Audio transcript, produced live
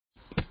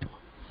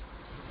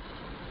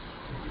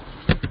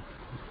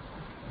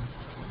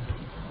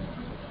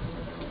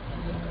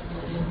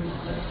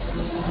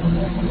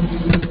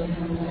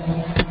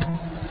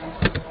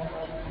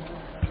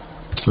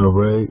All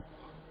right.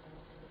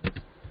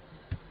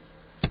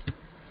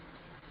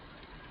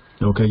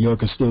 Okay, y'all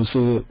can still see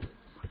it?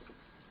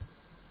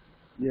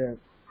 Yeah.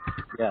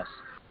 Yes.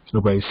 All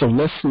right, so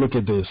let's look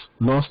at this.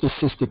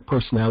 Narcissistic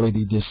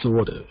personality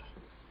disorder.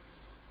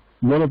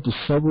 One of the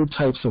several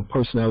types of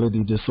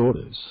personality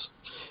disorders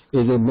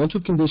is a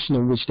mental condition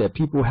in which that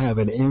people have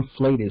an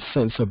inflated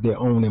sense of their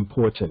own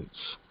importance,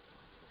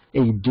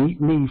 a deep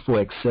need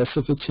for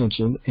excessive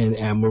attention and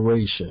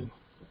admiration,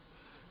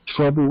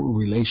 troubled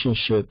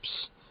relationships,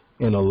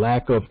 and a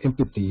lack of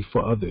empathy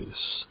for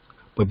others.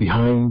 But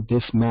behind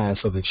this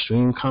mask of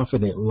extreme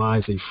confidence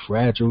lies a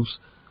fragile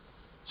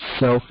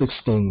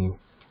self-esteem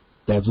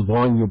that's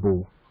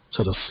vulnerable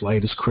to the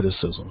slightest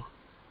criticism.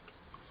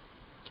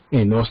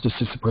 And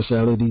narcissistic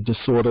personality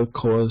disorder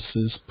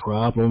causes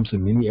problems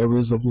in many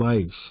areas of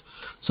life,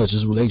 such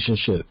as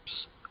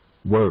relationships,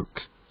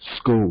 work,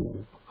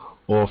 school,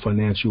 or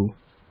financial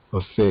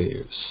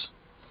affairs.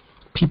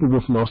 People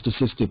with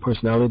narcissistic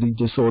personality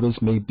disorders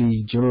may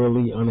be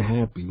generally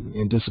unhappy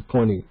and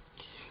disappointed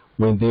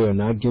when they are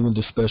not given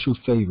the special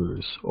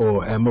favors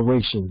or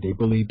admiration they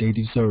believe they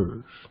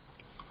deserve.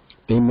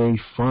 They may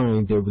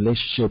find their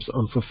relationships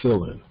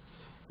unfulfilling,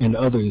 and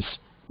others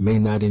may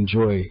not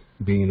enjoy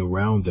being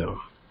around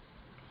them.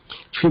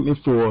 Treatment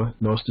for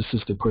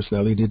narcissistic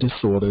personality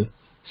disorder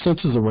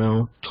centers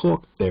around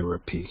talk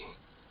therapy.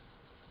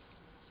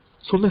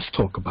 So let's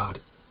talk about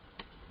it,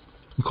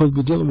 because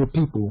we're dealing with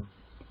people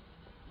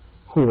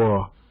who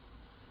are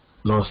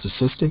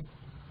narcissistic,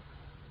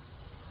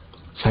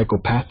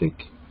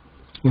 psychopathic,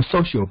 and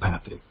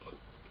sociopathic.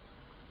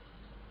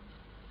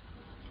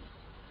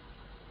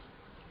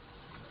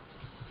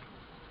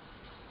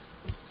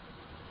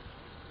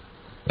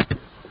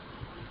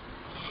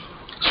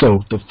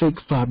 So, the fake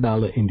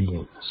 $5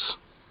 Indians.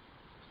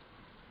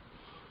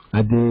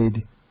 I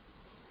did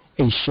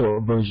a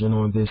short version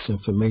on this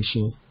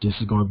information. This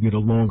is going to be the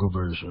longer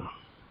version.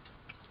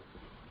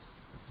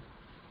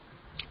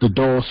 The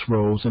Dawes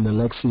Rolls and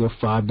Alexia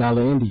 $5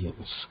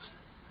 Indians.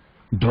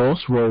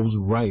 Dawes Rolls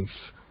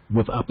rife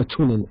with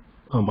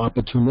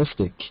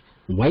opportunistic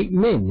white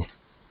men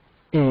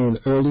and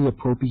early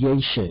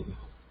appropriation.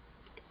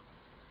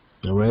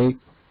 All right?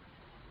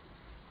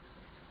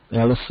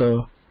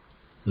 Alyssa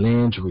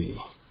Landry,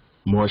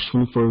 March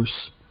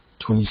 21st,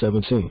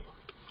 2017.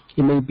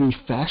 It may be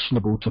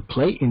fashionable to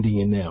play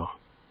Indian now,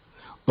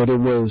 but it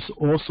was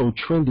also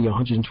trendy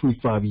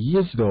 125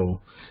 years ago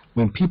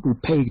when people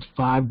paid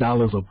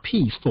 $5 a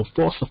piece for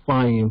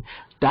falsifying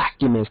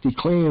documents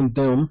declaring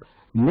them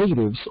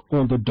natives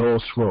on the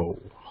Dawes Roll.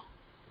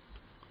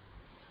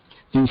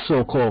 These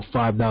so-called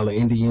 $5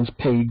 Indians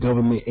paid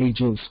government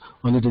agents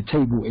under the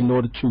table in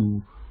order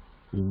to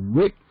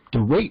reap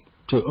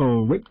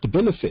the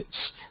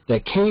benefits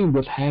that came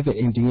with having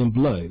Indian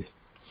blood,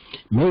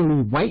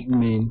 mainly white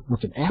men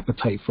with an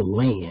appetite for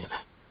land.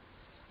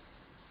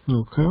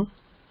 Okay.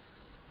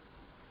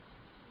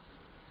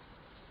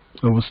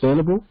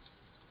 Understandable?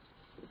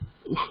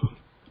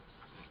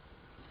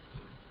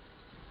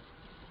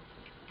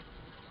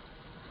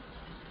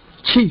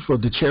 Chief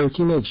of the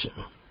Cherokee Nation,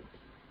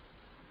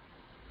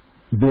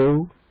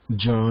 Bill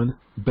John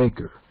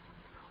Baker,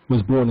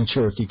 was born in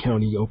Cherokee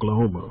County,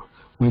 Oklahoma,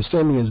 where his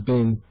family has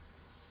been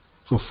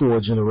for 4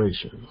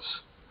 generations.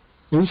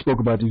 And we spoke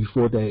about this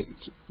before, that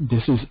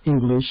this is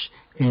English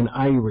and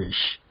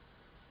Irish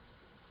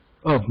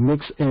of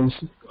mixed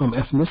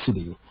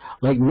ethnicity,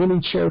 like many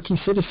Cherokee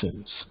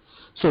citizens.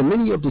 So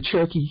many of the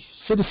Cherokee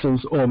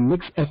citizens are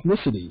mixed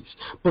ethnicities.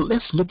 But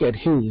let's look at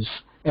his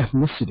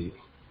ethnicity.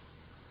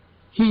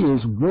 He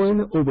is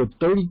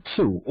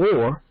 1/32,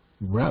 or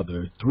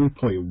rather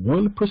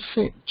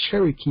 3.1%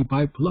 Cherokee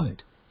by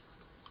blood.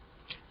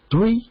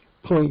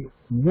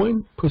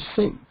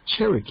 3.1%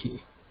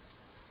 Cherokee.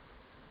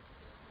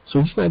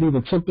 So he's not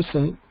even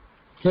 10%.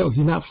 Hell,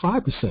 he's not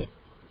 5%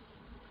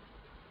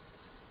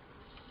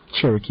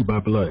 Cherokee by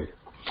blood.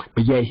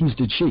 But yet he's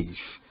the chief.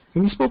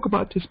 And we spoke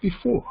about this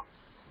before.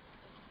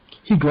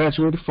 He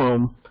graduated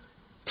from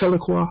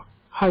Tahlequah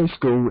High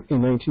School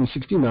in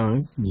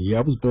 1969, the year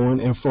I was born,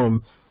 and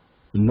from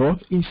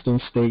Northeastern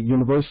State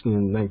University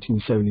in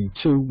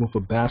 1972 with a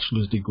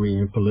bachelor's degree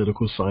in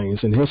political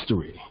science and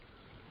history.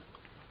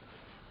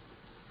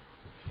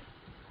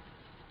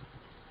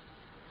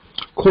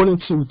 According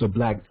to the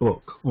Black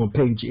Book, on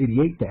page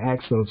 88, the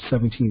Acts of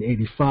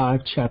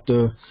 1785,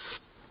 chapter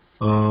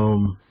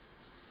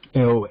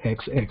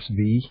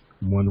LXXV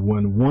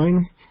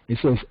 111, it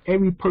says,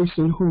 every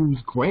person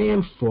whose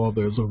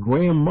grandfathers or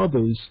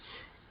grandmothers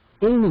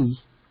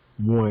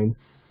anyone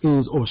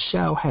is or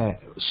shall have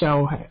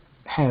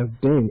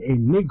been a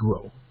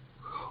Negro,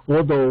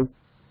 although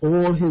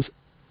all his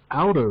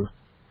outer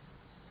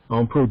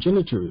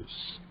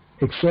progenitors,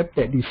 except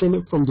that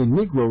descended from the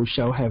Negro,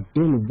 shall have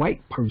been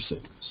white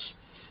persons,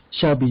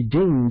 shall be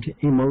deemed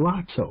a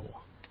mulatto.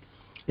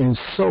 And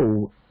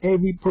so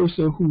every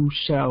person who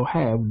shall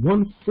have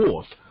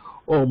 1/4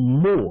 or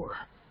more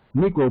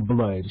Negro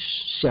blood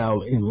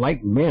shall in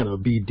like manner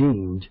be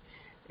deemed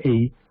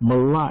a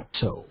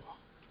mulatto.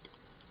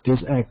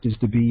 This act is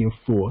to be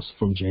enforced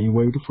from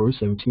January the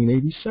 1st,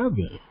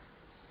 1787.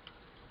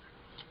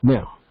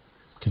 Now,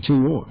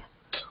 continue on.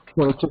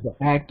 According to the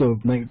Act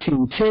of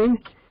 1910,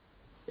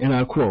 and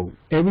I quote,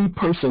 every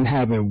person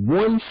having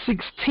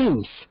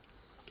 1/16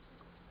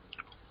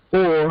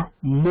 or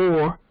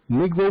more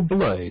Negro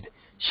blood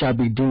shall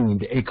be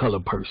deemed a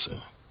colored person.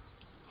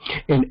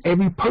 And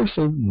every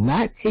person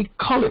not a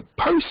colored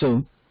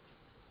person,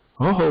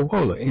 hold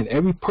on, and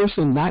every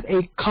person not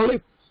a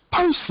colored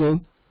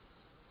person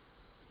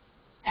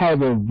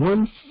having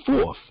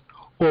 1/4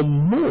 or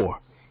more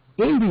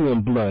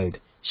Indian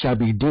blood shall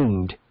be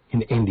deemed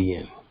an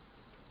Indian.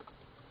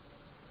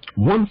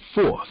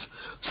 1/4.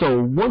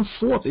 So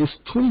 1/4 is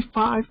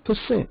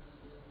 25%.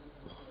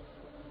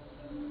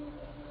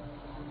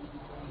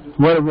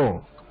 Right or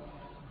wrong?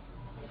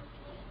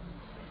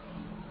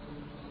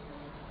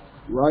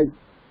 Right.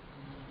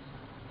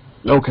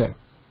 Okay.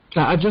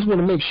 Now, I just want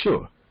to make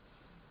sure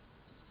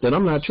that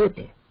I'm not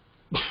tripping.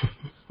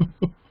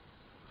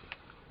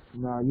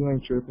 Nah, you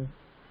ain't tripping.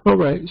 All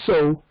right.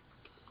 So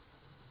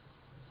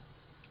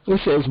it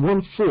says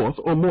 1/4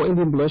 or more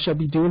Indian blood shall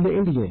be deemed an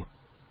Indian.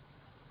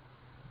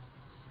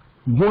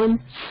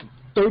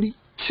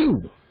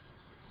 132.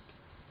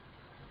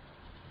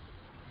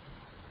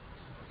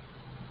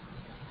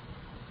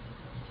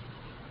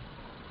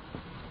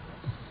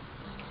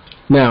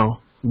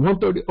 Now,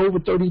 130 over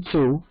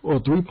 32 or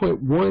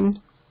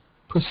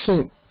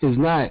 3.1% is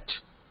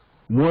not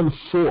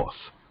 1/4,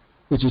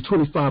 which is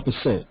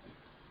 25%,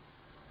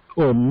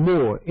 or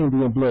more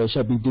Indian blood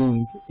shall be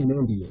deemed an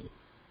Indian.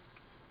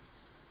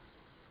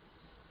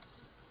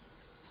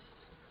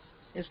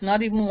 It's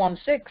not even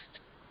 1/6.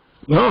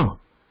 No.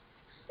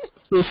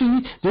 You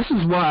see, this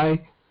is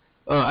why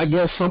I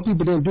guess some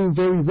people didn't do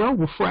very well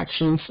with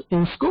fractions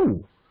in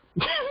school.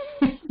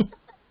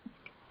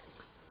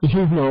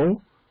 You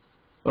know.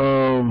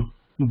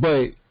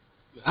 But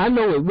I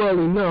know it well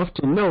enough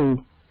to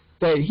know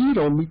that he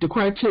don't meet the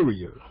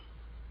criteria.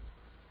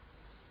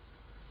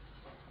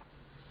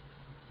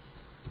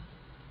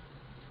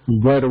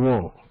 Right or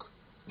wrong?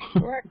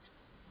 Correct.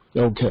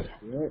 Okay.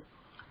 Right.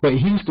 But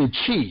he's the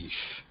chief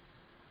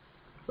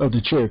of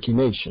the Cherokee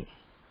Nation.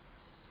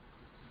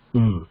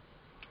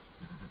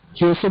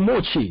 Here's some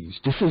more chiefs.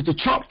 This is the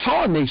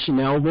Choctaw Nation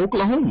now of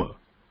Oklahoma.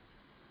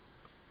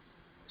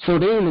 So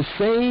they're in the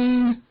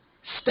same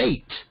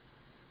state.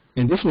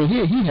 And this one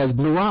here, he has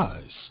blue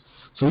eyes.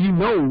 So you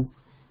know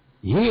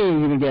he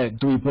ain't even got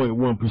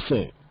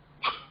 3.1%.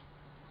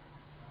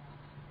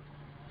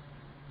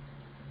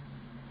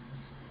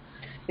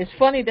 It's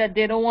funny that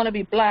they don't want to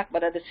be black,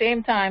 but at the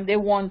same time, they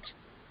want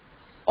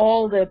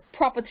all the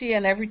property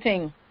and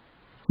everything.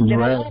 They don't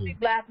want to be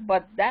black,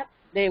 but that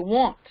they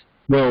want.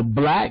 Well,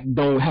 black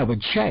don't have a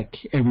check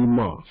every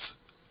month.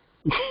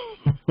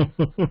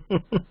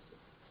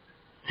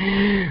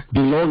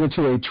 Belonging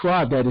to a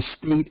tribe that is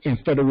state and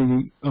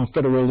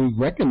federally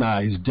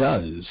recognized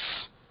does.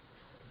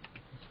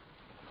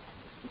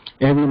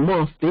 Every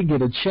month they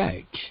get a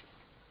check.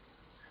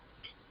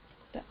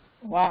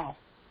 Wow.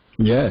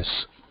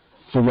 Yes,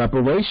 for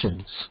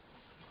reparations.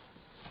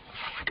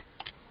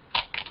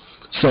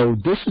 So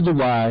this is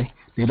why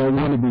they don't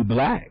want to be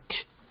black.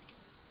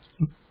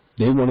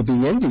 They want to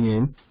be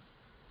Indian,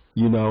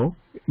 you know,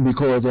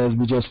 because as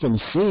we just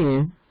finished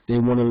seeing, they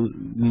want to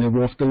live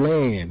off the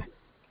land.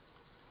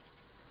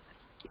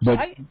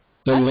 But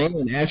the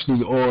land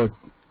actually are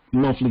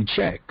monthly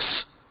checks.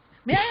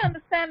 May I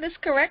understand this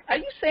correct? Are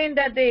you saying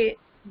that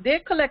they're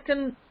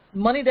collecting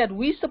money that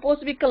we're supposed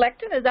to be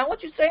collecting? Is that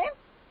what you're saying?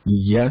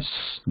 Yes,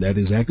 that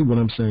is exactly what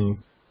I'm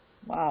saying.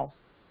 Wow.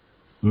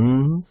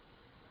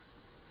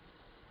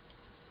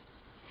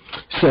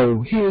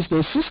 So here's the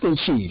assistant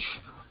chief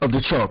of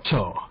the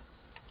Choctaw.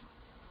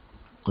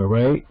 All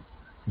right,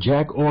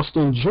 Jack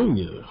Austin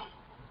Jr.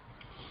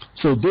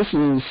 So this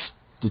is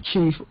the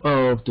chief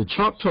of the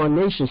Choctaw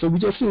Nation. So we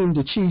just seen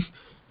the chief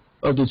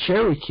of the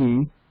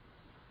Cherokee,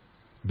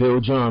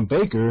 Bill John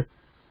Baker,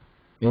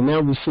 and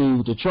now we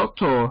see the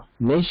Choctaw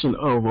Nation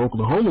of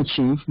Oklahoma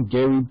chief,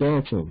 Gary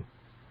Banton.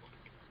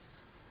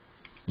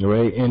 All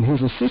right, and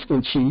his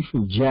assistant chief,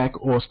 Jack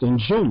Austin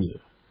Jr.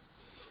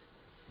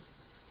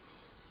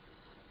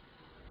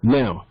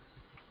 Now,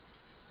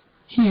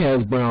 he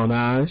has brown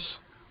eyes,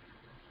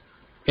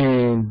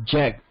 and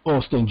Jack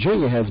Austin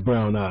Jr. has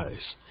brown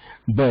eyes,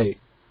 but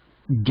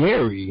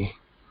Gary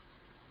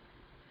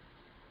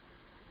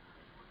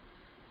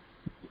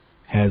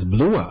has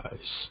blue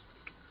eyes.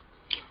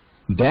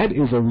 That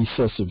is a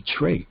recessive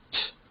trait,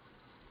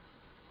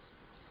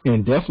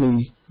 and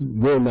definitely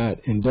will not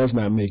and does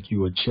not make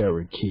you a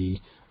Cherokee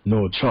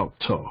nor a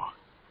Choctaw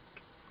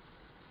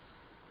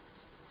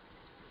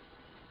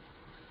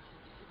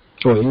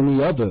or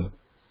any other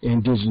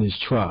indigenous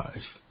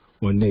tribe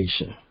or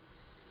nation.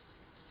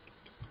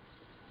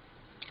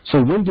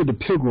 So when did the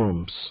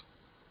Pilgrims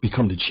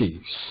become the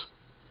chiefs?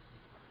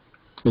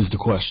 Is the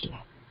question.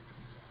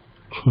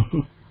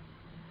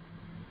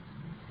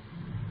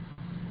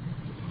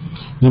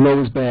 You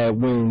know it's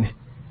bad when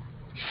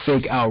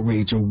fake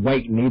outrage of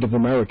white Native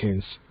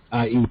Americans,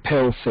 i.e.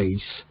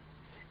 paleface,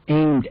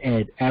 aimed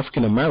at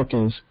African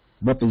Americans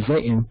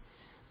representing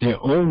their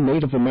own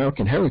Native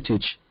American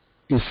heritage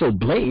is so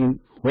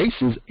blatant,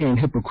 racist, and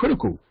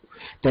hypocritical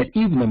that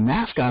even the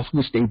mascots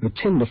which they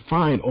pretend to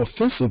find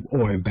offensive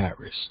or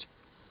embarrassed.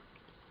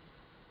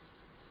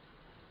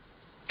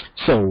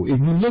 So if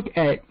you look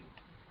at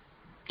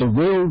the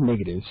real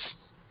natives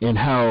and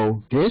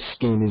how their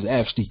skin is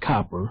actually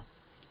copper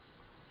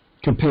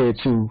compared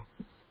to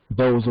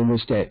those in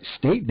which that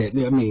state that,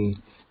 I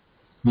mean,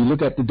 we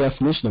look at the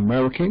definition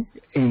American,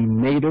 a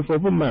native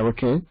of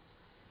America,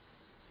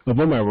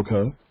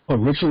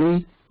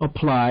 originally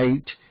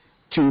applied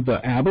to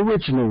the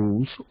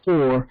Aboriginals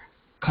or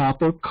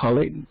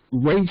copper-colored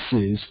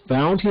races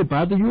found here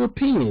by the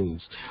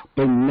Europeans,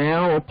 but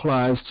now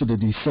applies to the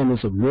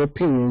descendants of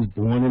Europeans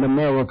born in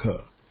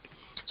America.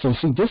 So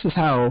see, this is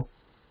how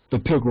the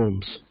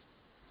Pilgrims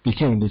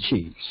became the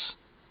chiefs,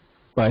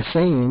 by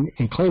saying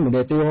and claiming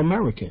that they are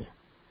American.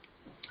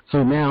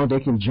 So now they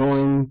can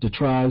join the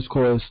tribes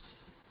called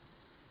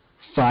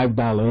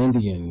 $5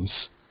 Indians,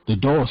 the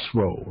Doss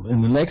Roll,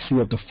 and the legacy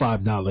of the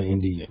 $5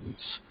 Indians.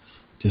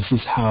 This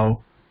is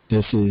how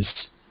this is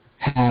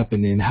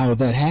happening, how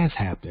that has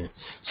happened.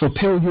 So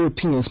pale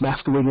Europeans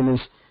masquerading as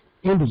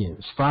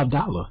Indians,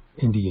 $5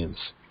 Indians,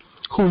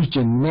 whose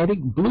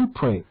genetic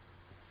blueprint,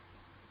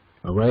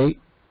 all right,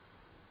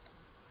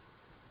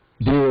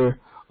 their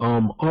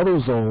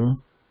autosome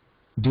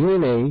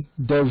DNA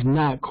does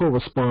not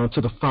correspond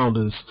to the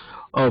founders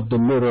of the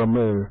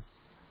Miramar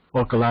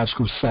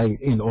archaeological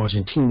site in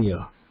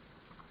Argentina,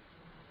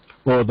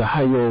 or the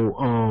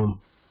Hayo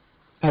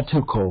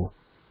Atuco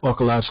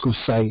archaeological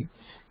site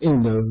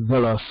in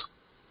the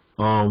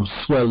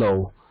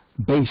Suelo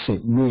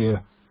Basin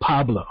near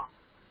Puebla,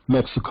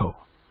 Mexico,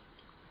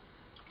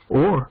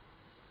 or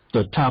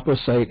the Topper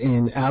site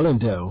in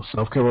Allendale,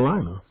 South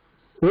Carolina,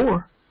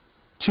 or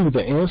to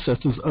the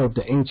ancestors of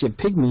the ancient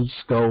pygmy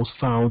skulls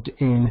found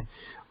in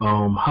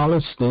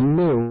Holliston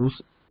Mills,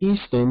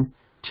 eastern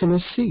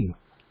Tennessee,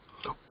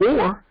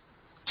 or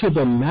to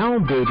the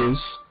mound builders,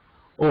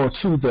 or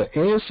to the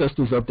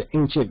ancestors of the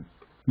ancient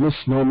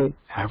misnomer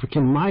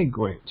African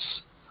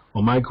migrants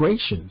or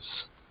migrations.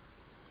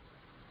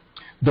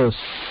 The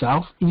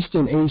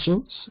Southeastern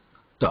Asians,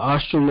 the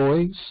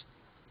Australoids,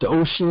 the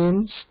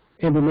Oceans,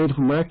 and the Native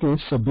American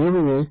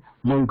Siberian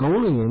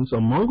Mongolians or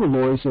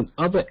Mongoloids and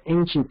other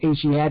ancient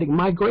Asiatic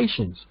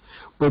migrations.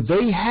 But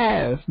they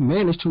have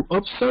managed to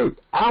usurp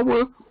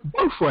our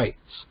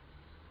birthrights.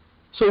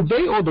 So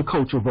they are the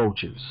culture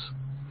vultures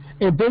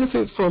and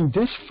benefit from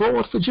this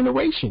fraud for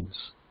generations.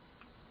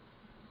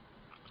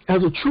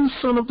 As a true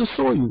son of the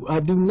soil, I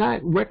do not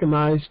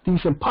recognize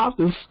these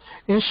imposters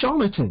and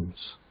charlatans.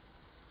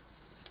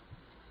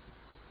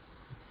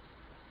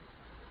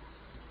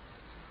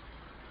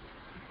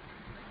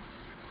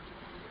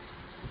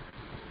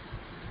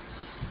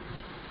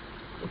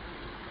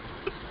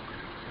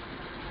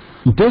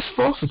 This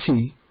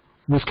falsity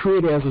was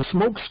created as a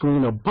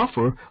smokescreen or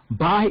buffer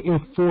by and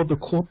for the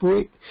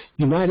corporate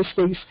United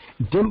States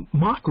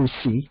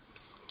democracy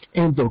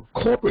and the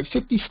corporate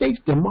 50 states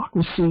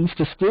democracies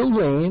to steal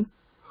land,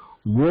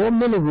 raw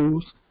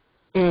minerals,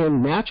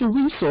 and natural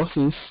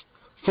resources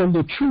from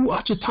the true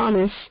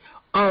Ochitanis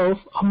of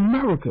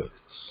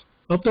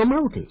the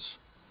Americas.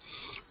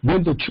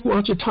 When the true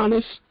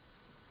Ochitanis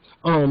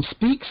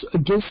speaks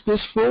against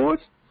this fraud,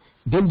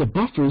 then the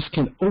buffers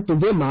can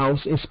open their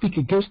mouths and speak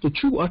against the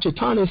true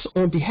Ochitanis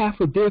on behalf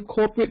of their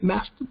corporate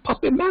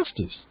puppet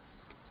masters.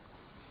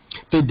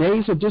 The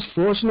days of this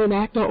fraudulent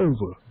act are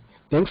over,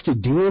 thanks to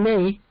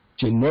DNA,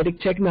 genetic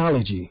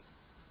technology.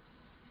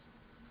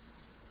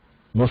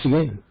 Once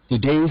again, the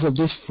days of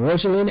this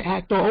fraudulent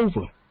act are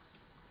over.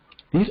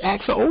 These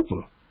acts are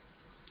over,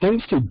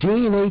 thanks to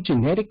DNA,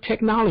 genetic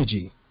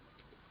technology.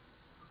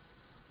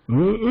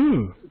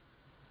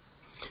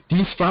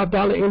 These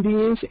 $5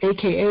 Indians,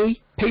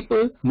 aka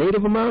paper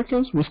Native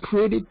Americans, was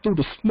created through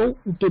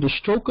the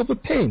stroke of a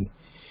pen.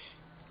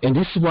 And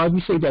this is why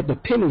we say that the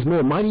pen is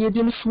more mightier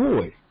than the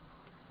sword.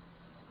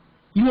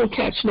 You won't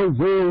catch no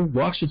real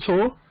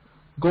WASHITAW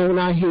going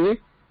out here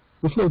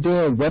with no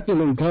damn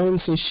weapon and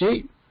guns and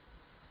shit.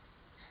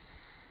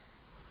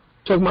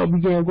 Talking about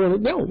we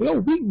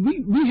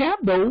have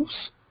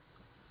those.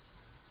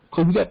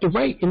 Because we got the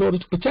right in order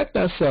to protect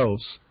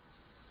ourselves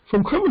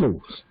from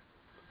criminals.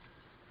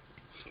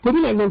 But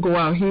we're not going to go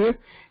out here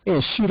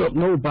and shoot up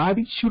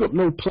nobody, shoot up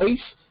no place,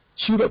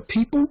 shoot up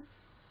people.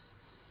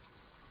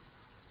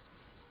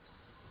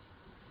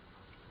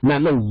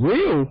 Not no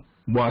real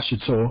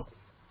WASHITAW,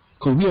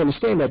 because we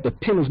understand that the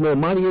pen is more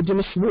mightier than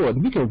the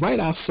sword. We can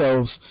write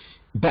ourselves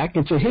back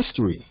into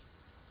history.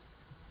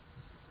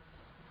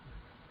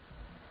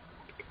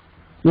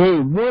 There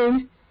ain't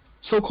one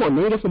so-called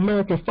Native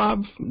American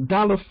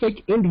 $5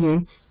 fake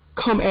Indian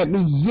come at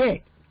me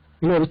yet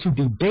in order to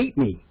debate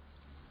me.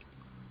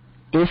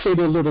 They say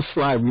they're little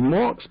sly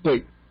remarks,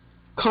 but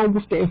come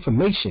with the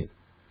information.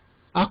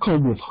 I'll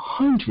come with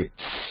hundreds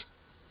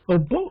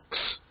of books.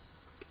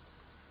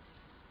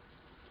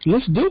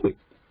 Let's do it.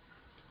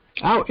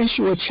 I'll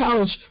issue a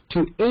challenge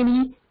to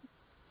any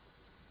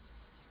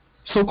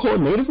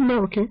so-called Native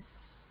American,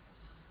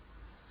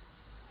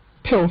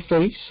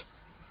 paleface,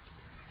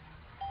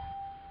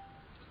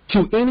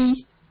 to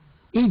any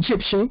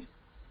Egyptian,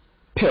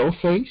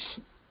 paleface,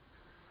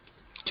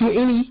 to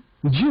any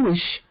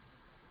Jewish,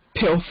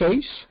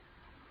 paleface,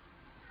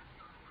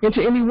 and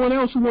to anyone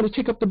else who want to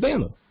take up the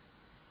banner.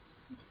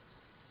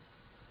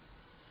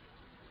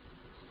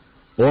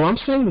 All I'm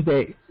saying is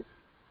that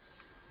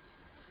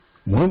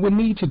one would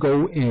need to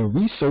go and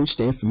research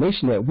the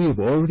information that we have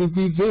already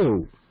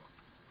revealed,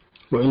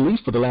 or at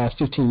least for the last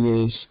 15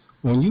 years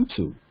on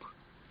YouTube.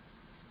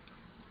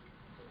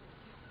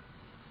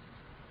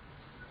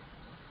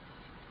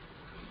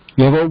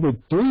 We have over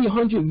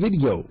 300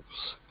 videos,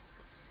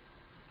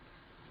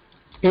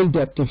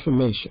 in-depth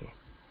information.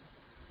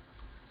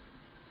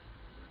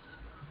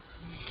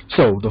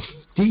 So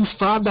these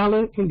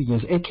 $5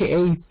 Indians,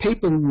 aka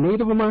paper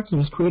Native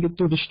Americans, created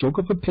through the stroke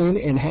of a pen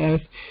and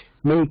have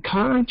made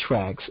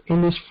contracts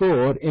in this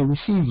fraud and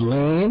received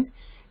land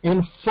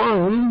and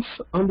funds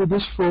under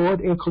this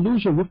fraud in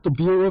collusion with the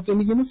Bureau of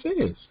Indian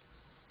Affairs,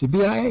 the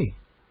BIA,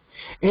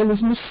 and the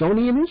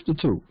Smithsonian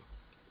Institute,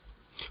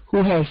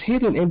 who has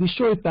hidden and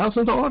destroyed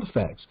thousands of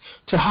artifacts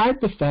to hide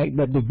the fact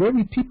that the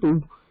very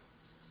people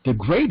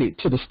degraded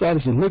to the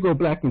status of Negro,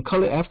 Black, and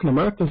colored African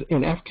Americans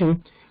and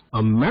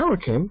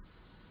Afro-Americans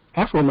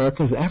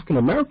and African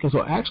Americans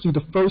are actually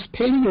the first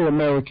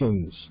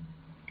Paleo-Americans,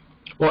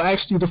 or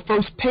actually the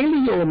first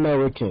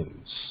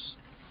Paleo-Americans,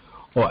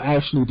 or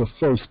actually the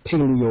first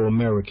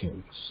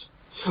Paleo-Americans.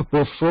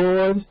 But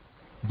fraud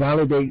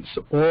validates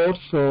all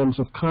forms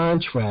of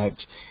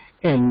contracts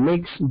and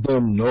makes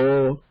them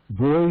null,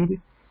 void,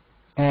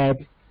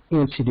 ab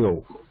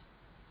initio,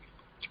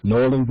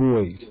 null and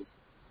void.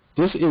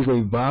 This is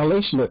a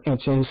violation of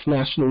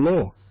international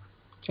law,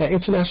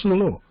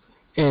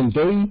 and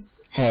they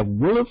have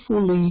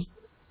willfully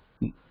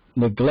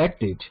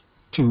neglected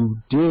to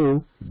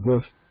deal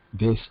with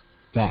this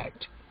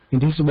fact.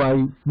 And this is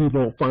why we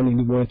won't find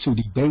anyone to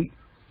debate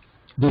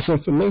this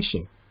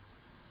information.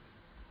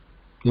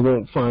 We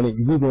won't find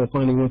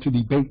anyone to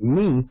debate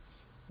me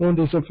on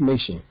this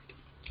information.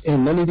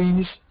 And none of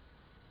these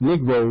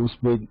Negroes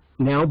would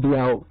now be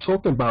out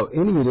talking about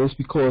any of this,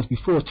 because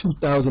before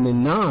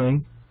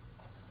 2009,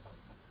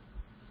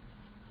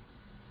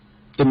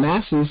 the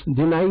masses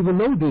did not even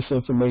know this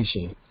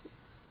information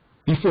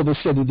before the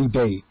SETI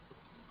debate.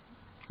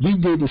 We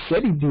did the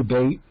SETI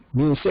debate,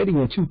 me and SETI,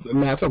 on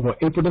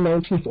April the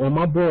 19th, on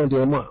my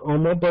birthday,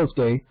 on my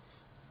birthday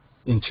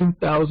in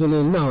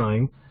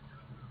 2009,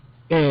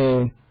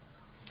 and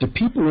the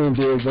people in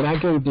there, when I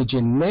gave the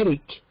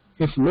genetic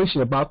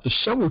information about the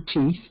shovel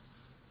teeth,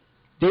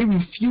 they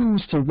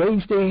refused to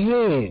raise their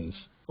hands.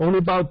 Only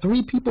about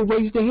 3 people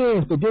raised their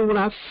hands, but then when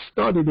I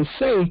started to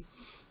say,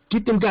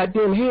 get them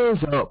goddamn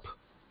hands up,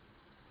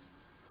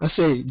 I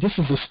said, this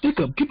is a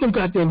stick-up. Get them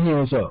goddamn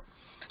hands up.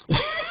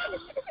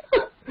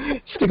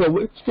 stick up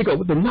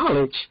with the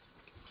knowledge.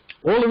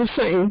 All of a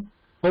sudden,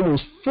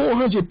 almost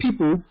 400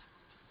 people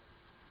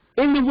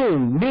in the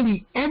room,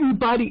 nearly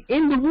everybody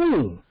in the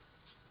room,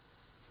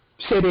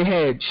 said they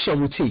had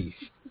shovel teeth.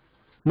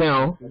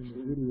 Now,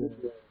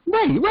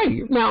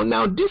 right.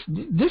 Now this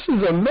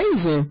is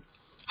amazing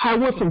how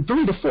it went from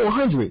 3 to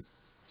 400.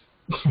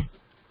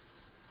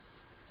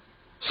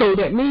 So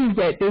that means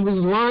that they was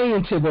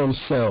lying to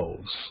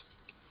themselves.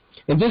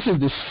 And this is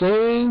the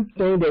same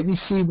thing that we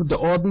see with the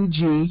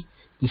RBG,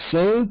 the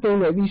same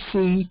thing that we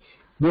see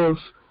with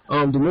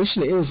the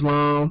Nation of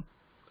Islam,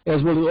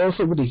 as well as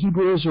also with the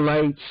Hebrew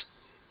Israelites.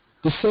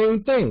 The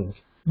same thing.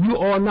 You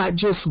are not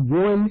just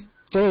one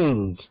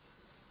thing.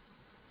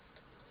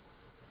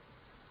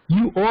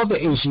 You are the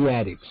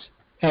Asiatics,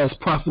 as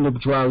Prophet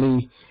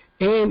Abdrali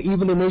and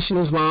even the Nation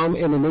of Islam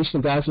and the Nation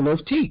of God's Enough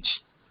teach.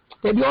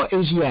 That we are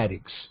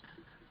Asiatics.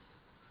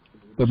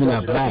 But we're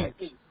not black.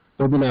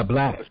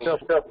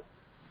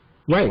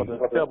 Right.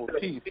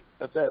 That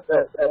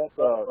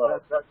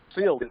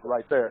sealed it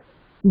right there.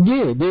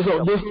 Yeah,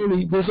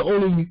 there's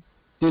only,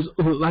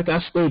 like I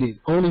stated,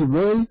 only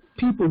one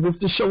people with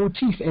the shovel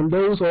teeth, and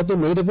those are the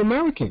Native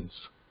Americans.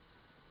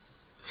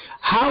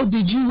 How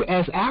did you,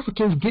 as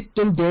Africans, get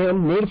them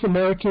damn Native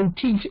American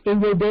teeth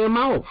in your damn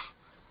mouth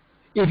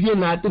if you're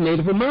not the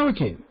Native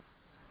American?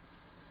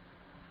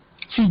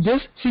 See,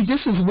 this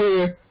is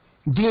where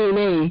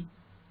DNA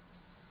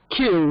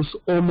kills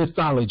all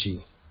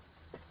mythology.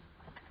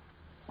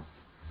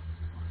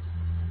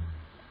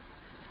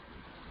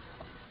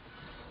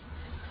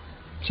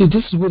 See,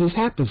 this is where this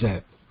happens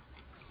at.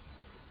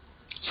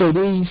 So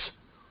these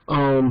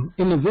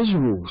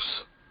individuals,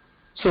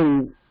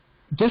 so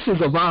this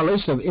is a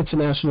violation of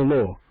international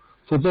law,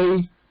 for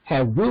they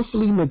have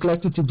willfully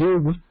neglected to deal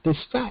with this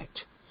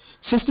fact.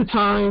 Since the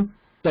time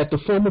that the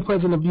former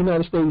President of the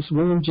United States,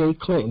 William J.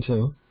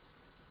 Clinton,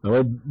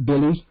 or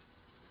Billy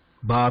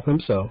Bob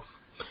himself,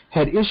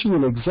 had issued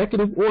an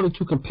executive order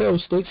to compel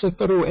states and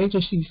federal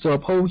agencies to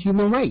uphold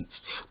human rights.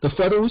 The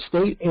federal,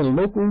 state, and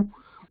local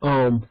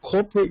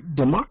corporate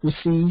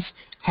democracies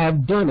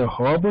have done a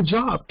horrible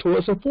job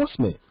towards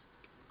enforcement.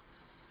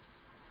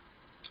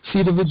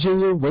 See the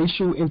Virginia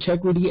Racial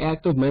Integrity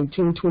Act of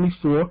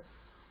 1924,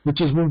 which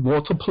is with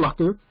Walter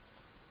Plucker.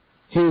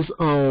 His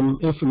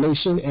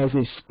information as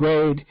it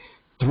spread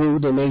through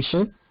the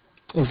nation.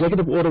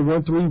 Executive Order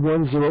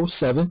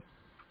 13107.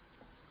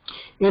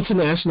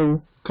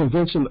 International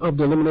Convention of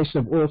the Elimination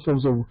of All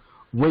Forms of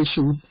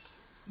Racial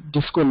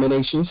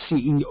Discrimination,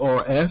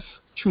 CERF,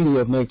 Treaty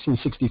of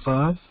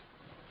 1965.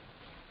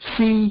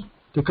 C,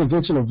 the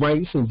Convention of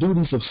Rights and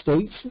Duties of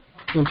States,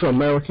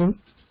 Inter-American,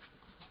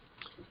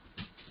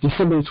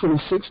 December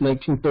 26,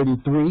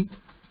 1933,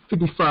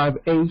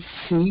 55A,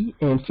 C,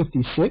 and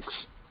 56.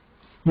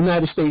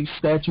 United States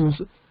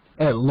Statutes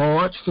at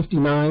Large,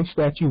 59,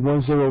 Statute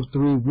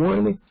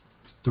 1031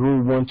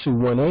 through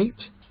 1218.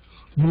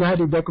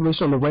 United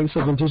Declaration on the Rights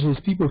of Indigenous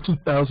People of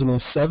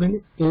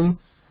 2007 in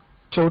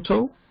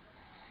toto.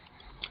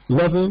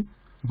 11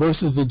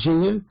 versus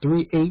Virginia,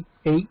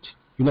 388,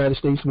 United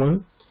States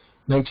 1,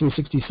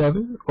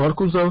 1967.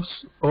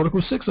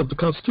 Article 6 of the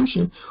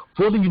Constitution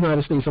for the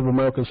United States of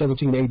America,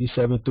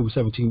 1787 through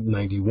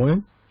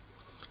 1791.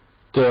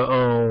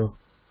 The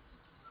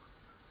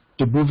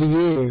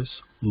Bouvier's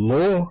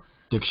Law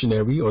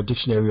Dictionary, or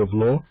Dictionary of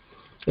Law,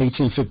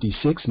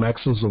 1856,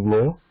 Maxims of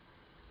Law.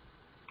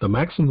 The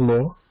Maxim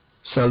Law,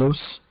 Salus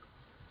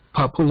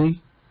Populi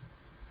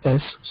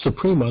est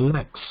Suprema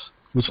Lex,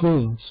 which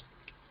means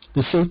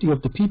the safety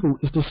of the people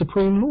is the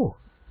supreme law.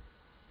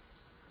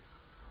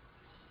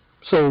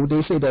 So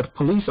they say that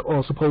police are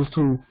all supposed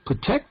to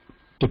protect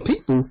the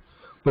people,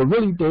 but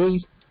really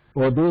they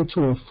are there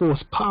to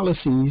enforce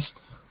policies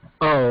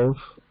of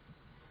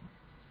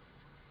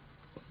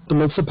the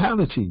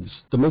municipalities.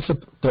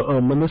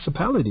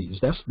 Municipalities.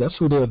 That's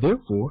who they're there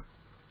for.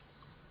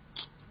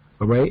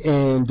 All right,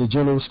 and the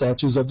general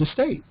statutes of the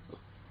state.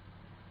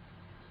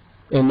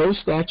 And those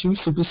statutes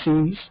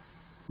supersedes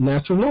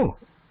natural law,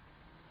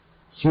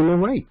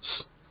 human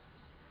rights.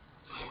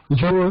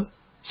 Jura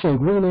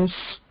sanguinis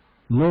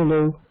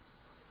nolo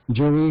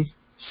juri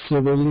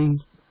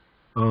civili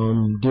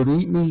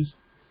dirimi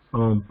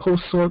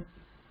posort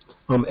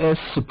as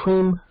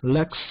supreme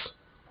lex,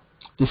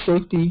 the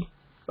safety,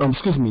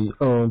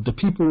 the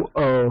people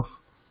of,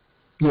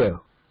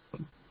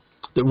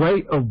 the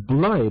right of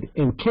blood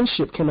and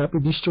kinship cannot be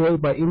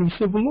destroyed by any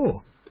civil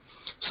law.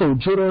 So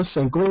jura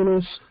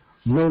sanguinis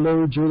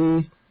nolo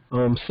juri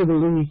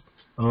civili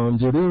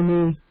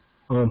dirimi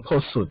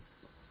posort.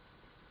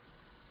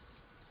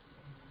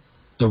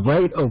 The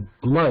right of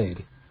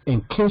blood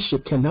and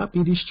kinship cannot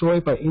be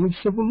destroyed by any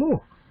civil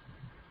law.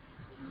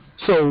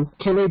 So,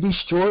 can they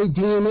destroy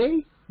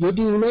DNA? Your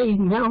DNA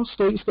now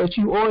states that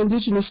you are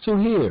indigenous to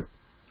here.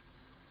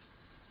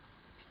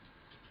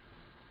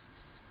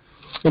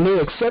 And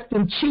they're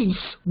accepting chiefs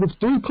with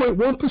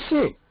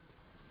 3.1%.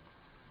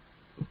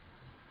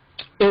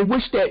 In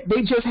which that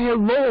they just had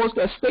laws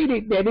that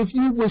stated that if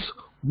you was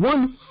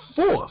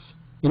 1/4,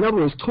 in other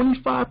words,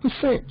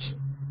 25%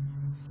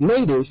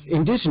 native,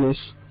 indigenous,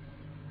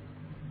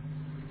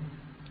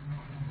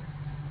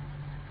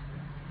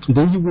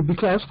 then you would be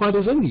classified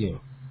as Indian.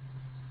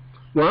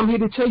 Well, I'm here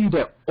to tell you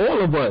that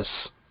all of us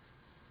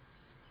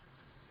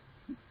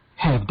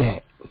have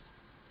that.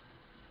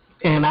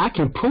 And I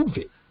can prove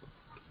it.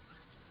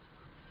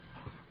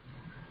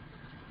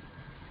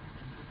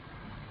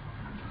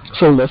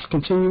 So let's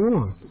continue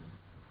on.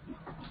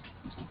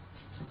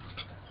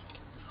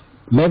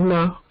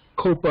 Magna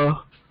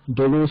culpa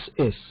dolus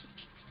est.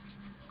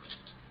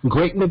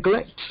 Great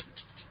neglect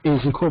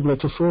is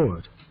equivalent to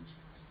fraud.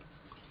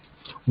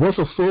 Once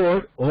a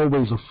fraud,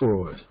 always a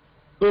fraud.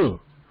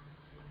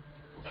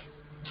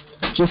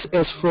 Just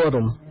as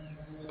fraudum,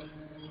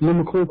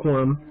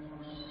 nimiquam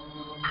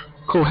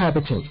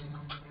cohabitant.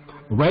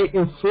 Right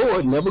and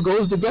fraud never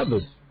goes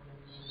together.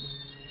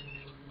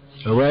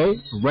 All right?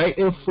 Right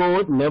and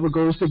fraud never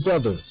goes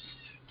together.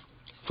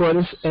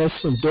 Fraudus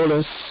est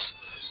dolus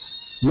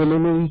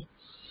minimi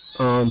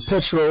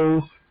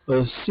petro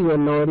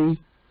cianati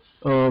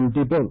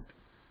debent,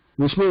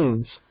 which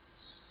means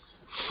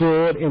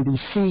fraud and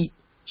deceit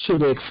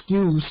should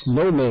excuse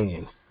no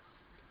man.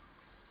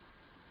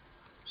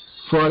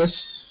 Fraudus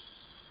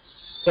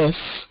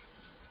est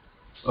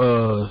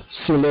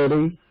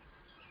celeri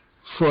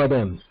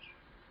fraudem.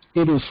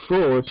 It is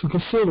fraud to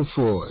conceal a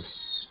fraud.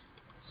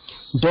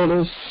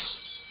 Dolus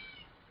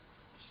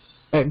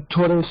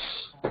actoris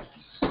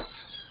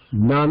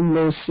non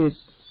nocit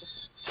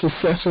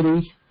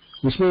successity,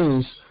 which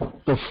means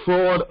the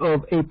fraud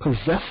of a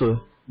possessor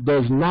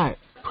does not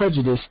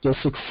prejudice the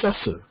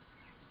successor.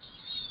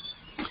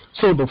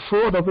 So the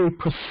fraud of a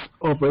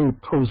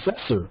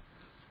possessor,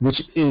 which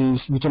is,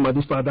 we're talking about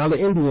these $5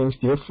 Indians,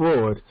 their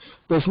fraud,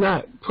 does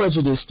not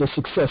prejudice the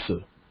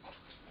successor.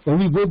 And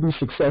we will be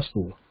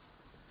successful.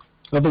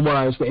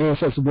 Otherwise, the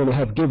ancestors wouldn't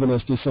have given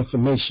us this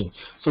information.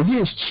 So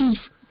here's Chief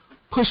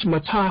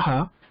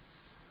Pushmataha,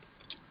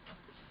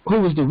 who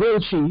was the real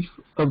chief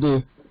of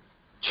the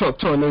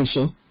Choctaw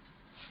Nation,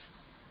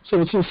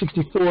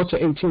 1764 to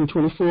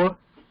 1824.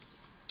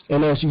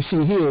 And as you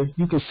see here,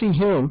 you can see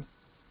him.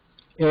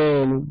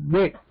 And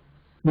what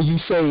would you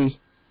say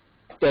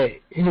that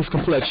his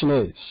complexion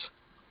is?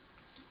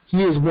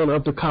 he is one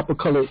of the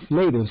copper-colored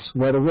natives,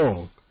 right or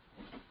wrong.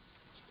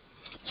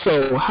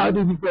 So how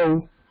do we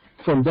go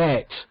from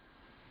that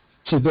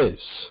to this?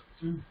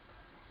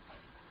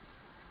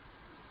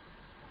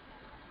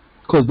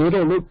 Because they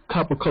don't look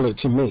copper-colored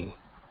to me.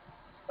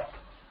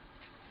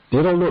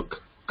 They don't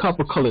look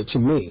copper-colored to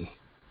me.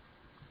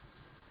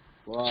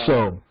 Wow.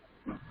 So,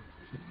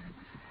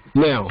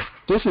 now,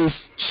 this is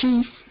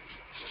Chief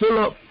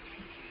Philip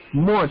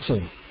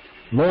Martin,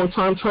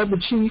 longtime tribal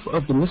chief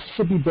of the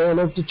Mississippi Band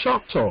of the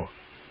Choctaw.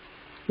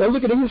 Now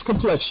look at his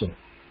complexion.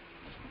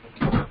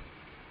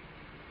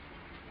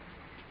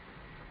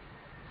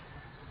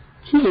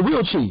 He's a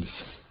real chief.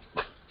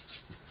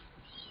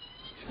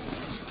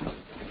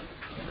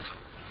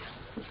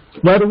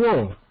 Right or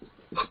wrong?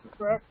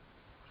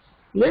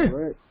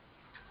 Yeah.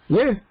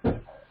 Yeah.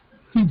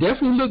 He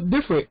definitely looked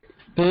different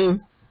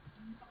than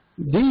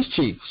these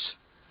chiefs.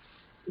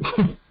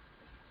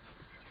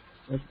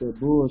 That's that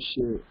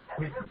bullshit.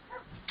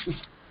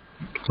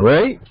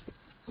 Right?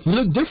 He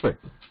looked different.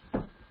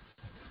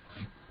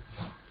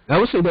 I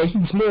would say that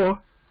he's more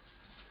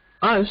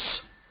us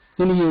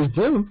than he is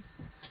them.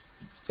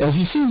 As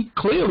you see,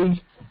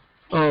 clearly,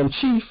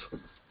 Chief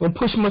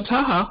Push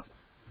Mataha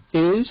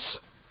is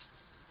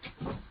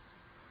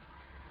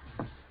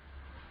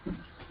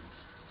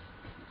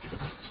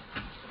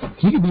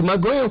he could be my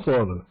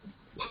grandfather.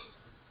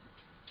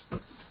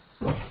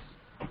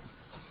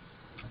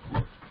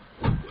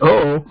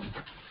 Uh-oh.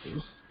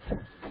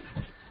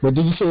 What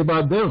did you say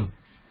about them?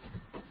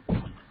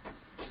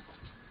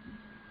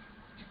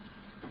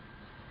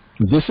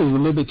 This is a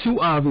little bit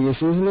too obvious,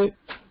 isn't it?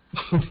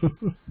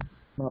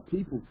 My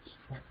people.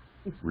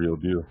 Real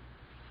deal.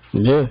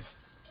 Yeah.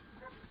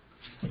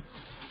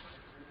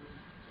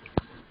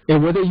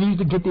 And what they use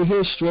to get their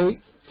hair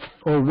straight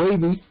or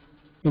wavy,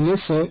 in this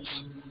sense,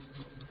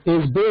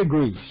 is bear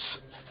grease.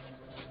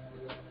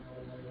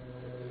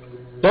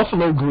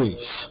 Buffalo grease.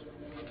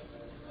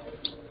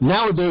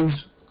 Nowadays,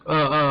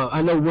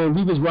 I know when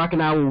we was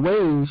rocking our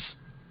waves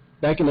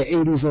back in the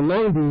 80s and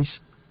 90s,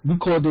 we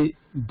called it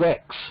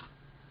Bex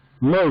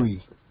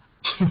Murray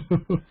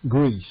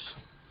grease.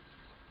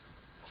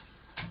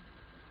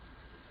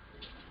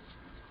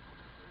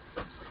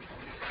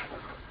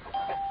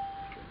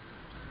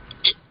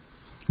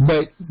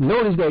 But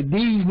notice that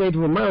these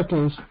Native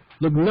Americans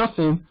look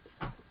nothing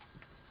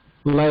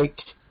like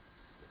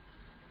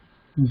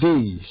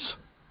these.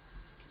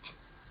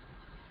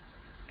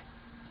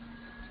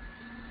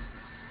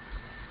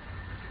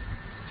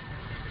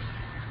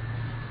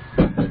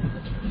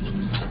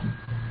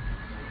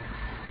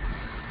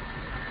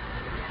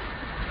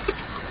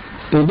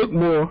 They look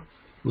more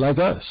like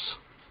us.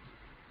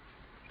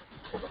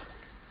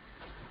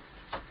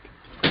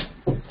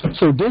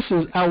 So this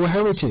is our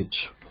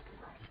heritage.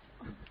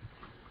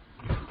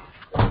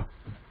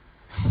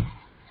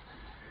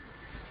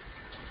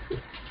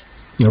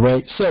 All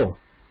right, so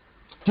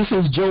this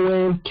is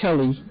Joanne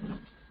Kelly,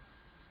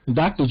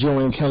 Dr.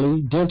 Joanne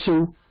Kelly,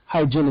 dental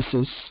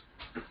hygienist.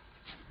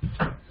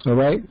 All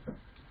right,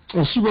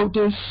 and she wrote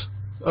this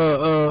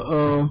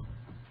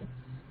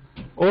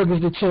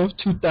August the 10th,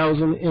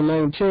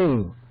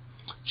 2019.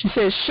 She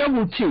says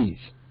shovel teeth,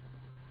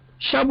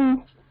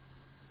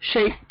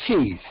 shovel-shaped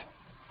teeth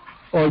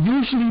are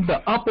usually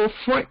the upper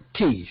front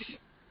teeth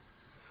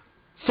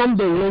from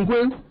the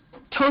lingual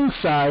tongue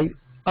side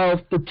of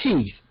the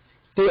teeth.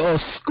 They are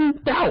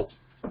scooped out.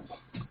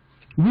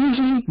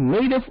 Usually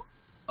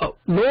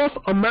North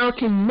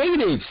American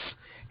natives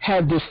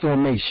have this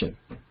formation.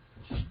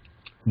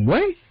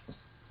 What?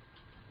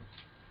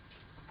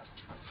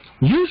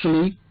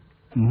 Usually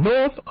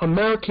North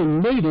American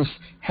natives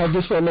have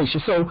this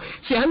formation. So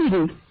I need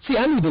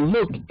to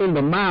look in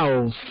the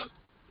mouths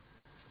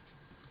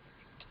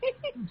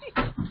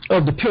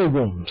of the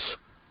pilgrims.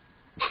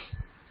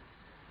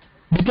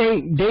 You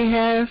think they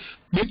have?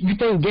 You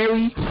think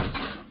Gary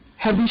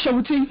have these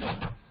shovel teeth?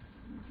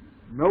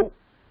 Nope.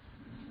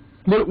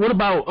 What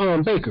about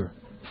Baker?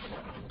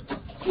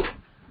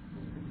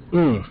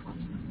 Well,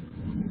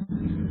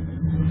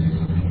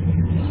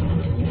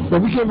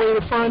 we get ready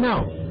to find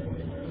out.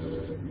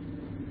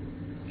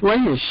 Right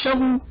here,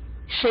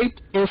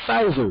 shovel-shaped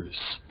incisors.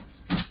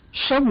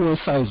 Shovel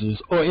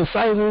incisors, or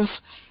incisors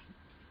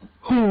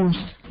whose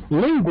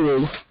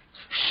lingual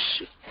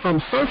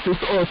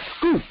surface are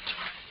scooped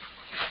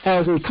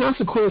as a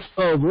consequence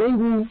of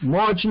lingual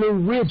marginal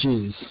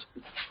ridges,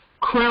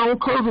 crown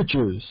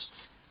curvatures,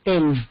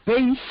 and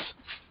base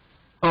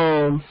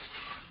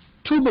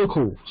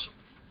tubercles,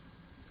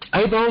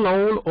 either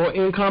alone or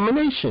in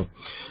combination.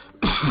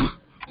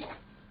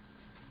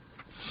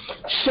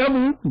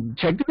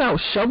 Check this out.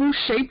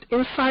 Shovel-shaped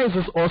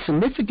incisors are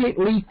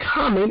significantly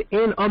common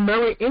in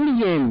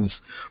Amerindians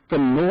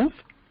from North,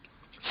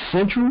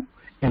 Central,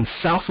 and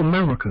South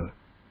America.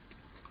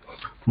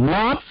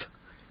 North,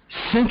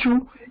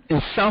 Central,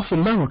 and South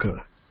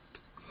America.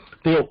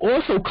 They are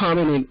also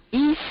common in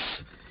East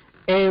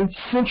and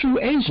Central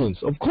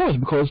Asians, of course,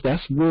 because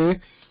that's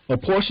where a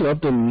portion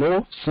of the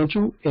North,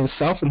 Central, and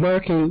South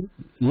American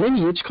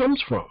lineage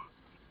comes from.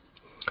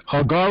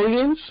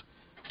 Hungarians,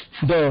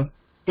 the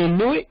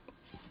Inuit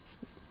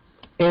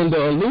and the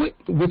Aleut,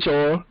 which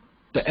are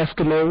the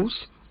Eskimos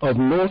of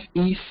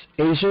Northeast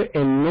Asia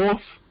and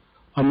North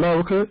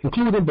America,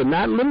 including but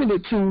not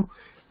limited to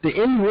the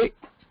Inuit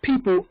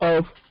people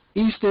of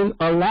Eastern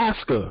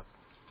Alaska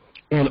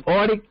and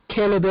Arctic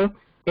Canada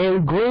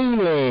and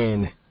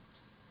Greenland.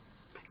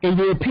 And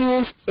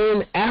Europeans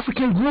and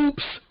African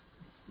groups,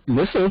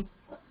 listen,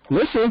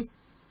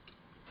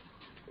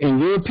 and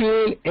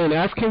European and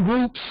African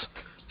groups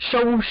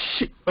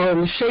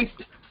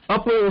shaped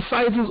upper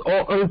incisors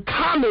are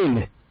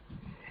uncommon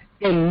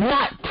and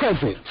not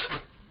present.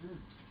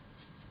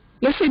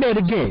 Let's say that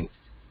again.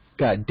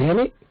 God damn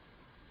it.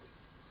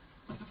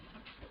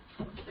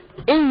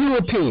 In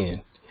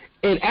European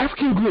and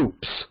African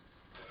groups,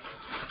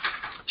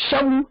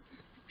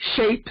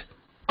 shovel-shaped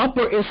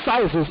upper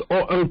incisors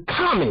are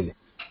uncommon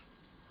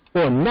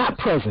or not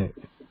present.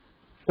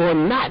 Or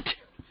not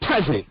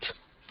present.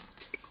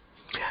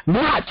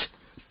 Not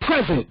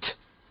present.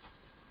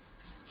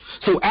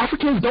 So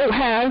Africans don't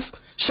have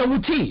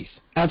shovel teeth,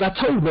 as I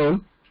told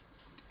them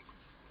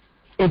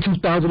in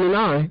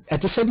 2009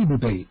 at the SETI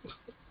debate.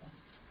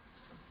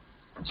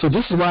 So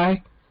this is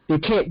why they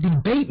can't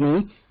debate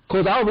me,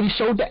 because I already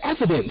showed the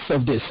evidence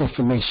of this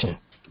information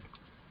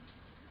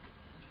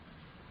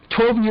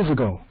 12 years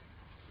ago.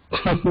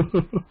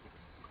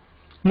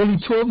 Maybe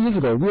 12 years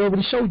ago, we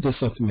already showed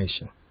this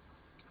information.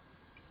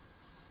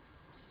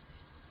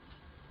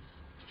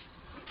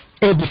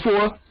 And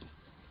before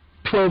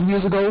 12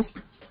 years ago,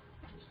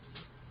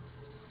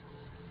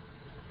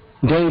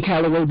 Dan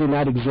Calloway did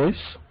not exist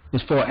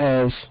as far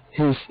as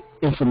his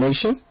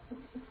information.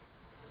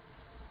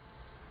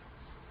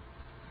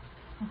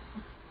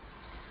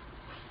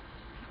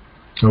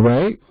 All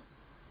right.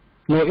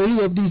 Now,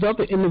 any of these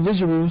other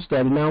individuals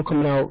that are now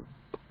coming out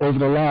over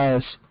the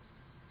last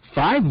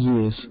 5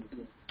 years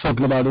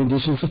talking about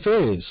indigenous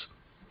affairs,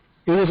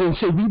 it was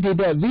until we did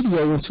that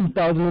video in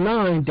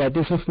 2009 that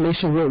this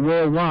information went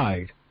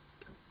worldwide.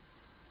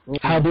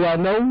 How do I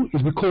know?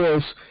 It's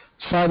because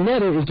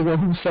Sarnetta is the one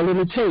who's selling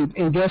the tape,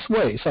 and guess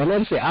what?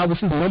 Sarnetta said I was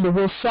his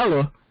 #1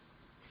 seller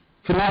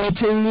for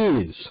 19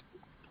 years.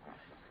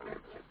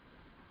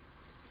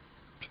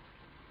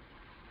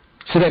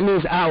 So that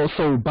means I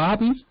sold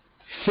Bobby,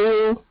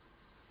 Phil,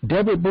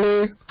 Deborah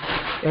Blair,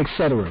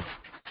 etc.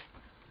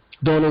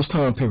 during those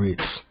time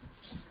periods.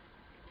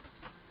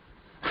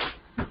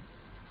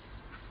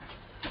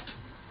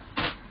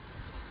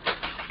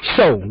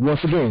 So,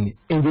 once again,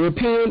 in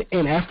European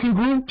and African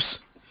groups,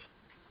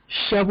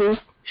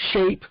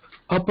 shovel-shaped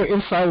upper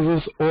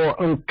incisors are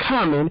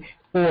uncommon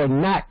or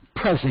not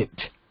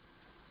present.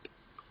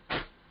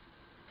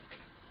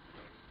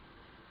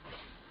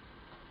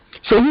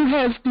 So who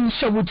has these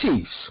shovel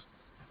teeth?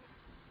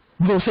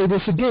 We're going to say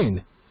this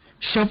again.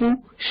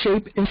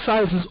 Shovel-shaped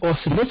incisors are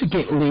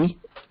significantly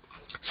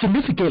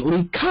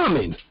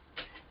common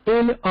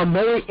in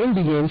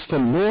Amerindians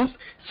from North,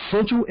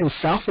 Central, and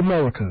South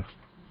America.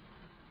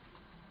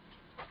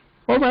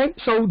 All right,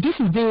 so this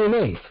is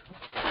DNA.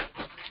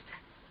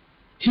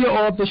 Here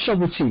are the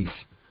shovel teeth.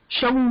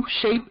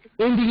 Shovel-shaped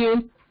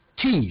Indian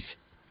teeth.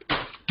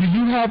 Do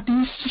you have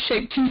these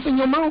shaped teeth in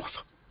your mouth?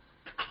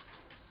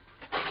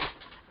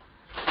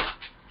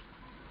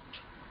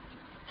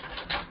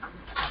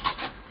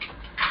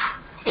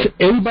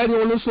 Anybody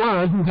on this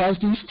line who has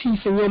these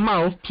teeth in your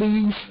mouth,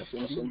 please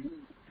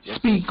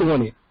speak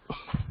on it.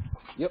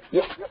 Yep.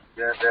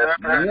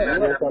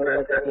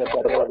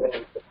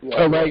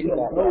 All right.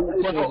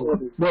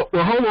 Well,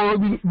 hold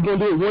on. We're going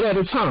to do it one at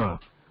a time.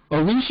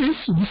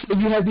 Alicius, you said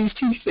you have these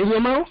teeth in your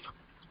mouth?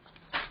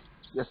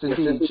 Yes,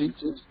 indeed, Chief.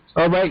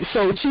 All right.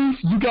 So,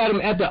 Chief, you got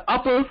them at the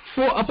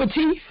four upper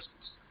teeth?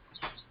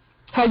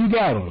 How you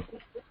got them?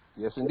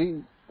 Yes,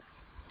 indeed.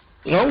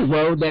 Oh,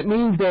 well, that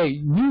means that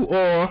you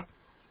are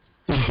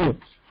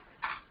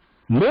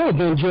more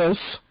than just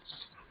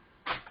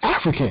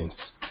African.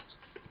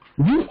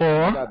 You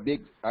are.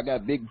 I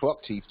got big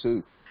buck teeth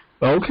too.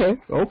 Okay.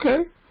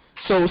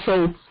 So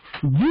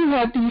you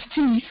have these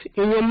teeth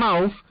in your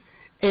mouth,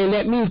 and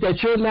that means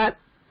that you're not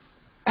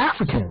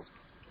African.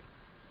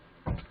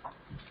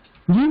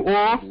 You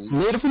are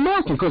Native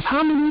American. Because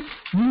how many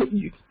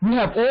you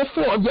have all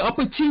four of your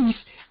upper teeth,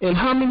 and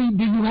how many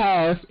do you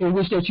have in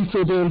which that you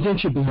feel the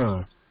indenture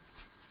behind?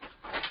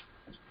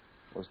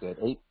 What's that?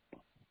 8?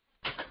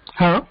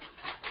 Huh?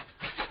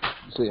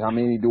 You say how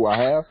many do I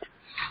have?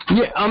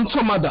 Yeah, I'm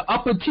talking about the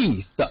upper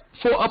teeth, the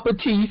 4 upper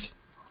teeth.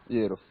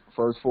 Yeah, the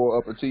first 4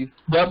 upper teeth.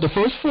 Yep, the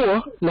first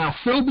 4. Now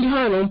fill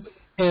behind them,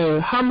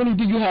 and how many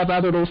do you have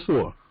out of those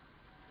 4?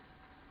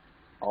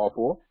 All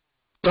 4.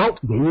 Oh,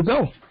 there you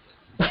go.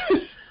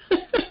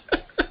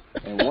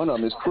 And one of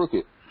them is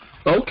crooked.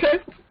 Okay.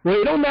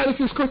 Well, it don't matter if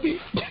it's crooked.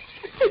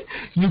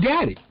 You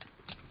got it.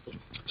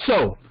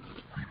 So,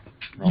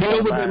 you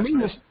know what that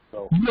means?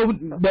 You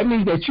know that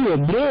means that you are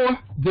more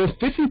than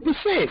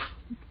 50%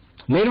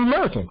 Native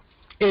American.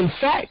 In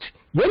fact,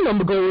 your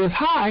number goes as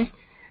high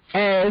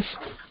as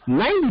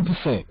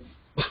 90%.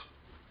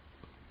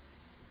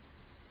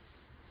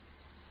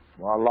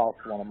 Well, I lost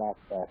one of my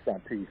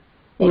front teeth.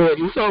 Well,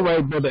 it's all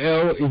right, Brother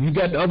L. If you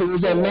got the other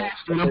ones that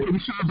matched, then I'm pretty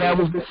sure that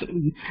was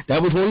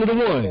one of the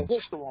ones.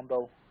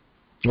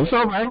 It's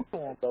all right.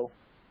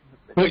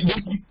 But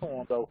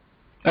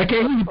I can't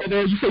hear you, Brother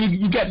L. You say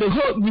you got the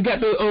hook, you got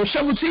the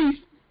shovel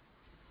teeth.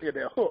 Yeah,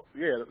 that hook.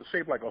 Yeah, it's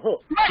shaped like a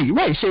hook.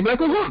 Right, shaped like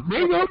a hook.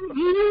 There you go.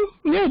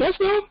 Mm-hmm. Yeah, that's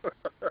good.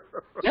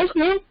 That's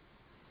good.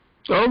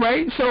 All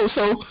right. So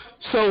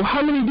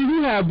how many do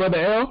you have, Brother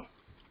L?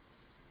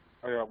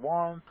 I got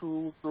 1,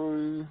 2,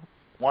 3,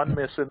 1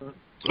 missing.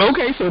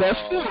 Okay, so that's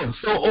 4.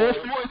 So all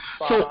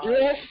 4. So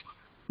all.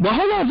 Well,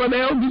 hold on,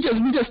 Brother L. We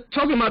just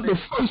talking about the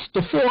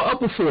 4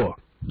 upper 4.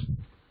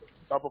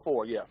 Upper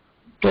 4, yeah.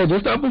 So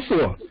just the upper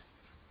 4.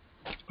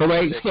 All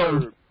right.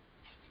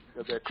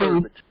 That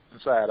curve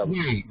inside of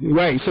it.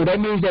 Right. So that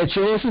means that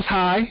yours is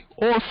high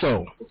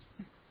also.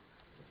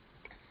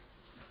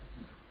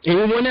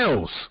 Anyone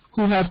else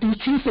who have these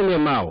teeth in their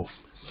mouth?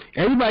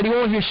 Everybody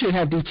on here should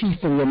have their teeth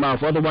in their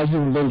mouth, otherwise you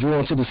will been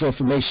drawn to this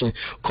information,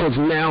 because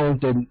now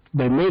the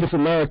Native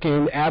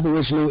American,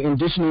 Aboriginal,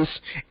 Indigenous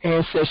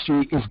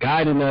ancestry is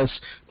guiding us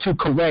to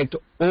correct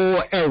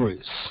all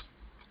errors.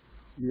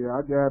 Yeah,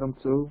 I got them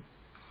too.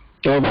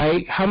 All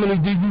right. How many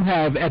do you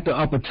have at the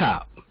upper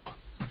top?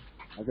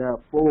 I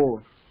got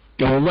 4.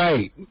 All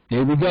right.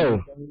 There we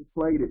go.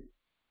 Played it.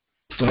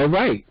 All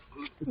right.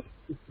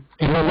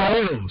 And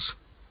what else?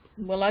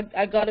 Well,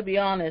 I got to be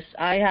honest.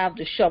 I have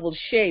the shovel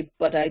shape,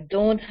 but I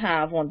don't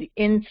have on the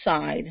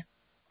inside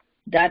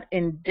that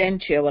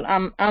indenture. Well,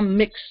 I'm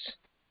mixed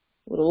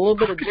with a little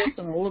bit of this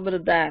and a little bit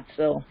of that.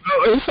 So.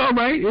 Oh, it's all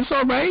right. It's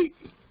all right.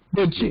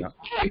 But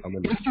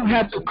if you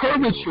have the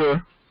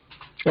curvature,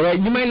 all right,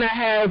 you may not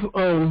have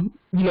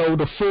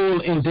the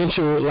full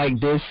indenture like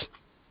this.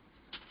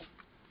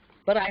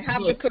 But I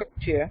have the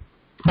curvature.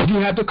 But you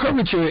have the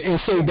curvature, and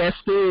so that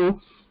still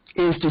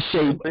is the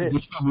shape of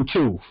the shovel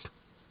tooth.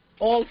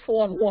 All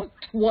 4 and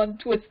one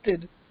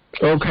twisted.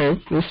 Okay,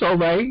 it's all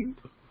right.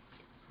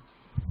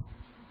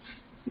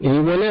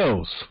 Anyone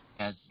else?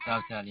 Yes,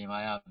 Dr. Alim,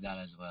 I have that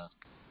as well.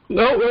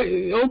 No,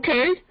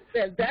 okay.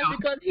 Yes, that's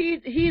because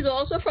he's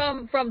also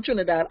from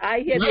Trinidad. I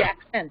hear the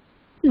accent.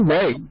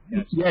 Right.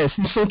 Yes,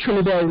 he's from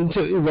Trinidad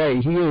and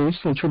right. He is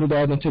from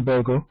Trinidad and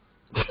Tobago.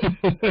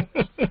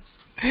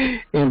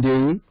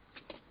 Indeed.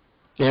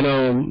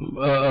 And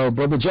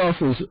Brother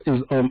Joff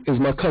is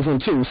my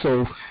cousin too.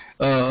 So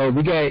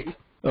we got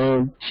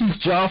Chief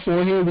Joff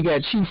on here, we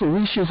got Chief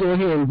Orishas on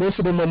here, and both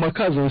of them are my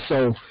cousins.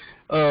 So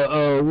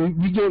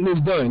we getting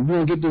this done.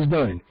 We're gonna get this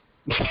done.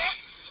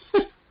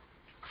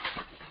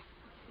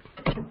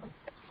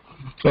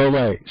 All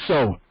right.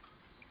 So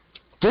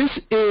this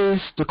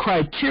is the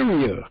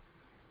criteria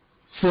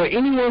for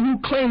anyone who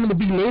claims to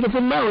be Native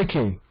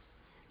American.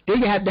 They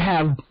have to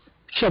have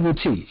shovel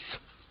teeth.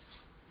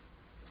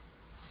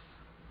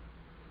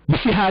 You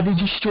see how they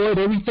destroyed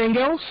everything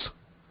else?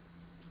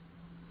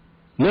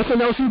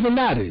 Nothing else even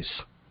matters.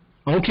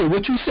 I don't care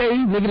what you say,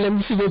 nigga, let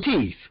me see your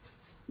teeth.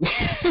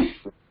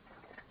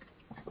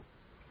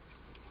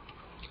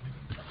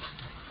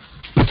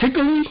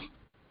 Particularly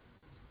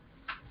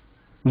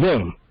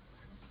them.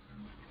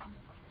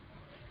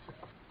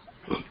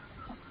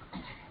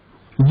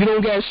 You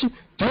don't got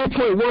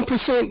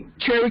 3.1%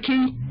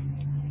 Cherokee.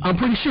 I'm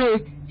pretty sure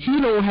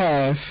he don't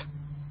have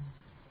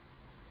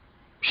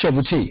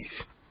shovel teeth.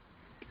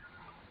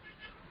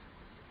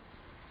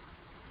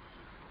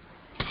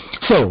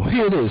 So,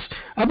 here it is.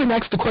 I've been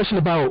asked the question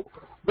about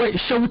what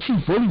shovel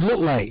teeth really look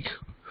like.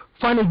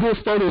 Finding good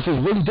photos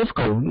is really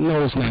difficult.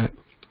 No, it's not.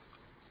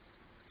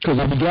 Because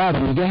if you got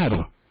them, you got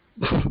them.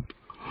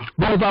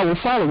 One of our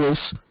followers,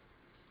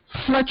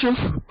 Fletcher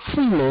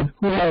Freeman,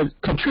 who had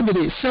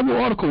contributed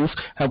several articles,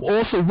 have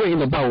also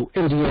written about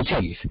Indian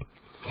teeth.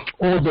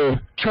 On the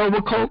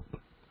Cherokee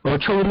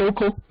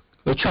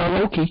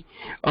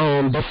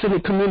the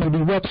civic community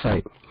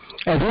website.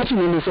 As mentioned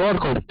in this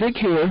article, thick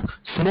hair,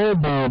 small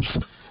bulbs,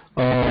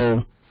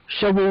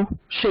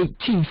 shovel-shaped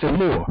teeth, and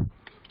more.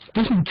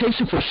 This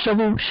mutation for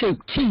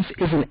shovel-shaped teeth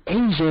is an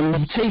Asian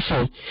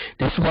mutation.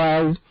 That's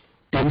why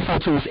they refer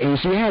to as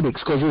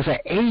Asiatics, because it's an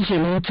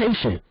Asian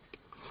mutation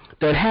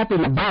that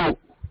happened about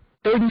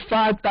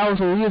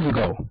 35,000 years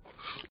ago.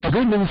 The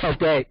good news is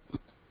that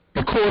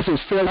the cause is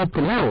fairly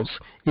pronounced.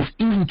 It's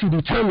easy to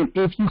determine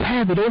if you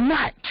have it or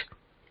not.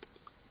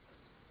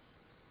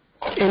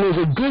 And is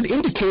a good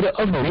indicator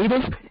of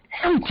native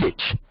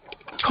heritage.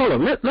 Hold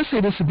on, let's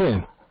say this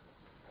again.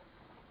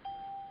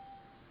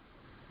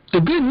 The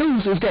good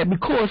news is that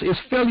because it's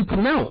fairly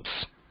pronounced,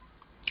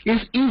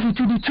 it's easy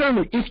to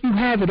determine if you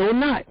have it or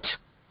not.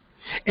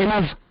 And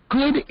it's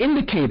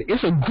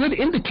a good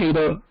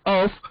indicator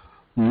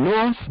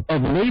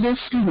of native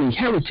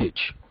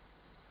heritage.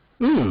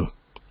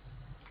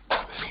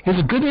 It's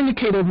a good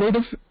indicator of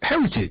native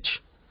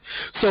heritage.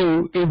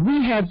 So if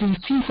we have these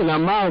teeth in our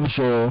mouths,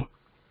 y'all,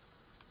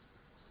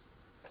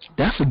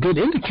 that's a good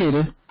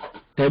indicator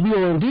that we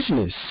are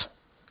indigenous,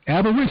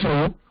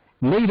 aboriginal,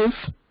 native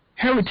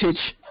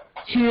heritage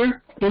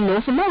here in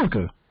North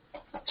America,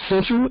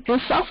 Central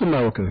and South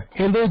America,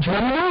 and the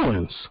Adriatic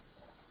Islands,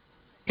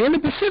 and the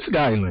Pacific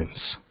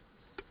Islands.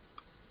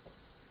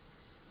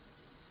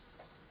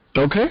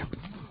 Okay?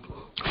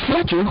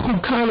 Fletcher,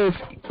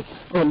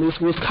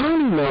 who was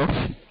kind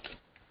enough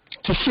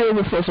to share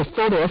with us a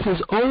photo of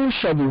his own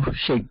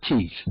shovel-shaped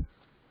teeth.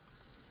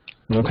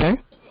 Okay?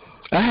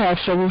 I have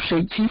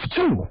shovel-shaped teeth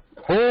too.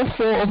 All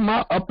four of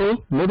my upper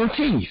middle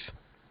teeth.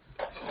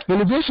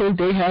 In addition,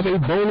 they have a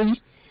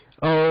bony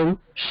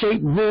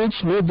shaped ridge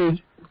near the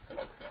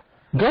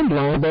gum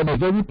line that is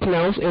very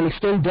pronounced and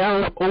extend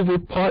down over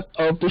part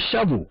of the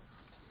shovel.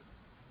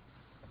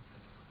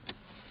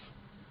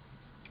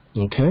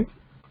 Okay?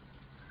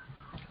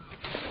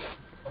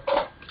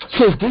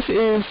 Since this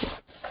is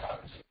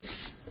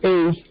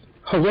a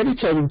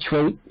hereditary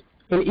trait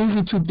and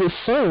easy to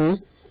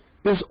discern,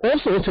 it's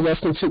also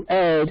interesting to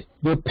add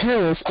their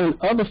parents and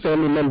other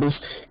family members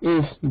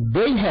if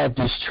they have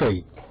this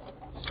trait.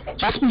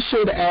 Just be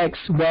sure to ask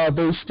while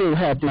they still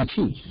have their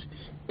teeth.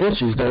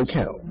 Inches don't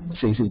count.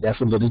 See, that's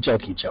a little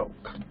jokey joke.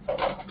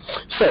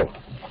 So,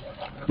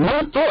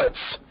 my thoughts.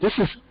 This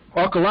is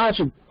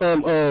archaeological,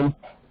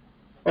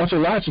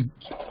 orthology,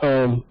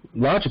 or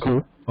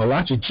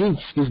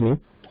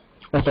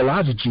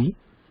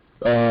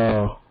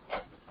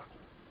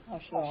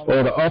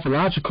the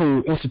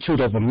Orthological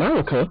Institute of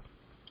America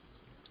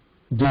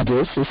do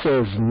this. It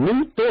says,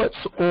 new thoughts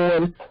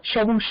on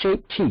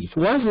shovel-shaped teeth.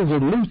 Why is it a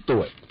new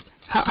thought?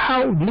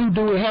 How new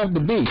do it have to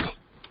be?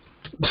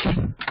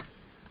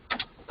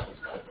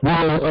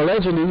 Well,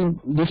 allegedly,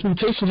 this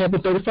mutation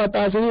happened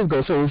 35,000 years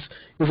ago, so it's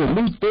a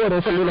new thought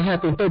on something that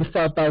happened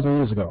 35,000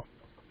 years ago.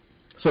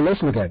 So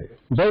let's look at it.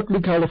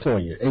 Berkeley,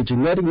 California. A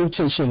genetic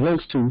mutation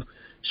links to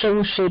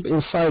shovel-shaped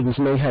incisors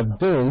may have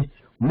been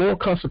more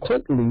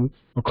consequently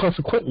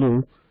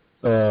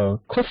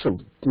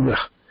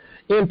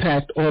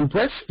impact on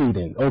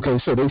breastfeeding. Okay,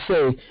 so they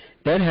say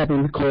that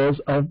happened because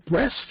of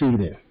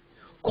breastfeeding.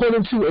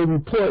 According to a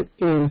report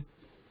in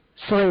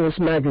Science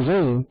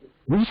magazine,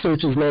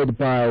 researchers led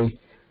by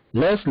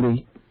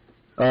Leslie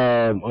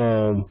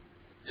Hilusko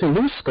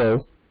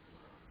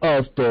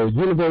of the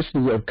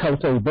University of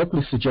California,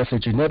 Berkeley suggests a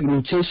genetic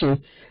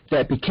mutation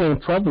that became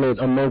prevalent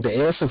among the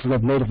ancestors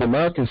of Native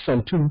Americans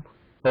some 2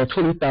 or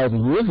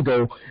 20,000 years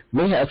ago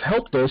may have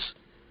helped us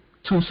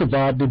to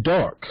survive the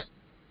dark,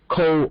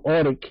 cold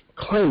Arctic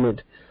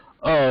climate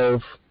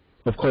of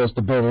course,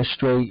 the Bering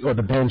Strait or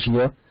the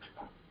Pangaea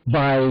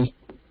by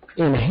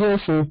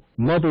enhancing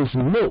mother's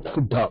milk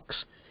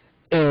ducts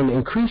and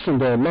increasing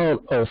the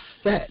amount of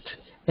fat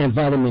and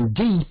vitamin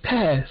D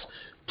passed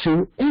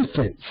to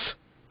infants.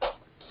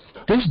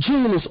 This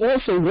gene is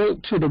also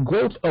linked to the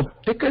growth of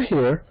thicker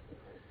hair,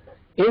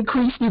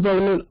 increased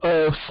development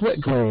of sweat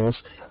glands,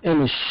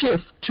 and a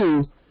shift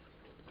to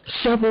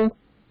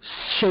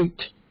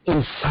shovel-shaped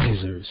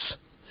incisors.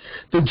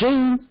 The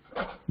gene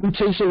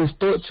mutation is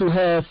thought to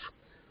have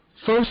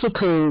first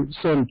occurred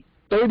some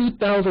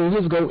 30,000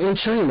 years ago in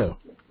China.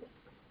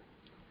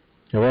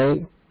 All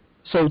right?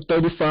 So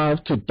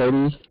 35 to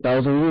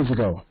 30,000 years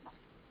ago.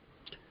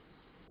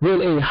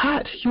 With a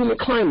hot, humid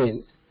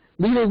climate,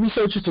 leading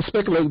researchers to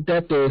speculate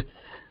that the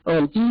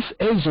East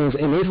Asians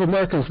and Native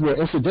Americans were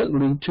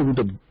incidentally to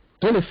the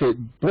benefit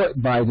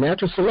brought by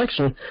natural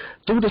selection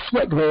through the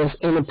sweat glands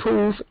and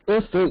improved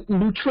infant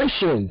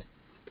nutrition.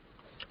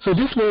 So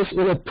this was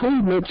an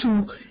improvement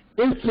to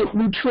infant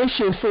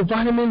nutrition for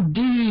vitamin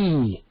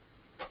D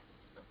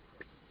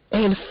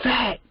and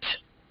fat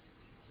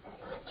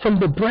from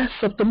the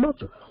breasts of the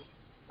mother.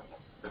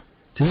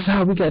 This is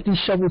how we got these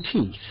shovel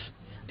teeth,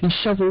 these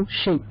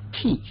shovel-shaped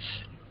teeth.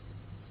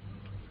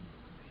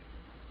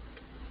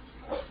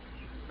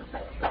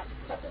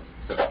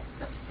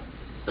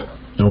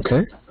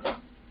 Okay.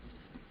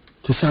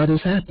 This is how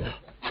this happened.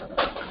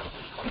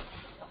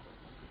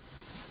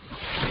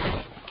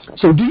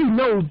 So do you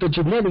know the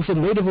genetics of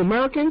Native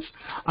Americans?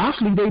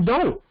 Obviously they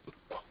don't.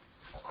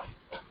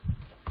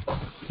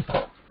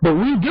 But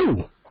we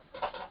do.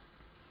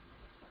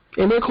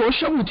 And they're called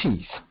shovel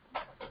teeth.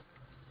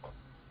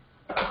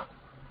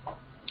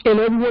 And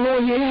everyone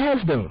on here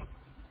has them.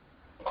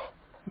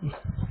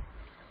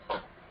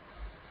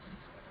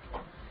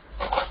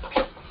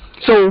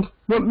 So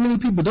what many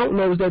people don't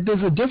know is that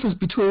there's a difference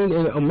between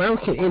an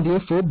American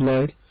Indian full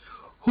blood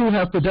who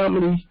have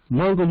predominantly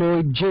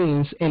Mongoloid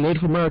genes and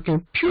Native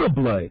American pure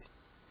blood,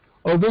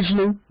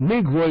 original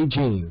Negroid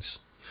genes.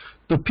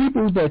 The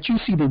people that you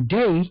see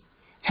today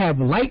have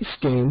light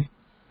skin,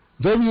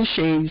 various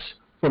shades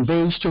from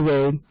beige to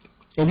red,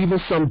 and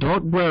even some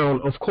dark brown,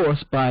 of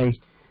course, by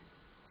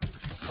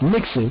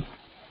mixing,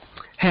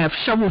 have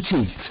shovel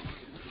teeth.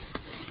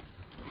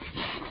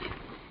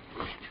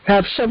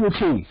 Have shovel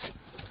teeth.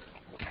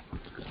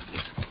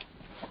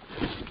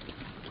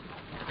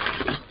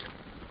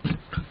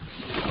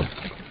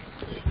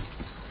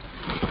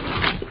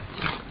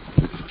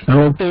 I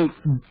don't think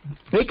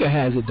Baker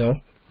has it though,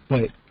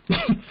 but we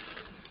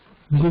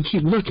can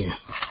keep looking.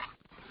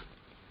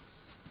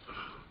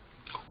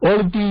 All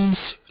of these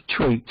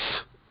traits,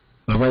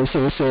 alright,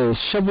 so it says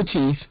shovel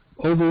teeth,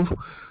 oval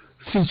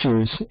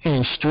features,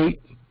 and straight,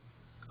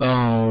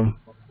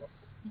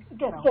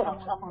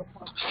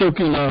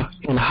 circular,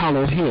 and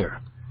hollow hair.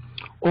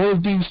 All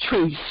of these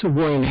traits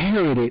were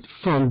inherited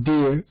from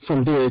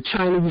their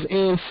Chinese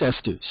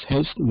ancestors,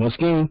 hence, once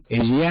again,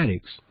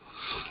 Asiatics,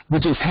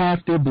 which is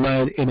half their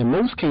blood, and in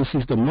most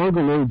cases, the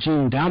Mongoloid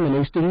gene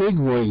dominates the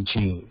Negroid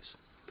genes.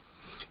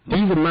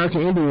 These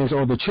American Indians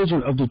are the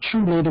children of the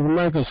true Native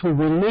Americans who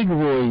were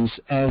Negroids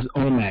as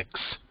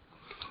Olmecs.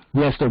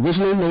 Yes, the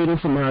original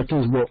Native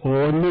Americans were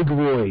all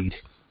Negroid.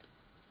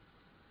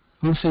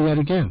 Let me say that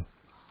again.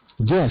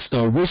 Yes,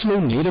 the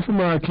original Native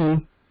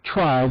American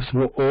tribes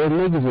were all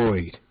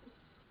Negroid.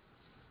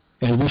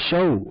 As we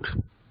showed,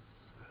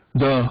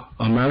 the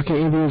American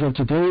Indians of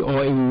today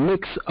are a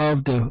mix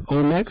of the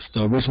Olmecs,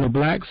 the original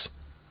blacks,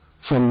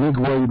 from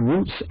Negroid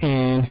roots,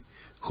 and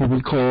who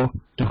we call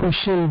the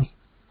Hushin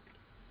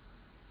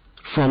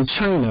from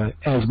China,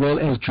 as well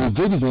as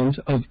Dravidians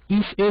of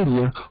East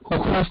India who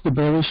crossed the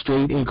Bering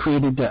Strait and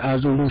created the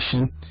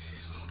Aleutian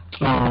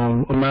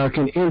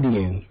American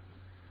Indian,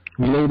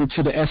 related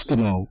to the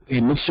Eskimo, a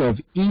mixture of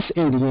East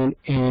Indian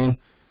and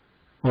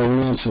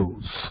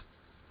Orientals.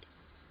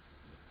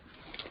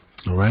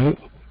 All right?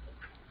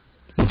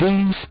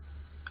 These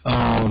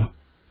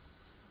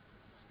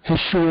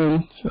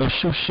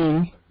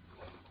Shushin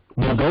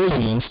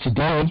Mongolians,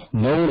 today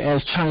known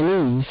as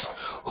Chinese,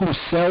 who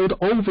sailed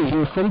over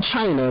here from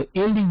China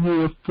in the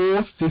year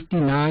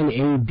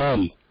 459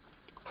 AD.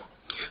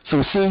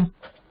 So see,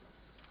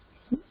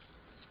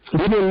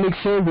 we didn't mix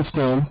in with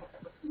them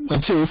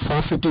until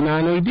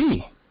 459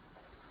 AD.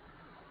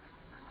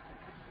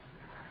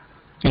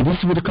 And this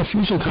is where the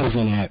confusion comes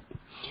in at.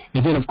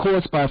 And then, of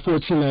course, by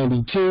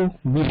 1492,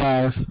 we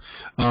have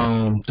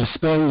the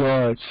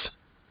Spaniards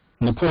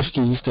and the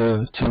Portuguese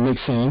to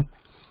mix in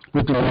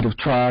with the native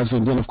tribes.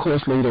 And then, of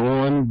course, later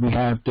on, we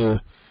have the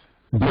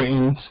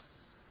Britons.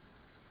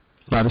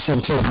 By the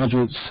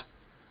 1700s,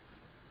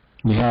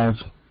 we have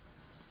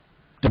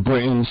the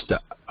Britons, the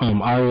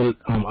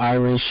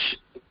Irish,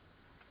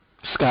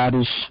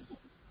 Scottish,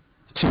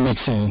 to mix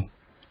in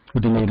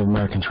with the Native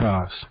American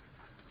tribes.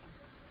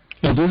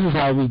 And this is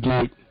how we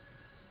get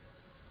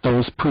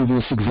those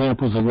previous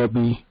examples of what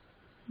we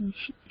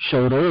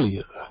showed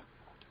earlier.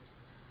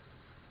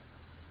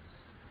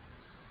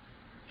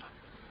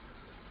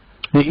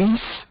 The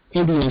East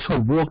Indians who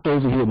walked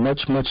over here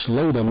much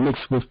later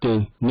mixed with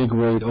the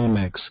Negroid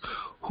Olmecs,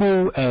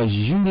 who, as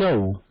you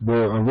know,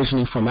 were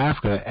originally from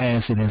Africa,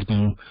 as it has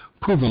been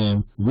proven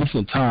in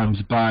recent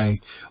times by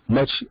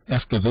much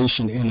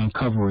excavation and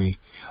uncovery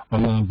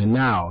along the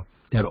Nile,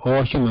 that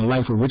all human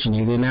life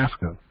originated in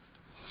Africa.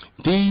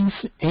 These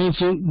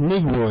ancient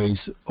Negroids,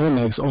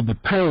 Olmecs, are the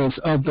parents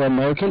of the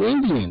American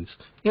Indians,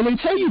 and they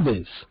tell you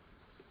this.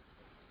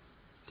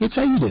 They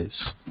tell you this.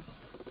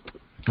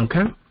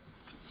 Okay.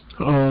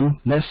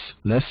 Let's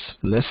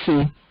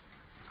see.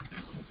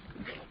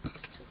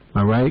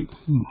 All right.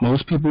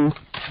 Most people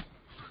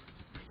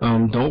who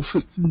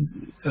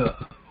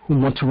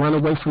want to run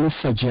away from this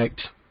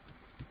subject,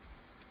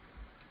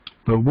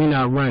 but we're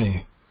not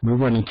running. We're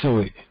running to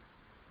it.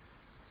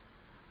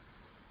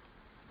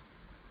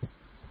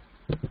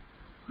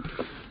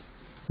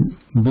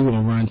 We're going to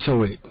run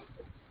to it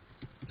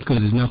because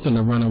there's nothing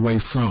to run away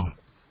from.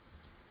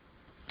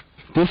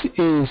 This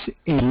is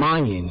a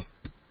Mayan.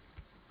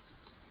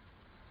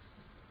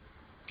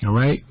 All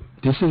right?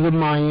 This is a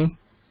Mayan.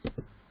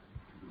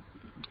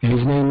 And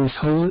his name is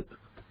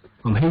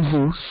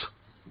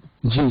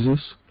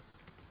Jesus.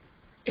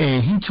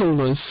 And he told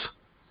us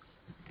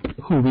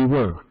who we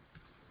were.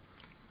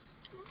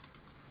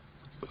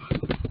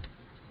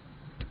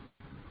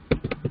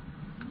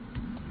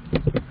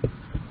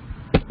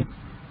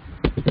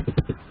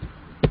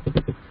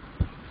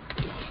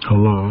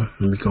 Hold on,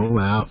 let me go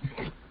out.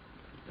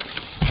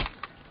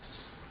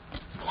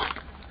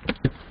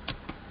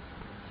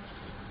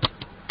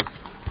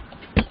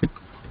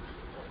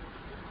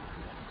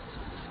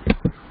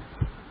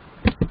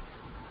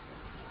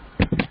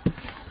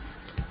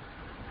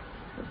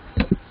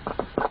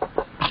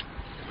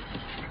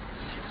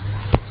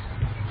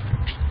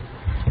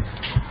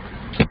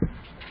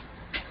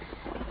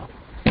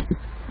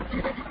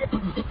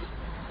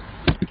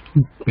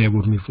 Bear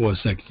with me for a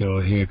second,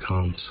 y'all. Here it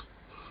comes.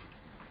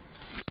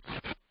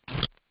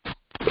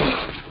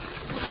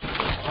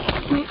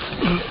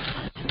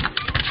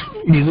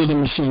 These little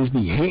machines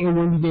be hating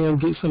when you damn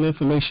get some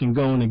information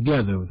going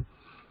together.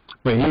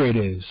 But here it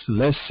is.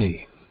 Let's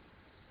see.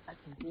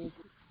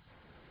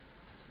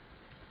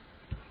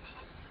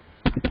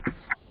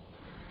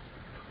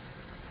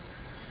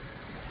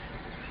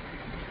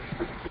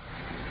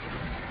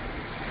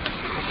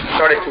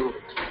 Started to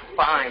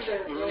find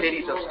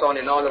cities of stone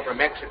in all over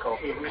Mexico.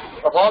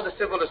 Of all the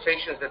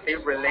civilizations that they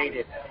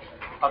related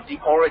of the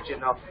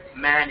origin of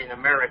man in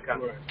America,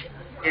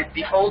 is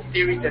the old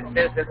theory that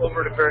says that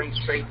over the Bering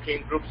Strait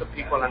came groups of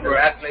people under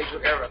that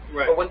glacial era.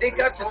 But when they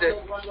got to the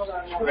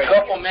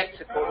Gulf of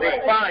Mexico, they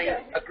find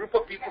a group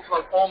of people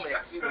called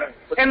Olmecs.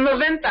 En La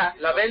Venta.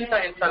 La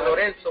Venta in San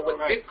Lorenzo with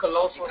big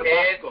colossal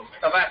heads,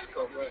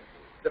 Tabasco.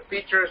 The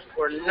features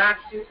were not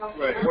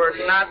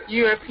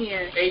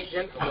European,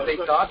 Asian, they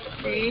thought,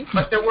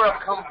 but they were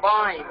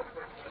combined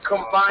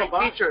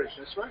features.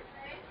 That's right.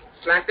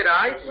 slanted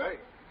eyes,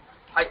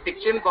 high thick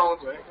chin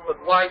bones, with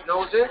wide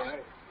noses,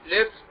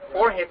 lips,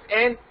 foreheads,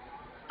 and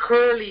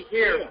curly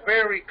hair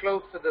very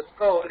close to the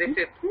skull. And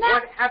they said,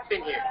 what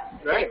happened here?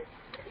 Right?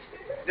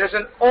 There's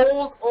an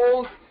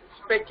old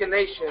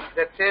speculation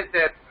that says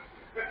that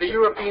the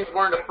Europeans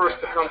weren't the first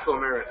to come to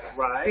America.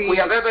 Right. We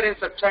have evidence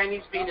of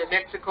Chinese being in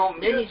Mexico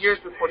many years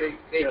before they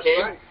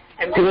came. Right.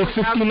 And it was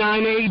 59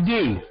 AD.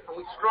 And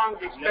we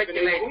strongly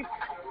speculate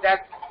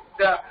that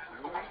the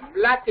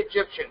black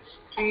Egyptians,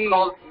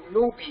 called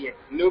Nubian,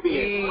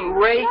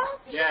 great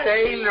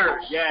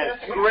sailors,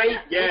 great,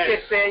 you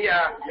could say,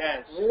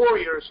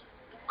 warriors,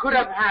 could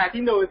have had,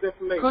 you know,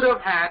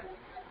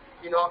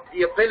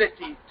 the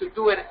ability to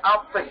do it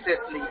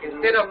oppositely.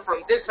 Instead of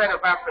from this side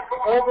of Africa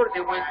over,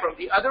 they went from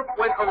the other,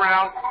 went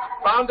around,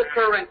 found the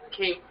current,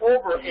 came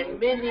over, and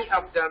many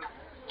of them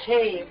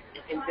came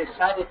and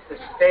decided to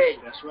stay.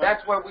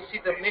 That's why we see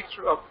the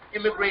mixture of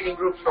immigrating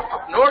groups from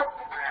up north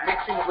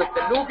mixing with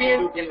the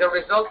Nubian, and the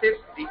result is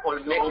the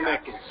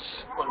Olmecans.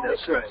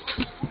 That's right.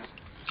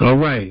 All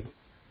right.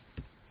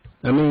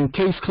 I mean,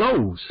 case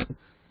closed.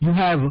 You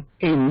have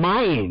a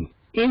Mayan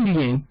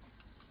Indian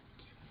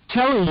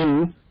telling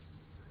you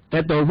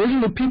that the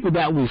original people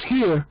that was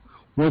here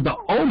were the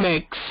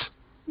Olmecs,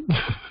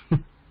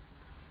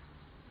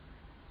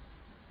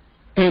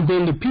 and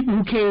then the people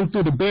who came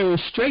through the Bering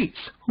Straits,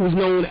 who's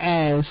known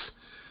as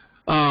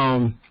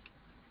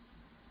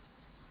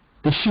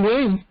the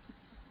Chuen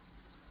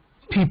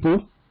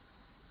people,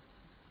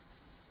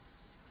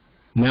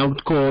 now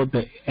called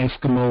the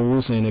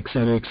Eskimos and et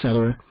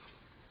cetera,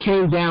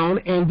 came down,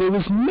 and there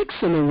was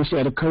mixing in which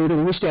that occurred,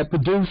 in which that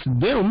produced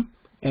them,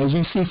 as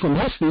you see from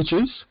his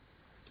features,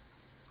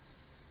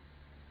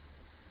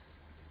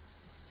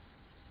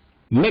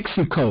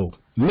 Mexico,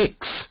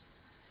 mix.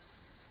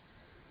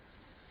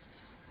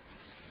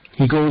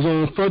 He goes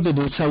on further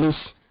to tell us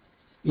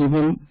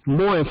even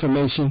more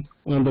information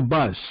on the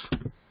bus.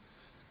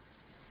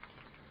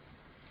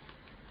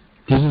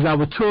 This is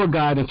our tour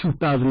guide in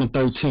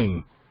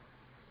 2013.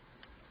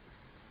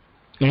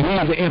 And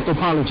he's an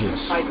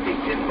anthropologist. I think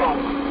it's wrong.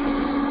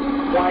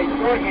 Why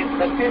for him,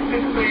 but this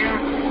is where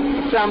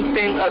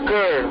something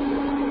occurred.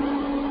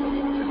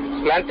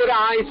 Slanted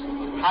eyes,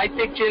 high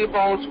thick chin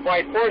bones,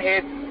 wide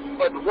forehead,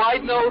 but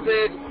wide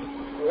noses,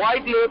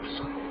 wide lips,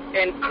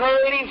 and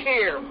curly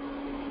hair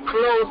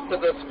close to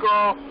the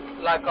skull,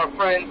 like our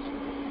friends,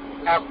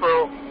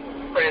 Afro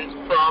friends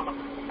from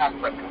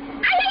Africa.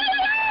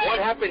 What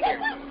happened here?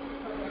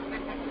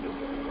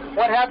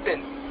 What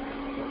happened?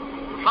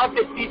 How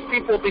did these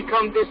people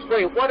become this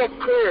way? What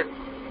occurred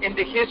in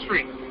the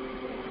history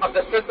of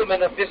the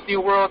settlement of this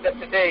new world that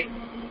today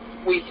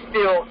we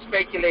still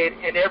speculate,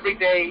 and every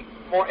day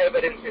more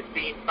evidence is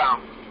being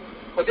found?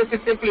 But this is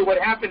simply what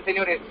happened,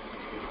 señores.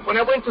 When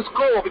I went to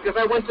school, because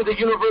I went to the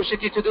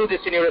university to do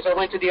this, señores, I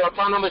went to the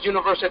Autonomous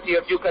University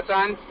of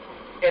Yucatan,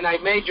 and I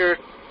majored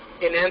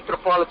in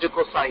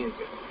anthropological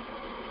sciences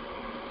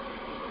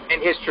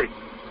and history.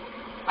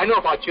 I know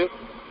about you.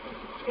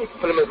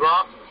 Plymouth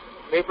Rock,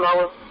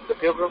 Mayflower, the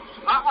Pilgrims.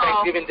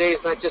 Thanksgiving Day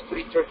is not just to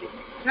eat turkey.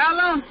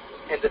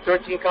 And the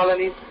 13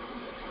 colonies.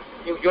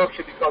 New York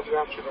should be called New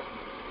Amsterdam.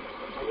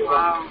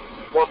 Wow.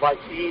 One by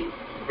sea,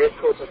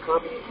 redcoats are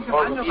coming,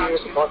 all the years,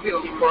 about the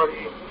Tea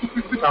Party,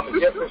 Thomas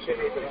Jefferson,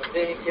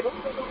 you know.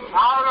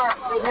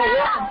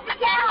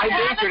 I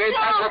majored it.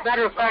 As a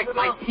matter of fact,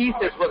 my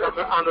thesis was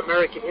on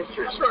American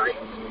history.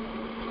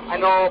 I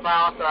know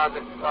about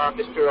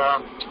Mr.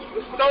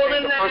 the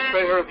first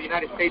president of the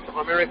United States of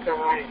America,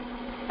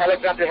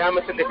 Alexander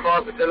Hamilton, they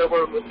crossed the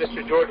Delaware with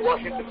Mr. George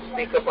Washington to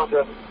sneak up on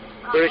the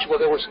British while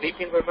they were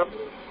sleeping, remember?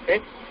 Okay?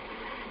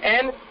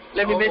 And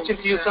let me mention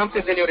to you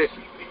something, señores.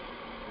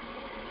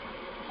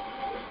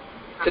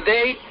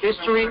 Today,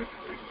 history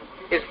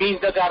is being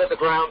dug out of the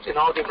grounds in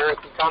all the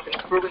American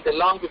continents, proving that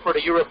long before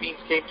the Europeans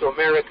came to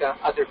America,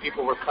 other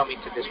people were coming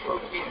to this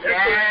world.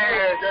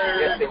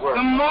 Yes, they were.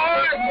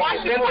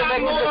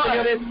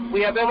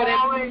 We have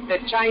evidence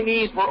that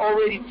Chinese were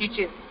already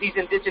teaching these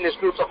indigenous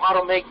groups of how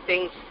to make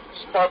things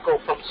sparkle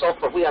from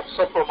sulfur. We have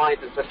sulfur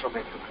mines in Central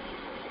Mexico.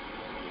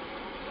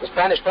 The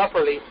Spanish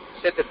properly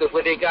said that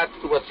when they got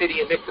to a city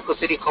in Mexico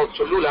City called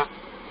Cholula,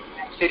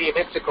 city of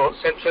Mexico,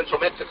 Central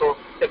Mexico,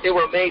 that they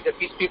were made, that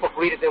these people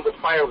greeted them with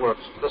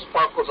fireworks, the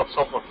sparkles of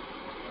sulfur.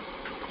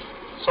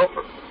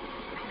 Sulfur.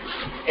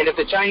 And if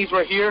the Chinese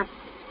were here,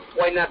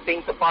 why not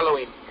think the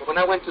following? When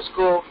I went to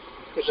school,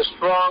 there's a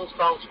strong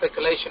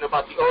speculation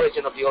about the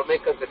origin of the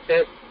Olmecas that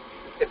says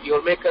that the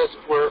Olmecas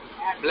were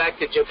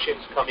black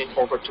Egyptians coming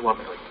over to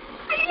America.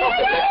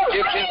 The black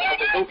Egyptians are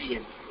the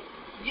Nubians.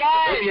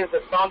 The Nubians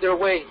that found their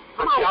way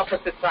on the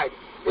opposite side.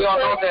 We all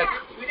know that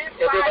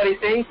everybody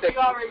thinks that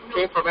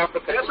came from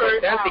Africa.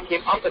 That they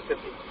came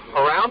oppositely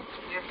around,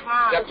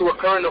 got to a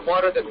current of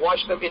water that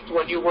washed them into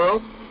a new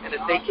world, and as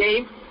they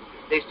came,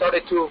 they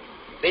started to,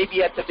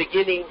 maybe at the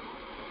beginning,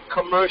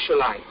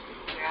 commercialize.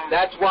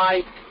 That's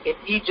why in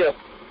Egypt,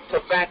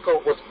 tobacco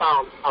was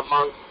found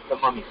among the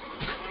mummies.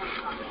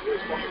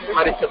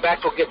 How did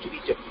tobacco get to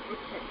Egypt?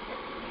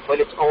 When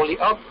it's only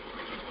up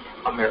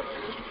America.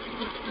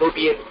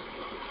 Nubian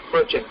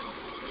project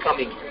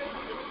coming,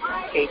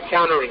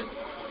 encountering,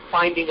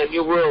 finding a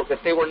new world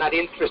that they were not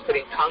interested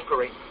in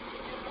conquering,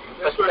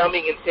 but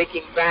coming and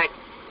taking back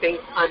things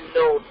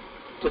unknown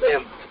to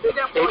them.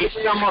 Maybe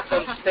some of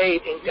them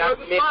stayed and got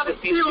mixed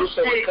with these groups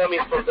that were coming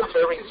from the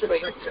Bering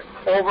Strait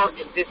over,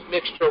 and this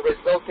mixture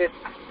resulted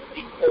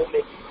the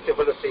Olmec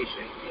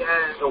civilization.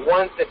 The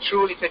ones that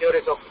truly,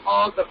 senores, of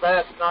all the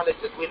vast knowledge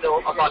that we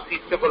know about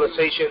these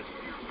civilizations,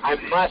 I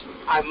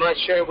must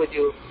share with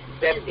you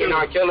that in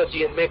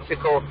archaeology in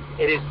Mexico,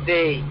 it is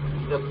they,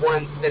 the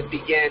ones that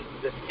began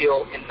the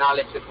skill and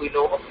knowledge that we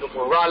know of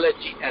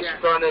numerology,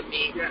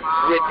 astronomy,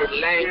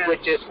 written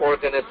languages,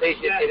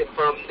 organization, and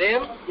from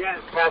them,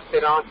 passed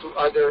it on to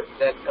others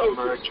that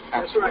emerged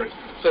afterwards.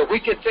 So we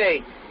could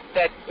say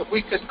that if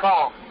we could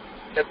call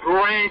the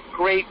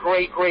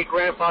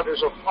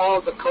great-grandfathers of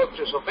all the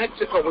cultures of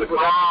Mexico, we would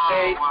have to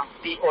say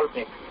the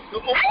Olmec.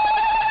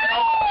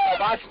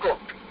 Tabasco,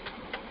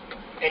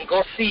 and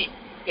go see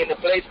in a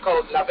place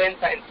called La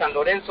Venta in San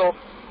Lorenzo,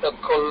 the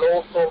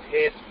colossal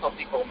heads of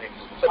the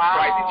Olmecs.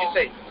 Surprised, did you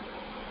say?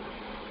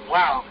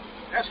 Wow.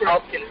 How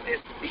can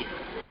this be?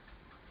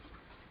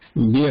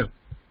 Yeah,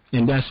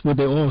 and that's what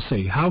they all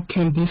say. How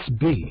can this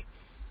be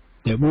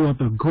that we are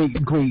the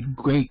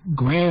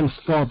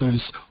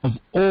great-grandfathers of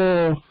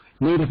all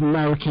Native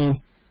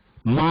American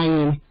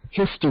Mayan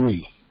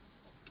history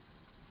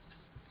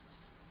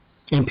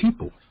and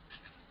people?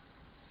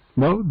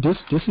 Well, this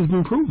has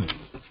been proven.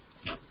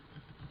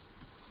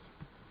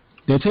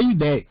 They'll tell you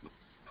that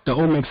the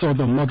Olmecs are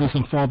the mothers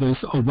and fathers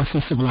of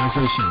Western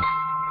civilization.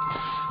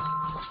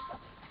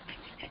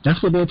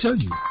 That's what they'll tell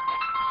you.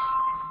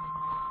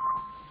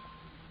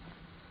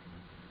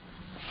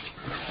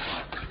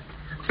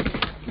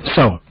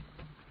 So,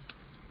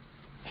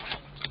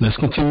 let's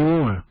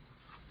continue on.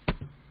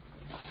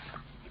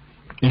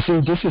 And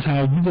see, this is how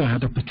you're going to have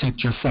to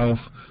protect yourself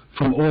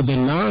from all the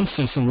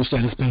nonsense in which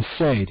that has been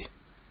said.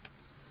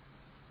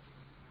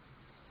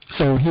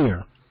 So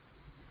here.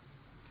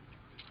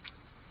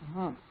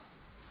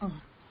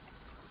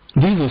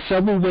 These are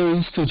several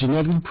ways to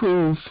genetically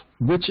prove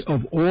which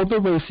of all the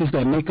races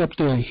that make up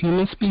the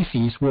human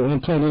species were on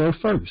planet Earth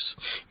first.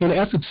 In an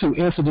effort to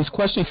answer this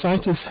question,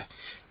 scientists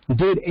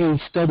did a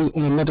study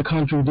on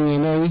mitochondrial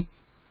DNA,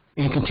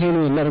 and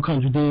containing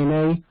mitochondrial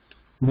DNA,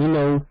 we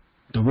know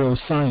the real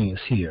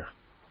science here.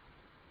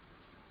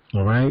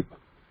 All right?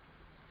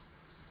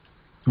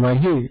 Right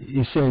here,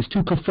 it says,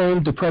 to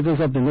confirm the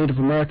presence of the Native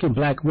American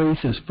black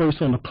race as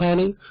first on the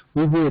planet,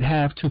 we would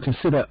have to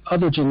consider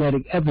other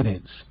genetic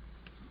evidence.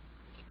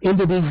 In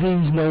the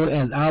disease known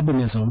as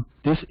albinism,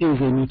 this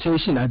is a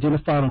mutation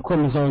identified on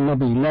chromosome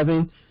number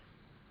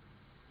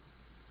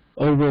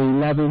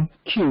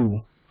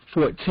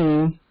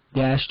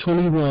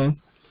 11/11q14-21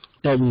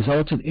 that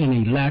resulted in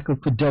a lack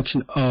of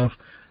production of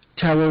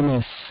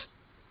tyrosine,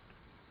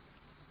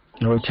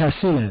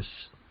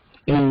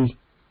 a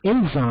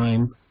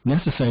enzyme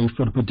necessary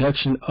for the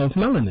production of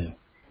melanin.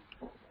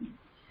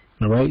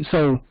 All right,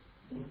 so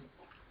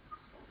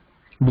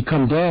we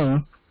come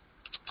down,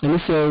 and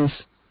it says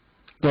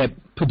that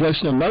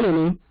production of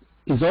melanin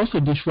is also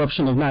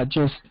disruption of not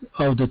just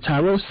of the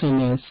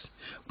tyrosine,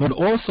 but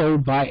also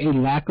by a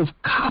lack of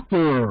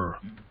copper.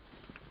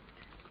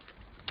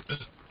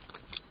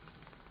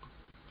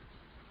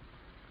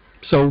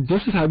 So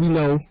this is how we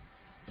know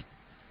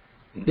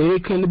they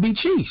couldn't be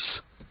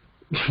chiefs.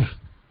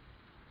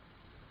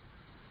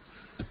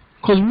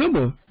 Because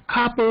remember,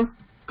 copper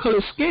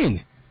colored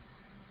skin.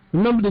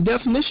 Remember the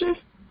definition?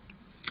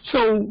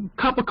 So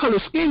copper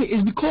colored skin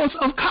is because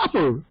of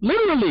copper,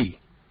 literally.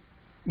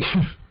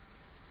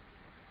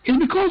 It's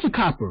because of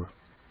copper.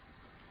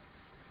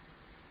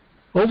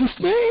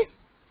 Understand?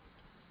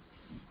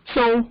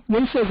 So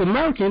when it says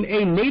American,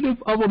 a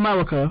native of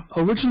America,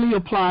 originally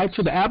applied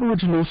to the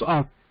Aboriginals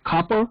are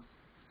copper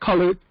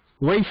colored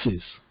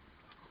races.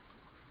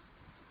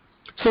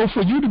 So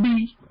for you to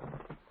be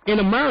an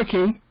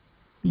American,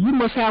 you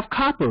must have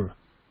copper.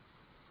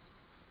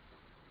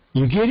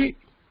 You get it?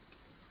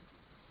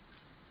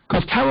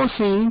 Because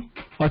tyrosine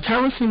or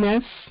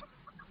tyrosine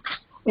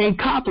and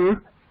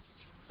copper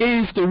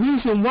is the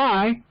reason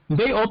why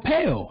they are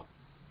pale.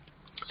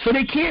 So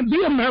they can't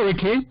be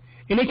American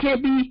and they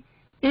can't be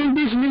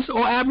indigenous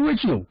or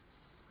aboriginal.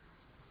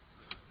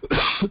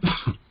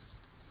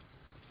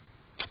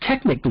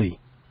 Technically.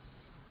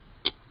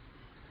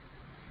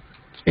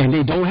 And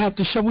they don't have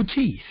to shovel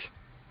teeth.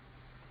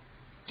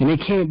 And they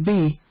can't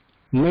be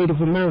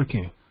Native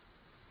American,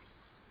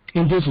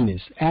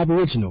 indigenous,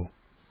 aboriginal.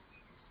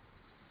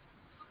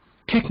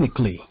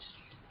 Technically.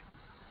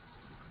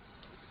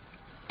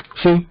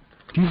 See?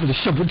 These are the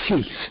shovel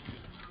teeth.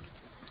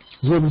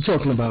 What we're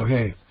talking about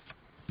here.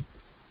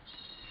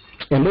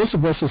 And most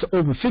of us is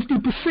over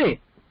 50%,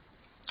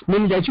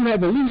 meaning that you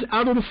have at least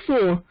out of the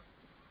 4,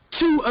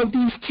 2 of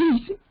these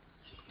teeth.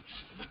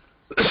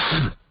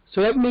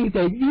 So that means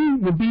that you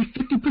would be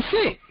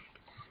 50%,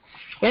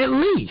 at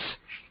least.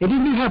 And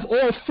if you have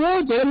all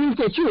 4, that means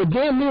that you are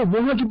damn near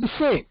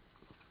 100%.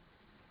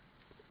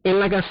 And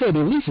like I said,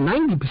 at least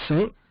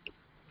 90%.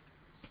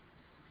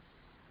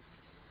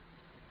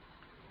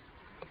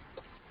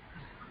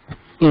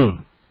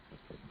 You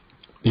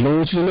don't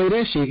want you to know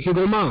that shit? Here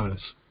go mine.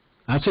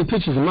 I take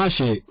pictures of my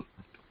shit.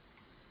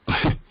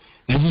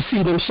 As you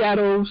see them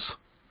shadows,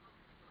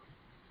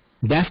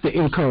 that's the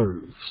in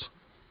curves.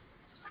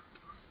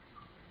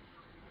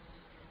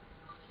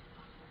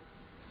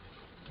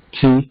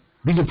 See,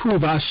 we can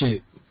prove our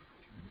shit.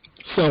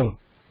 So,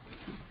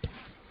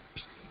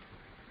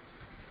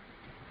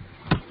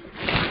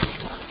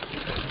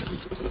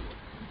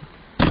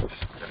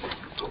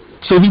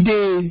 we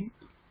did,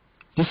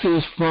 this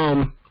is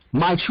from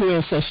My True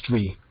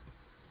Ancestry.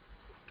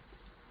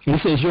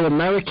 This is your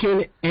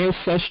American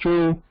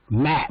Ancestral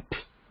Map.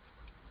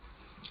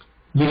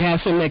 We have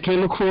something that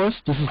came across.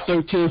 This is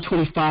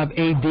 1325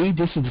 AD.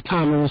 This is the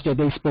time range that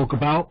they spoke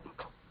about.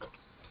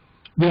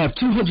 We have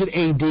 200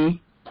 AD.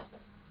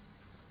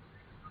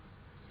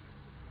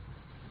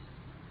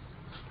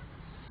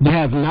 We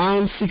have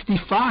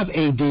 965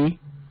 AD.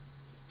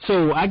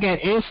 So I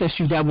got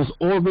ancestry that was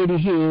already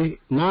here,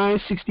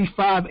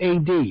 965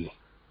 AD.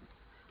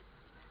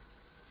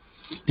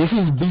 This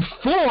is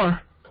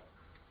before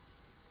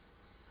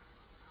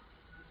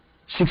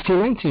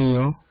 1619,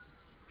 yo.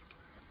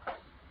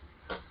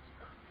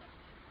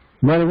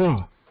 Right or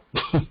wrong?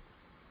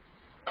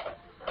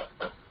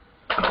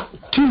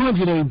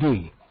 200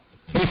 AD.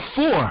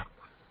 Before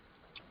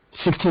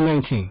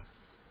 1619.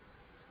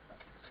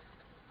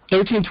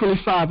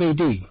 1325 AD.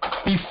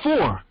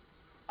 Before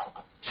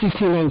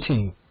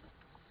 1619.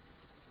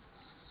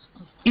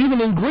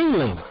 Even in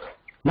Greenland,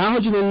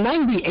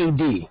 990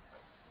 AD.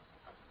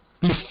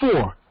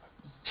 Before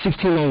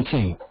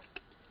 1619.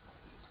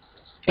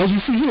 As you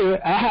see here,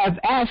 I have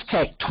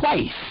Aztec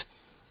twice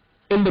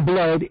in the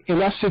blood,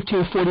 and that's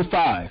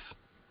 1545.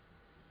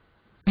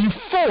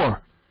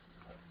 Before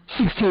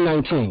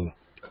 1619.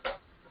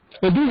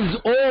 And this is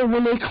all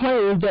when they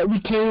claim that we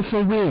came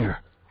from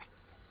where?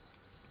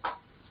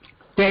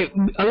 That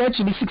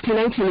allegedly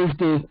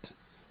 1619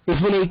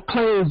 is when they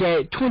claim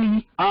that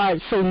 20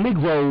 odd so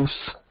Negroes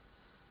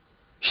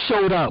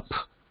showed up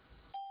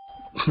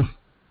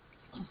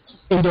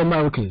in the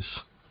Americas.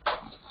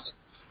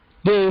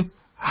 Then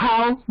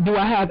how do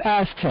I have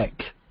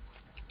Aztec?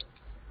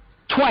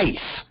 Twice.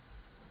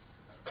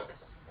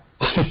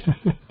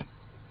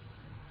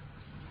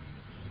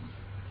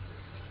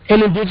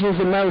 An indigenous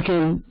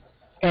American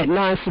at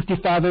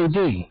 965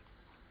 AD.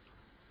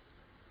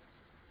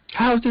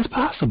 How is this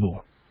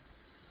possible?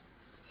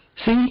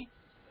 See,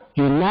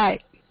 you're not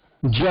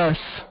just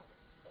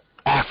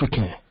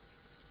African.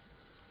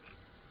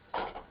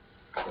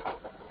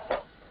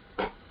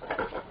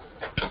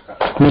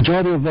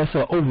 Majority of us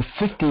are over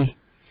 50,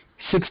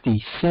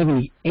 60,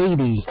 70,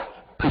 80%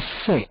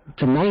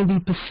 to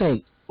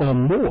 90% or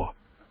more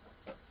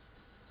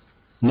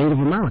Native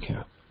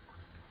American.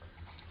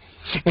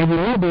 And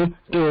remember,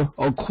 the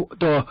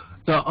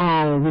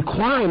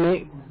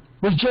requirement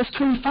was just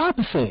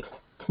 25%.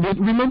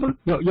 Remember?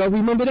 Y'all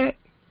remember that?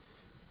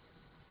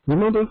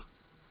 Remember?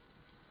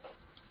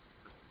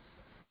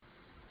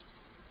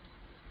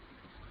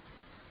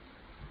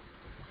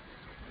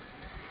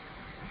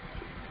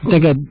 I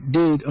think I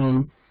did,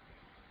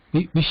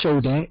 we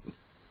showed that.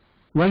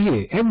 Right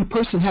here. Every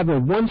person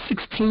having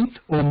 1/16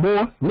 or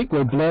more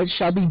Negro blood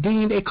shall be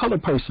deemed a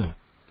colored person.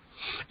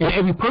 And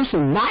every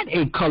person not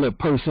a colored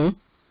person,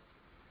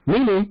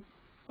 meaning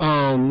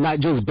not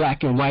just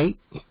black and white,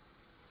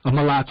 a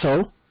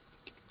mulatto,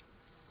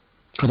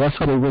 because that's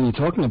what they're really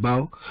talking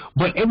about,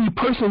 but every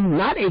person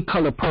not a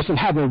colored person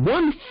having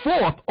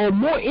 1/4 or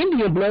more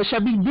Indian blood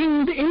shall be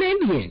deemed an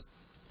Indian.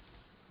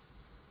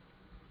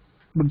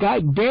 But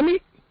God damn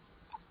it,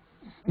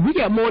 we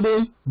got more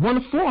than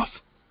 1/4,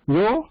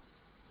 yo.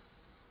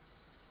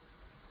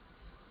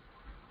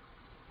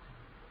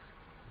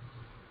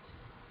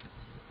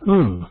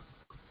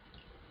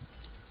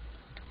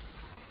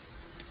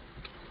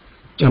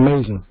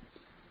 Amazing.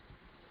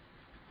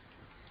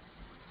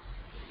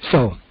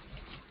 So,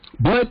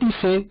 blood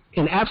descent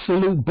and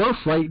absolute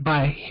birthright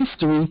by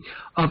history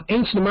of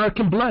ancient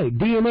American blood,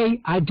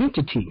 DNA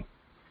identity.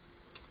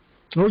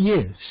 Oh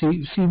yeah,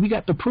 see, we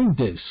got to prove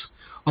this.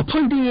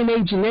 Upon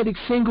DNA genetic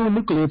single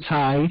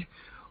nucleotide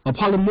or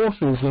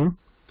polymorphism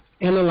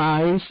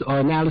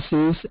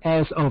analysis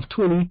as of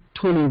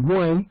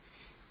 2021,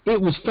 it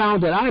was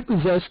found that I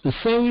possess the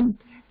same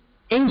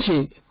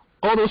ancient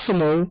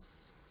autosomal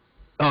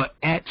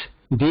at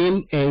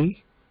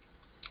DNA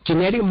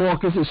genetic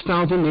markers is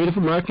found in Native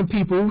American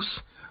peoples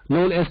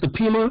known as the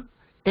Pima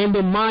and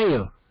the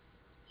Maya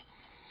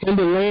in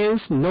the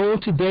lands known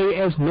today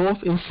as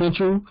North and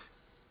Central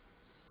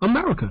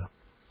America.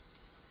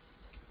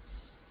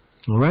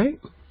 Alright?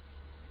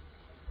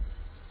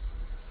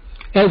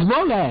 As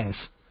well as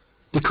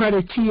the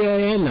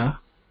Cretacea,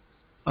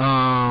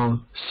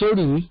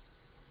 Surdi,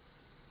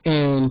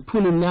 and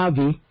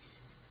Pununavi,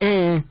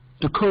 and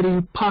the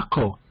Cody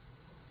Paco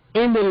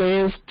in the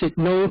lands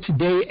known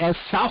today as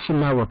South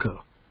America.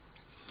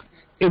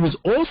 It was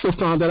also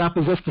found that I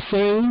possess the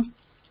same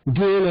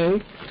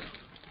DNA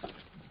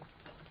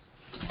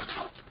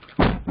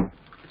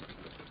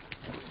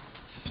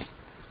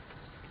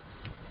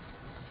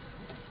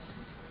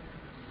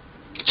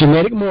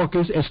Genetic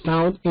markers as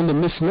found in the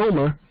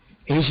misnomer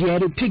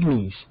Asiatic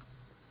pygmies,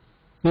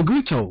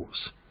 Negritos,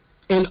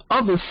 and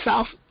other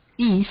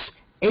Southeast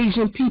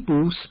Asian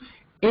peoples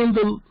in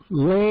the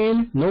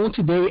land known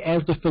today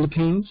as the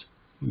Philippines,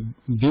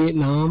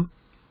 Vietnam,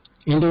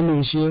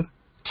 Indonesia,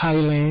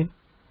 Thailand,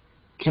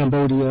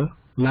 Cambodia,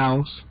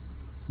 Laos,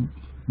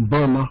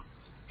 Burma,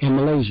 and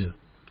Malaysia.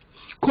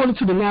 According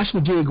to the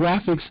National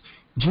Geographic's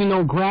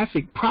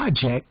Genographic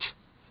Project,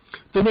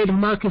 the Native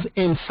Americans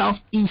and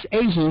Southeast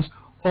Asians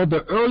are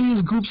the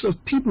earliest groups of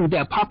people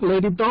that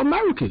populated the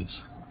Americas.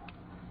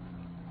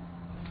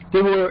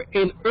 There were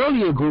an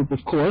earlier group,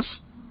 of course,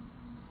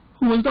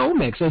 who was the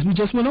Olmecs, as we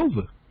just went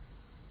over,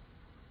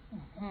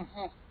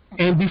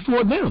 and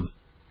before them.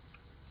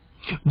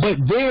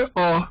 But there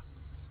are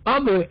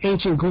other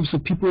ancient groups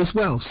of people as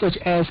well, such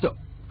as the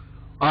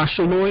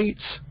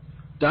Australoids,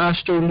 the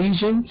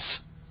Australasians,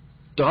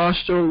 the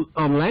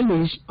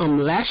Australasians,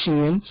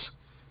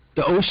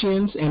 the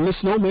Oceans, and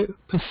misnomer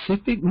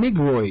Pacific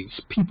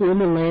Negroids, people in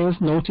the lands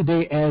known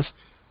today as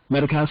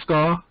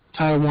Madagascar,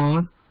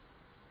 Taiwan,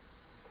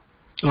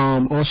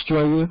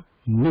 Australia,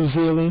 New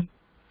Zealand,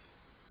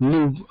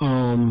 New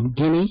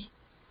Guinea,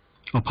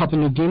 or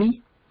Papua New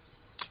Guinea,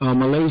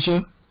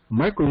 Malaysia,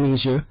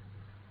 Micronesia,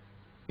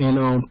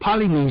 and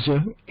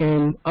Polynesia,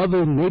 and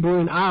other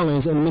neighboring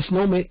islands, and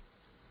misnomer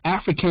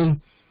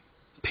African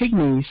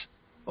pygmies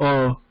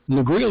or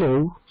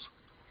Negrilos,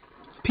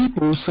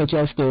 people such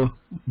as the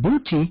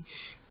Buti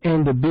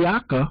and the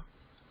Biaka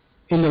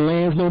in the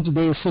lands known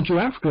today as Central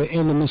Africa,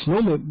 and the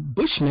misnomer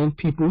Bushmen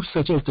people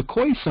such as the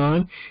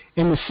Khoisan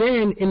and the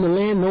San in the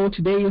land known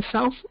today as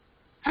South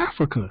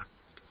Africa.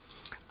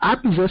 I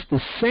possess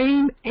the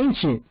same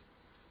ancient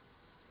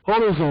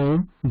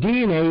autosome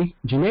DNA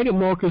genetic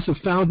markers are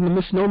found in the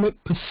misnomer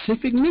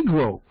Pacific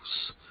Negroes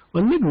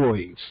or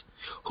Negroids,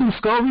 whose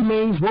skull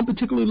remains one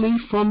particularly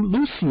from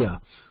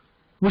Lucia,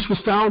 which was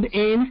found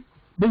in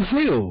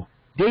Brazil,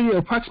 dated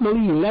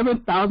approximately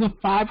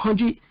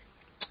 11,500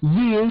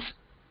 years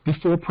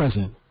before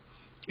present,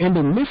 and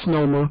the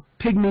misnomer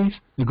Pygmies,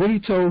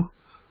 Negritos,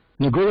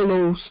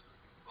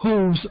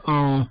 whose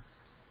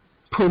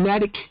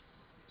pronatic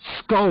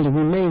skull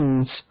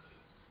remains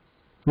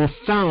were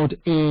found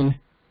in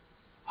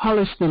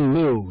Holliston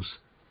Mills,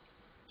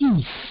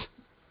 eastern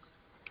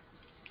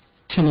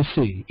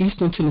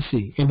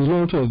Tennessee, and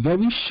belong to a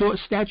very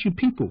short-statured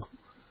people,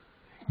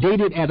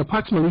 dated at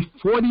approximately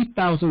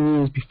 40,000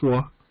 years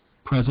before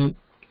present.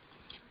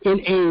 In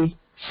a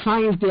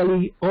Science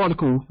Daily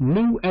article,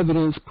 new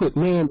evidence put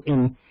man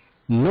in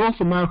North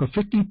America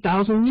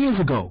 50,000 years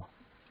ago.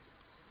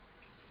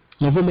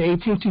 November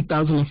 18,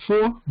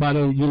 2004, by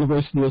the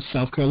University of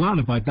South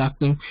Carolina, by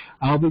Dr.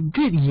 Albert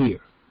Goodyear.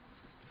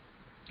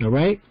 All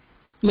right?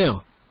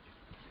 Now,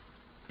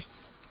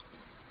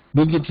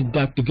 we'll get to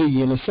Dr.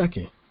 Goodyear in a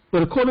second.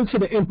 But according to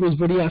the Emperor's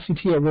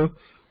Viriacitiera,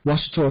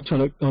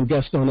 WASHITAW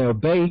Gaston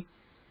El-Bey,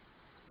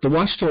 the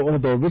WASHITAW are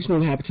the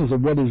original inhabitants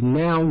of what is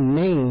now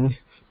named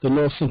the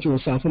North, Central,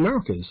 and South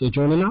Americas, the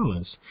adjoining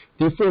islands.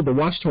 Therefore, the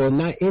WASHITAW are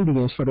not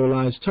Indians'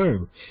 federalized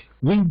term.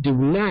 We do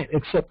not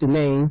accept the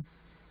name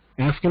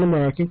African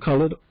American,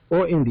 colored,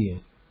 or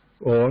Indian,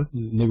 or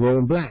Negro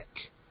and Black.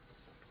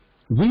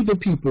 We, the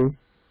people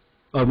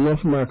of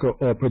North America,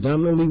 are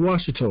predominantly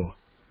WASHITAW,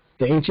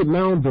 the ancient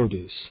mound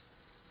builders.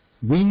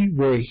 We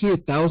were here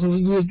thousands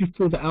of years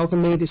before the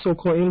amalgamated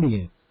so-called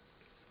Indian.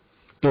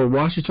 The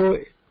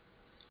WASHITAW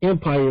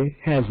Empire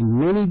has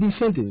many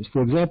descendants.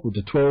 For example,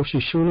 the 12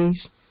 Shoshones,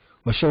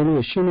 or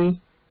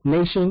Shawnee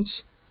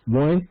nations: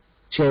 1.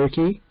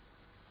 Cherokee,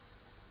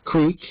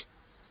 Creek,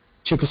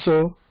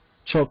 Chickasaw,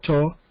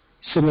 Choctaw,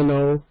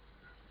 Seminole,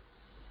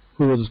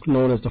 who was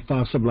known as the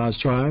 5 civilized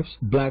tribes,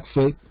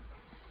 Blackfoot,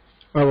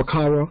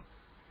 Arakawa,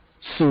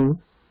 Sioux,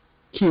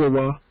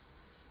 Kiowa,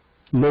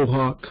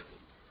 Mohawk,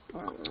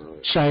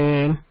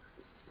 Cheyenne,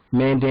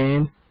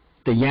 Mandan,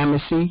 the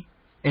Yamasee,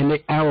 and the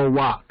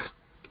Arawak.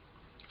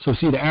 So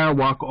see, the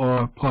Arawak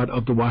are part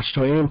of the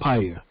WASHITAW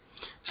Empire.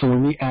 So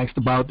when we asked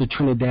about the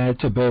Trinidad,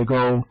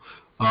 Tobago,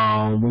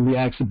 when we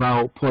asked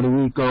about Puerto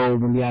Rico,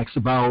 when we asked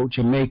about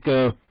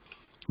Jamaica,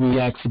 we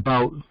asked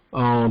about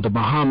the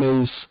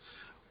Bahamas,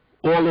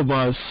 all of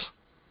us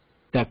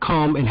that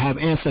come and have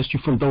ancestry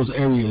from those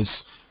areas,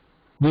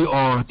 we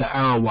are the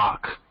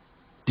Arawak,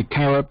 the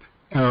Carib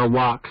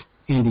Arawak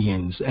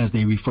Indians, as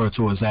they refer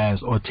to us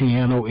as, or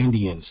Taino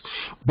Indians.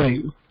 But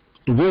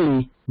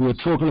really, we're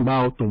talking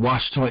about the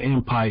WASHITAW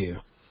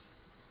Empire.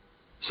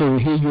 So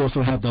here you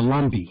also have the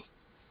Lumbee,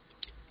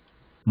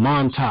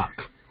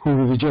 Montauk,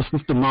 who was just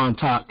with the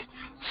Montauk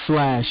 /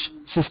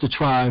 sister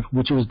tribe,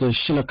 which was the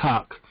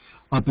Shinnecock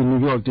up in New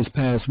York this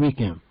past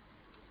weekend.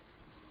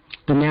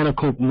 The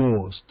Nanacoke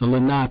Moors, the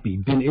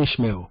Lenape, Ben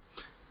Ishmael,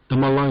 the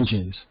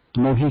Melungeons,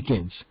 the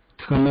Mohicans,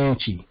 the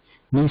Comanche,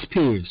 Nez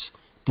Perce,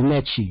 the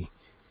Netchie,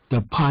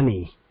 the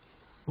Pawnee,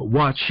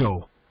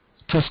 Washoe,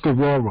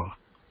 Tuscarora,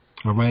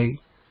 all right,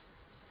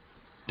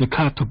 the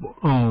Catawba,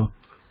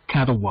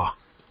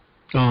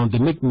 the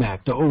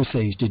Micmac, the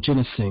Osage, the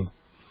Genesee,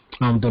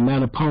 the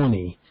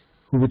Manaponi,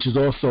 which is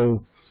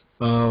also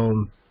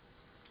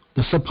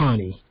the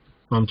Sapani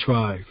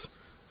tribe,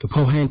 the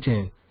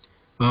Powhatan,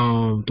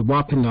 the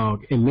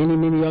Wampanoag, and many,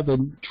 many other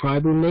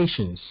tribal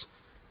nations.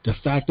 The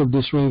fact of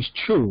this rings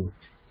true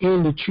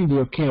in the Treaty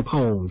of Camp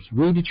Holmes.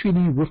 Read the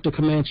treaty with the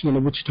Comanche and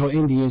the Wichita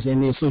Indians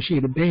and the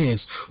associated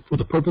bands for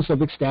the purpose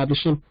of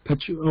establishing,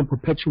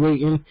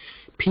 perpetuating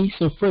peace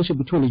and friendship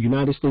between the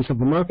United States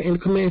of America and the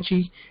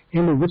Comanche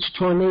and the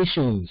Wichita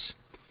nations.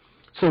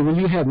 So when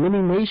you have many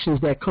nations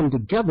that come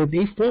together,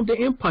 they form the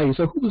empire.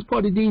 So who was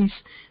part of these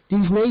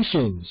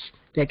nations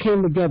that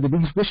came together,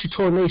 these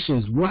Wichita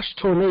nations,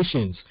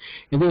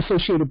 and the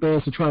associated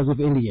bands of tribes of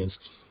Indians?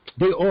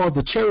 They are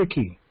the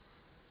Cherokee,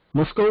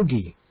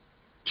 Muskogee,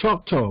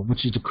 Choctaw,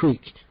 which is the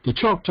Creek, the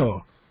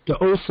Choctaw, the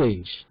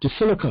Osage, the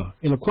Seneca,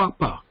 and the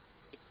Quapaw.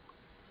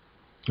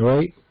 All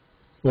right?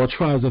 Or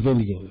tribes of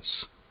Indians.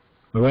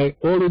 All right?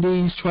 All of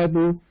these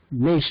tribal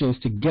nations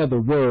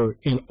together were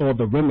and are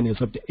the remnants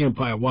of the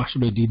empire,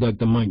 Washita Deduct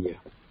the Manya.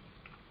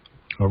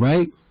 All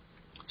right?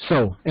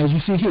 So, as you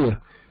see here,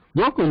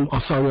 welcome,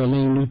 Osari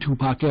Alim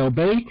Tupac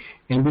El-Bey,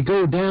 and we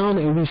go down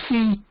and we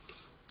see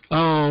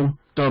the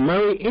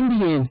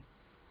Amerindian,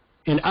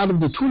 and out of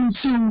the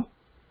 22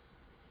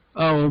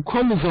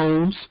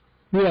 chromosomes,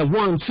 we have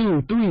 1,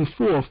 2, 3,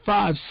 4,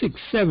 5,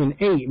 6, 7,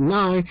 8,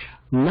 9.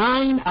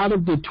 9 out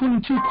of the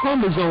 22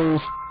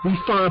 chromosomes we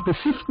find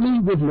specifically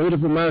with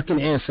Native American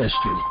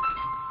ancestry.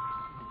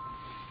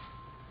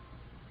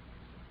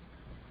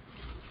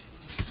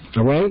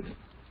 All right?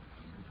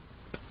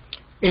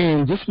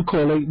 And this will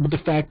correlate with the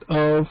fact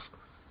of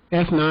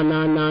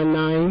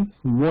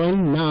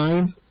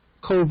F999919,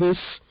 Clovis,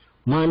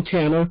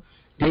 Montana,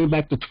 dating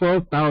back to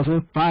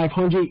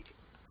 12,500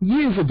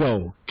 years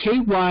ago.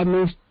 KY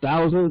means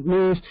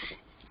thousand,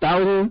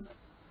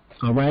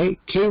 all right?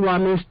 KY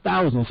means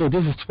thousand. So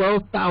this is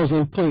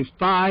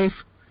 12,000.5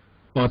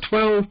 or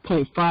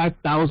 12.5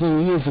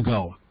 thousand years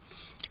ago.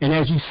 And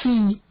as you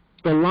see,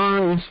 the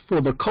lines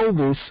for the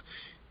Clovis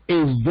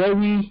is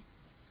very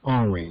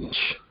orange,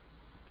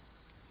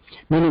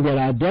 meaning that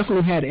I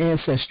definitely had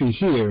ancestry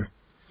here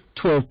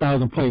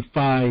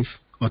 12,000.5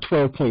 or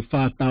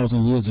 12.5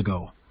 thousand years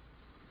ago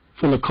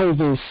from the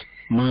Clovis,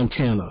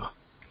 Montana.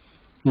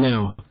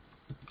 Now,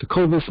 the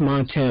Clovis,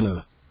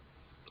 Montana,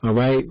 all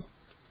right?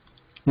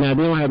 Now,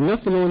 they don't have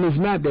nothing on this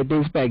map that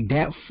dates back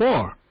that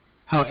far.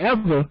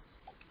 However,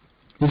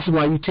 this is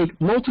why you take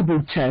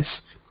multiple tests,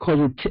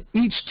 because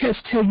each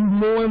test tells you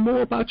more and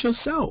more about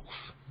yourself.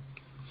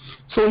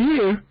 So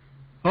here,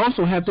 I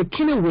also have the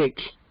Kennewick,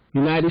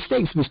 United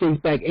States, which dates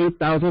back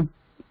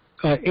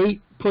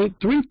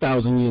 8.3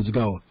 thousand years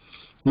ago.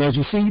 And as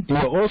you see, there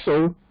are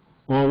also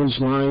orange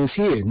lines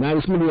here. Not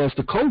as many as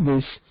the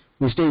Clovis,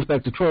 which dates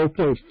back to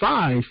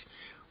 12.5,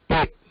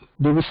 but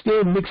they were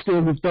still mixed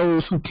in with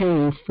those who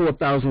came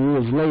 4,000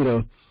 years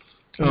later,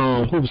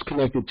 who was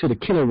connected to the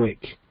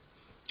Kennewick.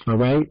 All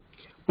right?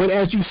 But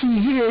as you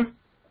see here,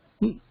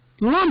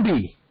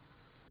 Lumbee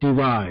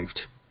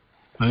derived.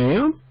 I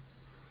am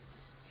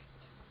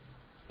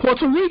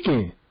Puerto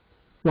Rican.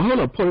 Well, hold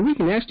up. Puerto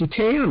Rican, actually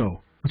Taino,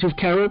 which is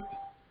Carib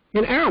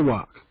and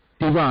Arawak,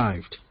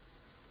 derived.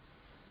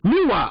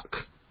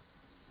 Miwok,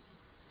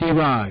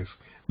 derived.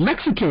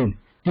 Mexican,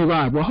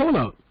 derived. Well, hold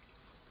up.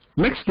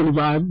 Mexican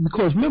derived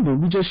because, remember,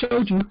 we just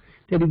showed you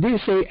that it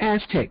did say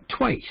Aztec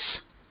twice.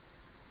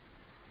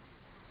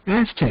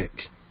 Aztec.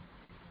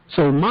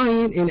 So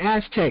Mayan and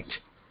Aztec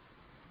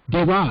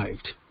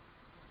derived.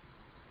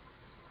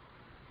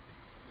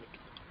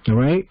 All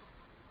right?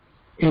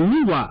 And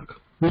Miwok,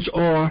 which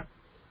are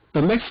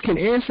the Mexican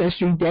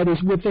ancestry that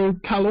is within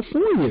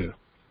California,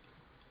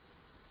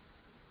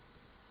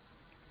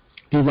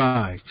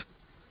 derived.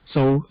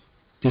 So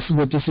this is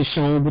what this is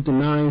showing with the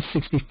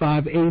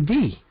 965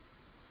 AD.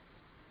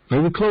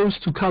 Very close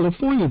to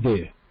California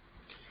there.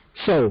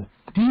 So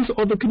these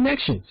are the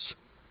connections.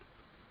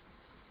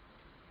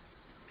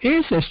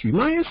 Ancestry,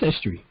 my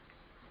ancestry.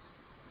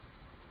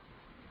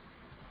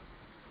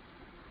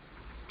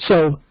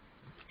 So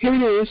here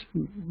it is.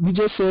 We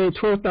just said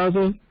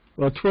 12,000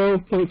 or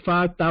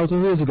 12.5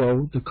 thousand years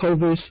ago, the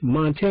Clovis,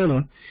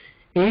 Montana.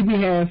 And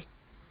we have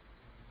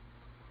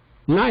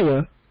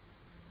Naya,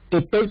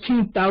 the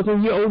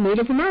 13,000-year-old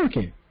Native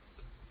American.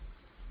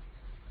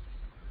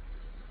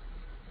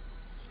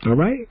 All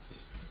right?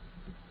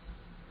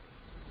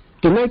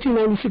 The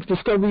 1996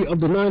 discovery of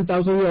the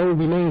 9,000-year-old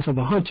remains of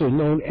a hunter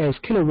known as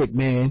Kennewick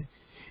Man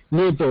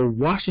near the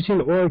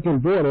Washington-Oregon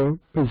border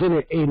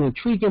presented an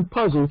intriguing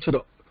puzzle to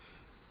the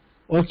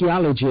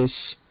archaeologists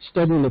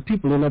studying the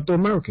people in the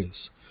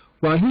Americas.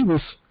 While he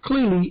was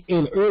clearly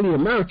an early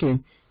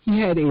American, he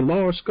had a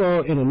large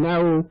skull and a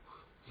narrow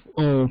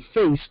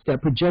face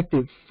that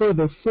projected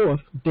further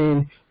forth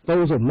than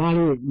those of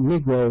modern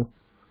Negro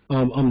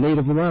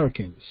Native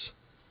Americans.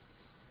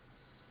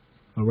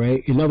 All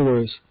right? In other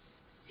words,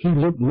 he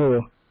looked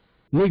more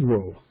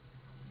Negro.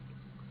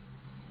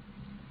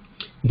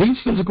 These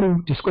physical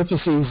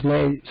discrepancies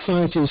led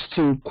scientists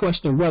to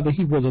question whether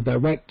he was a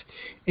direct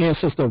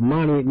ancestor of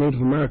modern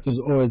Native Americans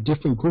or a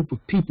different group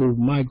of people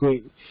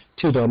migrated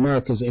to the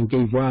Americas and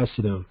gave rise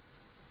to them.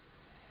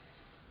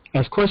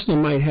 as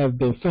questioning might have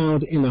been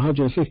found in the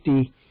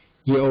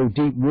 150-year-old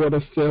deep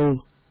water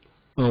filled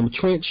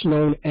trench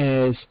known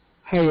as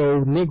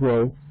Hayo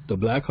Negro, the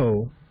black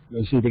hole.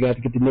 You see, they got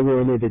to get the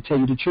Negro in there to tell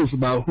you the truth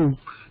about who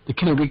the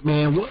Kennewick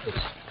man was.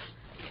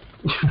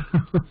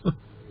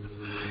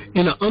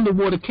 In an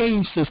underwater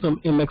cave system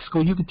in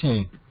Mexico,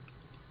 Yucatan.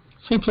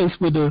 Same place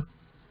with the,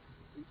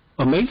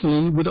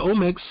 amazingly, with the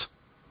Olmecs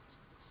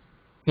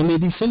and their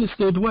descendants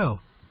still dwell.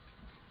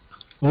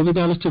 All the way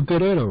down to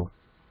Guerrero.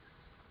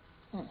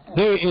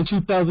 There in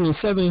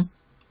 2007,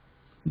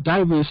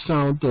 divers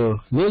found the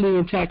nearly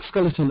intact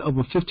skeleton of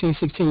a 15,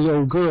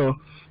 16-year-old girl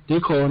they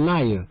call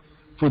Naya,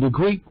 for the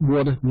great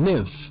water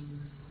nymph.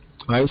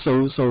 Right,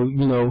 so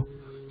you know,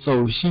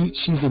 so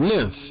she's a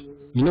nymph.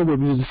 You know what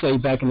we used to say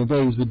back in the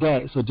days with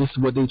that. So this is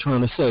what they're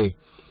trying to say,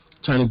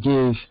 trying to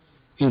give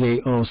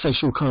it a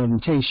sexual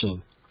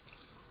connotation.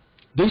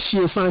 This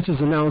year, scientists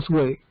announced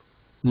what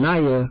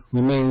Naya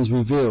remains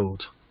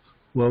revealed.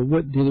 Well,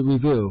 what did it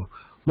reveal?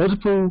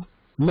 Multiple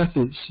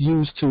methods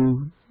used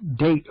to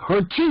date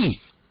her teeth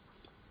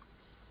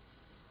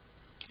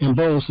and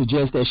bones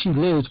suggest that she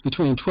lived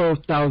between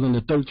 12,000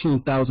 to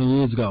 13,000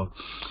 years ago.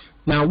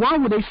 Now, why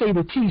would they say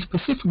the teeth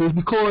specifically?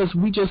 Because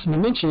we just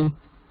mentioned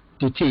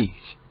the teeth.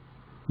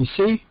 You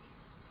see?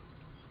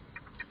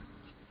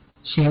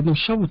 She had them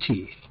shovel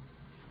teeth.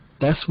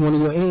 That's one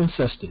of your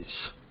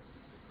ancestors.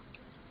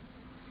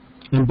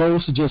 And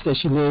bones suggest that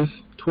she lived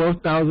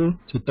 12,000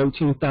 to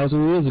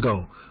 13,000 years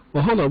ago.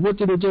 Well, hold on. What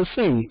did it just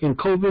say? In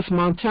Clovis,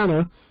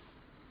 Montana,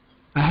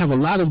 I have a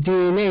lot of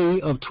DNA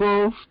of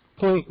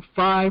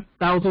 12.5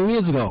 thousand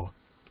years ago.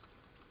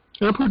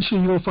 And I'm pretty sure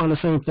you're going to find the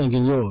same thing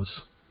in yours.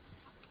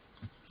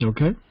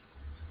 Okay?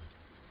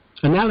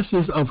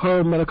 Analysis of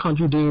her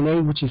mitochondrial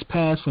DNA, which is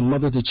passed from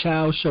mother to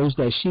child, shows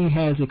that she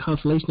has a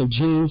constellation of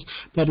genes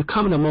that are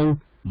common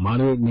among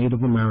moderate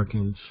Native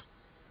Americans.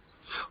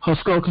 Her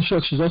skull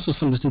construction is also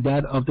similar to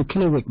that of the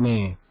Kennewick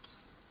man.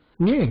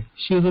 Yeah,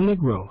 she is a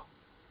Negro.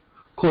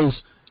 Of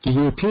course, the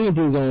European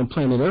didn't go on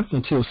planet Earth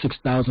until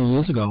 6,000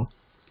 years ago.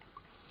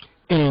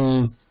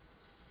 And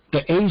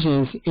the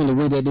Asians, in the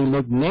way that they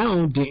look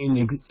now,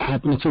 didn't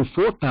happen until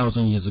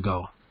 4,000 years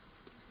ago.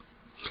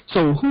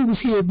 So who was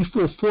here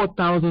before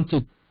 4,000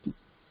 to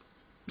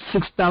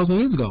 6,000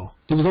 years ago?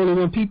 There was only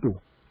one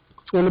people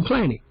on the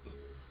planet.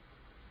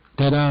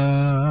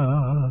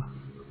 Ta-da!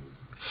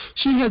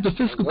 She has the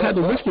physical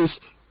characteristics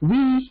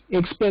we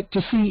expect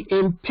to see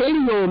in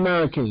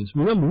Paleo-Americans.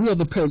 Remember, we are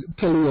the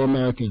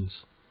Paleo-Americans.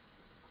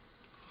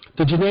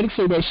 The genetics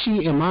say that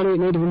she and moderate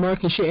Native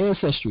Americans share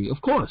ancestry,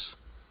 of course.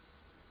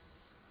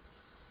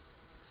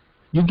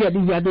 You got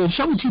the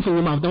shovel teeth in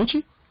your mouth, don't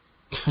you?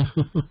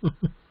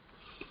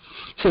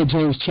 Said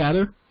James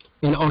Chatter,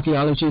 an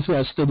archaeologist who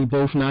has studied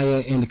both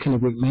Naya and the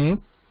Kennewick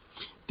man.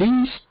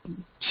 These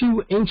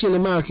two ancient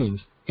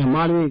Americans and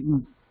moderate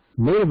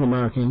Native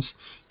Americans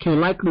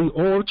can likely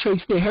all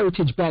trace their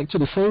heritage back to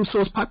the same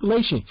source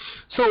population.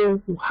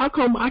 So how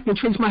come I can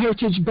trace my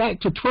heritage back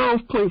to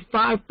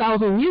 12.5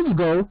 thousand years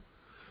ago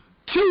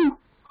to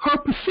her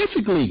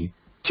specifically,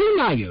 to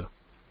Naya?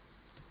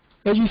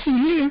 As you see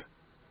here,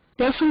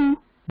 that's who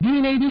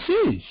DNA this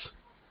is.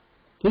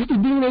 This is the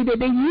DNA that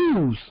they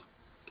use.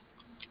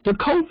 The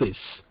Clovis,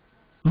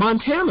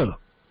 Montana.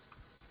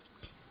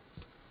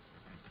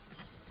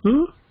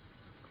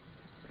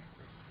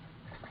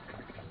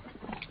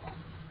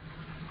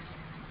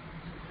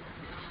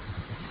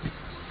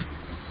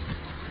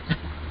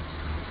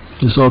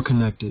 It's all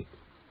connected.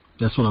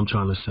 That's what I'm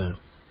trying to say.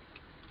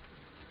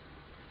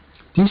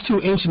 These two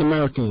ancient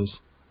Americans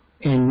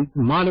and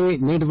moderate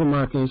Native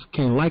Americans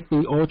can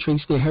likely all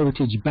trace their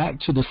heritage back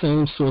to the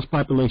same source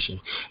population,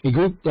 a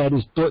group that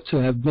is thought to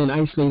have been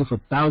isolated for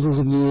thousands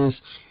of years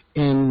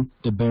in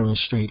the Bering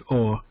Strait,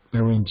 or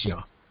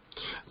Beringia,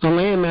 the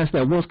landmass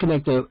that once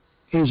connected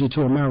Asia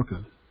to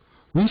America.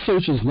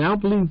 Researchers now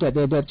believe that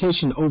the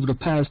adaptation over the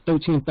past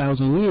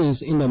 13,000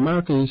 years in the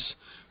Americas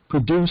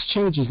produced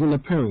changes in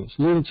appearance,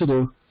 leading to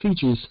the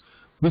features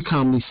we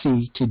commonly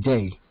see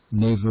today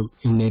in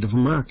Native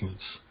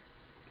Americans.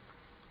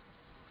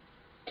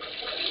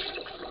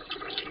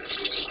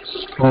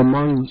 Or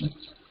among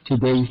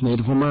today's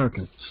Native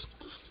Americans.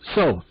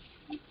 So,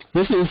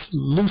 this is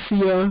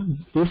Lucia,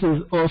 this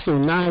is also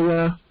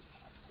Naya,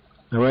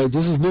 alright,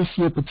 this is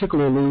Lucia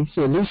particularly.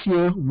 So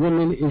Lucia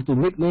woman is the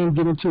nickname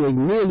given to a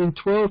nearly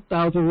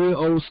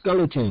 12,000-year-old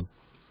skeleton,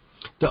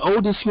 the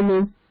oldest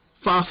human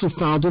fossil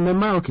found in the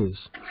Americas.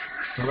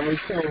 Alright,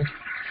 so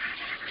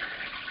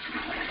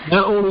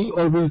not only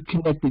are we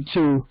connected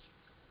to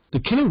the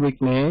Kennewick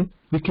man,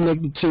 we're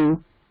connected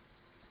to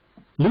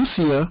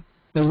Lucia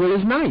as well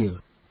as Naya.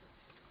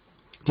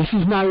 This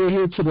is Naya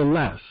here to the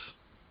left,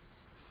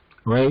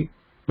 right?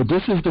 But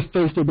this is the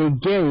face that they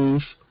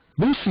gave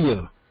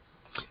Lucia.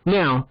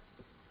 Now,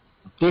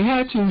 they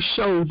had to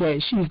show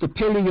that she's the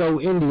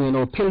Paleo-Indian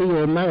or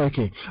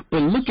Paleo-American,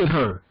 but look at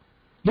her.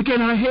 Look at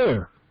her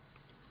hair.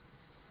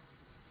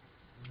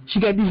 She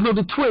got these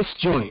little twist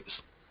joints.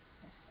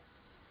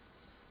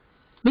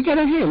 Look at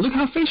her hair. Look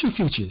at her facial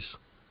features.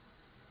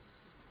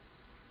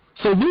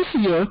 So this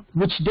year,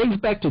 which dates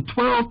back to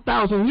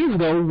 12,000 years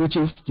ago, which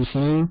is the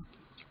same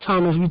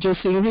time as we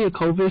just seen here,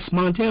 Clovis,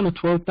 Montana,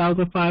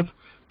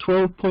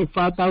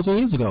 12.5 thousand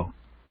years ago.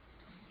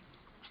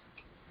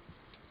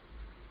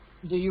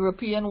 The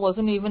European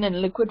wasn't even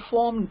in liquid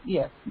form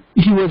yet.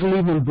 He wasn't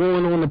even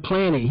born on the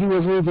planet. He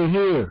wasn't even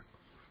here.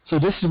 So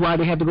this is why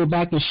they had to go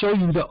back and show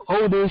you the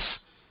oldest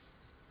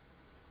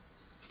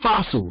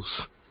fossils.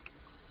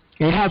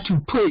 They have to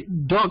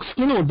put dark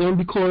skin on them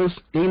because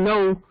they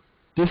know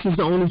this is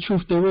the only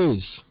truth there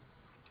is.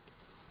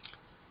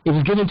 It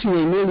was given to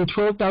a nearly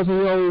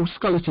 12,000-year-old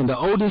skeleton, the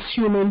oldest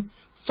human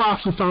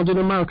fossil found in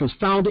America. It was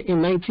found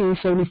in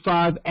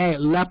 1975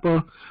 at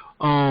Lapa,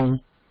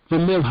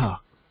 Vermelha,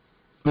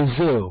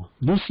 Brazil.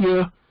 This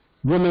year,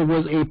 woman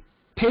was a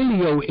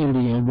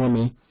Paleo-Indian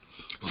woman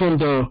from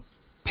the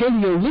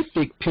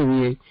Paleolithic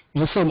period,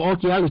 and some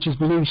archaeologists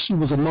believe she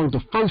was among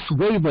the first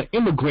wave of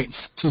immigrants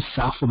to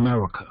South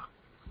America.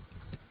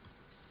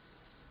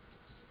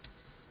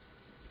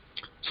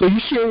 So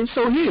here, we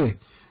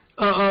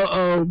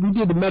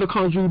did the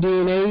mitochondrial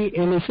DNA,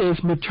 and it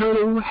says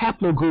maternal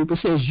haplogroup. It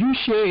says you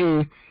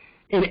share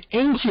an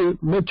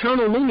ancient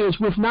maternal lineage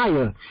with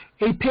Naya,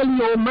 a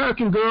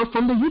Paleo-American girl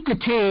from the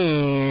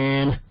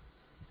Yucatan.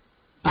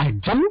 I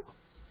do?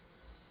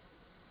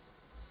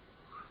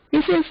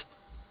 It says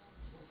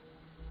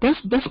that's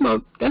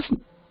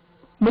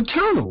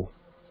maternal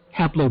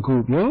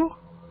haplogroup, yo.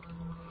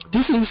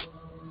 This is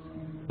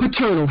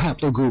paternal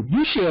haplogroup.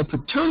 You share a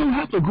paternal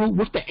haplogroup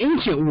with the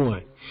ancient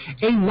one,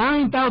 a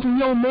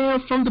 9,000-year-old man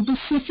from the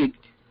Pacific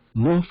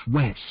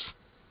Northwest.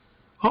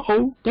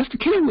 Uh-oh, that's the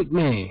Kennewick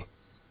man.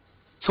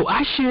 So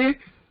I share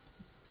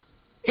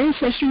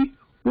ancestry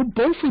with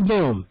both of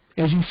them,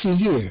 as you see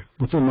here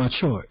within my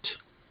chart.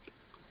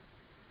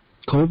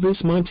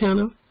 Clovis,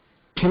 Montana,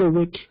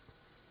 Kennewick,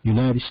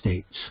 United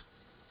States.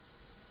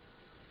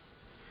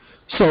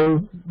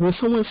 So when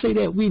someone say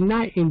that we're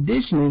not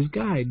indigenous,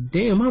 god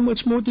damn, how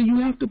much more do you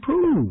have to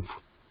prove?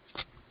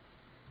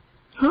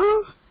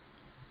 Huh?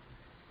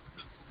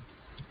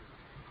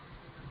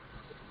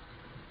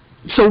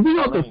 So we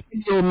are the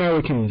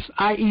Americans,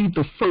 i.e.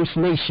 the First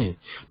Nation,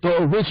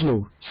 the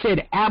original,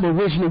 said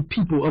aboriginal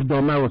people of the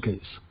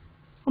Americas.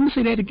 I'm going to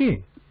say that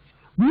again.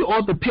 We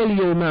are the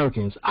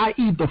Paleo-Americans,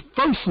 i.e. the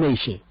First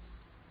Nation.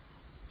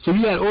 So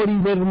you had all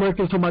these Native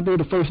Americans talking about they're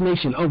the First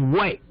Nation of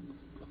what?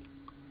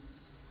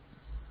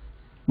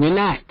 We're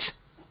not.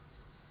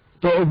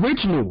 The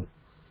original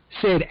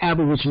said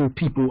aboriginal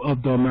people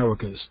of the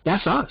Americas.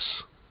 That's us.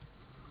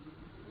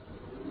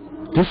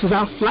 This is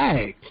our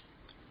flag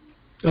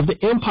of the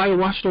Empire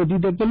WASHITAW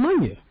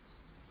DW.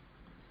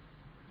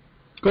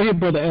 Go ahead,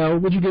 Brother L.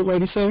 What'd you get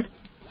ready to say?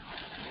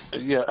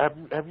 Yeah,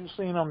 have you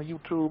seen on the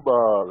YouTube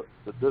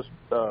this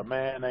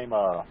man named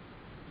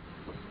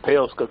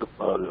pale skin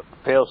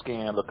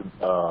looking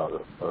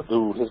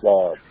dude? His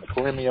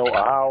Karimio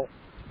Ahau.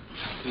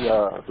 He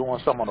doing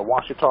something on the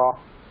WASHITAW.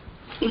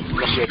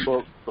 That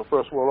book, The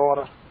First World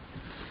Order.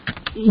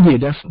 Yeah,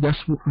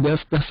 that's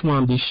why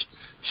I'm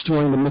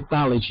destroying the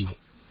mythology.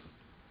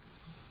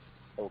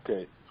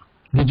 Okay.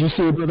 Did you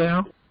see it, Brother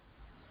Al?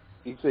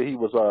 He said he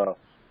was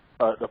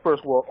the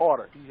First World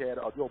Order. He had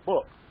your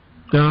book.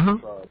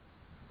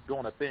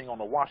 Doing a thing on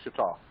the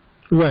WASHITAW.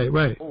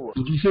 Right.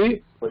 Did you see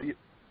it?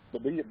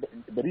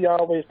 But he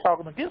always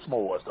talking against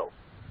Moors though.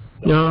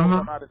 They're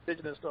not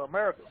indigenous to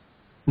America.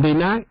 They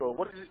not? So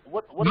what is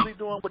he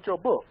doing with your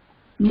book?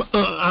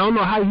 I don't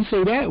know how you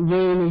say that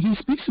when he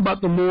speaks about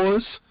the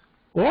Moors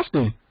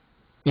often.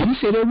 And he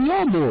said that we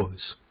are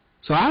Moors.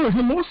 So I heard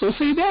him also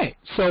say that.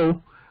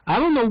 So I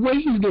don't know what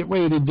he's getting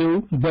ready to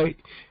do, but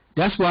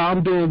that's why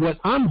I'm doing what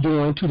I'm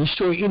doing to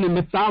destroy any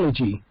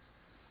mythology.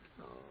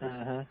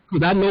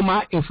 Because I know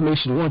my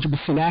information is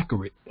 100%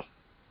 accurate.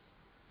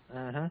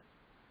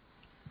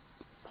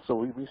 So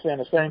we saying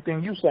the same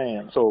thing you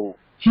saying. So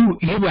he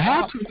would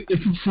have to if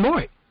he's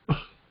smart.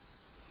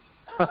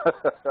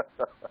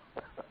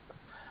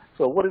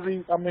 So what is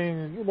he? I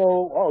mean, is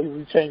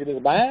he changing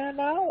his mind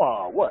now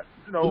or what?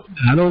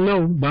 I don't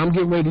know, but I'm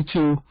getting ready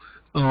to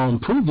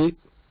prove it.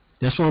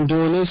 That's why I'm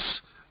doing this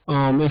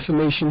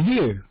information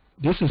here.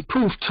 This is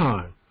proof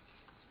time.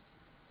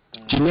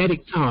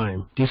 Genetic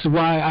time. This is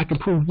why I can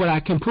prove what I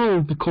can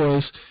prove,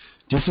 because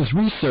this is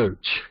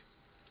research.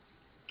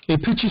 A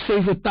picture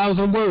says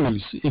 1,000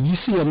 words. If you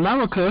see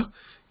America,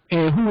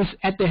 and who is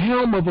at the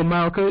helm of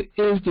America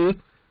is the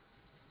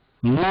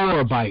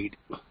Moabite.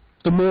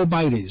 The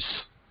Moabites.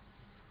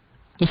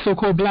 The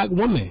so-called black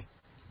woman.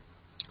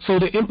 So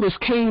the empress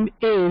came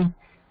in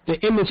the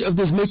image of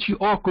this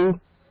matriarchal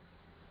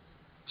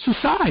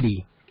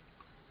society,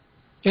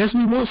 as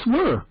we once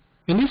were.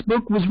 And this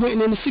book was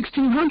written in the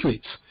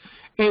 1600s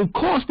and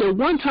cost at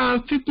one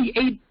time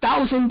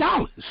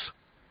 $58,000.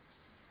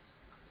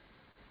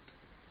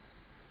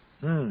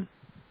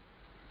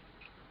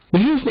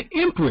 But here's the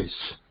empress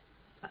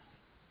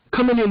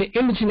coming in the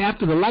image and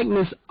after the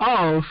likeness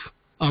of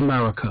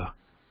America,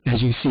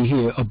 as you see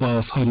here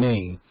above her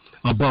name,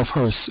 above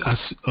her, I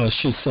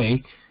should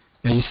say,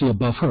 as you see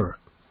above her.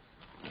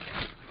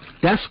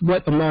 That's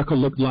what America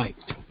looked like.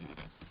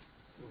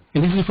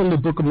 And this is from the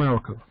Book of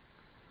America,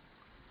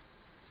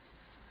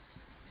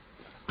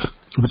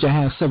 which I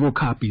have several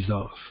copies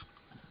of.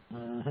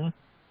 Mm-hmm.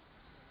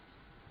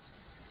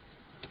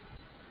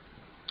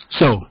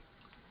 So,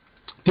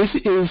 this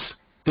is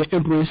the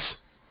Empress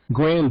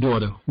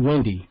granddaughter,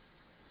 Wendy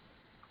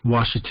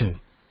Washington,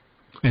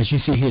 as you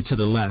see here to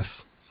the left.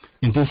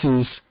 And this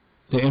is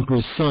the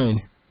Emperor's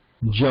son,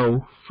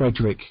 Joe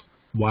Frederick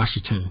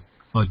Washington,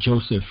 or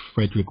Joseph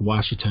Frederick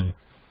Washington,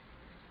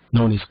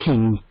 known as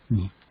King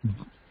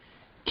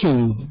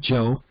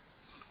Joe.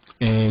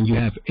 And you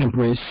have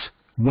Empress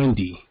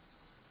Wendy.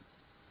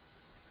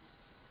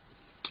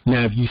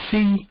 Now, if you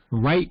see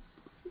right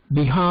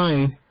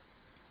behind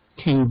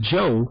King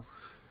Joe,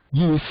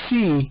 you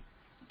see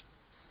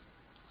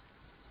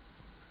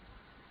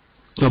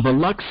the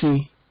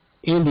Biloxi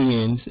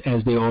Indians,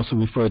 as they also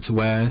refer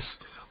to as,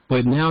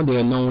 but now they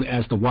are known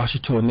as the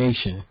WASHITAW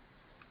Nation.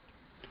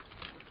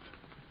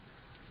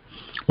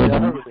 Or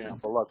the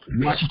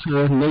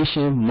WASHITAW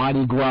Nation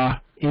Mardi Gras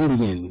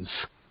Indians.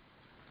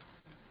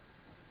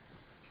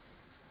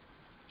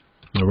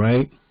 All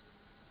right?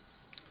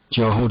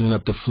 Joe holding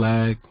up the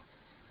flag.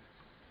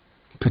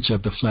 Picture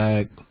of the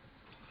flag.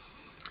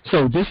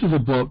 So this is a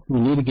book. We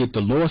need to get The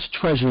Lost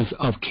Treasures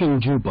of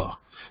King Juba,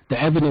 The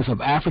Evidence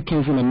of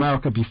Africans in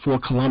America Before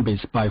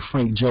Columbus by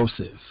Frank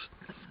Joseph.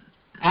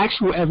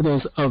 Actual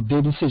evidence of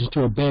their decision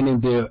to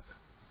abandon their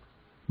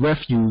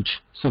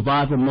refuge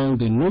survive among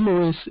the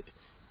numerous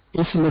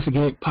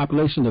insignificant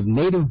population of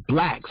native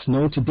blacks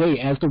known today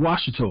as the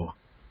Washitaw.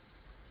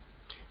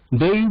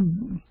 They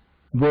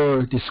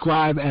were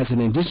described as an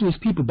indigenous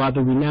people by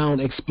the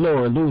renowned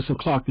explorer Lewis and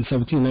Clark in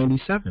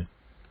 1797.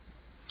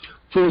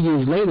 4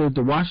 years later, the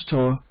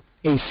Washitaw,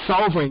 a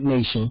sovereign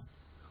nation,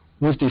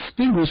 was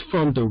distinguished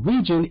from the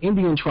region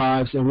Indian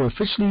tribes and were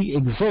officially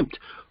exempt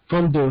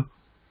from the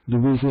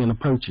Louisiana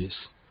Purchase.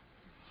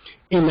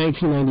 In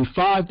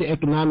 1995, the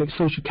Economic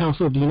Social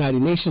Council of the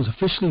United Nations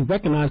officially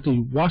recognized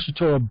the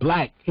Washitaw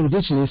black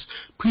indigenous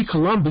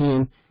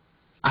pre-Columbian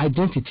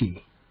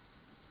identity.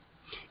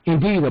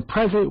 Indeed, a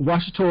present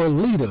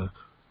Washitaw leader,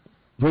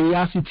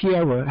 Veriasi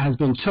Tierra, has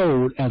been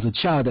told as a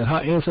child that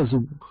her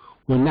ancestors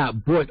were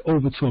not brought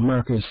over to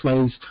America as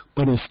slaves,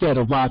 but instead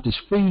arrived as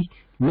free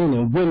men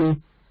and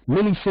women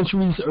many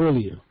centuries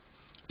earlier.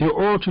 Their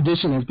oral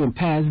tradition has been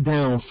passed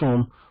down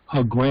from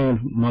her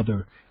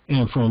grandmother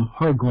and from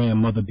her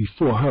grandmother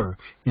before her,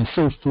 and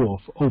so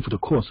forth over the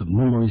course of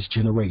numerous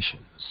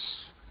generations.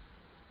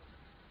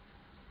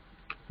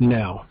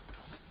 Now,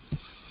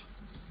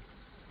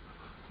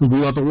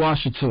 we are the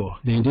Washitaw,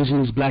 the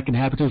indigenous black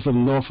inhabitants of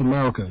North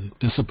America,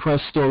 the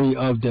suppressed story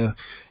of the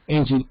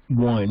ancient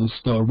ones,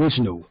 the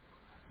original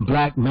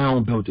black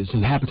mound builders,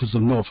 inhabitants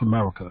of North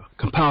America,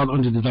 compiled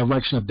under the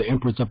direction of the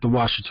Empress of the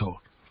Washitaw,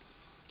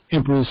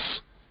 Empress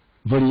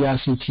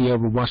Veriasi Tierra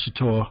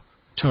Washitaw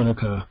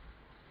Tunica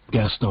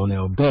Gaston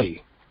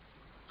El-Bey.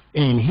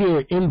 And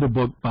here in the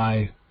book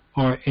by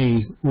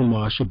R.A.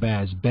 Umar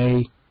Shabazz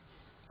Bey,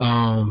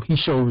 he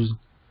shows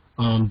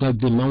the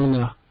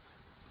Demona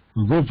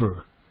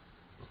River,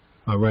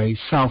 all right,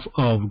 south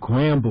of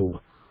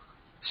Granville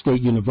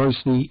State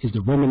University, is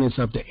the remnants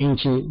of the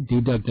ancient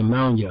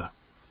Didactymania,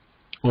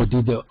 or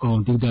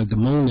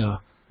Didactymona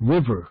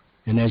River.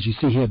 And as you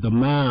see here, the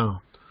mound.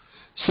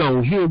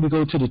 So here we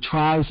go to the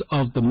tribes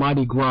of the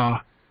Mardi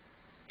Gras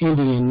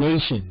Indian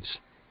nations.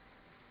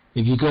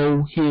 If you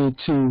go here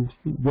to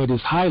what is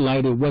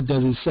highlighted, what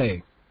does it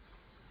say?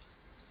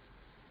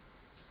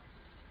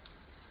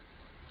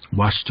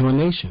 Washitaw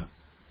Nation.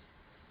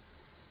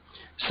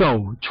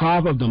 So,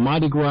 tribe of the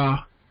Mardi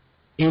Gras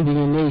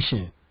Indian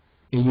Nation,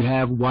 and you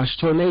have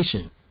Washitaw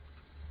Nation.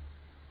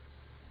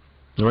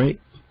 All right?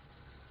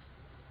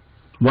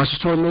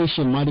 Washitaw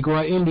Nation, Mardi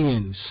Gras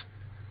Indians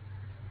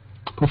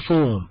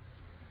perform.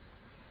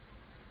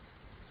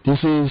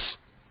 This is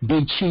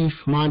Big Chief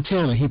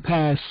Montana. He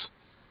passed,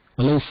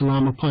 alayhi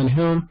salam upon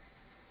him,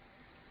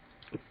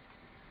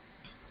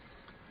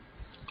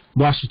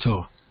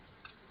 Washitaw.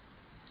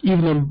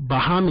 Even the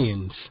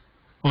Bahamians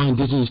are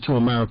indigenous to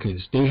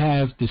Americas. They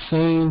have the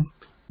same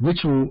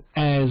ritual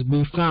as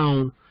we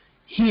found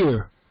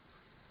here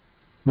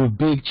with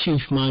Big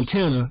Chief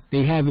Montana.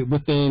 They have it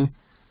within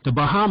the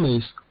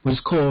Bahamas, what is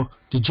called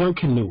the junk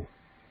canoe.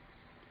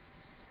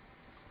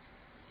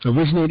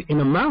 Originated in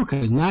America,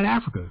 not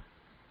Africa.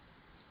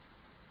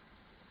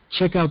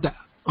 Check out the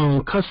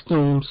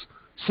customs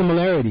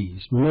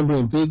similarities. Remember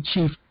in Big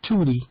Chief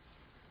Tootie,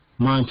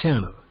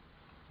 Montana.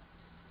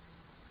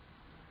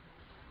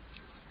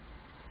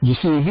 You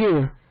see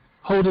here,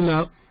 holding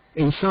up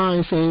a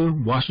sign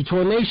saying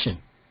Washitaw Nation.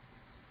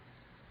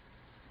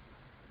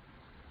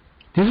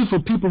 This is for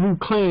people who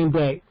claim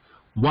that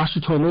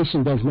Washitaw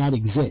Nation does not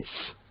exist.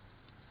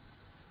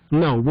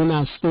 No, we're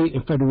not state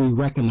and federally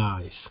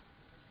recognized.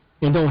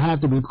 And don't have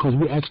to be, because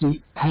we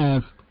actually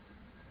have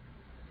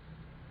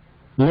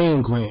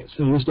land grants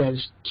in which that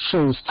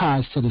shows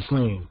ties to this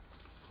land.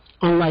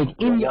 Unlike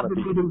any other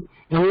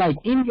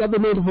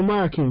Native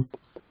American,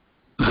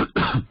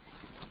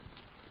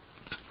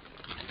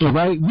 all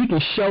right, we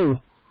can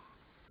show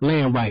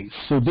land rights.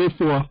 So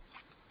therefore,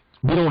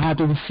 we don't have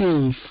to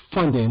receive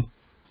funding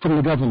from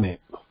the government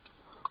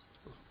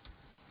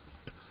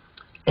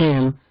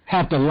and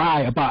have to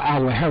lie about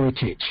our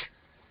heritage,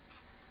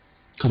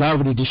 because I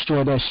already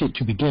destroyed that shit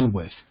to begin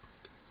with.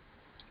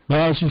 But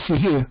as you see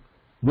here,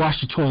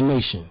 WASHITAW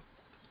Nation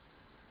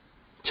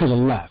to the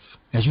left.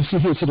 As you see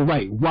here to the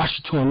right,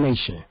 WASHITAW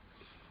Nation.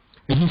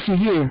 As you see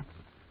here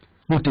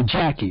with the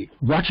jacket,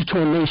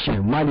 WASHITAW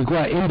Nation, Mardi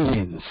Gras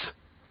Indians.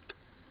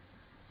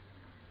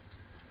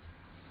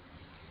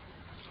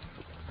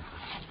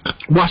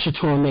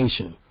 WASHITAW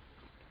Nation.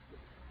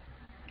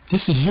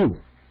 This is you.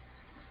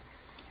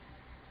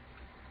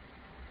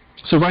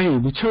 So right here,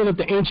 Return of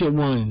the Ancient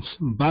Ones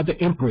by the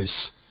Empress.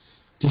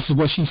 This is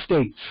what she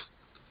states.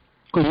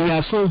 Because we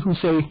have some who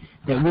say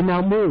that we're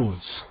not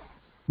Moors.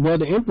 Well,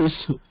 the Empress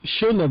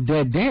shouldn't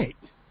have dead.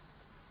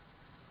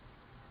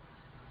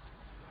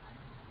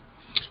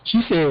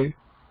 She said,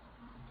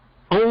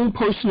 own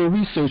personal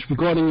research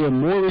regarding your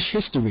Moorish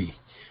history,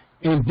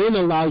 and then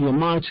allow your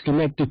mind to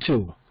connect the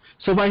two.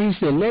 So right here, he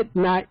said, let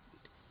not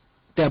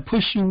that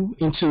push you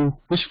into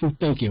wishful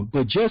thinking,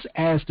 but just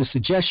as the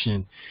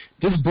suggestion,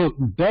 this book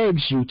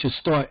begs you to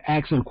start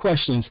asking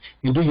questions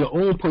and do your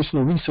own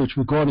personal research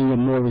regarding your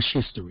Moorish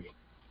history.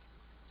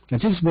 Now,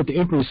 this is what the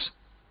Empress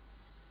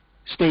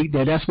state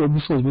that's what we're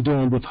supposed to be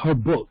doing with her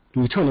book,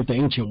 The Return of the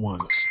Ancient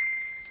Ones.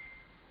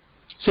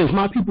 Says,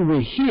 my people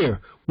were here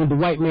when the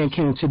white man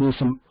came to this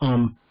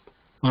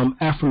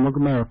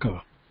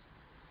Afro-America,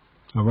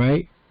 all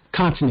right,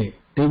 continent.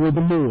 They were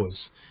the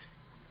Moors,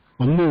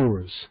 or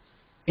Moors,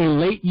 in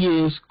late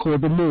years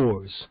called the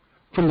Moors,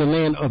 from the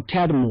land of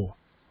Tadamor,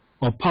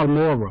 or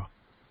Palmyra,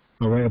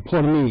 all right, or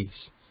Portuguese.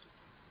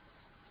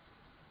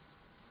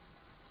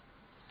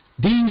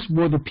 These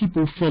were the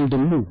people from the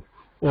Mu,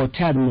 or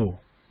Tadamor,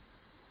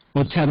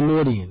 or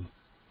Tadamorian,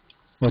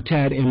 or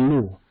Tad and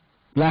Mu,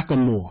 black or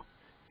Moor.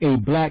 A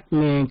black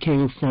man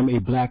came from a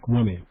black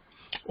woman.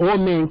 All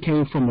men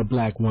came from a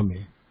black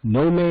woman.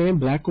 No man,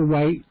 black or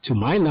white, to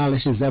my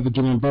knowledge, has ever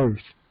given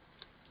birth.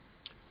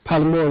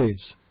 Palmores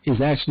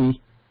is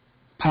actually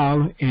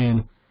Pal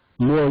and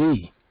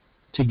Mori.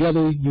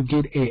 Together you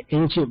get an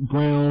ancient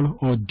brown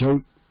or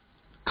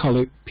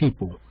dirt-colored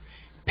people.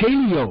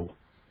 Paleo,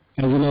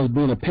 as well as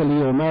being a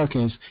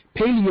Paleo-Americans,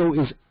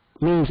 Paleo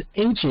means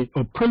ancient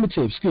or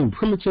primitive,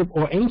 primitive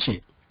or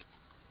ancient.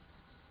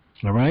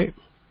 All right?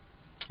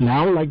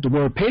 Now, I don't like the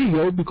word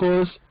paleo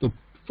because the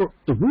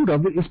root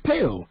of it is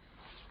pale,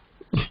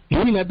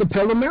 meaning that the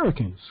pale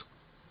Americans.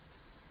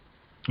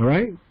 All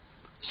right?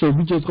 So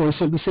we're just going to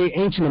simply say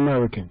ancient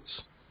Americans.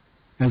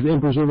 As the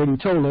Emperor's already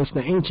told us,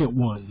 the ancient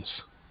ones.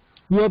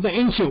 We are the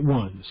ancient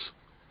ones.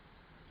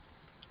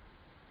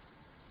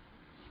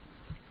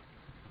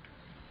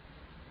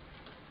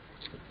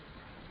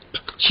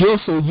 She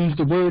also used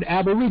the word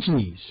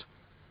aborigines.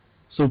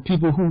 So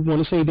people who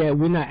want to say that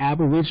we're not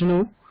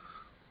aboriginal,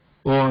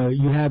 or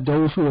you have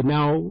those who are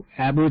now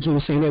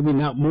aboriginal saying that we're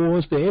not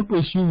Moors, the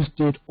Empress used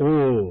it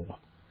all.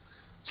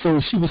 So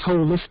she was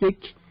holistic,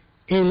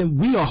 and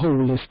we are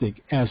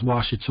holistic as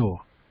WASHITAW.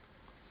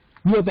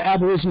 We are the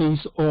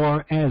aborigines,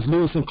 or as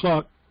Lewis and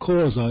Clark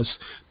calls us,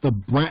 the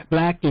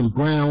black and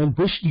brown,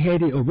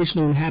 bushy-headed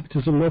original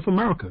inhabitants of North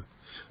America.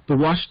 The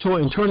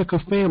WASHITAW and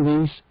Turnica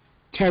families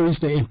carries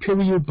the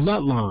imperial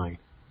bloodline.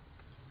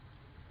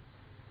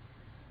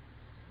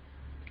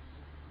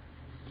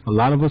 A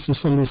lot of us is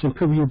from this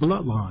imperial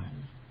bloodline.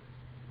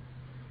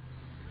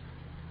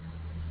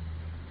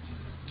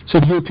 So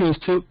the Europeans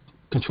took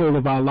control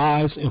of our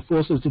lives and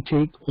forced us to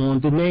take on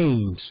the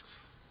names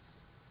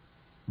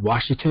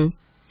Washington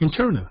and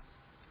Turner.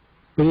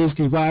 But it is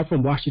derived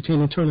from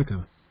Washington and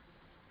Turnica.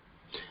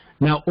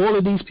 Now all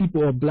of these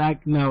people are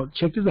black. Now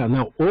check this out.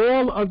 Now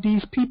all of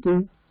these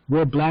people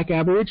were black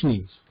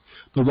aborigines.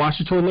 The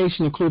WASHITAW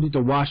Nation included the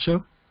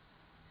Washa,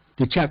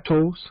 the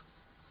Choctaws,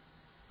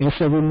 and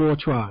several more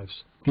tribes.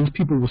 These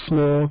people were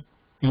small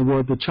and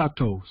were the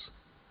Choctaws.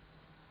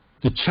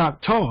 The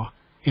Choctaw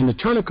and the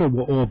Turnica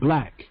were all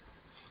black.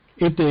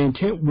 If the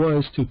intent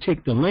was to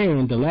take the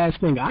land, the last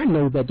thing I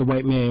know that the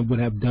white man would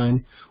have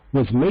done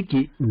was make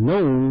it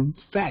known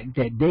fact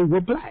that they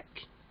were black.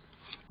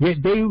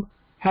 Yet they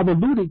have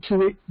alluded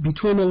to it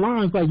between the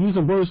lines by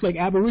using words like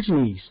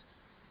aborigines,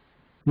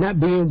 not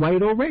being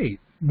white or red,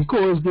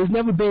 because there's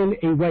never been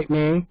a white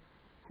man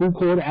who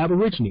called an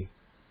aborigine.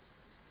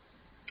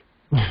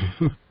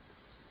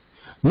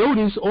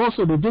 Notice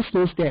also the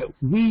distance that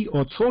we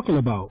are talking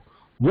about.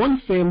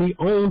 One family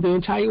owned the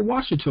entire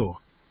WASHITAW.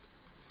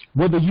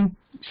 Whether you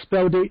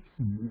spelled it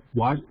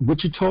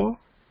Wichita,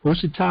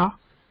 Washita,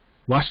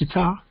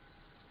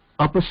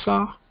 Upper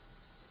Saw,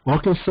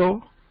 Arkansas,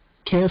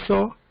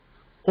 Kansas,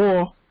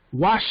 or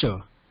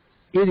Washa,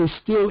 it is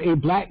still a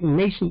black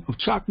nation of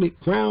chocolate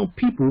brown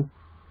people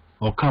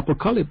or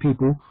copper-colored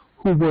people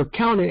who were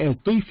counted as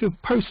 3/5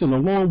 person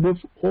along with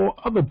all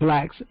other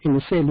blacks in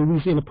the said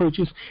Louisiana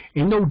Purchase,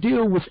 and no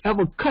deal was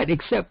ever cut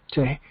except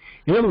to,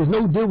 in other words,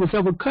 no deal was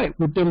ever cut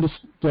with them to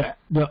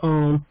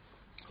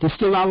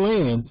steal our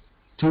land,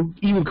 to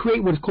even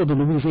create what is called the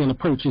Louisiana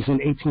Purchase in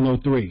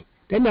 1803.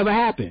 That never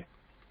happened.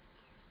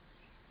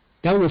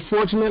 That was a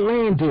fraudulent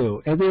land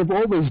deal, as they have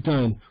always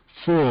done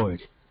fraud.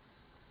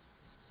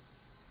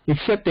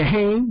 Except to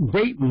hang,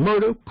 rape,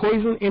 murder,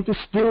 poison, and to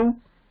steal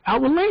our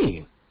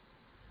land.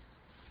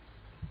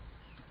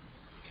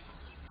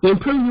 The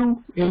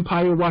Imperial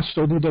Empire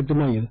Washitaw Dudek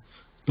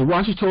the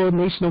Washitaw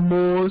Nation of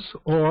Moors,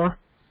 or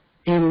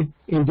an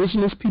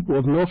indigenous people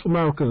of North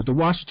America, the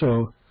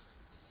Washitaw,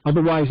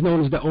 otherwise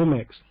known as the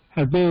Olmecs,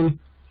 have been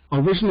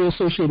originally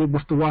associated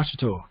with the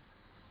Washitaw.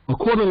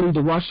 Accordingly,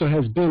 the Washitaw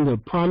has been the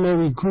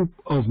primary group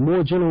of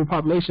more general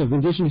population of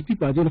indigenous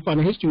people identified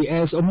in history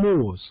as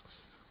Moors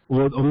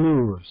or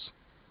Moors.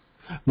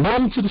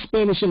 Known to the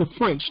Spanish and the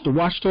French, the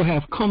Washitaw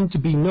have come to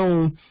be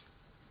known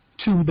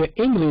to the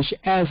English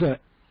as a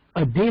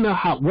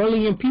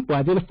Adena-Hotwellian people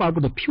identified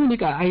with a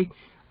Punic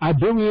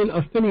Iberian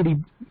affinity,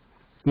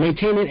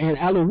 maintaining an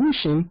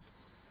Aleutian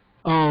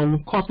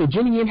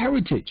Carthaginian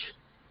heritage,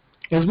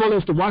 as well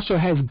as the Washitaw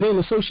has been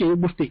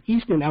associated with the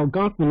Eastern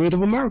Algonquin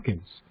Native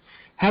Americans,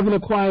 having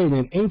acquired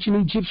an ancient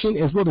Egyptian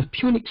as well as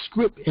Punic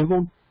script and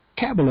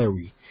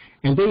vocabulary,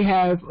 and they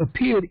have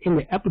appeared in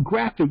the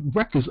epigraphic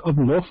records of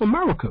North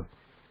America.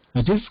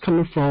 Now this is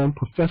coming from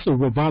Professor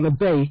Ravana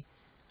Bey,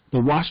 the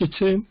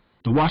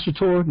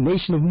Washitaw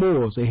Nation of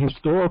Moors, a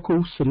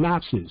historical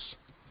synopsis.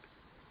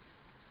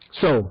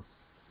 So,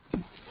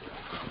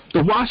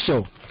 the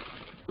Washoe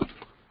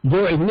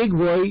were a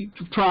Negroid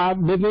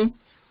tribe living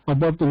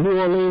above the New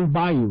Orleans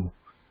Bayou.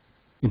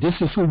 And this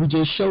is who we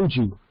just showed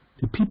you.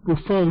 The people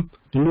from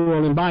the New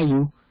Orleans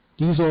Bayou,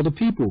 these are the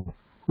people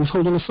who's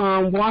holding the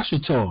sign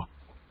Washitaw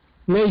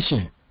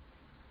Nation.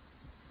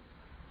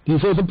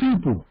 These are the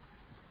people.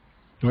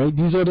 Right?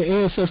 These are the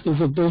ancestors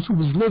of those who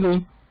was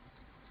living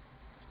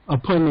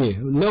upon there.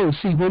 No,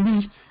 see, when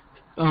we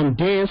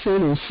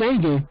dancing and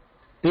singing,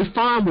 they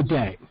fine with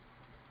that.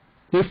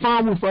 They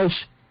fine with us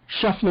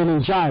shuffling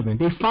and jiving.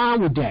 They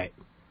fine with that.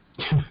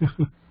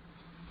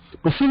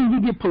 But see, when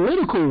we get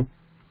political,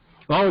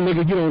 oh,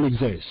 nigga, you don't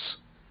exist.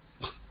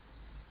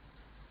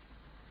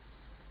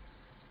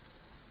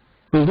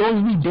 But as long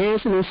as we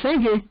dancing and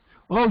singing,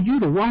 oh, you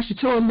the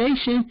Washitaw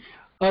Nation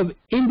of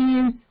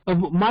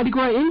Mardi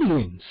Gras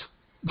Indians.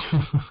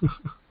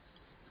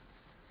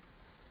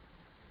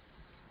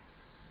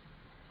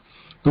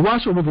 The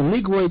Washoe was a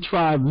Negroid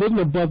tribe living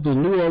above the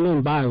New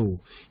Orleans Bayou.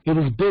 It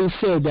has been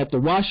said that the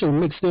Washoe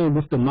mixed in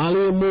with the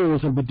Malian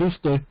Moors and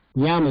produced the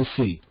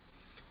Yamasee.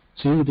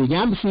 See, the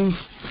Yamasee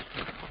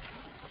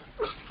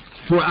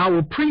were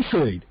our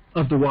priesthood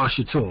of the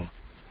Washitaw.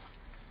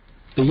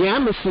 The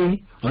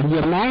Yamasee, or the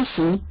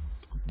Yamasee,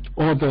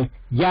 or the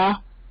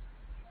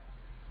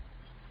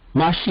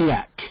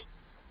Mashiach.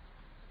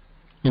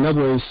 In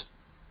other words,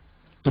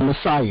 the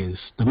Messiahs,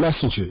 the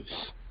messengers.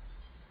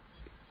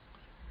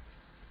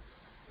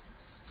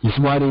 This is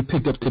why they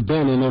picked up the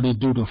banner in order to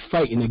do the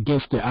fighting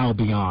against the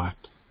Albion.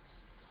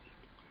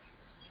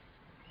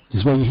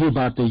 This is why you hear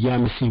about the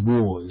Yamasee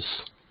Wars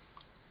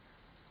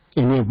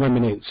and their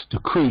remnants, the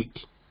Creek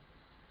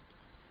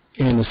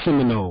and the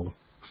Seminole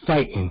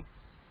fighting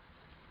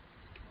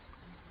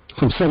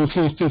from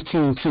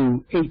 1715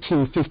 to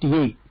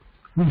 1858.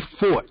 We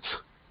fought.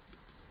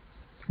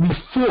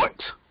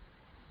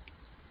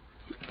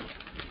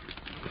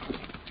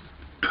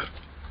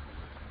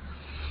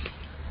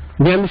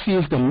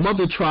 Yamasee is the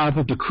mother tribe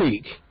of the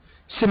Creek,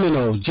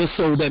 Seminole, just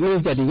so that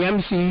means that the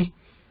Yamasee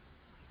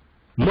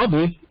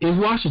mother is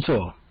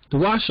Washitaw, the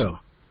Washoe.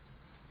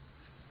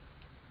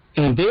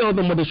 And they are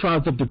the mother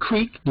tribes of the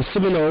Creek, the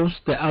Seminoles,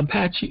 the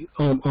Apache,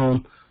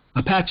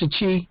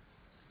 Alapache,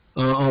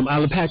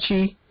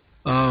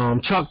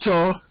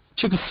 Choctaw,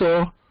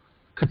 Chickasaw,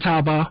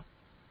 Catawba,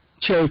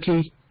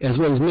 Cherokee, as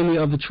well as many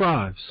other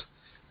tribes.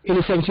 In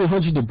the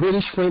 1700s, the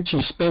British, French,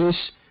 and Spanish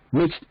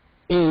mixed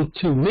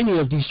into many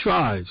of these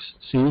tribes.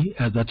 See,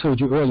 as I told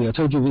you earlier, I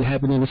told you what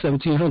happened in the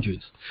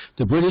 1700s.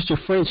 The British, the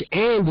French,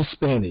 and the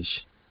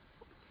Spanish.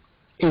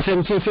 In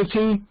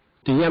 1715,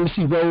 the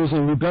Yamasee rose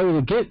in rebellion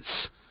against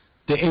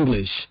the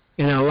English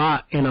and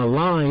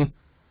allied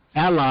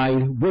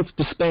with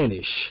the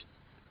Spanish,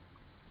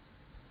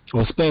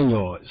 or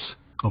Spaniards,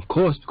 of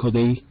course, because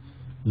they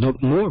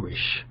look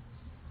Moorish.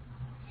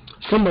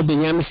 Some of the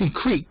Yamasee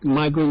Creek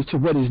migrated to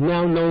what is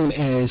now known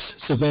as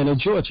Savannah,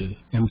 Georgia.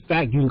 In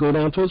fact, you can go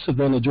down to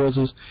Savannah,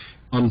 Georgia,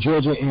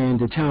 and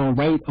the town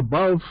right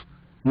above,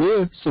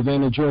 near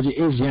Savannah, Georgia,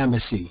 is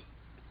Yamasee.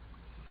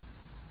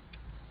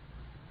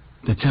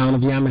 The town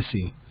of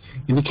Yamasee.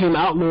 It became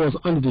outlaws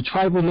under the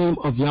tribal name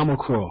of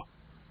Yamacraw.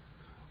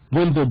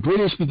 When the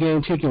British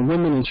began taking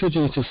women and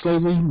children into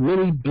slavery,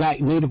 many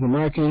black Native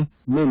American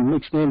men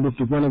mixed in with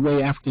the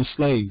runaway African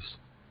slaves.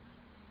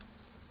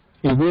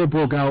 A war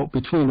broke out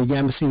between the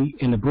Yamasee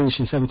and the British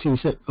in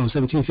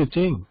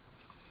 1715,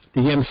 the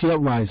Yamasee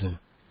Uprising.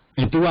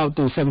 And throughout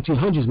the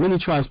 1700s, many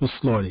tribes were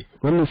slaughtered.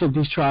 Remnants of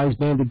these tribes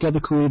banded together,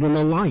 created an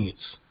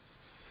alliance.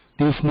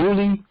 These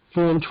newly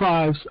formed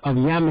tribes of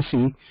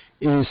Yamasee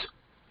is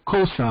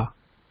Kosa,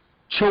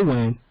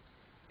 Chowan,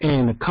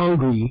 and the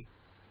Congri,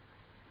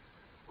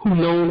 who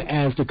known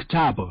as the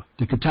Catawba.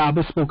 The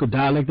Catawba spoke a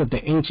dialect of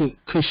the ancient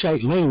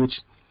Kushite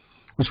language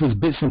which was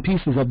bits and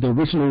pieces of the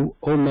original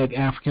Olmec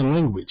African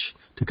language.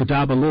 The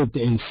Kadaba lived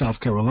in South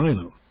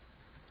Carolina.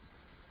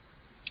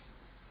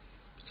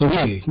 So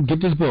here,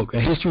 get this book, A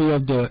History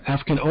of the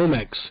African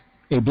Olmecs,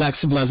 a Black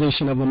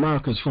Civilization of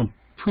Americas from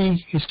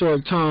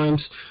prehistoric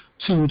times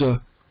to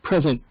the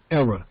present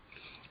era.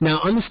 Now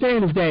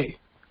understand is that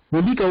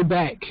when we go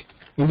back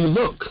and we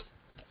look,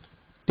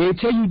 they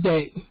tell you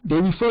that they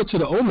refer to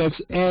the Olmecs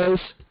as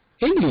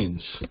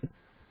Indians.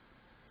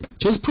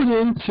 Just put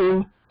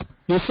into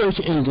your search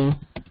engine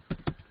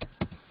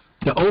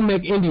the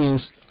Olmec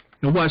Indians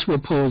and watch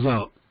what pulls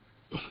out.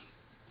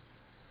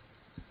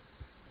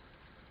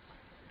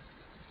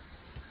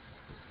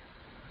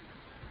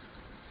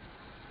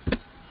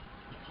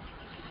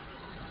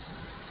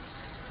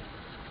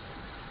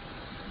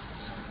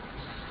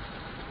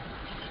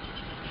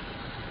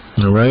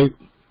 All right.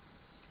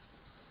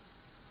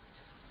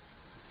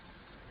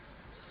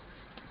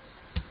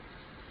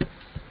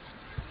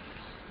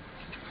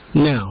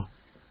 Now,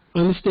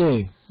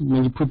 understand,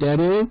 when you put that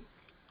in,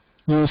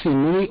 you will see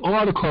many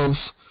articles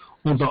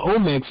on the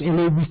Olmecs, and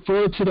they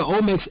refer to the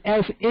Olmecs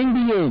as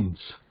Indians.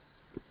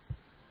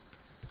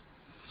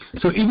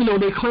 So even though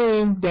they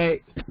claim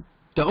that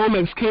the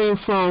Olmecs came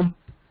from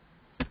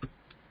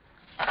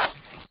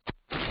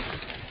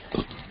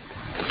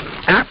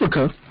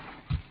Africa,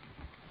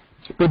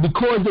 but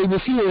because they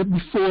was here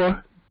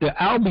before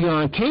the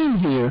Albion came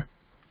here,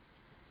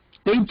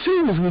 they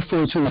too was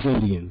referred to as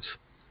Indians.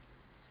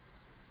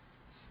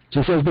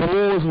 Just as the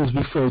Moors was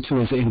referred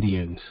to as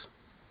Indians.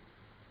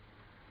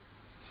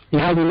 And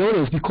how we know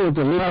this? Because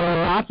the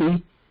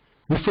Larapi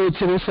referred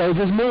to themselves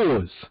as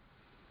Moors.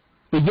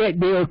 But yet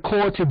they are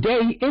called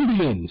today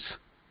Indians.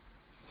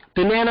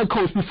 The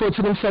Nanacoats refer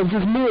to themselves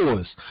as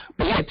Moors.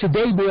 But yet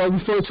today they are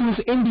referred to as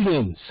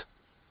Indians.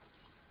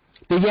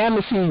 The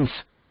Yamasees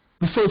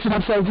refer to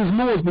themselves as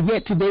Moors, but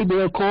yet today they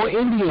are called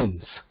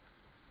Indians.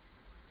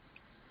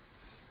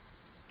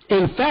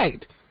 In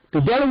fact,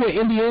 the Delaware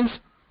Indians,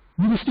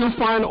 you can still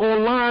find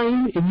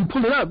online, if you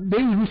pull it up,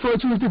 they refer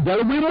to as the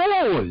Delaware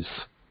Moors.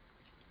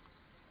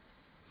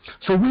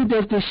 So where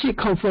does this shit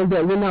come from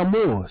that we're not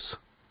Moors?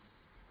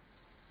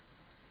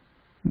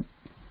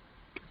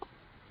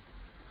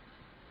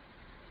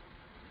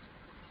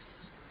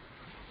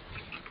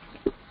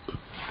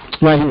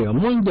 Right here,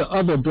 among the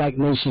other black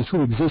nations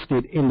who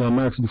existed in the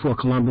Americas before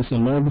Columbus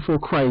and long before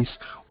Christ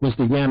was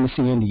the Yamasee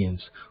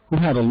Indians, who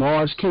had a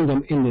large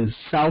kingdom in the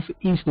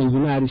southeastern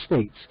United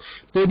States.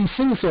 Their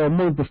descendants are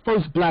among the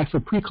first blacks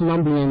of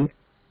pre-Columbian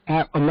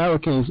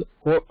Americans'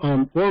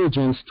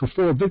 origins to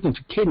fall victim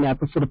to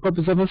kidnapping for the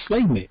purpose of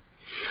enslavement.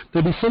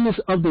 The descendants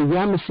of the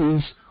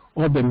Yamasees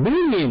are the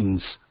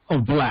millions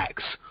of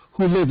blacks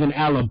who live in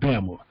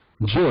Alabama,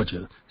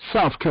 Georgia,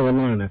 South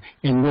Carolina,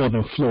 and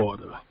northern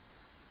Florida.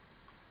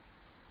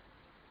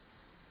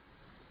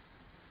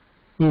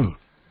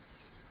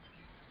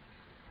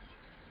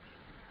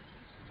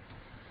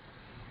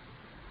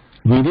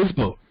 Read this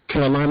book,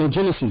 Carolina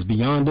Genesis,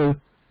 Beyond the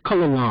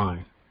Color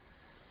Line,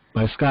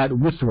 by Scott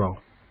Withrow.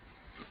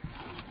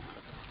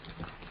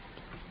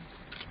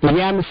 The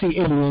Yamasee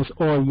Indians,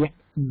 or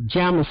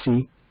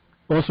Yamasee,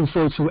 also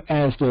referred to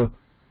as the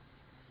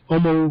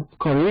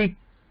Omokarikakin,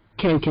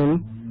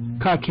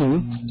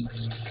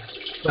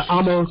 the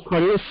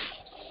Amokaris,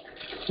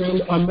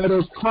 and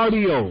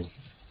Ametacardio.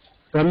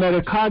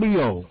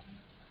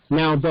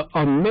 Now, the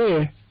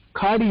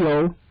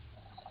Ametacardio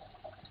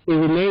is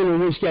a name in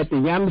which that the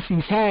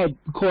Yamasees had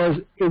because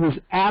it was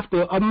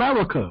after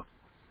America.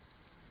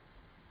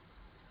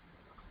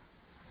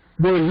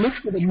 They're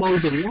listed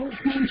among the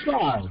 19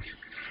 tribes.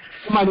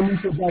 Somebody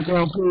move the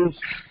background, please.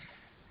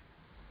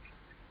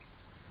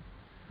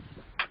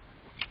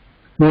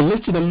 They're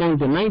listed among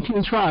the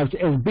 19 tribes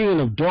as being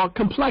of dark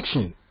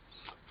complexion,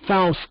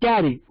 found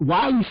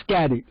widely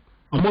scattered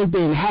among the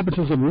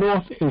inhabitants of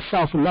North and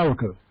South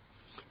America.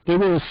 They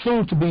were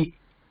assumed to be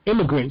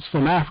immigrants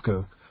from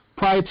Africa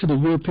prior to the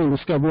European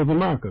discovery of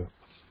America,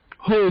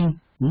 whom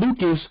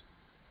Lucas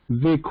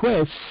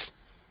Viquez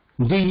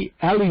de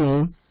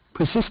Leon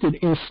persisted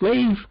in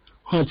slave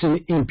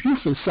hunting in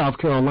Beaufort, South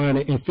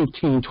Carolina in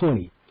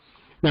 1520.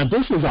 Now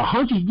this was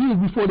 100 years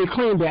before they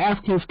claimed that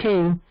Africans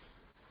came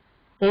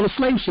on a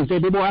slave ship,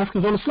 that they were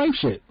Africans on a slave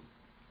ship.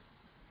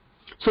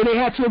 So they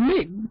had to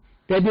admit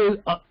that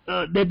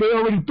they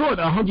already thought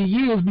 100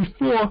 years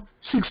before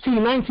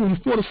 1619,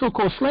 before the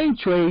so-called slave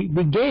trade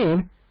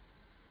began,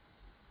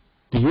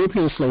 the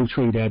European slave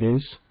trade, that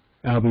is,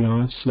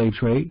 Albion slave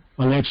trade,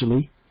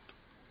 allegedly,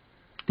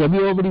 that we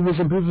already was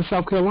in Beaufort,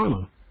 South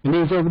Carolina, and they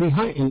was already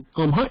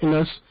hunting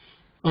us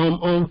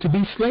to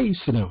be slaves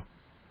to them.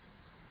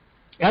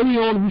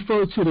 Elion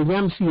referred to the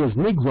Yamasee as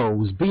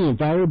Negroes, being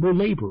valuable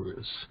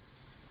laborers.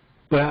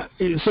 But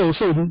so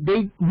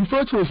they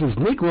referred to us as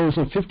Negroes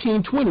in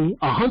 1520,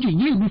 100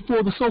 years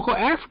before the so-called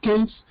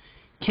Africans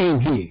came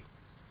here.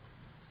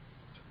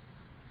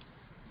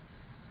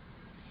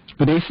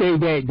 But they say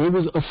that they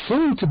was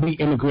assumed to be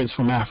immigrants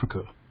from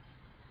Africa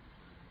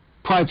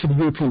prior to the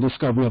European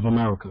discovery of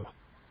America.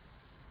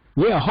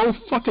 Yeah, a whole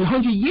fucking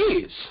 100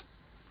 years.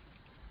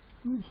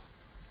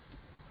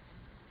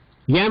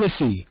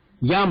 Yamasee,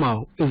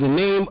 Yama, is the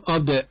name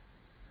of the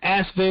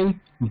Asvan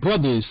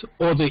brothers,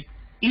 or the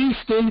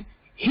Eastern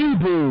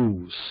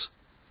Hebrews.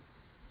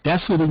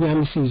 That's who the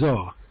Yamasees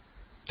are.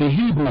 The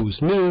Hebrews,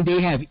 meaning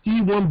they have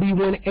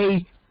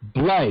E1B1A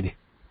blood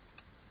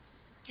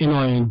and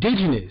are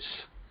indigenous.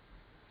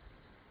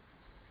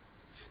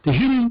 The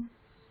Hidden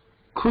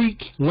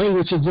Creek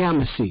language of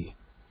Yamasee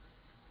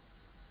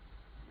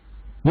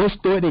was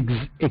thought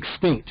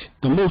extinct.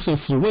 The most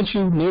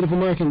influential Native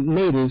American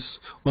natives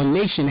or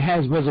nation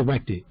has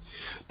resurrected.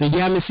 The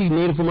Yamasee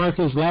Native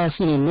Americans last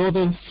seen in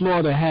northern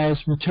Florida has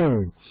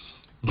returned,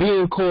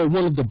 being called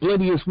one of the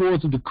bloodiest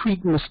wars of the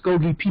Creek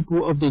Muskogee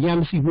people of the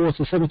Yamasee Wars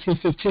of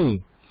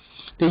 1715.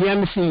 The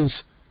Yamasees,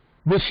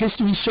 which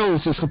history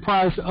shows is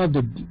comprised of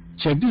the,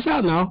 check this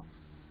out now,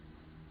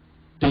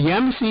 the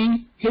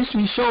Yamasee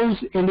history shows,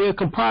 and they're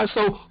comprised,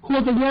 so who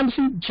are the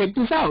Yamasee? Check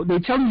this out. They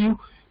tell you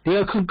they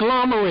are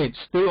conglomerates.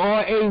 They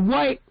are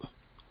a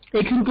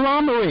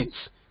conglomerates.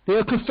 They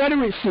are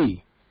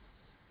confederacy.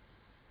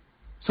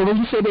 So when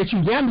you say that you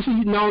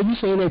Yamasee, no, you're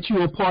saying that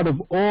you are part of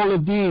all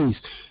of these.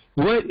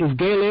 What is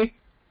Gale,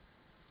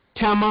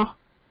 Tama,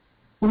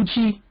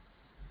 Uchi,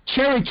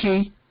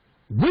 Cherokee,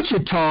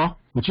 Wichita,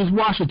 which is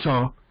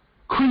Washita,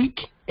 Creek,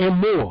 and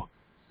more.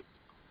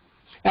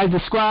 As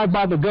described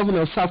by the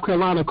governor of South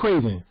Carolina,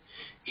 Craven,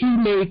 he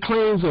made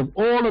claims of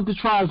all of the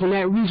tribes in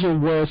that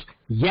region was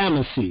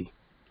Yamasee.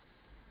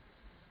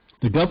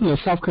 The governor of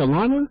South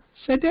Carolina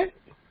said that?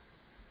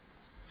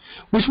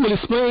 Which will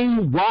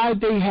explain why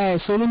they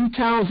had so many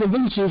towns and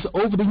villages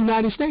over the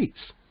United States.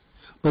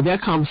 But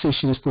that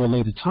conversation is for a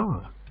later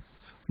time.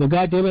 But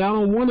goddamn it, I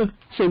don't want to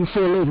say it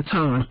for a later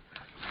time.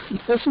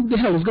 Let's see what the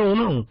hell is going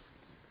on.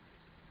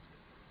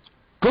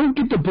 Go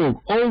get the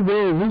book, Old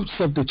World Roots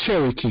of the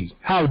Cherokee,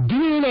 How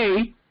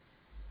DNA,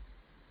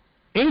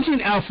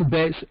 Ancient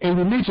Alphabets, and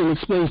Religion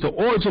Explains the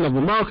Origin of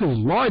America's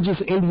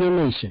Largest Indian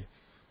Nation,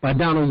 by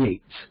Donald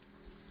Yates.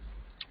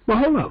 Well,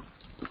 hold up.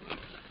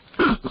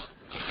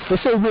 They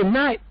say we're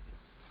not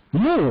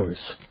Moors.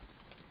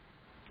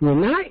 We're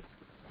not?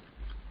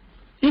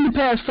 In the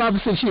past 5 or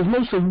 6 years,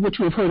 most of what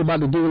you have heard about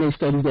the DNA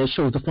study that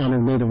shows the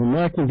finding of Native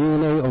American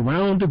DNA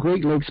around the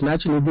Great Lakes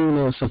matching the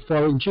DNA of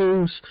Sephardic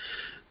Jews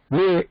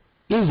near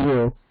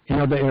Israel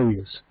and other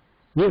areas.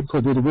 Yeah,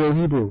 because they're the real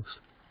Hebrews.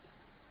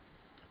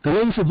 The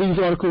links of these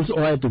articles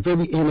are at the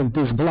very end of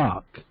this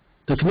blog.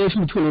 The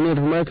connection between the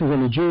Native Americans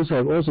and the Jews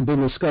have also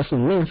been discussed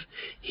in length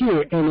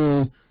here and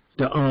in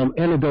the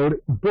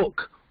anecdote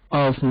Book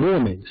of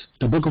Mormons.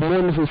 The Book of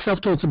Mormons itself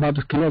talks about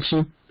this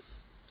connection,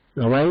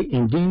 all right,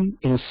 in D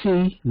and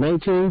C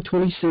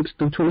 19:26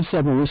 through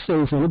 27, which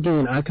says, and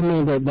again, I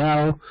command that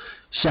thou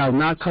shalt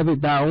not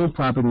covet thy own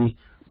property,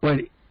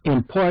 but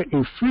impart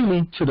it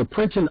freely to the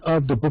printing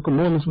of the Book of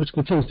Mormons, which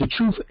contains the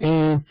truth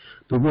and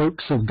the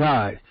works of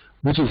God,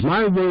 which is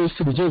my words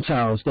to the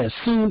Gentiles, that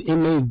soon it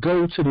may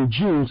go to the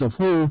Jews, of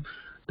whom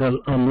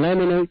the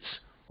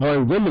Lamanites are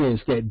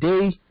remnants, that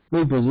they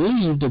may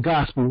believe the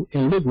gospel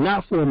and look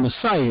not for a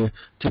Messiah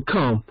to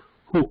come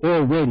who has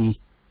already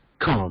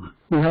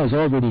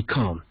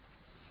come.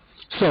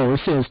 So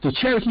it says the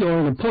Cherokee are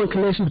an important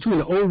connection between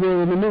the Old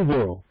World and the New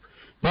World.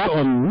 There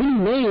are many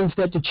names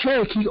that the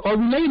Cherokee are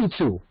related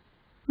to.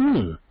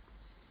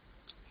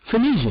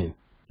 Phoenician,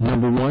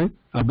 number 1.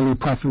 I believe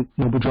Prophet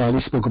Noble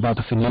Dryly spoke about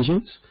the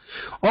Phoenicians.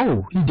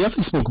 Oh, he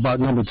definitely spoke about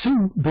number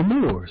 2, the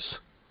Moors.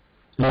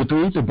 Number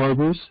 3, the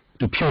Berbers,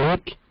 the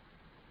Puric,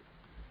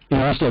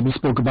 in which that we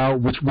spoke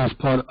about, which was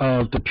part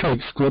of the Puric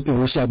script, in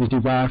which that was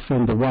derived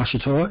from the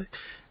WASHITAW,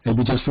 that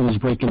we just finished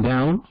breaking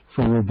down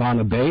from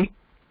Ravana Bay.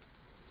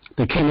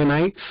 The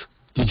Canaanites,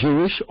 the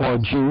Jewish, or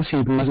Jews,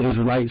 Hebrews,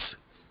 Israelites,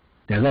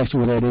 that's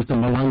actually what that is, the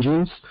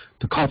Melungeons,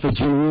 the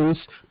Carthaginians,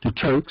 the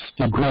Turks,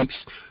 the Greeks,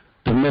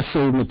 the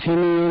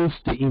Mesopotamians,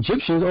 the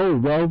Egyptians. Oh,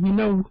 well, we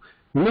know,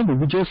 remember,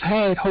 we just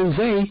had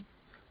Jesus,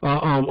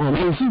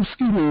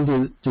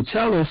 to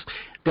tell us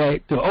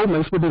that the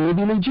Olmecs were the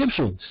Libyan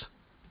Egyptians.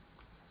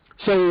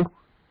 So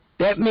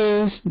that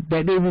means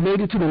that they're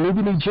related to the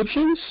Libyan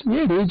Egyptians?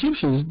 Yeah, the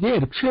Egyptians. Yeah,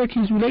 the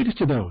Cherokees related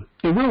to them.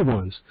 The real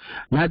ones.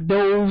 Not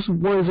those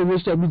ones in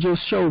which that we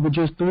just showed with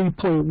just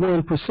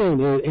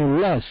 3.1% and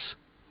less.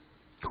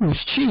 Who's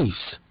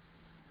chiefs?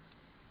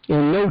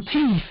 And no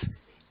teeth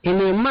in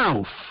their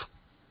mouth.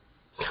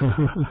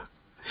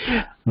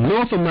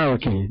 North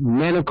American,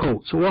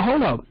 Manicotes. Well,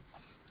 hold up.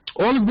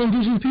 All of the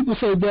indigenous people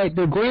say that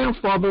their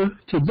grandfather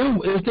to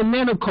them is the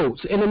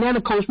Manicotes, and the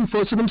Manicotes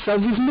refer to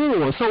themselves as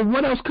Moors. So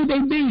what else could they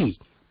be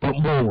but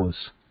Moors?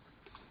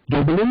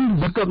 They believe,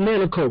 look up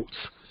Manicotes.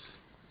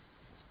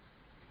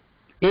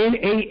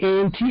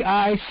 Nanticokes.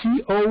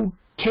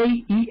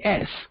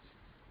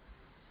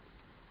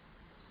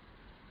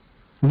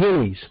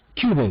 Guineas,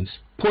 Cubans,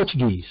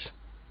 Portuguese.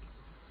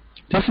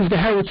 This is the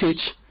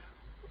heritage,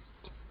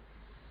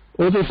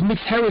 or this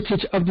mixed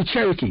heritage of the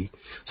Cherokee.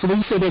 So when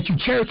you say that you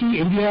Cherokee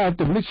and you have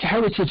the mixed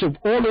heritage of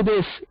all of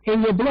this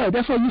in your blood,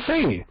 that's what you're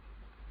saying.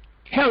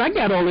 Hell, I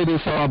got all of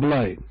this in our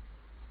blood.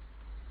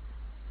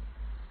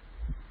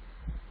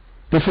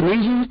 The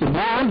Phoenicians, the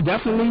Moors,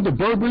 definitely, the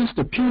Berbers,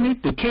 the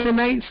Punic, the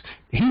Canaanites,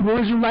 the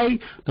Hebrew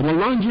Israelite, the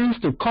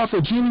Melungeons, the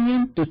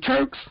Carthaginian, the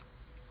Turks,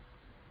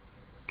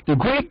 the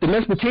Greek, the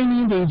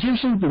Mesopotamian, the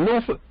Egyptians, the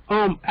North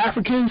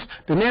Africans,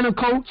 the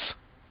Nanocoats,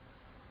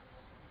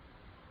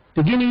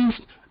 the Guineas,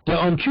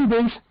 the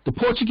Cubans, the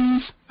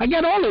Portuguese. I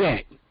got all of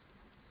that.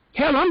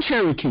 Hell, I'm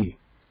Cherokee.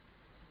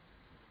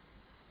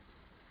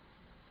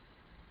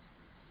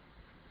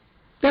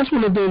 That's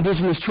one of the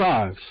indigenous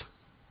tribes.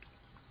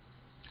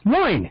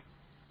 One.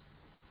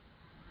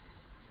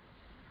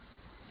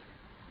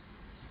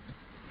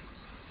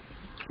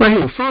 Right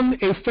here, from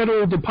a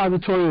federal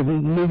depository of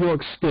New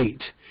York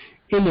State,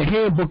 in the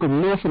Handbook of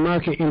North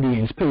American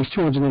Indians, page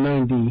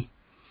 290,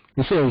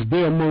 it says,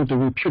 they're among the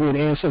reputed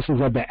ancestors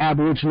of the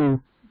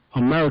Aboriginal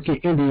American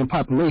Indian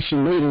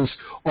population, natives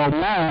are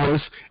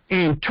Moors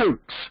and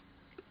Turks.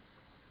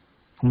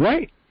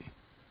 What?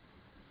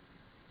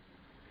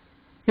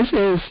 It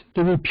says,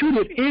 the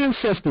reputed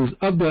ancestors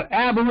of the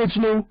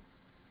Aboriginal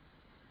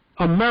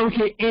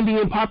American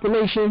Indian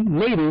population,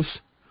 natives,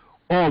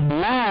 are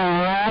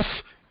Moors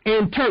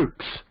and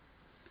Turks.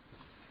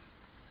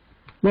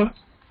 Well,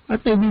 I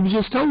think we were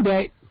just told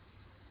that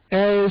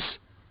as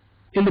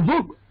in the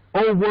book,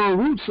 Old World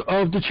Roots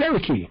of the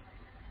Cherokee.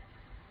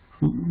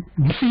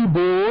 You see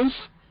Moors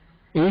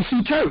and you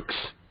see Turks.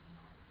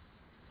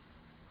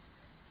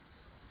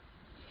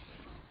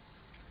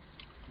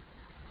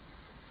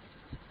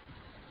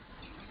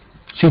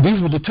 See,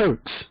 these were the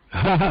Turks.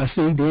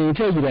 See, they didn't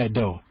tell you that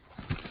though.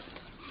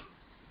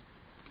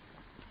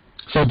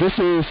 So this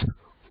is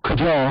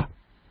Kajar,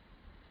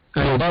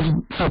 and that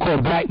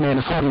so-called black man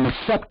is holding a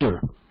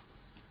scepter.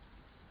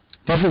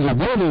 This is a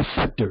ruling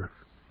scepter.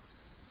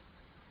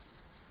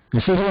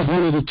 This is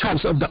one of the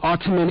tops of the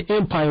Ottoman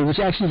Empire, which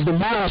actually is the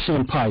Moorish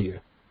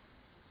Empire.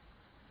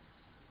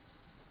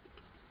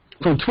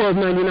 From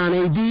 1299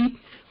 AD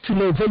to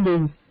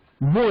November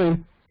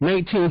 1,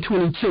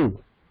 1922.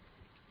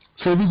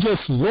 So we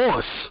just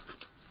lost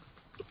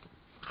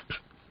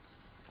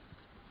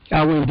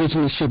our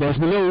indigenous ship. As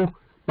we know,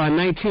 by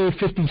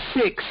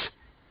 1956,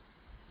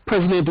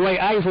 President Dwight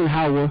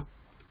Eisenhower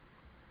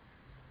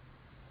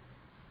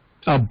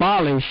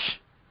abolished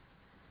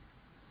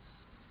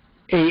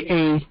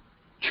AA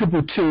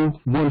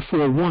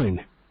 222141.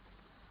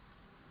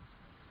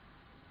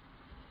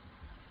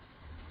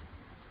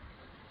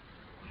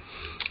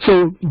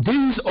 So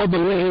these are the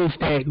lands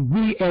that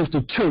we as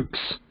the Turks,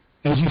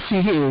 as you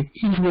see here,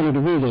 he's one of the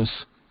rulers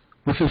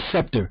with his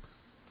scepter.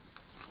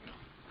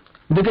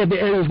 Look at the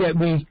areas that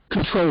we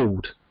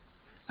controlled.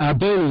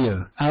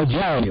 Albania,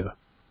 Algeria,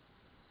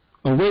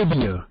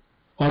 Arabia,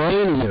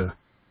 Armenia,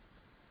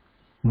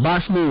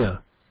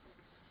 Bosnia,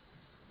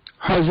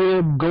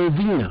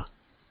 Herzegovina,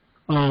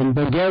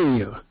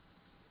 Bulgaria,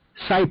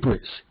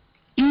 Cyprus,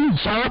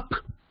 Egypt,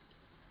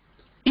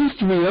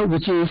 Eritrea,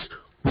 which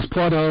was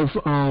part of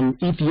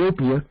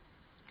Ethiopia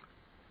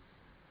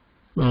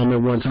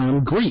at one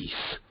time, Greece,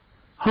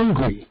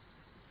 Hungary,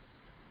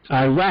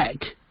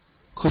 Iraq,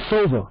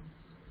 Kosovo,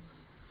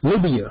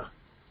 Libya,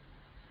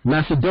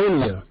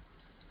 Macedonia,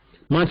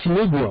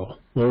 Montenegro.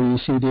 Well, you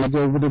see, they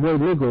go with the word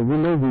Negro. We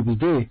know we was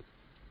there.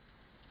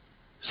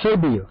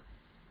 Serbia,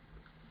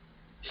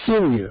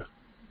 Syria,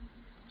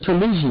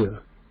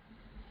 Tunisia,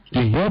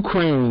 the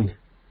Ukraine,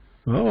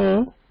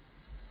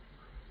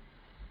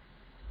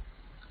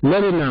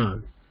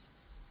 Lebanon,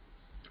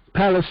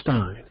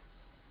 Palestine,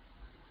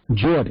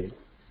 Jordan.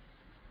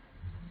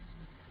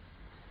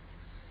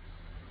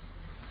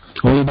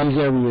 All of these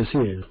areas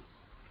here.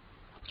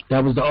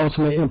 That was the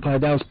Ottoman Empire.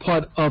 That was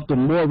part of the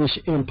Moorish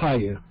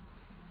Empire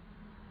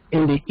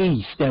in the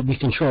east that we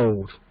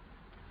controlled,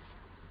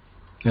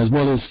 as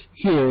well as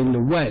here in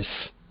the west.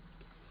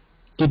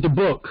 Get the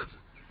book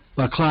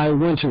by Clyde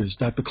Winters,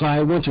 Dr.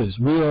 Clyde Winters.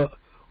 We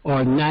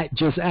are not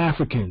just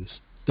Africans,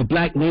 the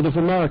black Native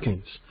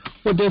Americans.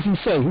 What does he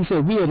say? He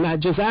said, we are not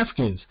just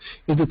Africans.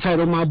 Is the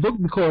title of my book,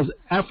 because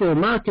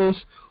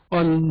Afro-Americans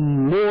are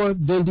more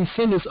than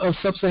descendants of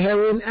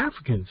sub-Saharan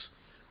Africans.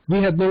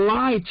 We have been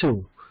lied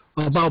to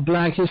about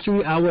black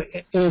history. Our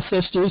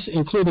ancestors,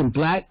 including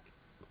black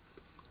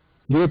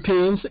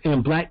Europeans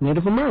and black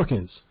Native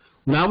Americans.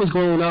 When I was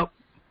growing up,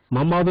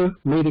 my mother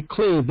made it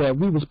clear that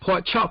we was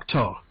part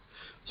Choctaw.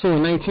 So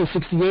in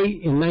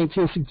 1968 and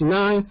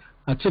 1969,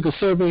 I took a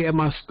survey at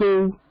my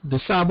school, the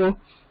Saba,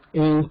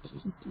 in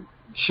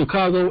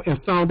Chicago,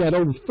 and found that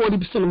over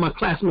 40% of my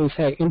classmates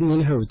had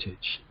Indian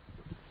heritage.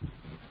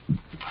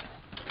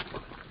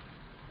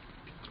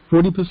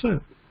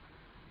 40%.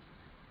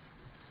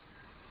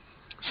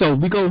 So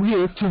we go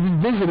here to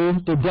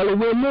revisiting the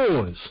Delaware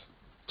Moors.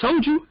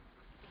 Told you.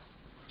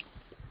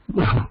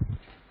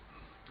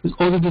 It's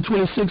August the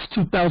 26th,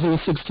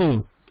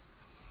 2016.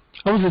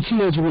 I was a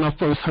teenager when I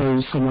first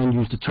heard someone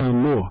use the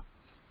term Moor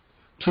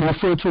to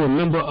refer to a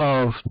member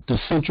of the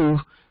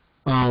Central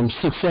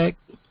Sussex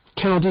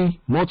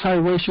County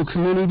multiracial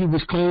community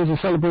which claims and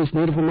celebrates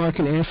Native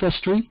American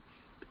ancestry.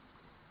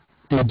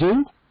 They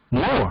do?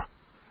 Moor.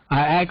 I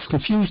asked,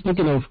 confused,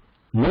 thinking of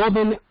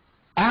Northern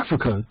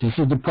Africa. This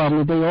is the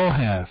problem that they all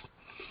have.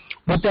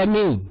 What that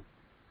mean?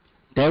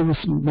 That was,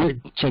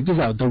 check this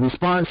out. The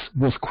response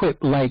was quick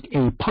like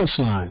a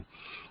punchline,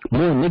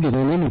 more nigga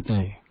than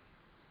anything.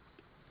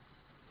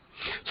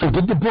 So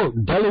get the book,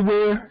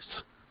 Delaware's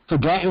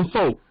Forgotten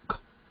Folk,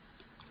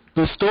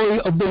 The Story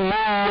of the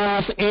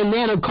Moors and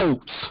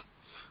Nanocoats,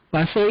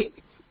 by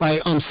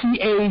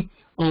C.A.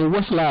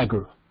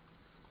 Westlager.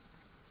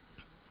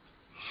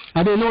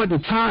 I didn't know at the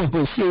time,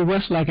 but C.A.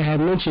 Westlager had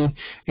mentioned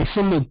a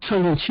similar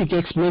tongue-in-cheek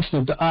explanation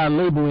of the odd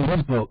label in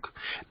his book,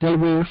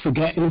 Delaware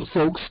Forgotten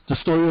Folks, The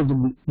Story of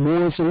the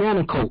Moors and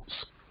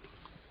Nanocoats.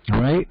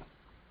 All right?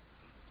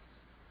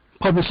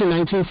 Published in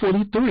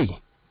 1943.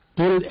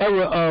 During the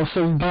era of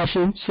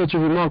segregation, such a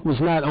remark was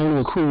not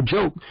only a cruel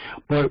joke,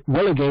 but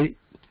relegated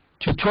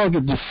to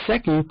target the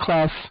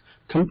second-class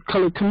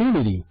colored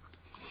community.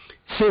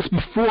 Since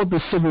before the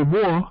Civil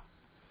War,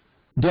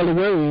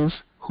 Delawareans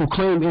who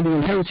claim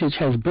Indian heritage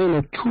has been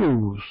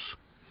accused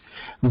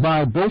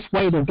by both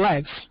black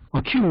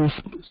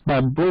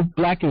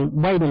and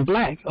white and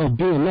black of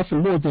being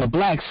nothing more than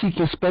blacks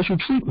seeking special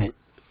treatment.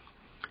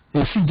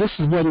 And see, this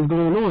is what is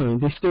going on.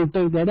 They still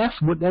think that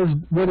that's what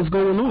is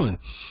going on.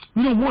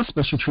 We don't want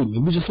special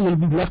treatment. We just want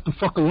to be left the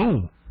fuck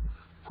alone,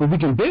 where we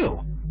can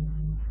build.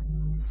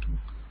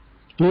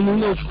 When we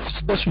know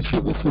special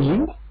treatment for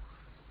you,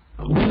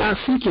 we're not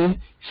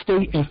seeking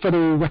state and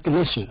federal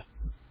recognition.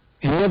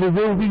 And never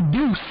will we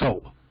do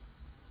so.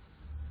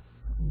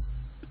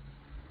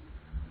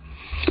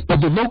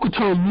 But the local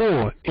term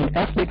Moor in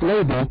ethnic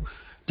label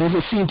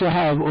doesn't seem to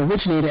have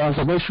originated as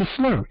a racial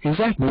slur.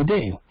 Exactly, it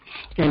didn't.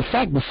 In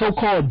fact, the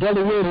so-called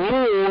Delaware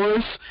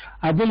Moors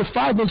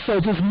identified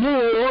themselves as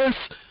Moors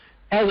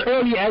as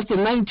early as the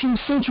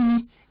 19th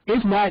century,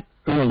 if not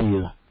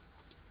earlier.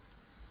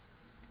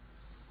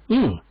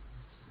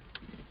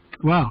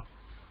 Wow.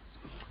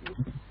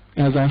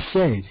 As I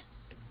said.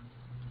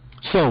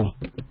 So,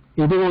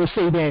 if they want to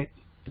say that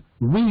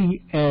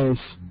we as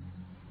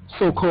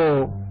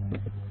so-called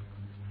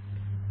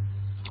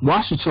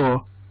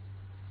WASHITAW,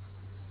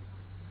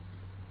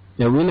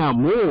 that we're not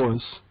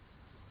Moors,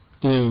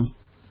 then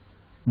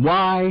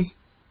why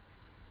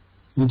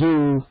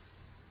do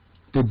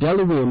the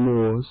Delaware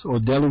Moors or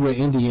Delaware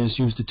Indians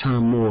use the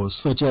term Moors,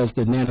 such as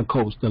the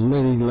Nanocoats, the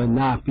Lenni,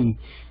 Lenape,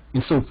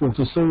 and so forth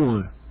and so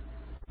on?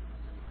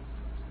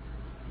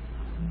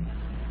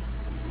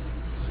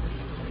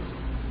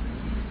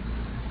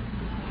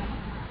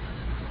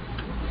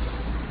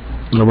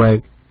 All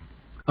right.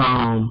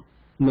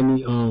 Let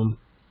me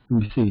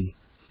see.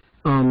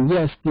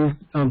 Yes,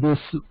 there's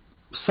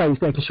sites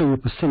that can show you a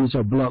percentage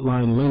of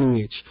bloodline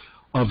lineage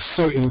of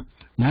certain,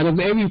 not of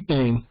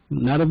everything.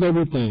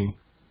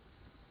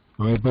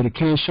 All right, but it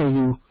can show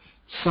you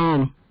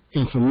some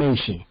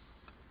information.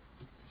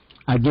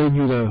 I gave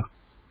you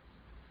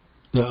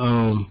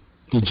the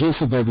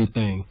gist of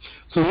everything.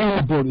 So in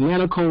the book,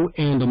 Nanoco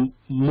and the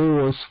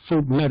Moors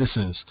Folk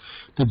Medicines,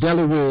 the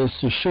Delawares,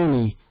 the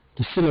Shawnee,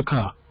 the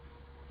Seneca,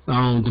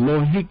 the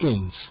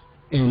Mohicans,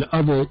 and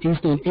other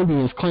Eastern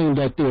Indians claim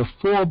that their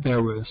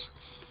forebears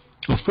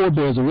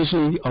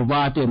originally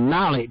arrived at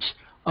knowledge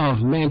of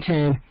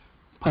Mantan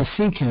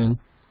Pasikan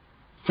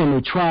from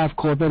a tribe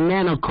called the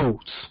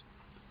Nanocoats.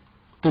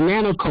 The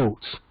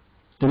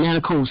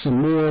Nanocoats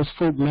in Moors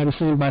Folk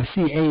Medicine by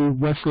C.A.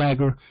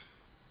 Westlager.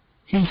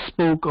 He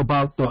spoke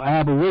about the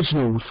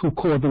Aboriginals who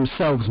called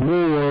themselves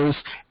Moors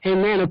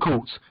and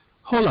Nanocoats.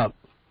 Hold up.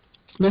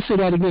 Let's say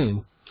that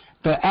again.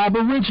 The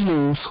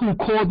Aboriginals who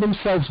called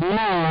themselves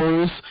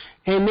Moors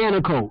and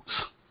Nanocoats.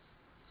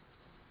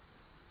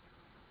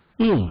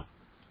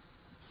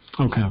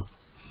 Okay.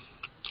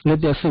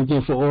 Let that sink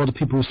in for all the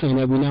people who are saying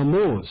that we're now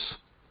Moors.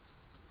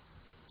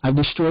 I've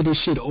destroyed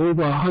this shit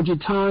over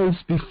 100 times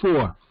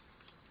before.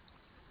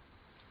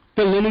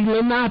 The Lenni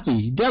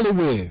Lenape,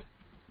 Delaware.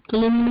 The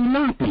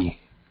Lenni Lenape.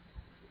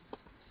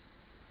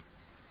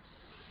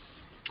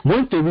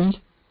 One theory is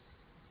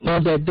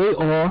that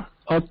they are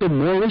of the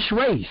Moorish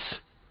race,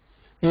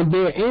 and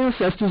their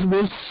ancestors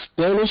were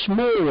Spanish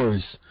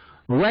Moors,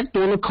 wrecked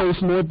on the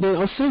coast more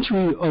than a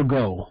century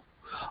ago.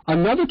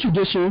 Another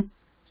tradition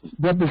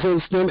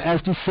represents them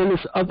as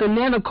descendants of the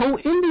Nanoco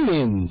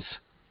Indians.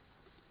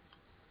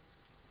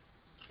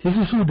 This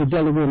is who the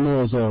Delaware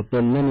Moors are, the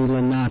Lenni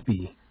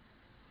Lenape.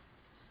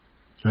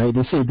 Right?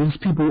 They say these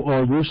people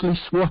are usually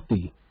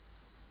swarthy,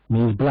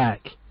 means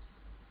black,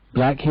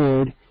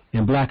 black-haired,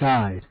 and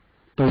black-eyed,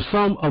 though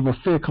some of a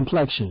fair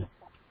complexion.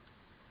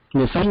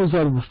 And some of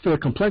a fair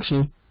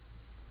complexion,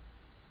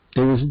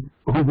 there was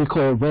who we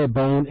call red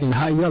bone and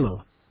high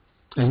yellow,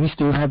 and we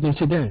still have them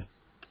today.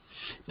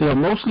 They are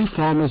mostly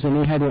farmers,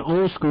 and they had their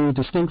own school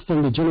distinct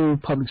from the general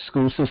public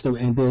school system,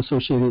 and they're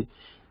associated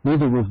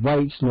neither with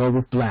whites nor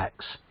with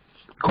blacks.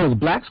 Because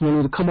blacks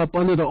wanted to come up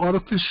under the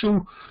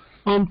artificial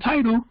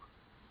title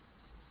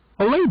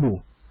or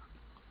label.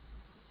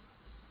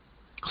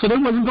 So they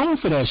wasn't going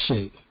for that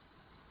shit.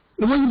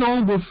 It wasn't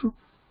going with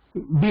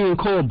being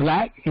called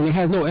black, and it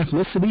has no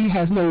ethnicity,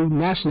 has no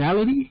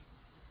nationality.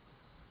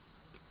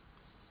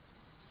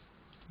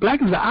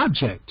 Black is an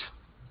object.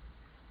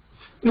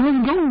 It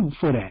wasn't going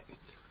for that.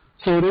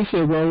 So they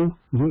said, well,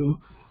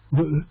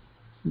 we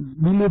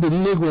move the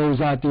Negroes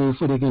out there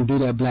so they can do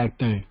that black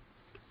thing.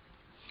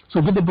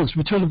 So get the books,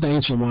 Return of the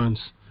Ancient Ones,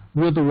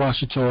 Will the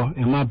Washitaw,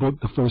 and my book,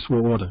 The First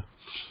World Order.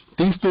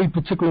 These three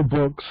particular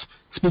books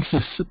speak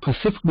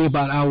specifically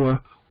about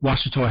our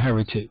Washitaw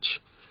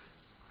heritage.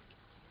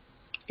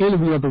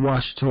 Interview of the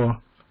Washitaw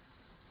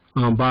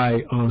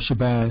by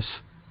Shabazz,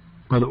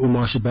 Brother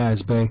Umar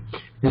Shabazz Bey.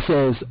 It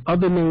says,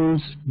 other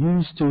names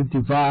used to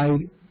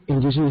divide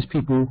indigenous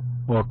people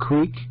are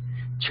Creek,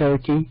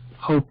 Cherokee,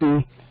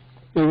 Hopi,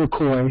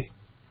 Iroquois,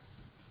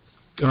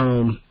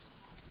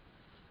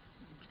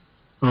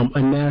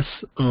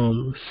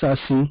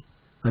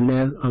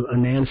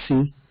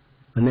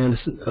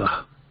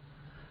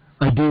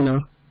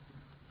 Adena,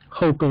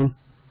 Hokum,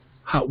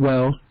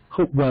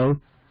 Hopewell,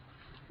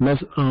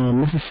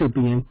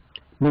 Mississippian,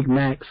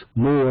 Micmacs,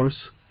 Moors,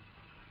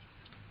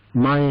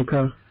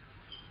 Mayanka,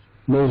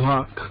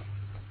 Mohawk,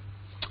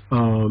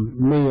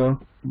 Mura,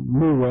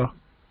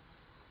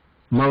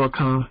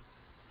 Maracan,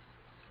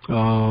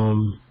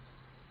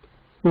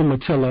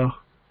 Umatilla,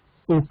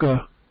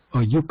 Uka,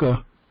 or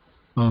Yucca,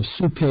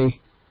 Supe,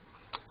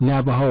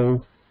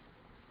 Navajo,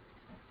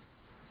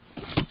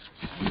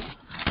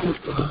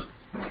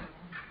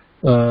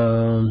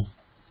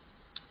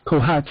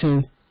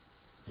 Cohatan,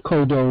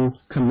 Kodo,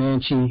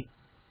 Comanche,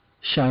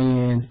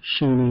 Cheyenne,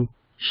 Shawnee,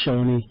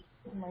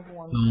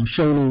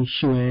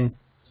 Chuen,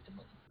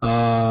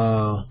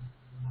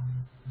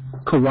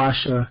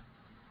 Kawasha,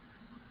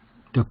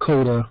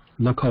 Dakota,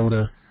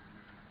 Nakota,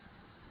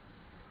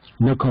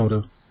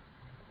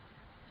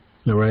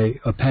 all right,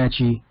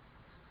 Apache,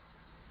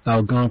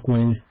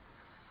 Algonquin,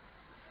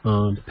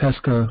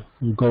 Pesca,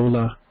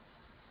 Gola,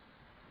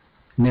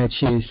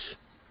 Natchez,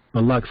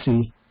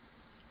 Biloxi,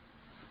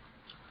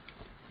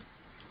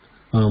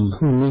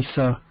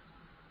 Hunisa,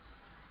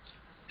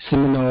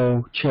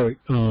 Seminole,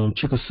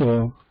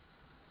 Chickasaw,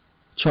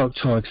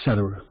 Choctaw,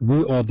 etc.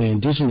 We are the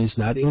indigenous,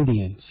 not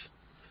Indians.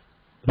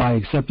 By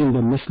accepting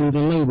the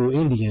misleading label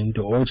Indian,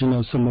 the origin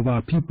of some of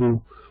our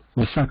people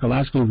was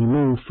psychologically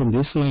removed from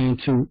this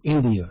land to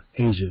India,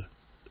 Asia.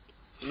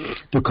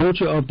 The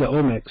culture of the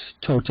Olmecs,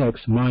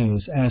 Toltecs,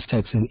 Mayans,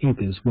 Aztecs, and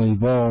Incas were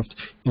evolved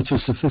into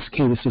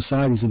sophisticated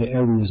societies in the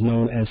areas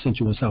known as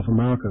Central and South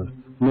America,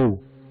 Mu,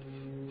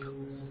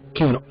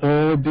 can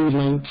all be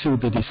linked to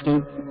the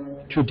distinct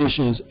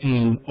traditions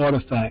and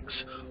artifacts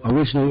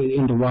originated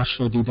in the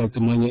Washita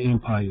Maya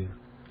Empire.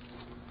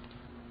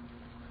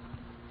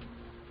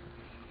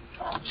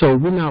 So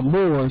if we're not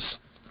Moors,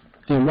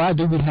 then why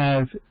do we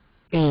have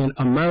an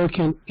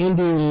American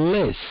Indian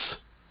list?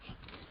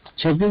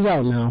 Check this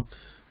out now.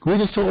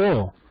 Greetings to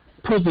all.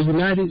 Per the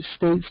United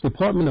States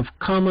Department of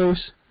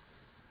Commerce,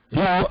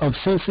 Bureau of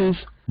Census,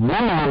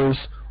 Moors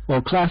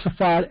are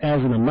classified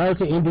as an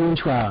American Indian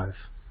tribe.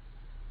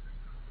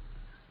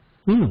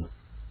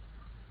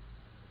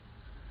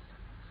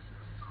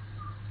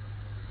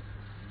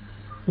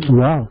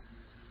 Wow.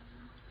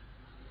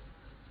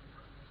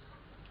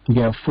 We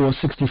got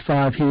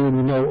 465 here.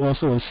 We know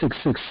also a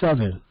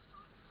 667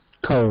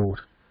 code.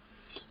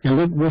 And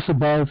look what's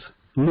above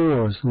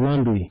Moors,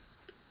 Lumbee,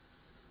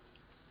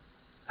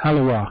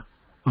 Halawa,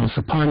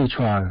 Sapani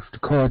tribe, the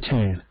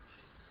Khoisan,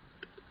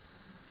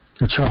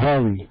 the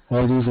Chahari.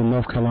 All these are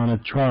North Carolina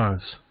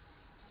tribes.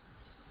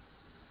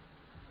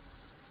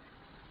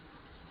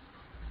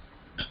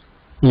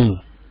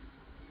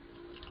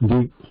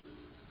 Deep.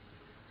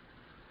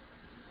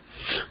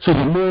 So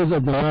the Moors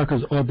of the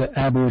Americas are the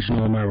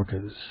Aboriginal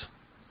Americans.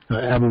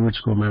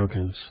 Aboriginal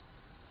Americans.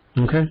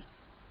 Okay?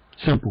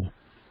 Simple.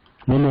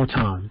 One more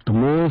time. The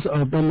Moors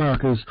of the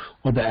Americas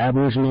are the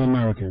Aboriginal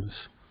Americans.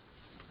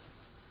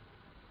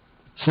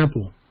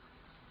 Simple.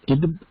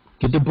 Get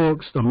the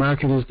books. The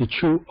American is the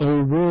True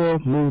Old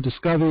World, Moon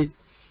Discovered,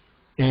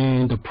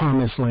 and The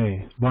Promised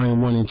Land,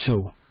 Volume 1 and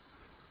 2,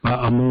 by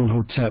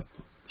Amun-Hotep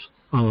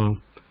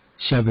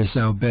Shabazz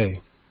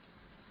El-Bey.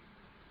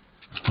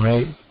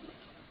 Right?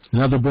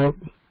 Another book,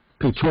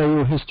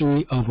 Pictorial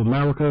History of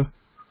America,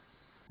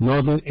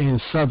 Northern and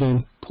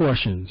Southern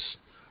Portions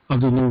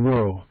of the New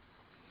World,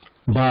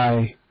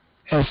 by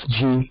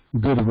S.G.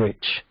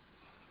 Goodrich.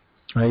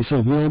 Right? So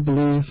if you don't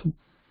believe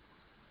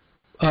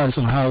us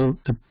on how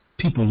the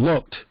people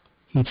looked,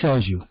 he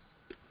tells you.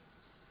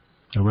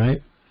 All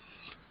right?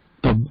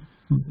 The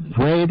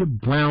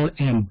red, brown,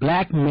 and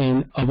black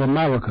men of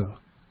America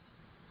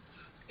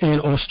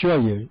and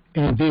Australia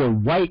and their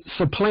white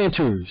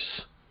supplanters.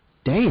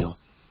 Damn.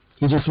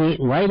 He just went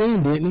right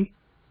in, didn't he?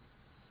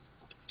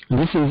 And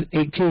this is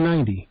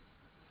 1890.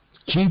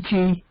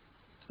 G.T.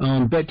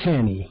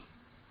 Bettany.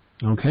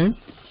 Okay?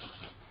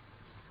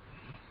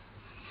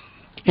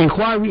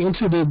 Inquiry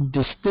into the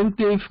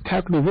distinctive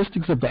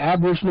characteristics of the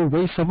Aboriginal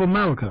race of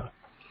America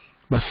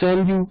by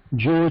Samuel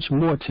George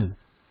Morton.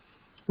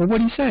 Well, what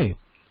did he say?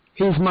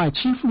 It is my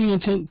chiefly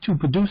intent to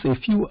produce a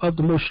few of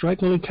the most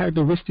strikingly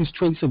characteristic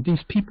traits of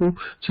these people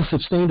to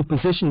sustain the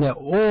position that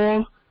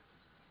all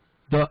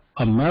the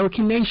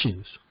American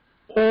nations,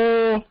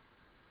 except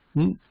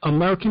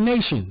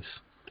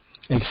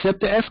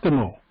the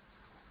Eskimo,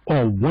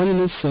 are one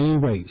and the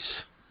same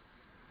race.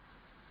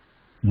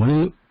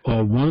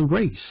 one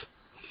race,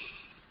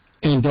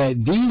 and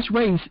that these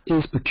race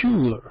is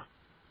peculiar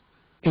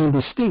and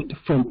distinct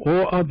from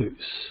all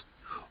others.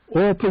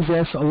 All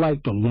possess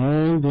alike the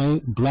long,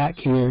 lank, black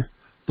hair,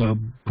 the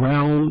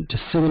brown to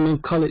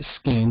cinnamon-colored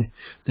skin,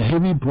 the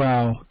heavy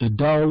brow, the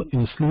dull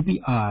and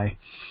sleepy eye,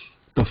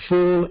 the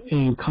full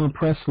and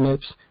compressed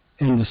lips,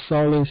 and the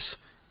soulless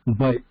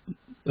but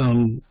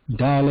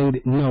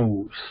dilated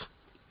nose.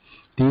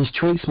 These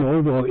traits,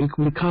 moreover, are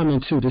equally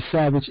common to the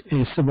savage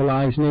and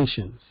civilized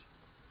nations.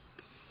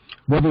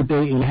 Whether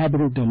they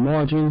inhabited the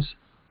margins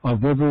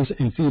of rivers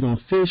and feed on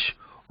fish,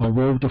 or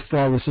rove the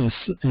forests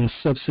and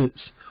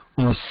subsist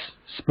on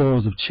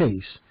spoils of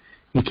chase,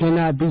 it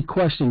cannot be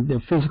questioned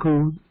that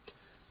physical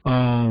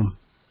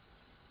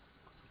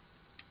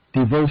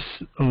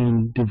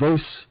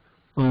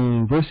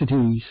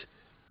diversities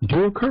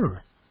do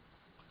occur,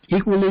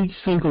 equally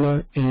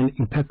singular and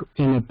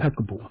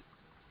impeccable,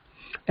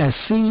 as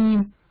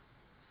seen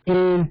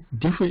in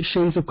different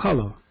shades of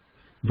color,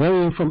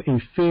 varying from a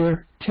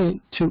fair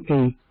tint to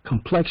a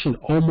complexion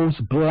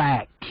almost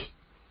black.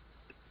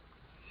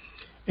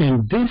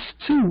 And this,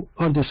 too,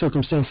 under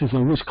circumstances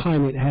in which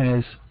climate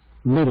has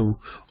little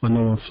or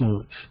no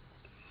influence.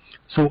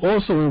 So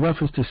also in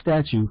reference to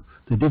stature,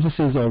 the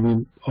differences are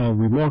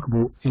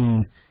remarkable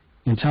in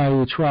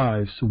entire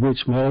tribes,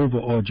 which moreover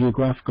are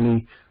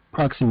geographically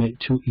proximate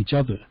to each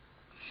other.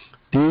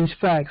 These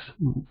facts,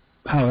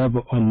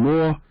 however, are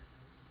more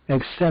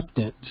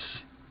acceptance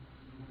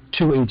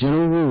to a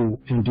general rule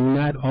and do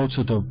not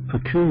alter the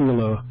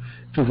peculiar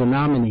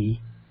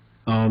physiognomy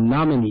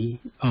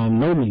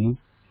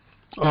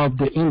of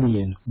the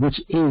Indian, which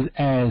is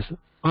as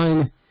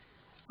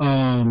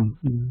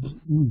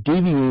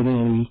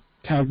undeviatingly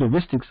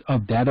characteristics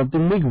of that of the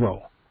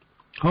Negro.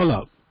 Hold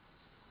up.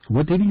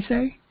 What did he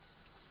say?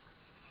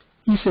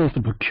 He says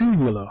the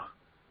peculiar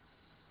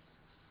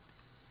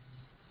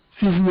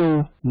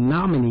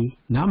physiognomy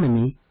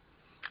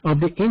of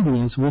the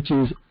Indians, which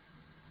is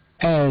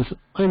as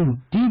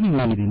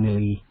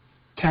undeviatingly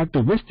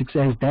characteristics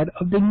as that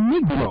of the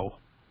Negro.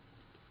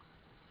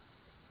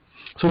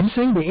 So he's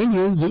saying the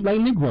Indians look like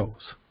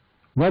Negroes,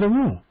 right or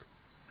wrong.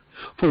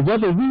 For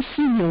whether we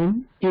see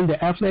them in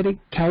the athletic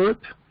Carib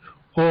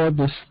or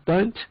the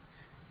stunt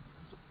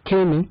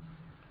Cayman,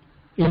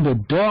 in the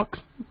dark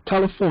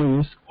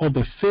Californias or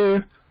the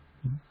fair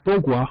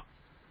Bourgeois,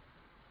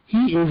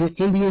 he is an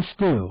Indian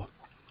still,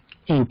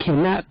 and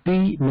cannot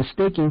be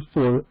mistaken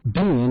for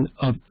being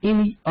of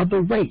any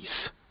other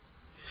race.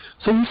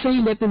 So he's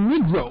saying that the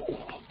Negro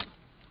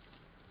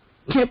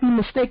can't be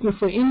mistaken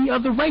for any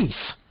other race.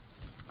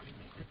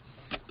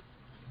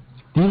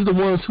 These are the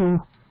ones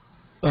who,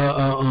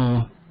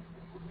 from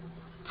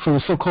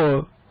the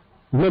so-called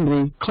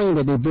remedy, claim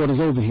that they brought us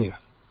over here.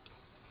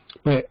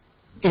 But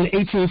in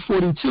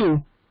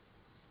 1842,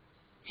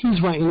 he's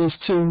writing this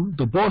to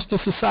the Boston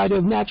Society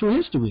of Natural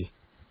History.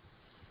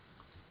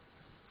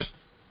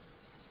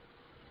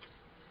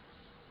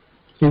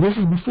 And this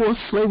is before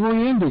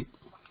slavery ended.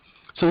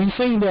 So he's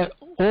saying that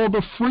all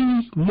the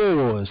free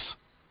Moors,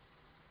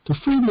 the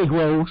free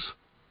Negroes,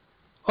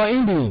 are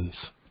Indians.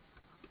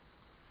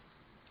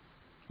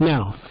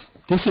 Now,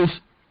 this is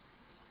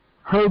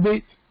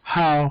Herbert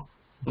Howe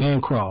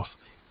Bancroft.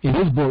 In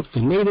his book, The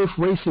Native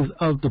Races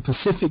of the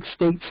Pacific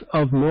States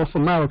of North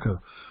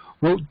America,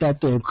 wrote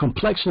that the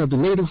complexion of the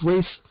native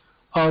race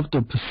of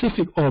the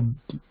Pacific are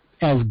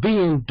as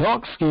being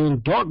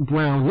dark-skinned, dark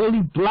brown,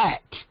 nearly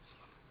black,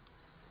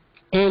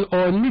 and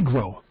are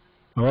Negro.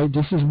 All right,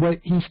 this is what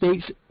he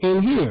states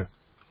in here.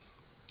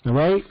 All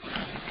right,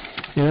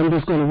 and I'm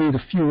just going to read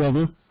a few of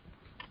them.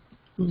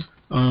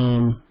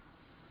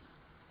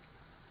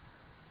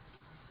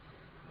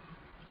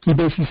 He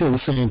basically said the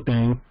same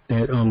thing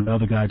that the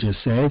other guy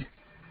just said.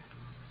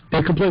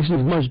 Their complexion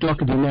is much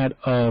darker than that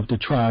of the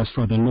tribes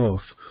further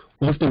north,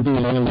 often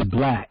being nearly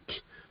black,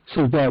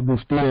 so that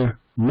with their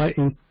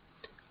mutton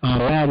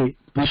matted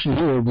bushy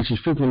hair, which is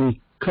frequently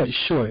cut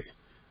short,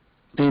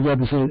 they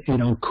represent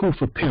an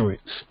uncouth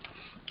appearance.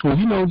 Well,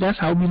 you know, that's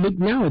how we look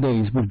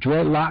nowadays, with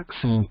dreadlocks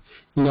and,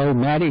 you know,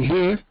 matted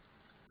hair,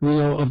 you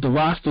know, of the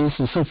rosters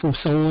and so forth,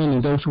 so on,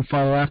 and those who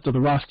follow after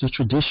the roster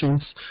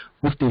traditions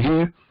with the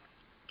hair.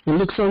 It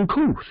looks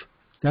uncouth.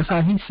 That's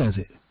how he says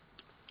it.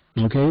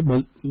 Okay,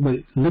 but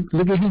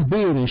look at his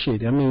beard and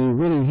shit. I mean,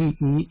 really,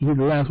 he's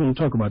the last one to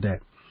talk about that.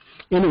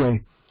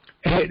 Anyway,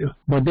 at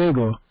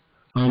Bodega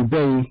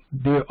Bay,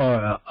 there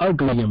are an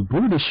ugly and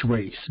brutish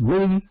race,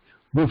 really,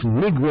 with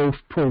Negro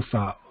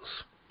profiles.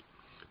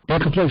 Their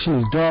complexion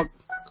is dark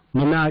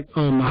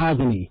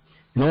mahogany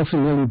and also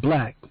nearly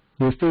black.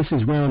 Their face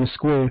is round and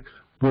square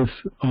with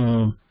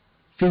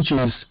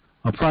features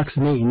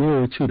approximating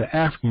nearer to the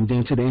African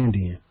than to the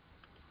Indian.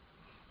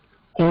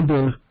 On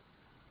the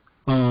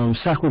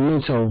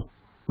Sacramento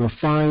were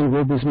fine,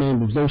 robust men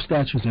with low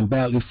statures and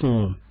badly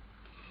formed.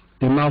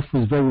 Their mouth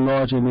was very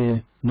large and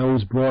their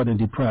nose broad and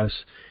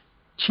depressed,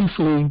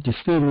 chiefly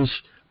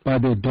distinguished by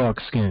their dark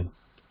skin.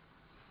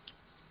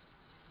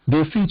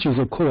 Their features,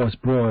 of course,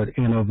 broad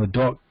and of a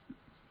dark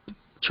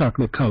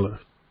chocolate color.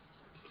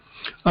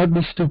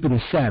 Ugly, stupid,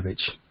 and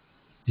savage.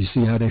 You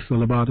see how they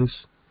feel about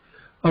us?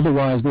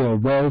 Otherwise, they are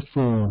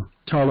well-formed,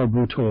 taller,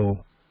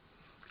 brutal,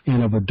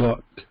 and of a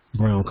dark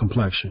brown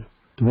complexion.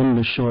 The women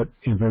are short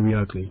and very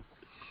ugly.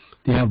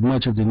 They have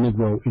much of the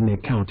Negro in their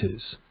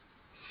counters.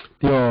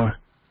 They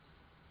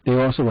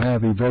also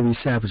have a very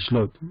savage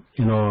look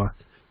and are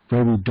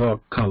very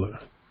dark color.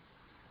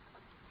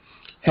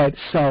 At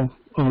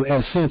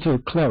Santa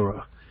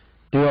Clara,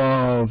 they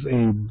are of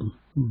a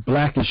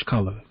blackish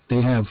color.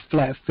 They have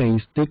flat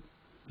face, thick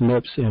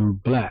lips,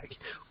 and black,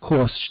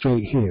 coarse,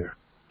 straight hair.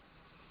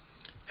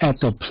 At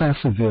the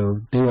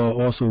Placerville, they are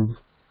also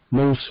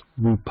most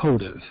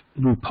repulsive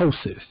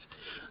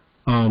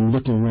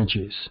looking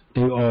wretches.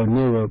 They are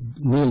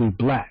nearly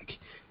black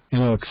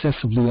and are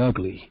excessively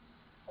ugly.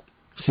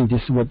 See,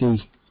 this is what they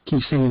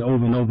keep saying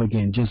over and over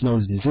again. Just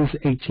notice this. This is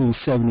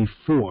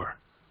 1874.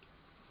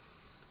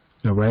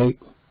 All right?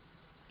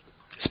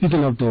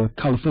 Speaking of the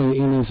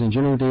California Indians in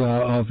general, they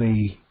are of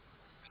a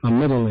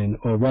middling,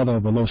 or rather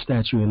of a low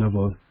stature and of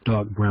a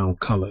dark brown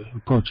color,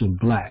 approaching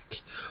black,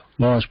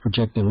 large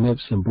projecting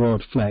lips and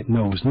broad flat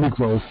nose,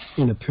 Negro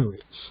in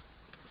appearance.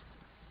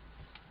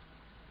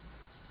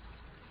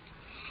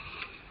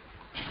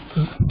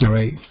 All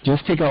right,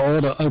 just take out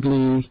all the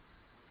ugly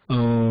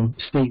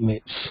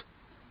statements,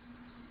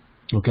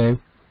 okay?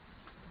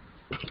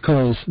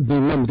 Because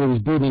remember, they was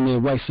building their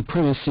white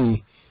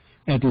supremacy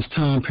at this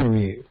time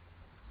period.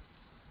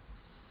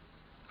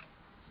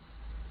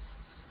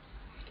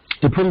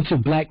 The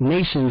primitive black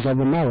nations of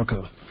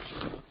America.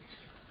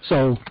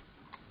 So,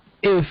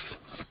 if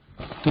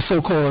the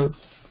so-called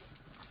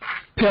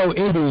pale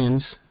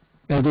Indians,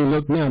 as they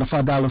look now, the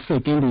 $5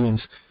 fake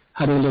Indians,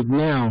 how they look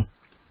now,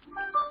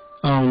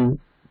 can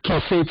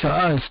say to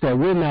us that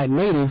we're not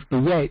native,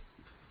 but yet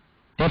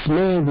this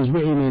man was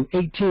written in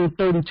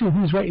 1832.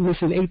 Who's writing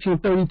this in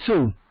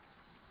 1832?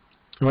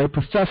 All right,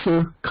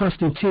 Professor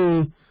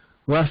Constantine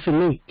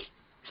Raffinique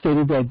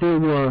stated that there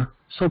were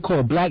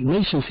so-called black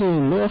nations here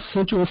in North,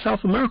 Central, and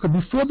South America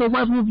before the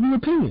arrival of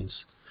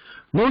Europeans.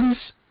 Notice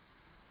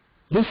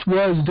this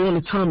was during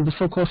the time of the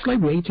so-called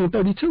slavery,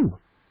 1832.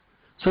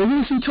 So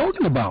what is he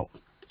talking about?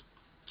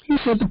 He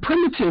said the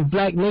primitive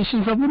black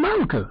nations of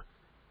America.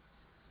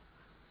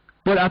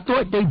 But I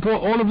thought they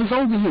brought all of us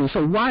over here.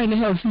 So why in the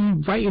hell is he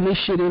writing this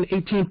shit in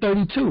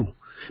 1832?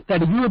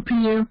 That a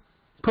European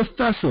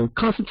professor,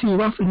 Constantine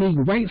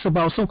Raffinique, writes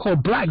about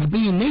so-called blacks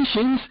being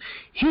nations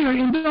here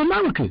in the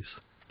Americas.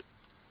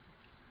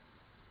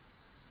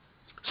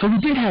 So we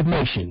did have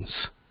nations.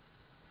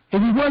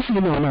 And we was in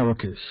the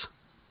Americas.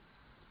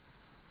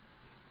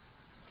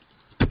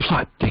 The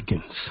plot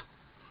thickens.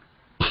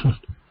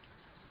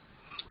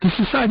 The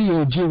Society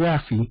of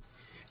Geography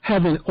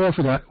having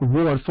offered an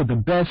award for the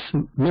best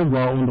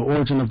memoir on the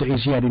origin of the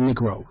Asiatic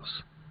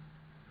Negroes.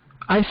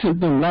 I sent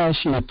them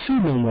last year 2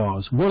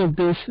 memoirs. One of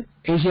this,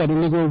 Asiatic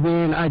Negro,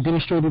 wherein I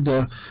demonstrated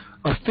the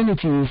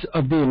affinities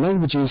of their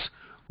languages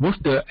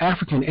with the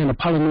African and the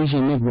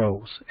Polynesian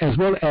Negroes, as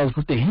well as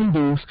with the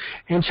Hindus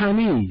and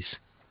Chinese,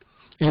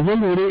 and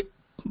rendered it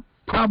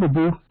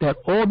probable that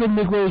all the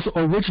Negroes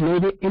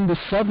originated in the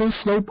southern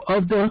slope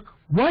of the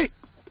what?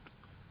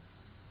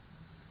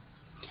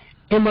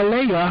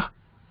 Himalaya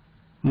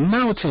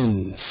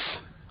Mountains.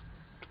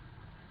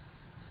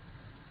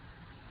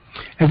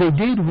 As they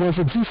did once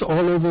exist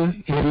all over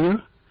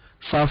India,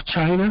 South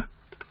China,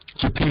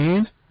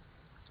 Japan,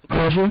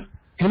 Persia,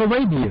 and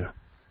Arabia.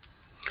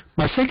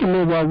 My second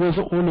memoir was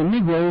on the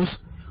Negroes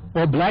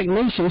or black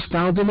nations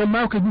found in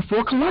America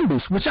before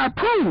Columbus, which I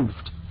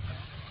proved.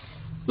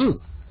 Where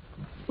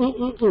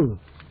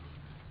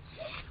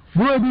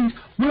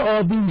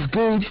are these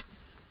good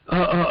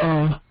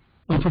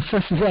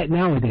professors at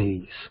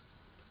nowadays?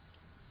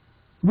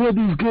 Where are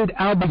these good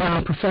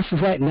Albion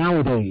professors at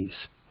nowadays?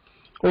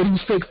 Or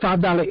these fake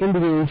 $5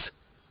 Indians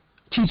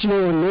teaching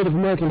on Native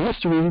American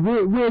history?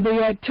 Where are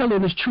they at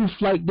telling us truth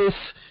like this,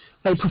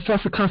 like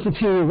Professor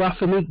Constantine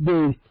Raffinique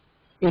did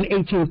in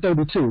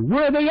 1832?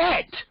 Where are they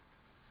at?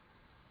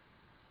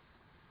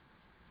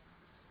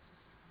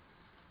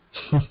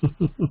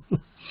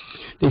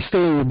 They stay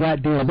in your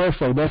goddamn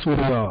buffalo. That's what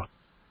they are.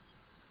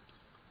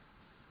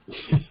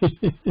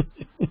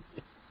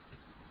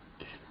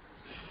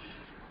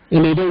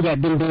 And they don't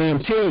got them damn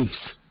teeth.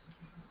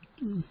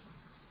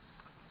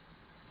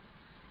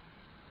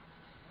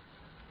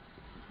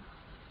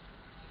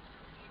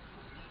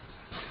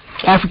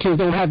 Africans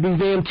don't have these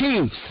damn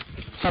teeth.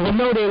 So we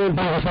know they didn't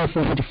buy us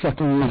 400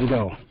 fucking years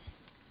ago.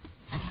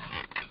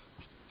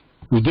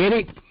 You get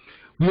it?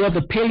 We are the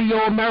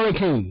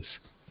Paleo-Americans.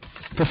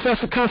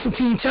 Professor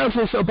Constantine tells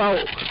us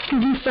about who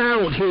we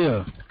found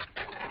here.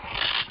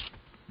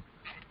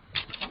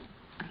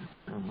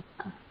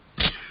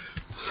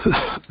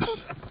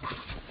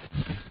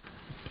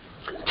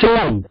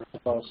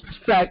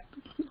 Fact.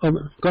 Go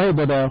ahead,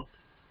 brother.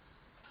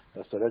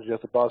 That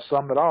just about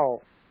summed it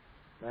all.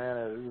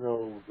 Man, you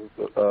know,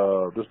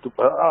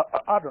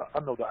 I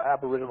know the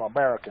Aboriginal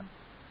American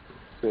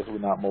says we're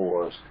not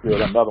Moors.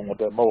 There's another one with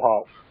that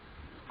Mohawk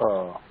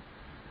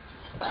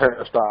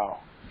hairstyle.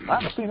 I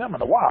haven't seen them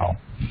in a while.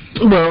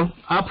 Well,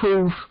 I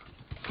prove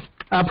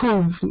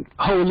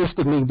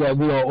holistically that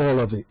we are all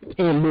of it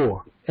and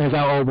more, as I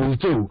always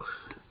do,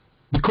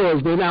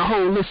 because they're not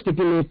holistic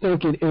in their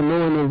thinking and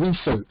knowing their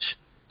research.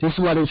 This is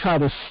why they try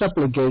to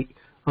separate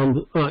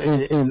and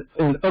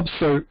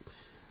upsert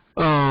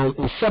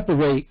and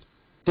separate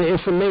the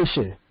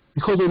information,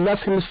 because they're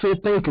left hemisphere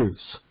thinkers.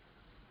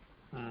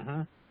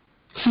 Mm-hmm.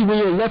 See, when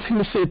you're a left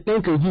hemisphere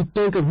thinker, you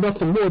think of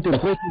nothing more than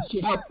breaking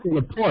shit up and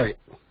apart.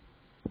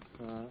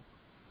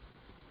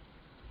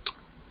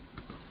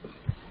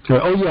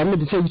 Oh yeah, I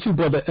meant to tell you too,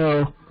 brother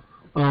L.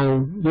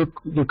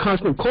 Your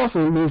constant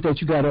coughing means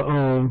that you got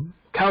a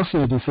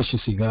calcium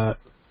deficiency, God.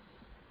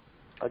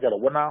 I got a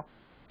what now?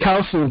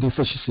 Calcium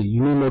deficiency.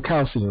 You need more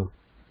calcium.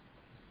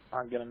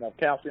 I'm getting enough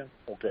calcium.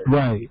 Okay.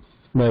 Right.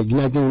 You're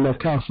not getting enough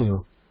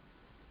calcium.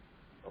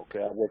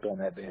 Okay, I'll work on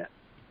that then.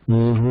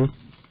 Mm-hmm.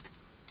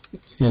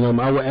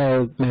 And I will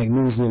add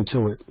magnesium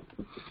to it.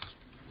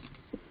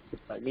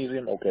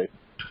 Magnesium, okay.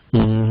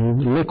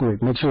 Mm-hmm.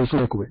 Liquid. Make sure it's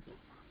liquid.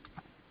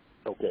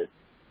 Okay.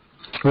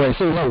 All right.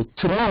 So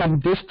tomorrow,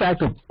 this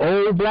fact of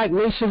old black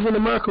nations in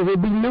America will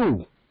be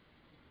new,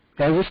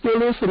 as it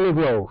still is for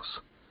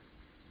Negroes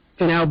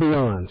and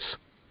Albions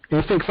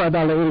and fake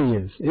 $5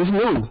 Indians. It's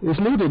new. It's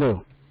new to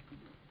them.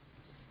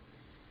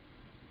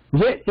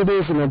 Yet it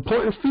is an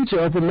important feature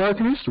of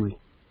American history.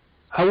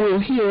 I will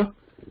here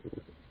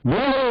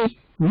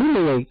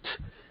enumerate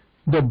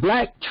the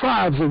black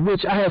tribes of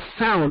which I have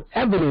found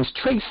evidence,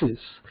 traces,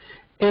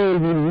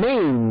 and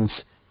remains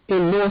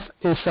in North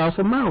and South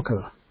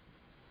America.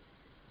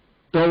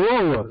 The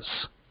Auroras,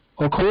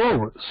 or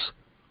Cororas,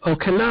 or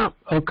Camena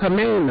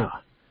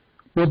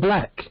were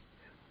black,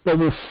 but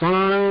with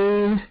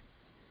fine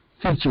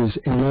features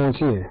and long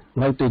hair,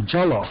 like the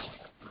Jollof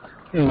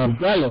and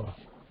Umbrella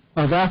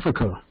of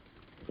Africa.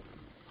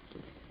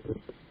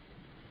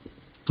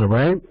 All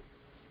right?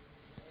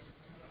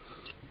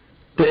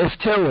 The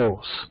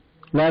Esteros,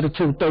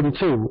 latitude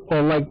 32,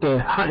 or like the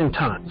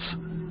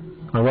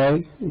Hottentots. All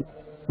right?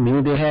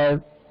 Meaning they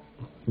have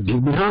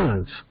big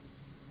behinds.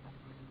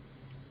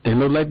 They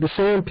look like the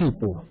Sand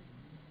People,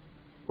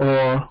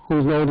 or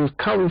who's known as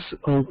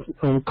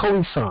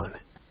Khoisan.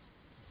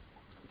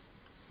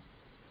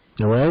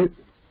 All right?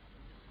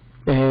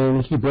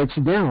 And he breaks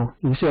it down.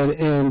 He said,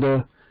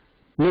 and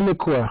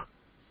Mimiqua,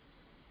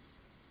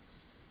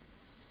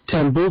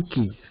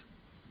 Tambuki,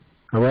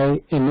 all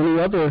right, and many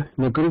other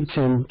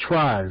Negritan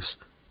tribes,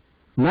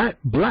 not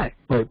black,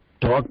 but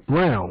dark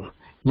brown,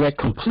 yet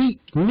complete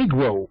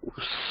Negroes,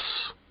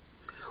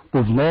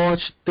 with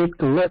large, thick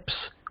lips,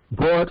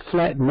 broad,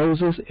 flat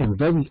noses, and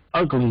very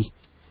ugly,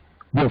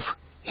 with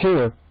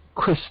hair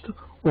crisp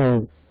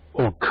or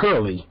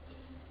curly.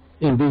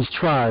 In these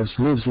tribes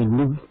lives in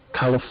New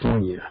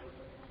California.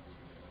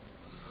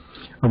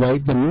 All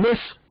right, the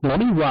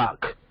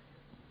Miwok,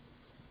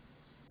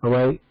 all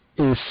right,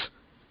 is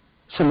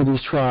some of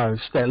these tribes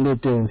that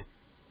lived in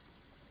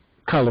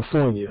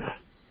California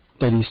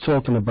that he's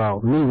talking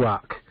about.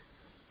 Miwok,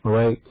 all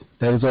right,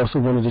 that is also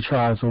one of the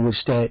tribes in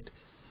which that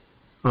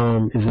is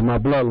in my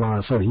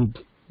bloodline. So he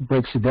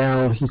breaks it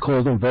down. He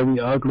calls them very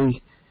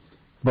ugly,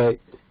 but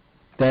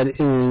that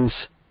is,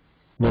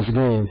 once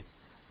again,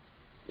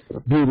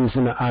 beauty is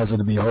in the eyes of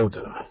the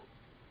beholder.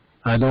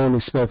 I don't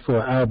expect for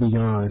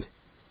Albion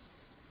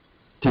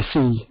to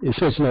see,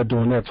 especially not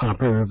during that time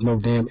period of no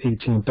damn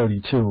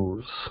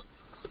 1832s,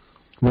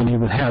 when he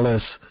would have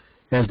us,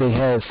 as they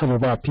had some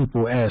of our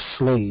people as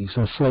slaves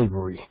in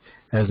slavery,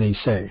 as they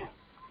say.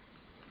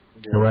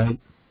 Yeah. All right?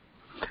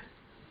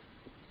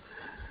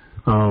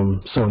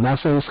 So I'm not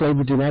saying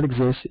slavery did not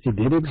exist. It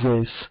did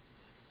exist.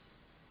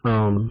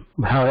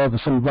 However,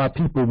 some of our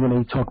people, when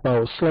they talk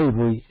about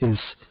slavery, is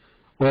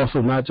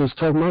also not just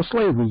talking about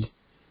slavery,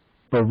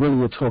 but really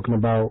we're talking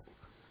about,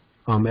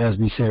 as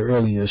we said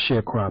earlier,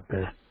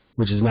 sharecropping,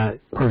 which is not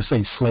per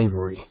se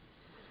slavery.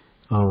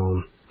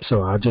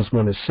 So I just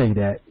want to say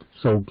that.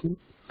 So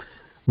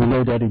we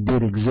know that it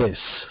did exist.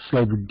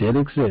 Slavery did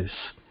exist.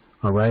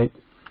 All right?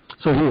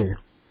 So here,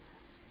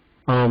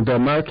 the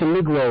American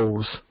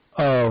Negroes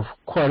of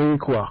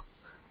Quariqua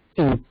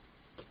in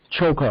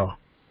Choco,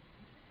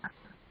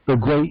 the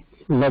great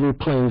level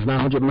plains,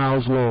 900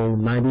 miles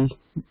long, 90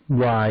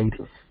 wide,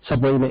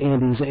 separating the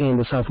Andes and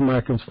the South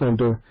Americans from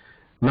the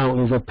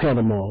mountains of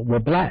Panama, were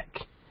black.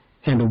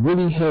 And the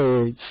woolly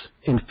heads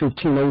in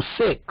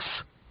 1506,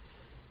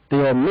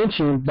 they are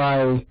mentioned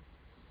by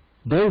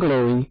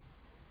Danglery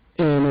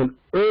in an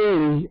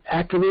early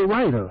accurate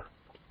writer,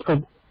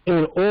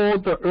 in all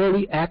the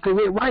early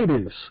accurate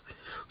writers.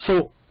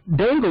 So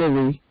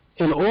Danglery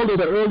and all of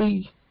the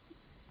early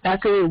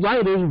accurate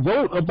writers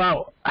wrote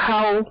about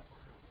how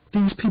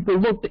these people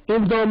looked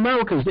in the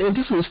Americas, and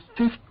this was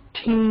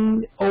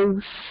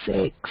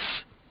 1506.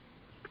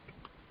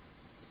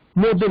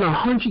 More than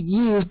 100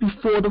 years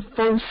before the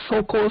first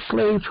so-called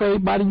slave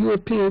trade by the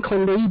European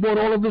claimed that he brought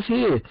all of us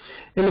here.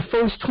 And the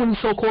first 20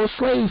 so-called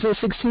slaves in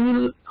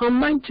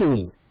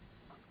 1619.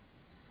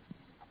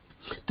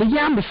 The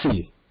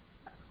Yamasee,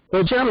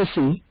 or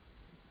Yamasee,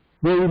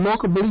 were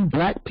remarkably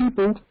black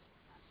people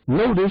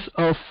notice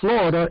of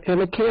Florida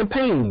and the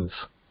campaigns.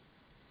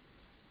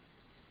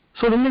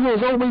 So the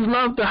niggas always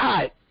loved the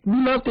hot. We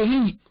loved the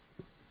heat.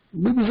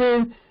 We was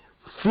in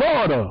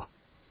Florida.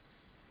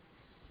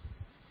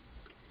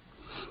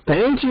 The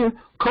ancient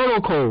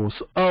Corocos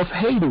of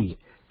Haiti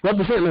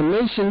represent a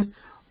nation,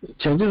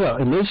 check this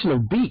out, a nation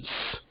of beasts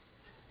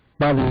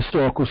by the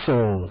historical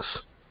songs.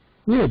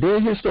 Yeah, they're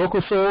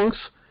historical songs.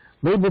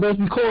 Labeled us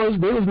because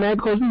they was mad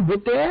because we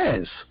whipped their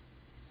ass.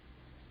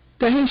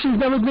 The Haitians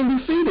never been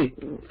defeated.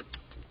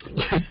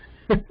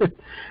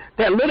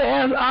 That little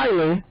ass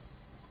island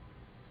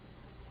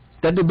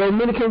that the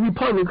Dominican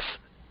Republics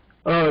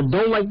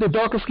don't like the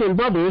darker skinned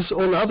brothers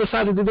on the other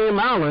side of the damn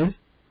island,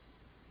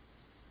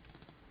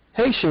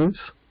 Haitians,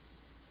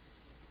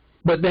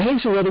 but the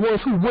Haitians are the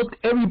ones who whooped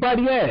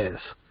everybody's ass.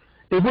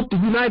 They whooped the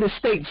United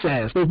States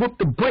ass. They whooped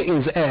the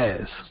Britain's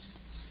ass.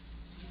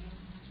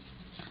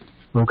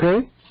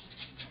 Okay?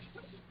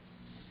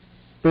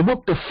 They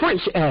whooped the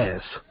French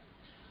ass.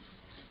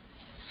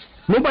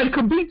 Nobody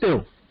could beat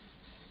them.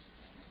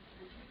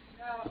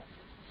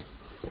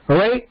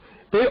 Alright?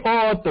 They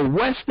are the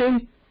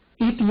Western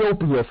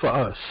Ethiopia for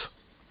us.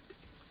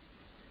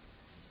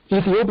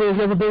 Ethiopia has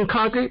never been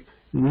conquered,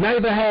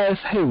 neither has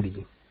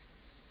Haiti.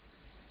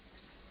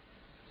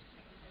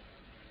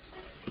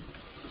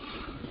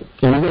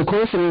 And it's no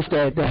coincidence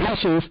that the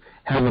Haitians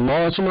have a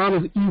large amount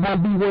of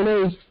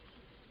E1B1A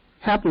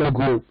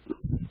haplogroup.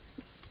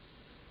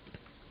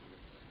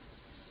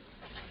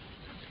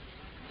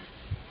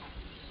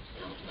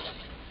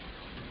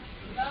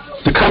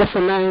 The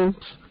colorful names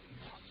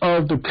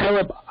of the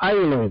Carib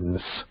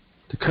Islands,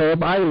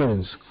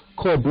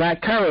 called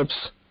Black Caribs,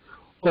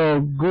 or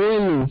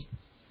Guinea,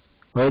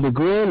 or the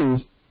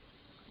Guinea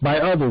by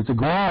others. The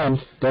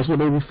Guam, that's what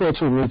they refer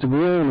to as the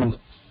Guinea,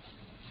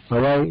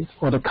 alright,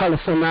 or the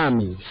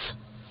Califanamis.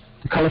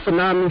 The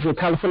Califanamis or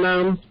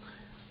Califanam,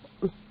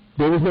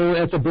 they was known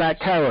as the Black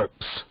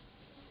Caribs.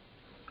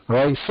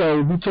 Alright,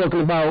 so we're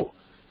talking about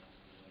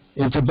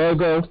in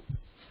Tobago,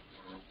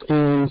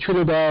 in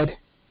Trinidad,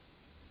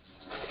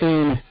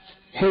 in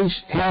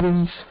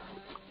Haiti,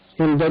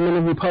 in the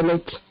Dominican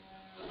Republic,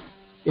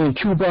 in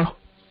Cuba,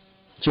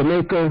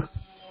 Jamaica,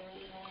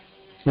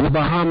 in the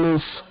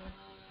Bahamas,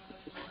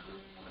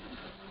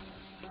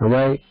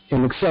 alright,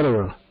 and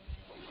etc.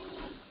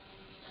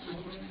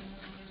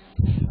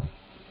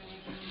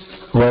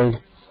 Right?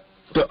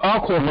 The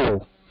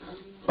alcohol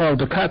of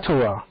the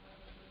Catara,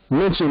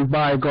 mentioned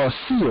by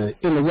Garcia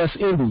in the West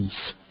Indies,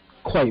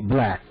 quite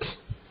black.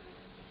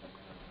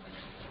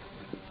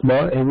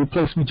 But every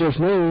place we just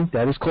named,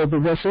 that is called the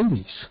West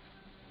Indies.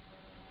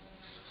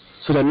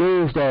 So that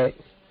means that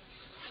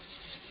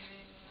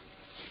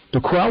the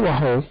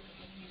Krawaho,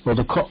 or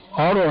the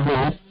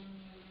Araho,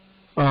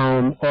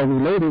 are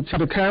related to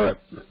the Carib,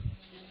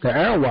 the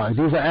Arawak.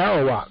 These are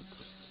Arawak.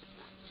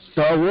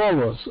 The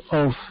Auroras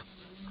of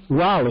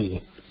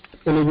Raleigh,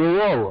 and the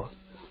Aurora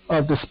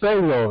of the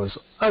Spaniards,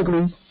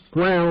 ugly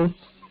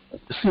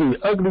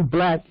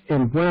black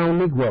and brown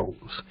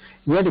Negroes,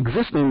 yet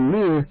existing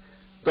near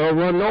the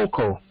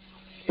Orinoco,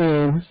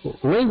 in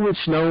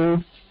language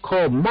known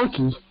called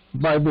monkey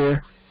by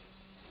their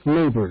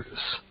neighbors.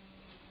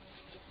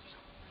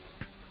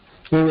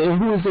 And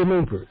who is their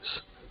neighbors?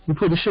 We're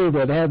pretty sure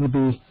that it had to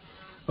be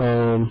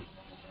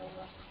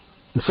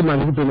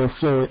somebody who's been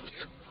influenced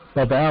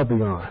by the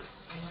Albion.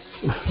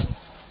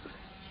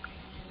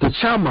 The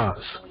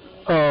Chamas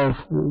of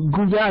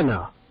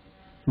Guyana,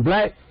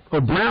 black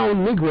or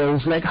brown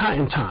Negroes like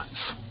Hottentots.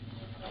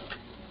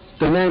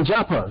 The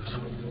Nanjapas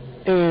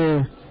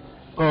and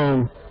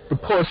the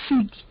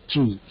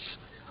Portuguese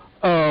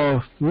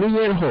of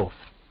Nienhof.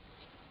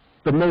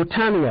 The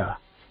Mauritania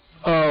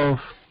of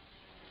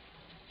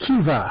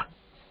Kiva,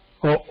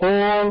 are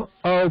all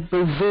of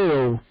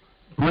Brazil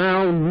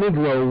brown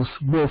Negroes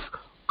with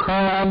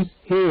curly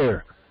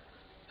hair.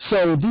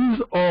 So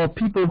these are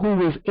people who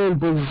was in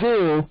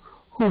Brazil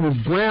who was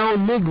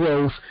brown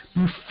Negroes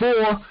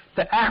before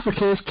the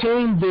Africans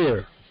came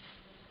there,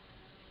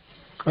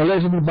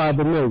 allegedly by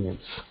the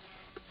millions.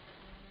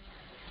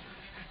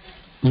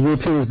 The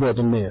Europeans brought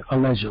them there,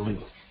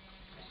 allegedly.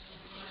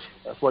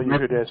 That's why you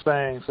hear that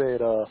saying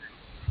said,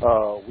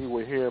 we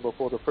were here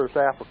before the first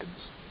Africans.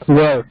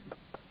 Right.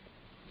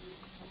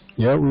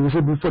 Yeah, we was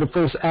here before the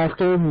first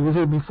Africans, we was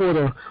here before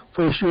the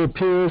first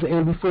Europeans,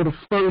 and before the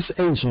first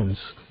Asians.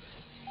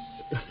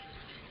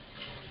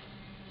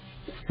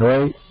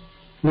 Right?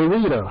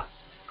 Merida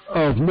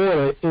of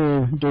Mora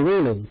in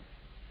Doreen,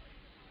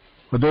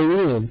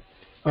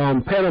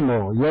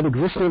 Panama, yet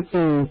existing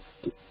in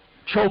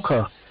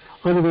Choca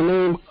under the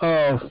name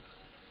of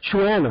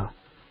Chuana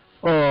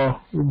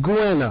or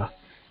Guana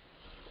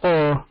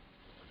or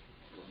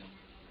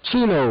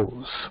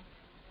Chinos.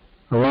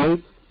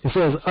 Alright? It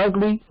says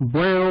ugly,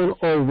 brown,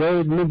 or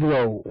red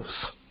Negroes.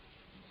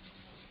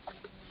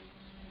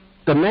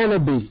 The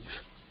Manabes,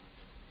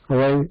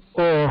 alright,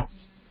 or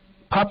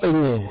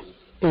Papuan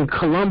in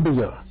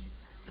Colombia,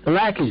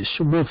 blackish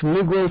with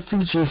Negro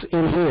features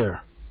in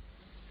hair.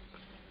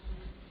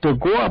 The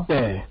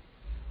Guabe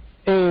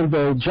and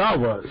the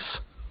Jawas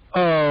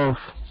of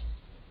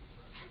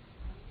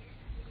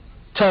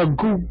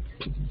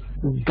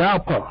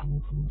Tegucigalpa,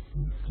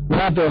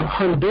 rather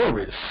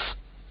Honduras.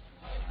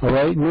 All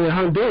right, near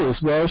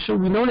Honduras. Well, sure,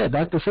 we know that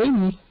Dr.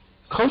 Sadie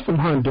comes from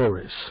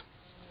Honduras.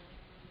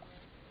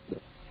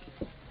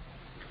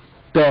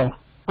 The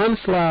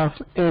Unslav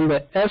and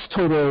the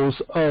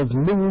Estodos of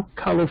New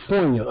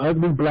California,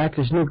 ugly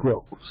blackish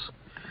Negroes.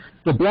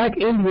 The black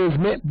Indians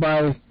met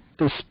by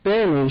the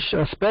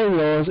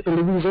Spaniards in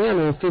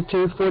Louisiana in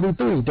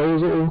 1543.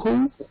 Those are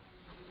who?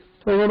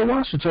 Those are the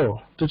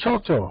Washitaw, the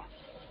Choctaw.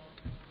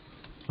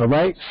 All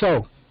right,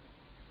 so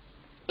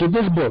get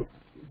this book,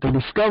 The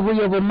Discovery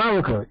of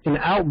America, an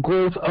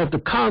outgrowth of the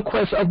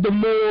conquest of the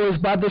Moors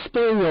by the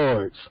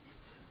Spaniards.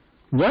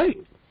 Right?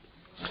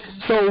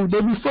 So they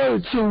refer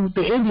to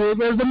the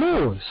Indians as the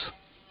Moors,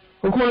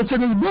 according to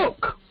this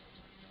book,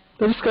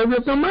 The Discovery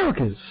of the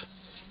Americas.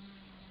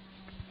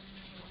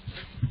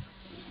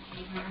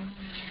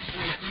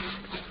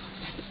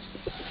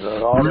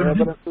 All the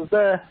evidence is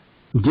there.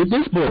 Get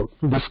this book,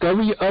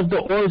 Discovery of the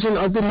Origin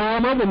of the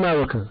Name of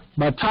America,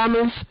 by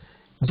Thomas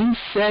D.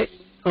 St.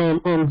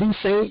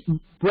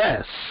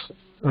 Brice.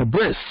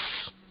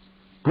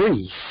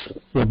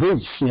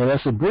 Yeah,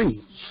 that's a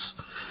Brice.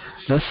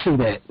 Let's see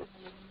that.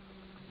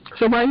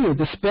 So right here,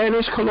 the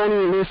Spanish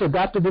colonialists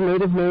adopted the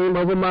native name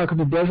of America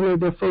to designate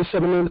their first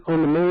settlement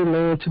on the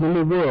mainland to the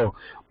New World.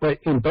 But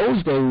in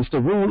those days, the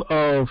rule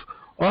of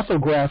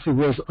orthography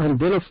was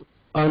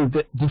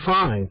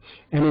undefined,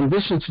 and in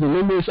addition to the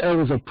numerous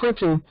errors of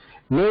printing,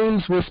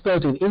 names were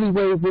spelled in any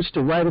way which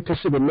the writer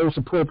considered most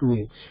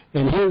appropriate.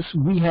 And hence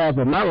we have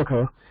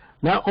America,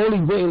 not only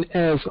written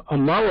as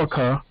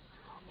America,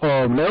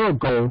 or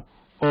Amerigo,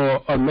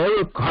 or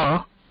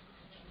America,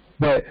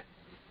 but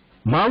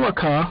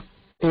Marica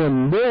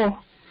and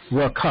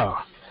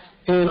Morica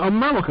in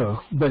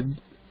America. But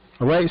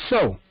alright,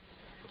 so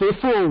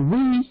therefore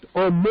we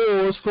are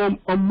Moors from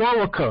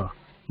America,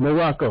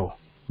 Morocco.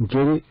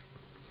 Get it?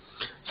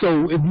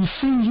 So if you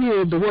see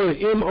here the word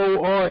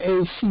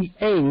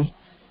M-O-R-A-C-A,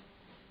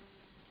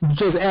 you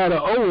just add an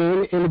O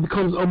in and it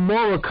becomes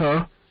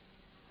America,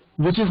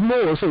 which is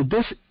Moors. So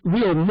this,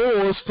 we are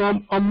Moors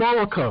from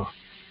America.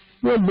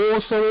 We are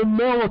Moors from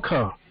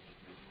America,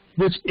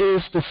 which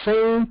is the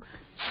same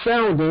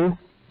sounding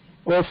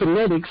or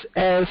phonetics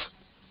as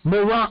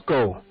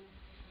Morocco.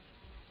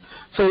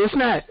 So it's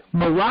not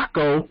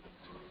Morocco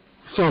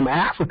from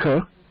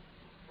Africa,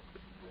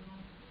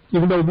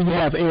 even though we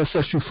have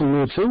ancestry from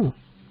there too.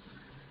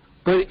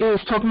 But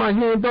it's talking about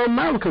here in the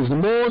Americas, the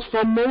Moors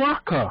from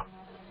Morocco.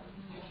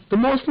 The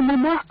Moors from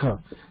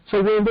Morocco.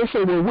 So when they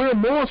say, well, where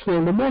Moors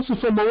from? The Moors are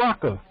from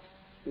Morocco.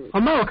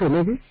 America,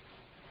 nigga.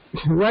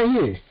 Right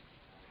here.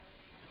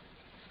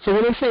 So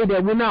when they say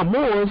that we're not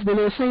Moors, then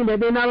they're saying that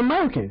they're not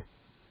American.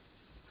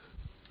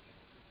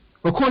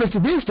 According to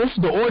this is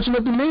the origin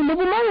of the name of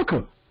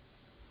America.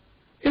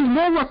 It's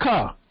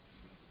Morocco.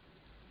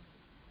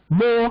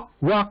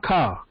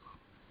 Morocco.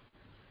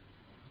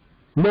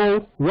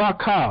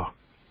 Morocco.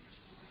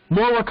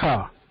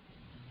 Morocco.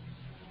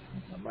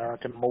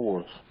 American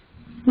Moors.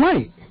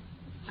 Right.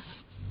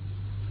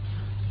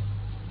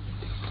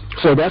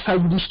 So that's how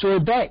you destroy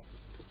that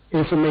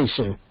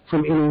information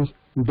from any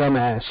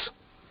dumbass.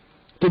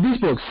 Get these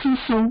books,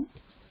 Susu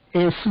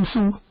and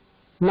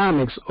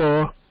Susu-nomics,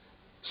 or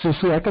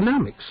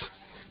Susu-economics.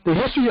 The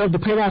history of the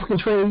Pan-African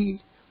trade,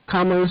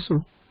 commerce,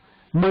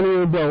 money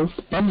and wealth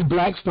by the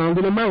blacks found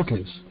in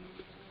Americas.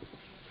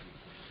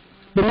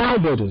 The Nile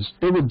builders,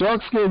 they were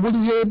dark-skinned,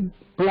 woolly-haired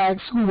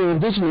blacks who were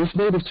indigenous,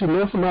 native to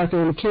North America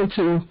and akin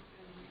to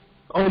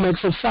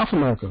Olmecs of South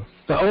America.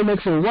 The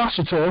Olmecs in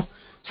Washita.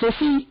 So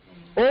see,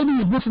 all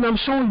these books that I'm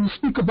showing you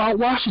speak about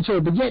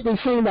Washita, but yet they're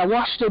saying that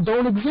Washita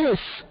don't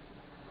exist.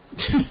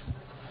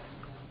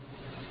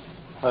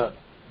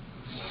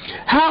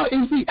 How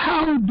we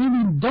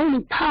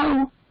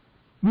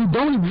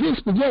don't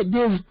exist, but yet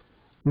there's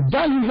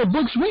dozens of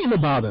books written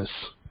about us.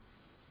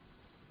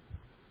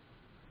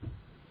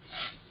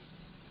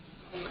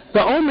 The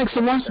Olmecs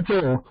of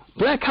Washita,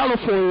 Black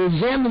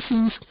Californians,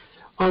 Zamneses,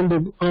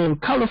 the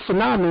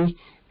Californiani,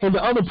 and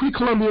the other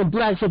pre-Columbian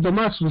blacks of the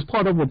Americas was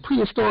part of a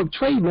prehistoric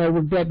trade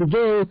network that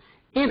began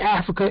in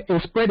Africa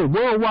and spread it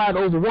worldwide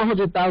over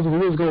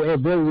 100,000 years ago at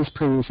various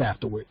periods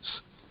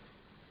afterwards.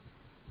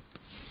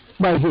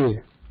 Right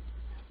here.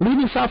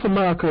 Leading South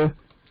America,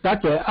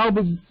 Dr.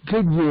 Albert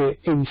Goodyear,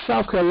 a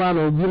South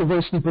Carolina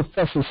University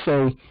professor,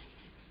 say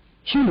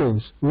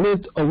humans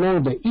lived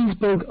along the east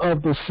bank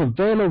of the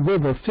Savannah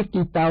River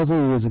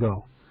 50,000 years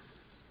ago.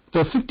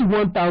 The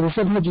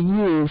 51,700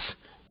 years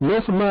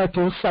North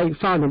American site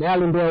found in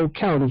Alim El-Bey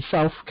County,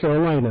 South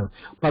Carolina,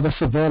 by the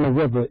Savannah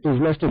River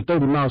is less than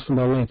 30 miles from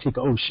the Atlantic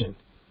Ocean.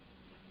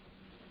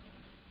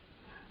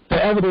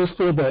 The evidence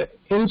for the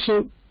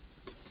ancient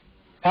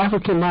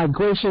African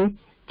migration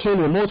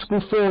came in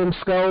multiple forms,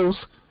 skulls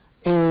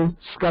and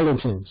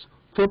skeletons,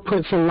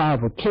 footprints in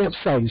lava,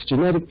 campsites,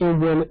 genetic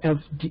N1,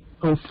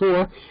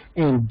 F4,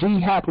 and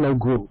D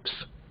haplogroups,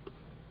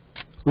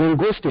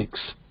 linguistics,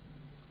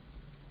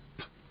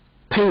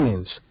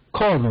 paintings,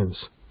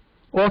 carvings,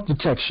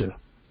 architecture,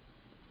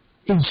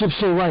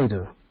 Egyptian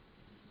writer,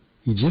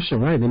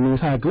 Egyptian writing means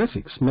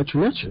hieroglyphics,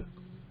 metra,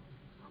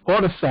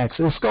 artifacts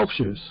and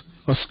sculptures,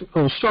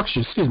 or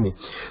structures, excuse me.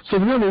 So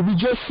remember, we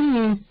just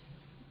seen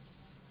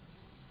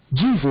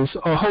Jesus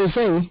or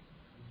Jose,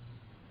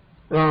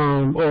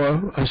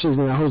 or I shouldn't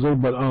say not Jose,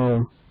 but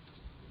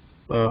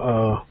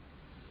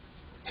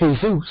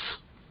Jesus.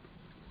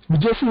 We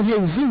just seen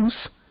Jesus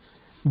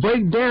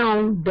break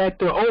down that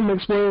the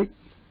Olmecs were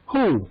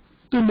who?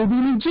 The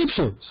Nubian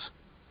Egyptians.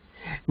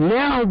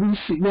 Now we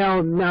see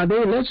now they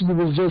allegedly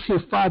was just here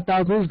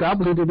 5,000 years ago. I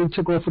believe that they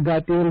took off a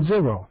goddamn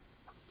zero.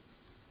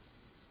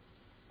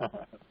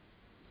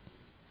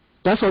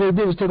 That's all they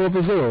did was take off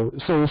a zero.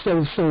 So instead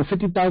of saying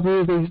 50,000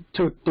 years, they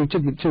took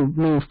it to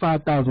mean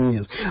 5,000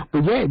 years.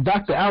 But yet,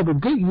 Dr.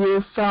 Albert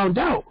Goodyear found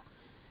out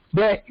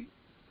that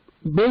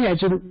they had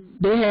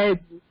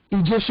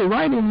Egyptian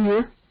writing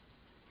here.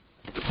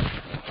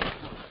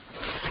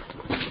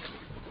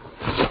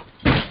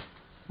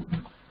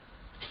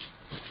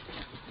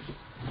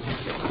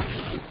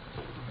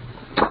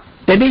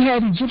 That they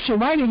had Egyptian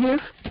writing here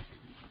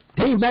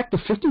dating back to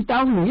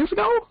 50,000 years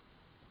ago?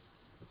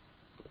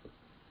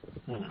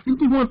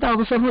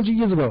 51,700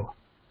 years ago.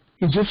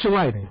 Egyptian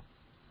writing,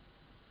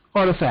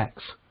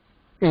 artifacts,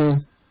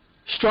 and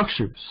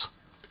structures.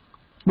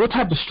 What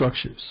type of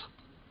structures?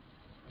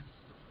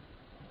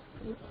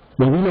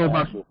 Well, we know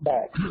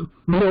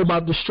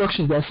about the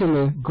structures that's in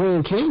the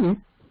Grand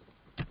Canyon.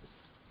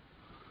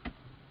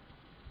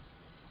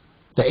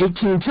 The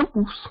 18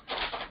 temples.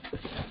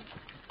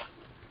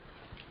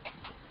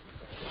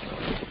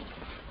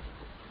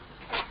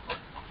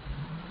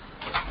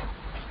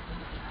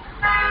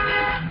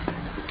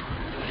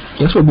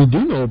 That's what we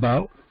do know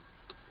about.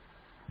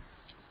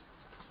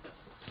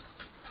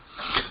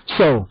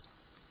 So,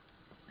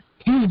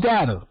 here's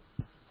data.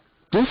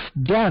 This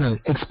data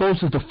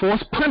exposes the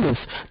false premise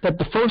that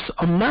the first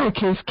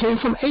Americans came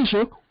from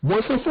Asia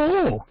once and for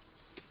all.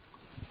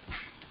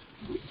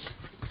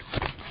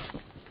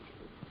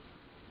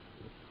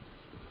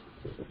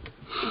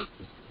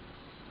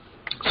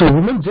 So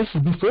remember, this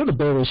is before the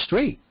Bering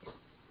Strait.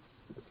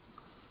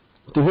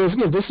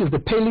 Again, this is the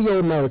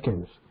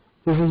Paleo-Americans.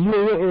 This is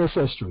your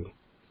ancestry.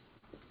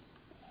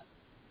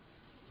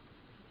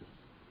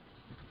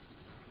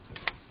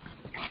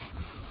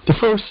 The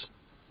first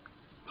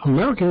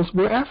Americans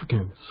were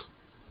Africans.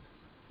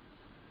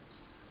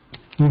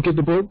 You get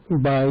the book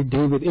by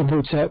David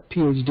Imhotep,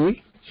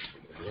 PhD.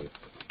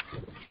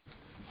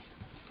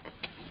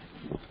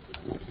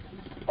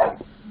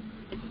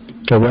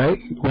 All right,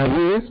 now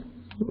here,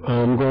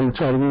 I'm going to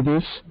try to read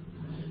this.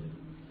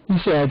 He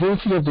said,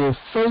 identity of the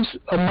first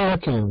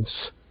Americans.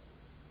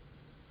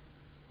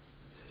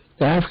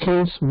 The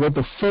Africans were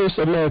the first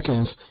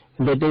Americans,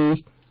 and that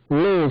they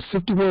lived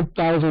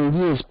 51,000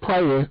 years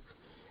prior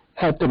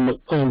as the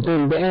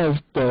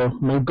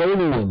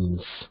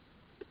Mongolians.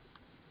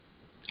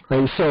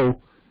 Right,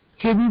 so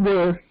here we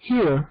were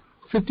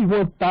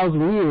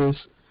 51,000 years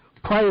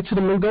prior to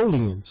the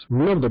Mongolians.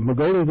 Remember, the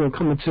Mongolians didn't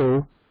come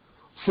until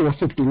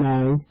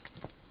 459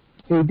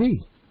 AD.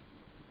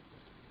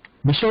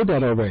 We showed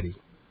that already.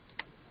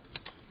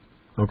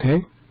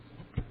 Okay?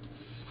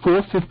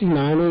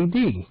 459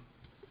 AD.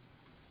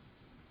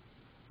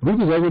 We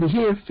was already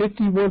here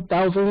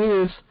 51,000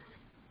 years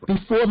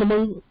before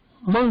the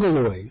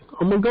Mongoloid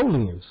or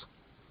Mongolians.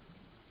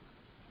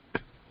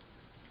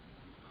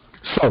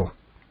 So,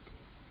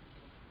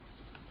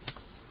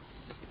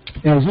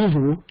 as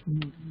usual,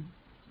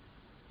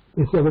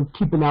 instead of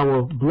keeping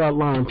our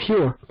bloodline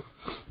pure,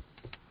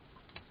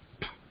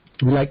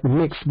 we like to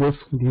mix with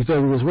these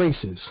various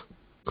races,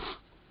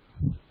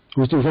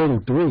 which is only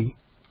three.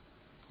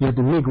 You have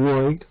the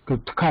Negroid, the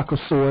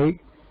Caucasoid,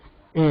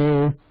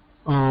 and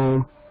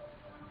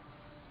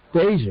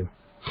the Asian.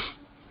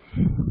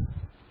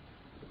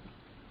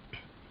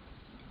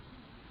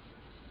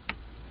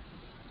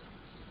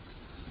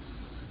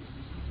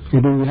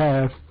 And then you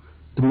have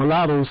the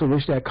mulattoes, of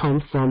which that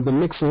comes from the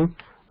mixing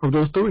of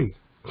those three.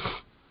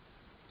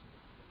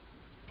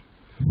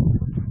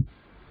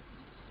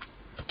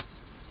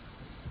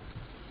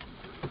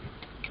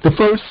 The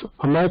first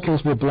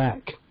Americans were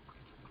black.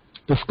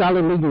 The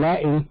scholarly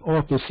Latin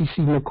author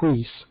C.C.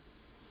 McCreese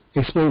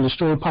explained the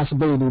strong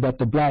possibility that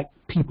the black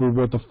people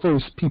were the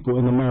first people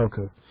in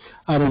America,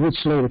 out of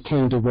which later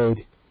came the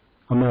red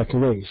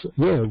American race.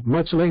 Yeah,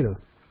 much later.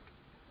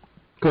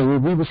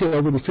 Because we were here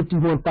over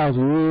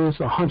 51,000 years,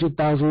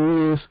 100,000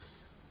 years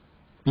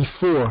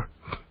before.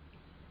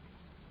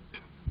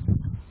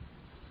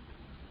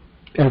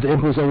 As the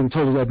emperor's already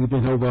told us that we've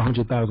been here over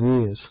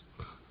 100,000 years.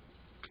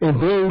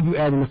 And then you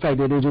add in the fact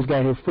that they just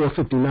got here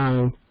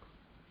 459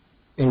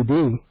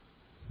 AD.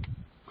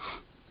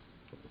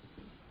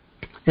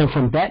 And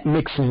from that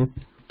mixing,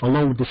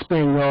 along with the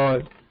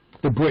Spaniard,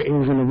 the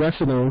Britons, and the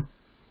rest of them,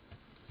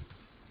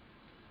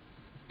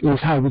 is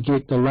how we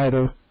get the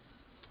lighter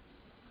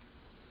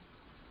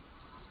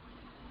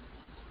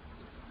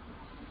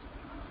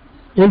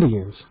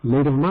Indians,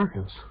 Native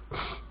Americans.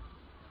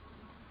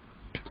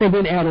 And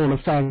then add on the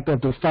fact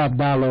that the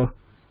 $5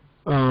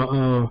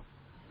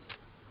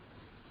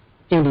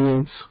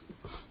 Indians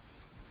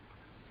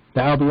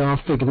The Albion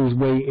figured his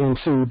way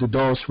into the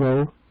Dawes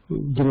Row,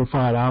 getting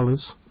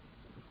 $5.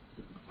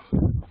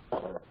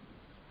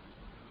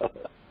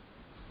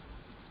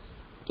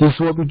 This is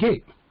what we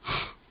get.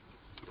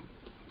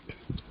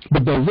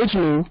 But the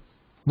original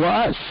were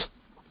us.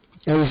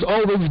 And it's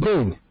always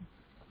been.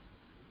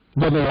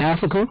 Whether in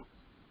Africa,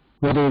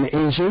 whether in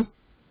Asia,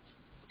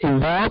 in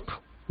Europe,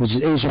 which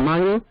is Asia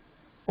Minor,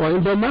 or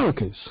in the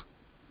Americas.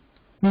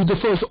 We were the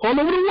first all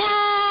over the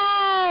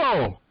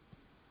world!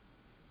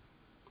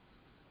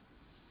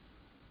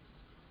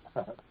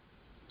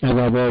 As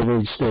I've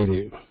already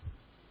stated.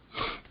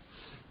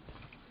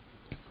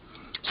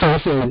 So I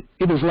said,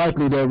 it is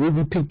likely that we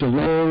repeat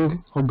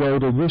long ago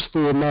that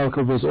Western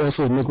America was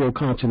also a Negro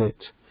continent.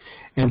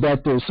 And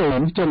that so you're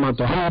talking about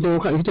the whole, you're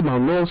talking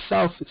about North,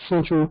 South,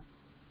 Central,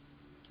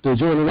 the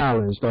Jordan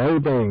Islands, the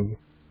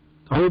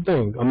whole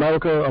thing,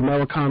 America,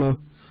 Americana,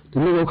 the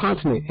Negro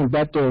continent, and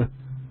that the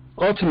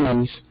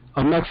Ottomans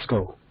of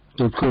Mexico,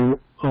 the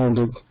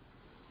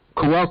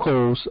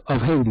Caracos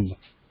of Haiti,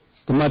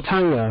 the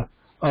Matanya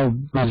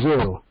of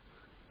Brazil,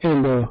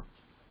 and the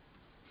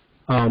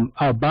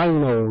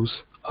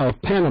albinos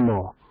of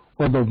Panama,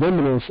 or the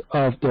remnants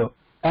of the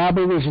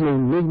aboriginal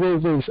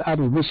Negro race out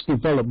of which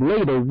developed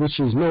later, which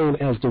is known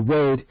as the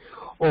Red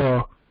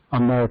or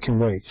American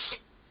race.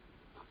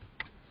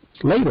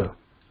 Later,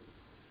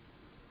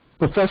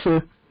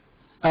 Professor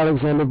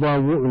Alexander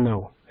von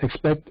Rutenow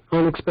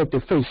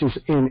unexpected faces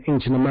in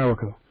ancient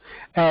America,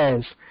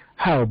 as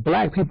how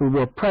black people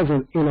were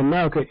present in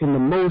America in the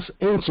most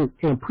ancient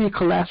and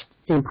pre-classical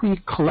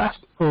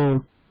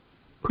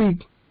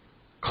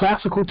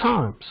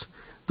times.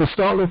 The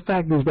startling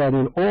fact is that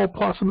in all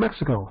parts of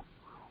Mexico,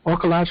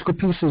 archaeological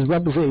pieces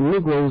representing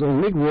Negroes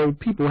and Negroid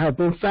people have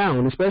been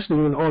found, especially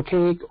in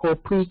archaic or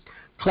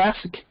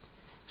pre-classic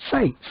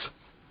sites.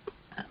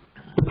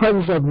 The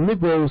presence of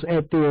Negroes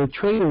at their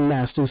trading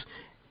masters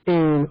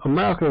in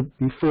America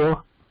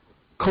before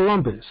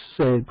Columbus,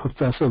 said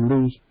Professor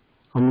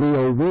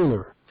Leo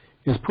Wiener,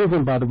 is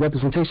proven by the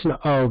representation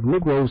of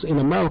Negroes in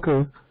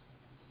America,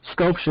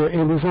 sculpture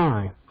and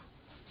design,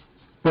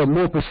 but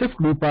more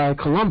specifically by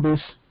Columbus'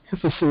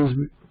 emphasis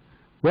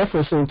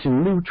referencing to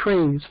new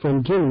trades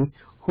from Guinea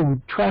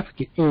who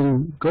trafficked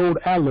in gold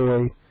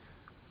alloy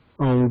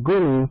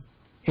green,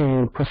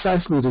 and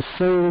precisely the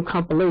same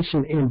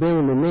compilation and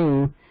bearing the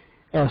name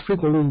as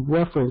frequently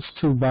referenced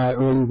to by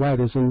early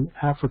writers in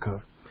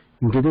Africa.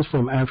 You get this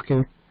from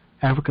Africa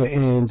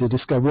and the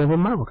discovery of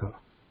America.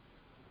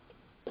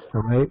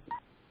 All right.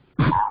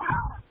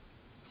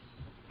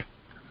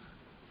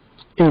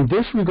 In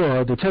this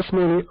regard, the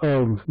testimony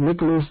of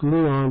Nicholas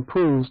Leon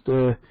proves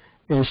the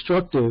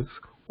instructive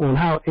on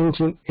how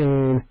ancient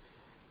and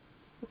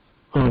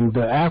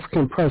the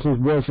African presence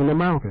was in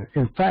America.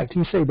 In fact,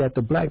 he said that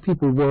the black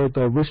people were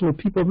the original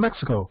people of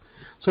Mexico.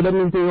 So that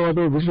means they are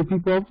the original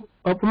people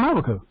of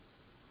America.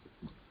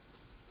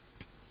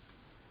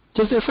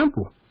 Just that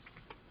simple.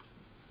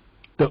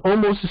 The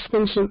almost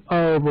extinction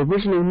of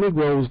original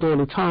Negroes during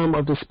the time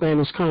of the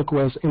Spanish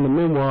conquest in the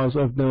memoirs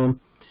of them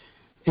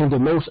in the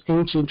most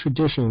ancient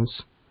traditions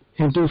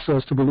induce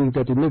us to believe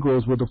that the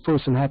Negroes were the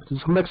first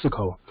inhabitants of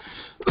Mexico.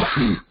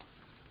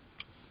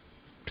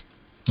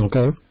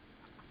 Okay?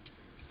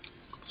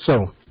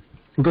 So,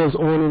 it goes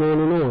on and on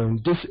and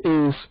on. This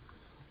is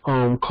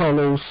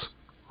Carlos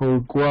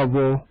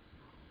Guavo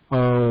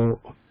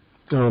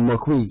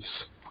Marquez.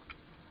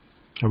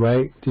 All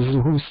right? This is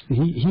who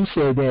he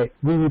said that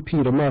we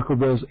repeat America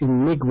was a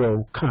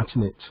Negro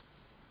continent.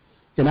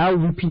 And I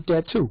would repeat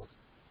that too.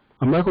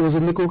 America was a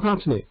Negro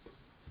continent.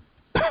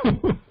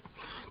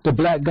 The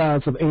black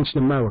gods of ancient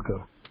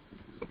America.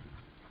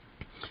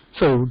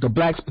 So the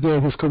blacks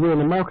began his career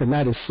in America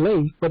not as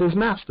slave, but as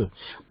master.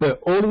 The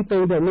only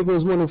thing that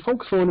Negroes want to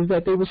focus on is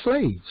that they were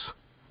slaves.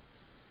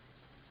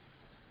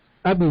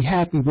 I'd be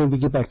happy when we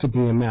get back to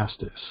being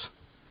masters.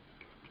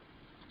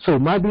 So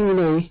my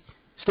DNA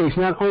states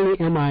not only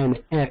am I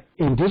an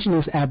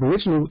indigenous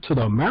aboriginal to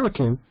the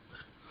Americas,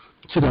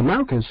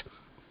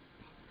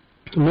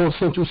 North,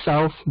 Central,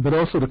 South, but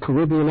also the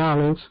Caribbean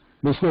islands,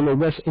 which known the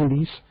West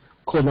Indies,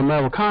 called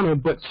Americana,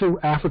 but to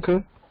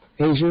Africa,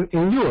 Asia,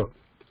 and Europe.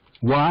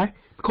 Why?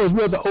 Because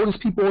we're the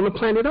oldest people on the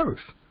planet Earth.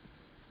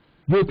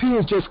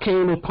 Europeans just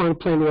came upon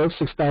planet Earth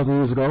 6,000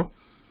 years ago.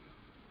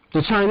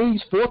 The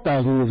Chinese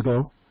 4,000 years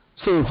ago.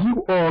 So if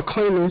you are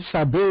claiming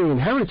Siberian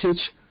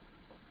heritage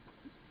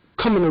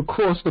coming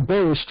across the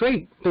Bering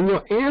Strait, then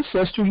your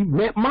ancestry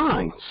met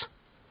mine.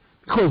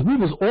 Because we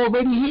was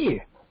already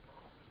here.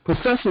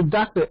 Professor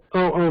Dr.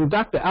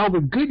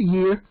 Albert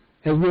Goodyear,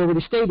 as we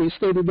already stated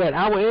that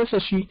our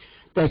ancestry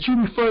that you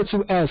refer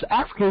to as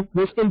African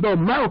was in the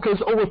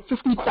Americas over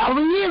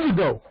 50,000 years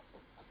ago.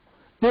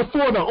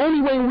 Therefore, the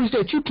only way in which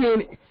that you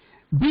can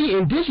be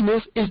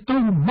indigenous is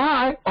through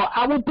my or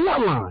our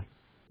bloodline.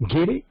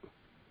 Get it?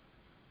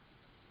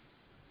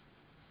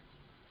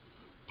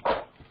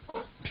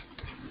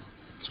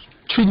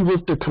 Treaty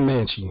with the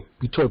Comanche.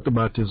 We talked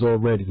about this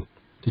already.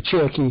 The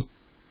Cherokee,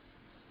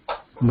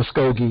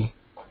 Muskogee,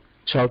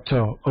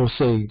 Choctaw,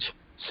 Osage,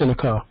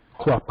 Seneca,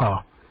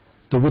 Quapaw,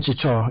 the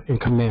Wichita and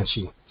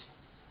Comanche.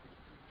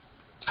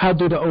 How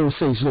do the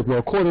Osage look? Well,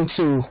 according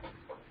to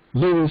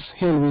Lewis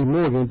Henry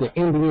Morgan, the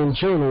Indian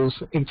Journals,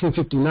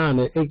 1859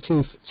 to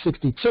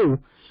 1862,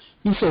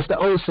 he says the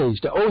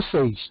Osage,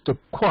 the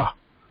Kwa,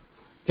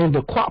 and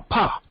the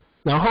Quapa.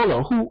 Now, hold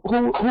on.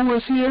 Who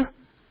is here?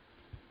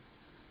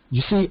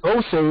 You see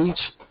Osage,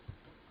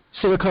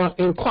 Seneca,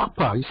 and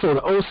Quapa. You see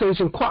the Osage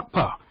and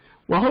Quapa.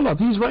 Well, hold up.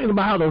 He's writing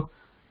about how the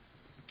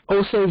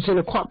Osage and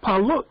the Quapa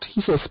looked.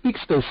 He says speaks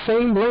the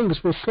same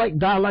language with slight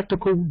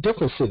dialectical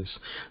differences.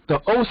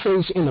 The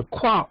Osage and the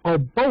Qua are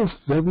both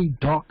very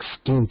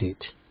dark-skinned.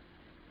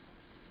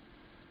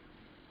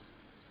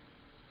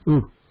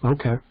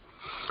 Okay.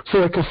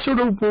 So a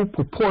considerable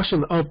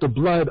proportion of the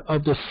blood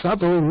of the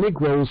southern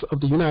Negroes of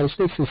the United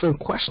States is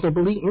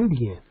unquestionably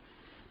Indian.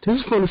 This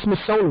is from the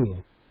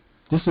Smithsonian.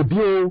 This is the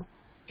Bureau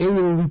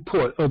Annual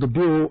Report of the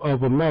Bureau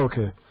of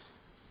America.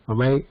 All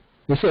right.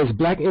 It says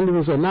black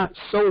Indians are not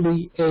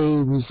solely a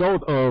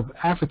result of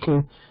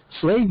African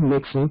slave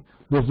mixing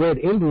with red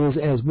Indians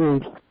as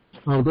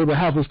they would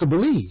have us to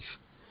believe.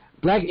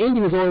 Black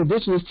Indians are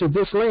indigenous to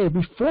this land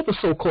before the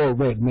so-called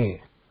red man,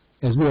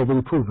 as we have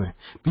already proven.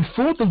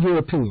 Before the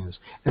Europeans,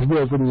 as we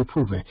have already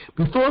proven.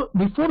 Before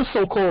the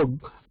so-called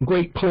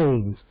Great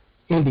Plains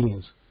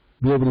Indians,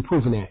 we have already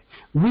proven that.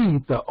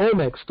 We, the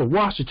Olmecs, the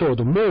Washitaw,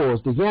 the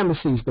Moors, the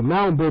Yamasees, the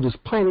Mound Builders,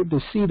 planted the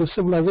seed of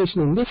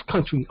civilization in this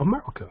country,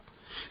 America.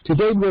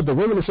 Today we are the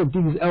remnants of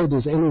these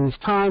elders, and it is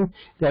time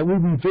that we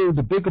reveal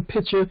the bigger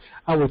picture,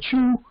 our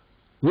true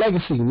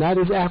legacy, not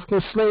as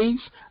African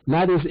slaves,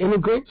 not as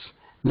immigrants,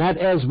 not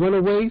as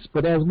runaways,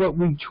 but as what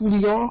we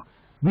truly are.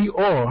 We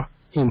are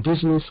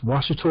indigenous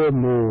Washitaw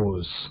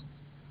Moors.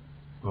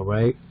 All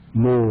right?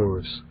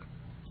 Moors,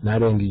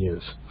 not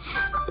Indians.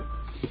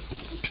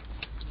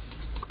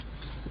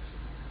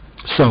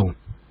 So,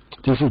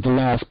 this is the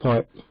last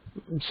part.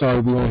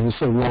 Sorry we're on here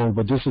so long,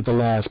 but this is the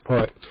last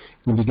part.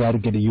 And we got to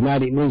get the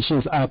United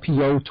Nations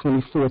IPO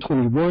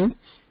 2421.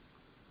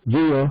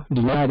 Yeah, the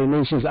United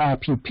Nations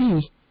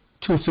IPP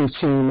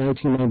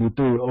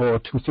 215-1993 or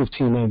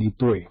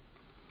 215-93.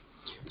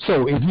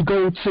 So if you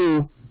go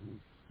to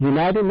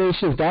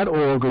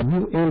UnitedNations.org or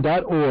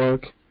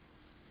UN.org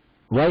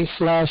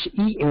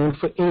 /EN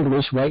for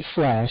English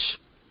 /,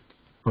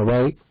 all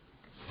right?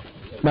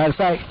 Matter of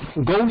fact,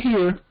 go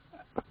here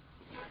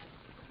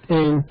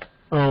and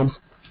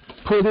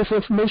pull this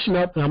information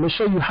up, and I'm going to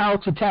show you how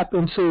to tap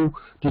into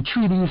the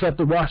treaties at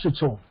the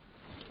WASHITAW.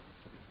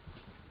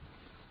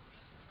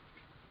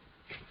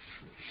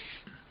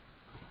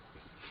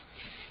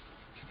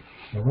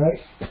 All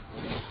right.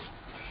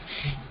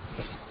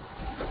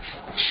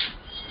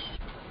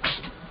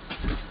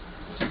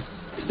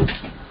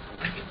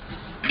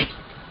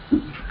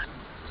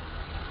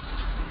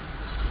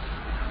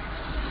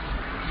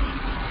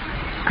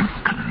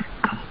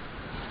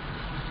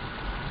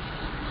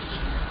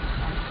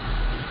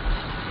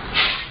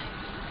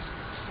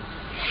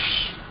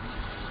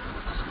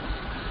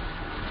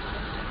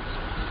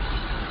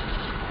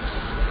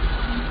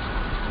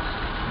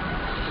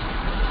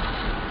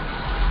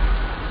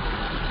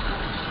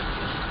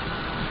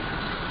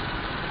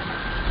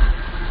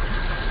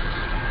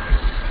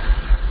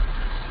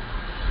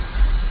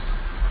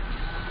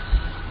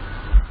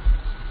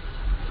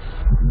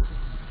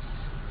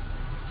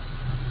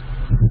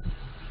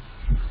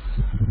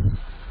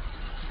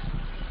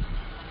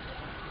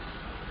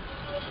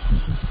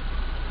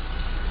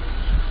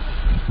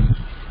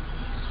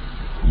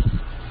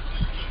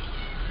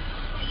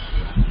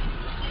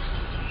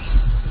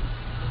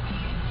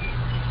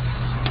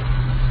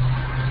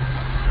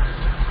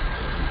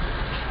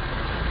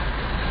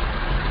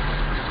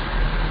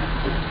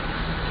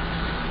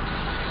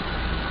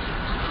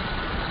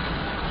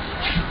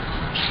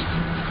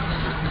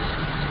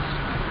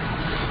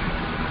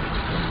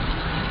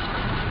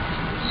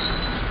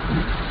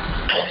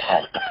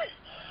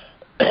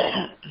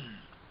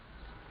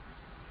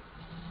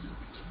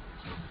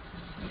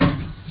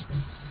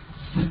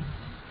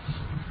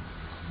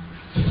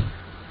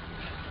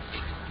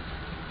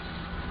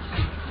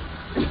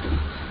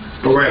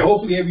 All right,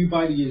 hopefully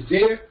everybody is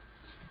there.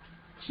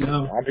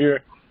 Now, I'm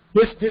here.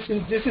 This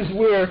is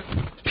where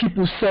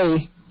people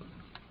say,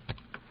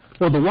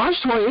 well, the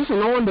WASHITAW isn't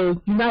on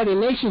the United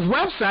Nations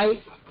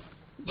website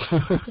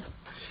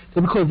because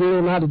they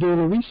don't know how to do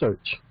any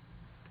research.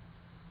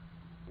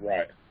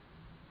 Right.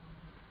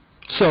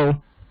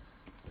 So,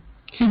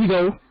 here we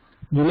go.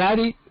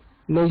 United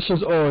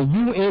Nations or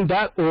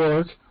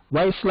UN.org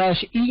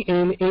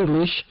 /EN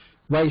English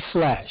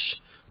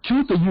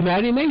to the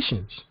United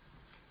Nations.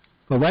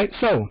 All right,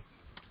 so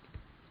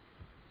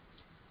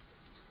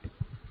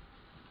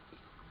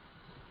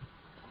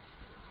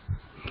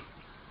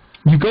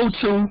you go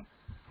to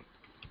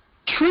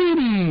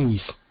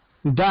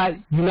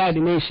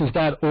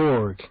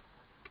treaties.unitednations.org.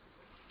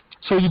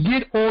 So you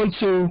get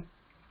onto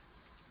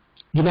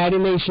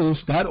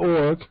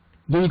unitednations.org,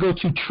 then you go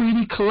to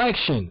treaty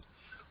collection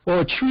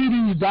or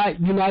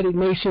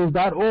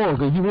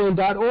treaties.unitednations.org or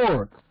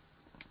UN.org.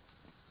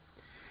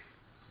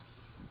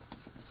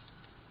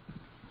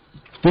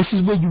 This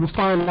is where you will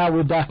find out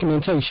with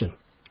documentation.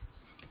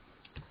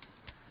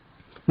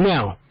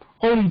 Now,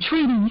 only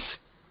treaties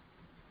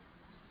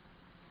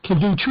can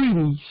do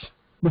treaties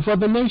with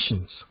other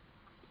nations.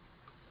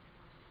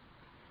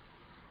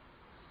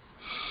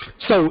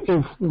 So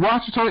if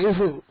WASHITAW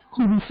isn't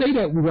who we say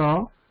that we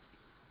are,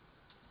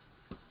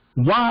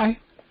 why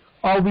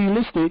are we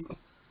listed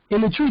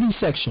in the treaty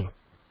section?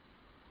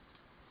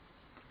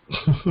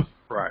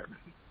 Right.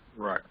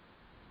 Right.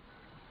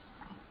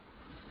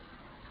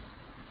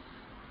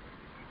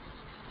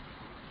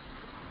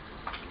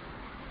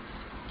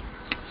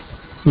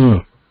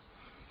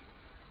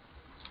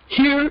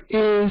 Here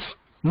is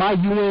my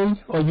UN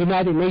or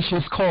United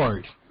Nations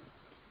card.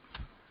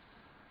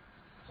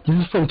 This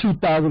is from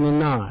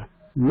 2009,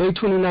 May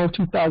 29,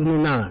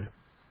 2009.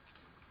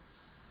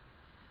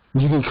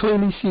 You can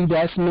clearly see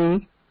that's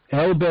me,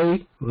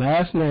 El-Bey,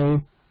 last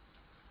name,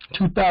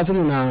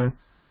 2009.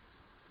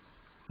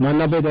 My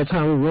number at that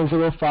time was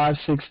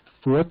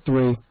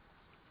 105643.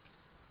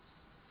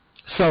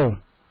 So,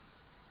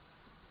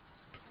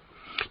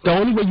 the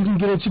only way you can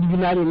get into the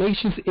United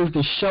Nations is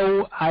to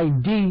show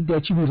ID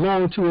that you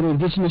belong to an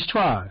indigenous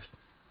tribe.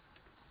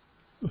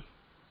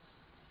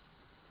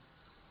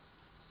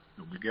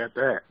 We got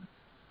that.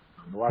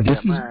 I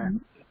got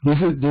mine.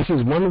 This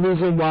is one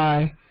reason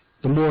why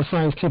the Moral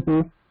Science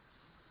Temple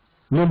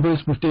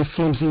members with their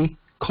flimsy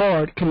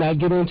card cannot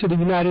get into the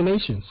United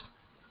Nations.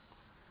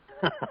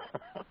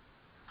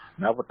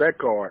 Not with that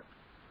card.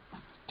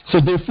 So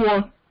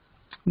therefore,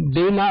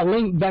 they're not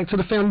linked back to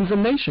the families of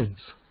nations,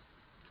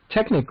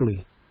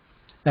 technically,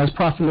 as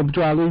Prophet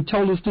Abdullah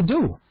told us to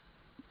do.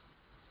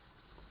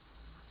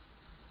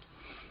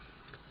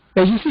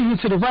 As you see here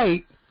to the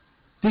right,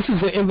 this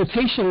is an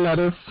invitation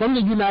letter from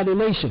the United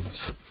Nations.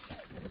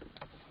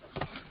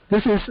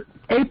 This is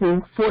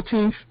April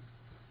 14th,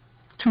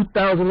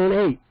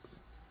 2008,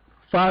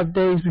 5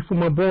 days before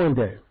my born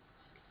day.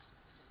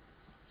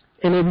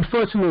 And they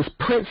refer to me as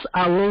Prince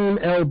Alim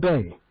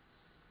El-Bey.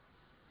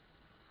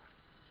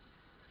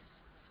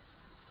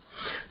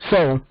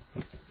 So,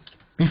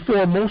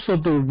 before most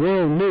of the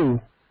world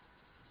knew,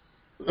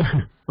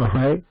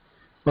 alright,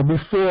 but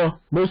before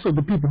most of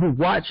the people who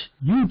watch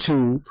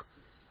YouTube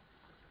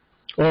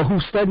or who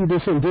study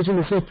this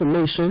indigenous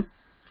information,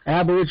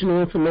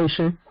 aboriginal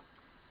information,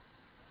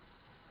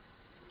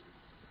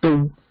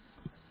 who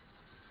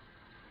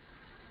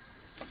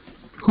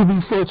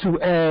refer to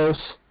as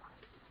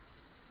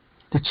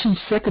the Chief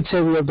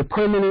Secretary of the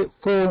Permanent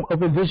Forum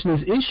of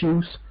Indigenous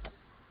Issues,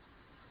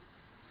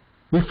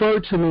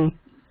 referred to me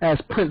as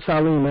Prince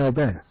Alim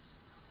El-Bey.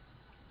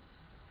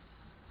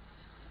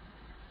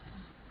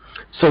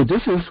 So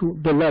this is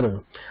the letter.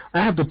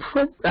 I have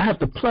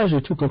the pleasure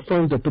to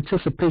confirm the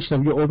participation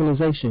of your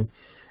organization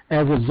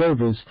as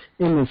observers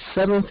in the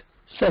 7th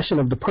session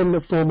of the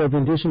Permanent Forum of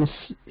Indigenous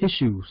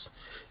Issues,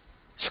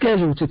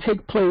 scheduled to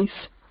take place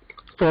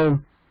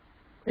from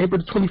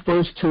April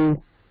 21st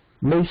to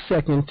May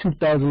 2nd,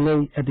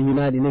 2008 at the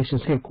United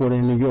Nations headquarters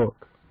in New York.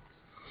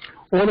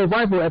 On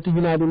arrival at the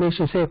United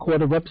Nations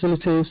headquarters,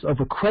 representatives of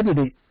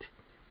accredited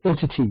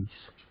entities.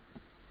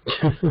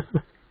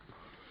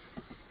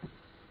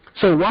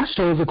 So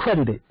WASHITAW is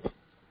accredited.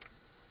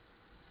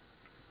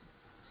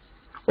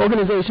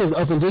 Organizations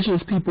of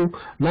indigenous people,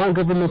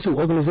 non-governmental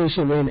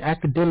organizations, and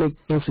academic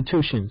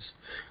institutions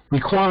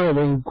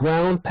requiring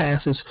ground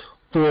passes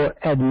for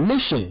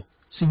admission.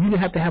 So you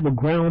have to have a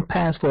ground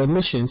pass for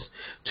admissions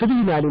to the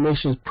United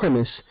Nations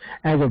premise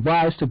as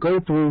advised to go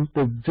through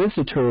the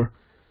visitor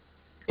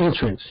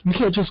entrance. You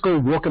can't just go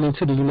walking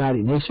into the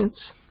United Nations.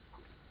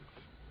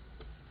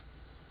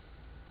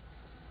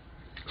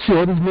 See,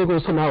 all these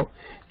niggas come out.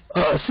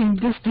 See,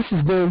 this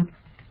is them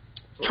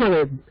trying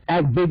to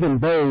act big and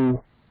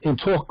bold and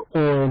talk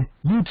on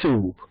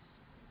YouTube.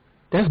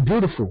 That's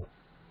beautiful.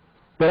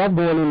 But I'm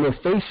going in their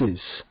faces.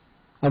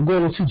 I'm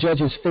going into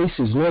judges'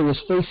 faces, lawyers'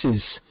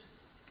 faces,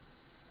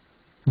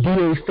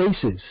 DA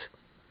faces.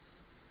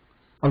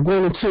 I'm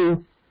going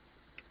into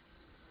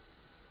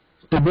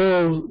the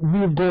world,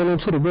 we're going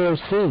into the world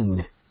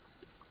scene,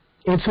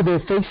 into their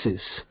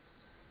faces.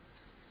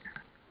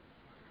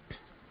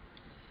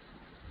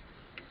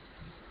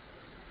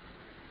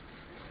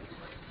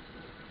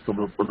 So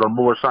the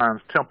Moore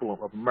Science Temple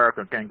of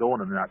America can't go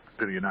into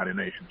to the United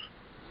Nations.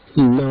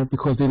 No,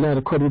 because they're not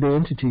accredited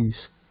entities.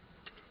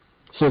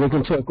 So they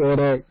can talk all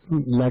that,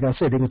 like I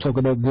said, they can talk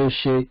all that good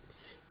shit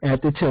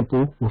at the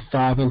temple with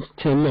 5 and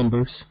 10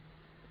 members.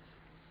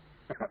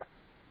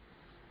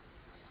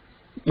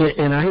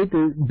 And I hate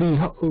to be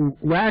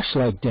rash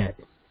like that,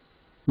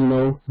 you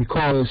know,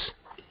 because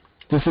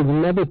this is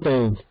another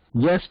thing.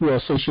 Yes, we are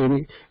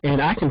associated,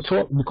 and I can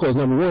talk because,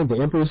 number one,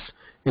 the Empress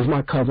is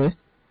my cousin.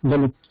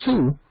 Number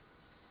two,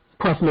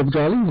 Prophet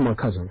Abdullah is my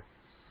cousin.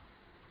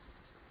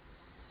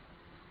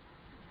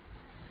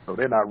 So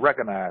they're not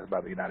recognized by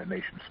the United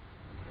Nations.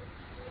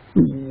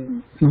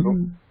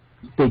 Mm-hmm.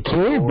 They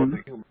can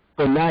be,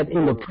 but not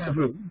in the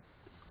present.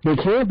 They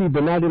can be,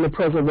 but not in the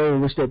present way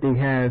in which that they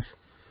have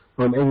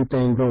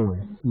everything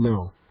going.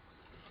 No.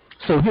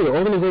 So here,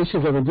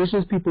 organizations of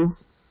indigenous people,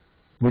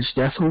 which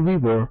that's who we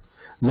were,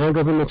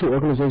 non-governmental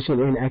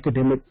organization and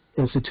academic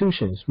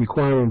institutions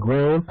requiring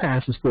ground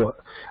passes for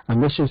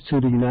admissions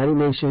to the United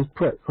Nations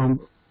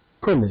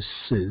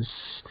premises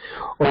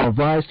are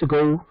advised to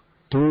go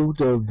through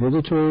the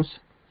visitors'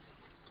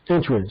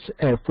 entrance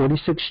at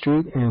 46th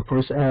Street and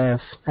First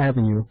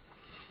Avenue,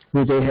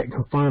 where they had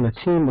confined a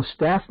team of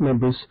staff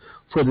members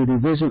for the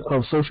Division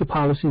of Social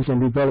Policies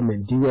and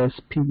Development,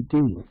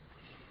 DSPD,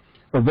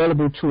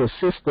 available to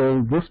assist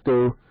them with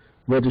the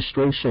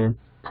registration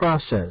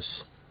process.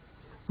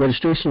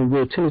 Registration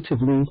will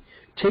tentatively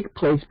take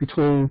place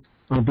on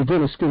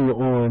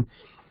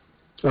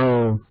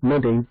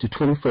Monday the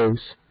 21st,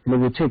 and it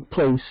will take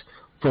place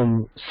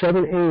from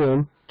 7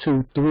 a.m.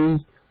 to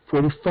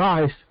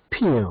 3:45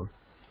 p.m.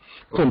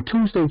 From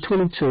Tuesday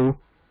 22,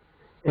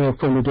 and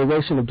from the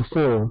duration of the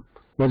forum,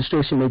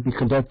 registration may be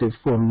conducted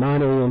from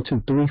 9 a.m. to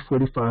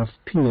 3:45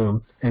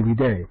 p.m. every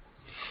day.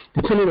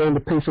 Depending on the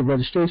pace of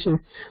registration,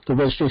 the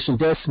registration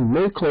desk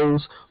may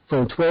close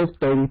from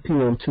 12:30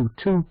 p.m. to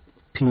 2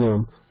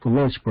 p.m. for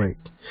lunch break.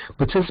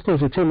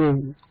 Participants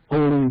attending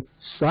only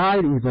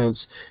side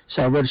events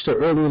shall register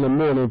early in the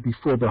morning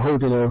before the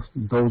holding of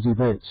those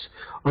events.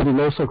 Under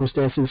no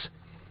circumstances,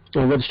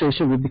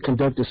 registration will be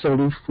conducted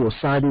solely for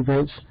side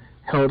events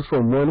held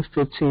from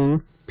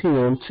 1:15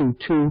 p.m. to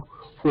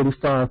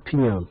 2:45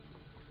 p.m.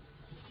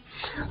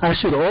 I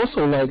should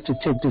also like to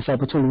take this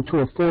opportunity to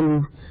inform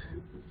you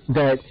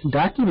that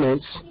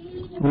documents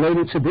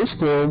related to this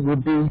forum will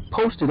be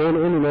posted on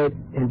the internet,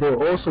 and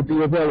they'll also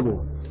be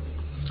available.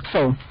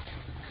 So,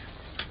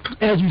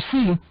 as you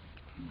see,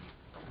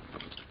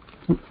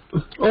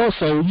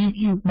 also,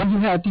 when you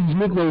have these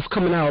Negroes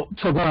coming out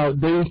talking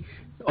about they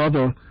are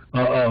the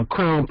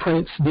crown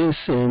prince, this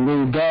and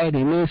then that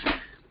and this,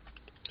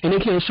 and they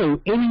can't show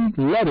any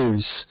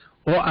letters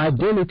or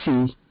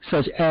identity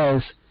such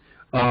as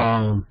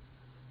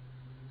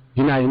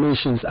United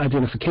Nations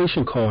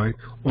identification card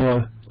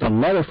or the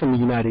letter from the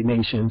United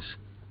Nations.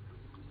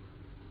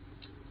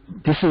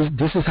 This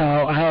is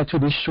how I had to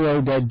destroy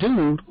that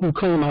dude who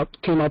came out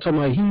talking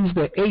about he's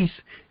the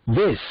eighth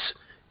this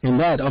and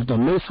that of the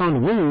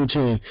Mason Rouge,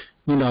 and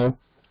now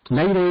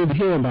you don't even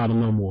hear about him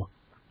no more.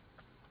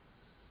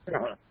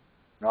 No,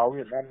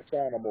 we're not in the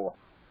town no more.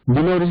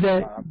 You notice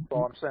that? I haven't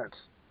saw him since.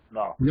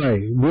 No.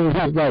 Right.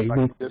 Like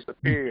he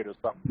disappeared or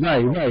something.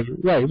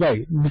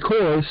 Right.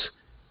 Because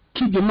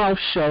keep your mouth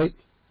shut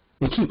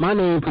and keep my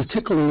name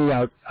particularly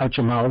out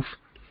your mouth,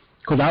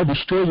 because I'll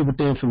destroy you with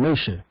the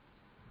information.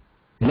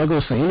 And that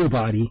goes for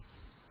anybody,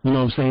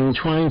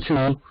 trying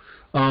to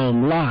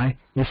lie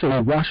and say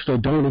that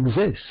WASHITAW don't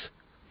exist.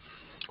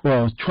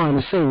 Or trying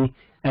to say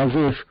as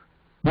if,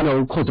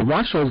 because the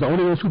WASHITAW is the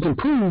only ones who can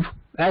prove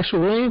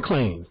actual land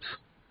claims.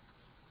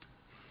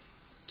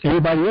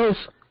 Everybody else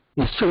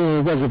is chilling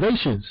on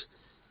reservations.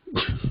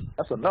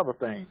 That's another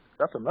thing.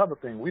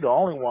 We the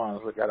only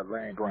ones that got a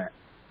land grant.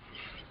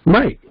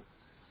 Right.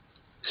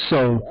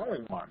 So. The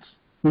only ones.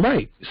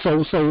 Right.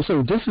 So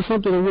this is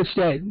something in which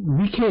that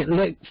we can't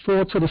let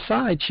fall to the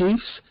side,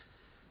 chiefs.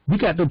 We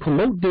got to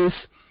promote this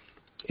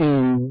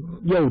and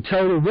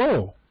tell the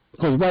world,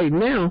 because right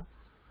now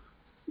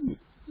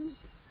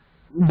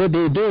what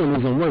they're doing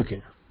isn't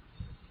working.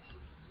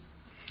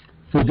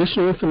 For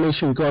additional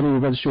information regarding the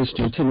registration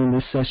to attending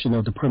this session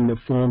of the Permanent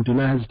Forum, do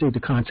not hesitate to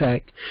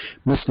contact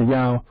Mr.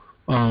 Yao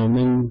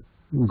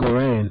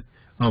Goran,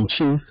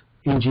 Chief,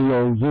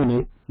 NGO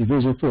Unit,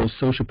 Division for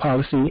Social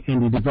Policy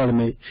and the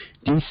Development,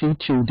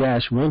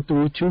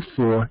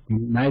 DC2-1324,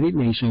 United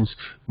Nations,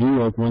 New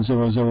York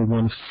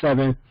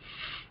 10017.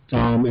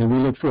 And we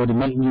look forward to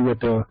meeting you at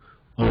the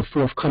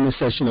forthcoming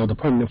session of the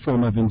Permanent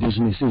Forum of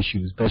Indigenous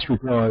Issues. Best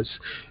regards,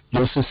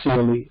 yours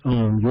sincerely,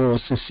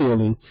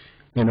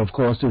 and of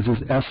course this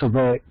is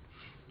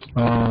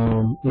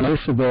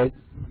Elizabeth,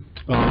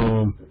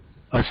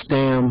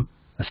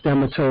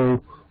 Astamato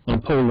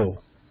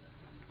Polo,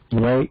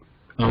 right?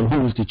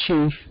 Who is the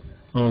Chief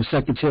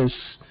Secretary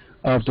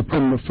of the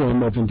Permanent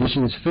Forum of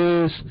Indigenous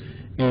Affairs,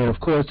 and of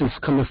course it's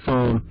coming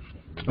from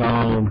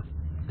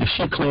the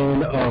She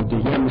Clan of the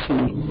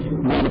Yamasee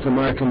Native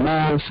American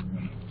Laws.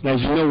 As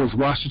you know, it's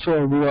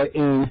WASHITAW. We are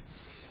in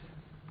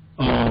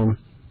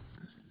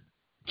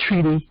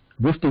treaty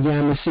with the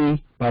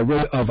Yamasee by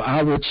way of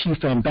our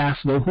Chief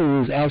Ambassador,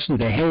 who is actually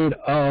the head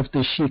of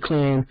the She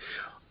Clan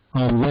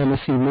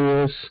Yamasee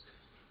Moors.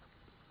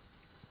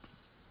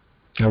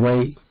 All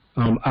right.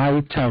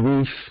 I,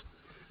 Tarif,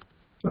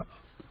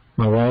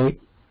 all right.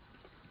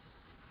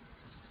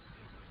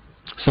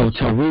 So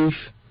Tarif,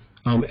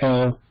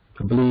 I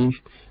believe,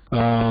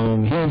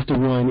 he's the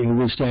one in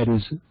which that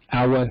is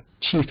our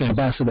Chief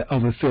Ambassador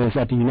of Affairs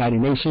at the United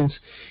Nations.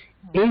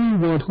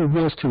 Anyone who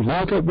wants to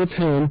log up with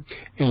him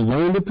and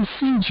learn the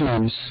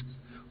procedures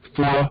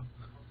for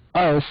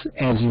us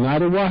as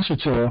United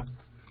WASHITAW,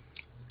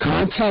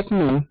 contact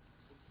me,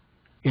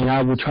 and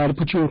I will try to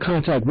put you in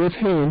contact with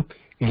him,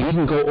 and he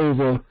can go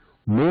over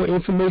more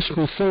information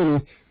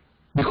concerning,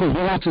 because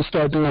we have to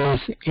start doing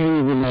this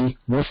annually,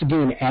 once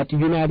again, at the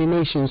United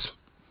Nations.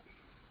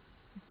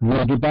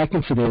 We'll get back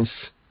into this.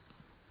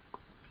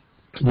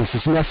 This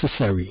is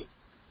necessary.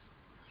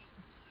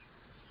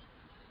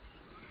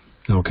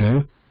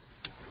 Okay.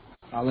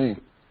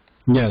 Alim.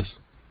 Yes.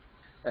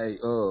 Hey,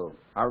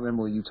 I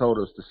remember when you told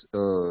us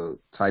to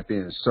type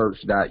in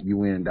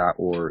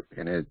search.un.org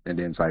and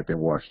then type in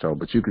WASHITAW.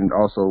 But you can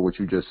also, what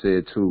you just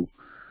said too,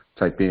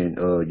 type in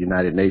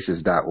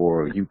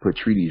UnitedNations.org. You put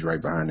treaties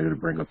right behind it to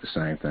bring up the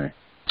same thing.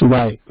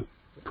 Right.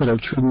 Put up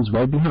treaties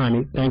right behind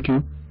it. Thank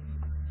you.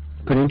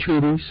 Put in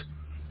treaties.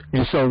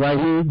 And so right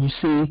here, you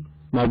see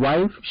my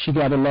wife. She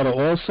got a letter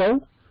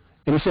also.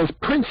 And it says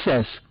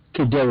Princess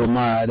Kadera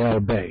Ma'ad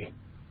El-Bey.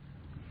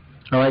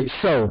 All right.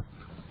 So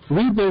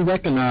we've been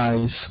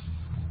recognized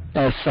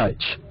as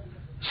such.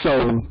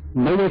 So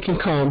no one can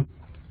come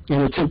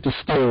and attempt to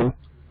steal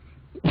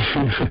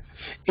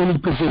any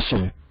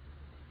position.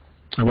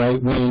 All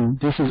right. When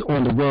this is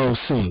on the world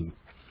scene.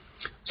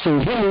 So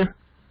here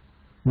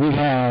we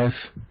have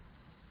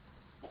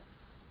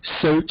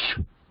search.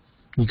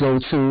 You go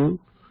to,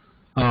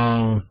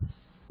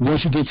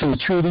 once you get to the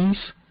treaties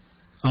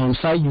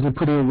site, you can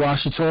put in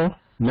WASHITAW.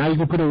 Now you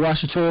can put in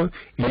WASHITAW,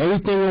 and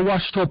everything on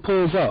WASHITAW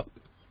pulls up.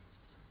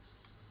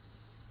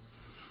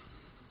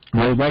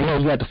 Right here,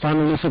 you got the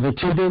final list of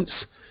attendants,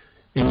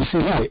 and you see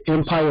here,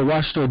 Empire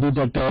WASHITAW did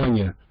that on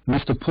you,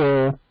 Mr.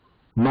 Paul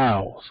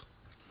Miles.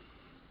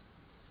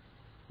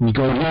 You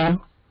go here,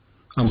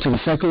 to the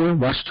second one,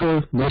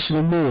 WASHITAW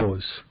National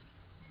Moors.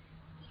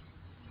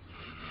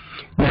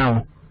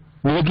 Now,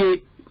 when you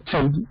get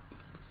to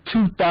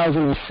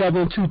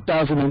 2007,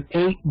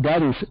 2008,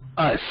 that is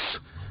us.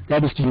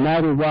 That is the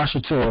United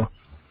WASHITAW,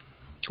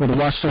 or the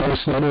WASHITAW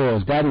National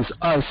Moors. That is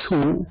us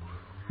who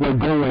were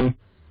going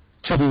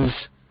to these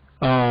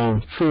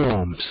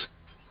forums.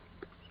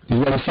 You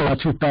want to say our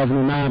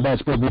 2009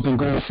 batch, but we've been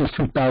going since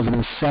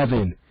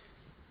 2007.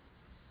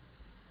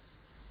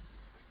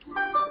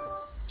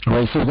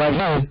 Alright, so right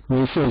here,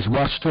 when it says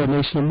WASHITAW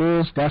National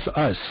Moors, that's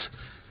us.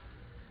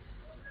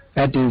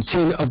 At the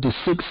attendance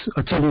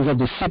of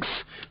the sixth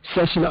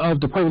session of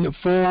the Permanent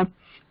Forum,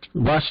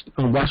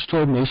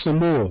 WASHITAW National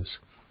Moors.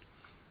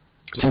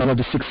 Attendance of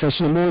the sixth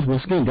session of Moors,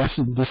 once again,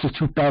 this is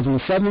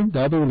 2007, the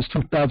other one is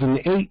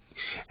 2008,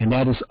 and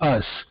that is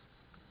us.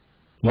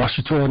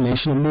 WASHITAW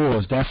National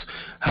Moors. That's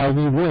how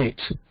we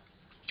went.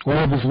 All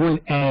of us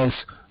went as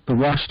the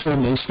WASHITAW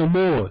National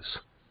Moors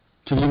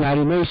to the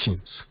United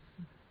Nations.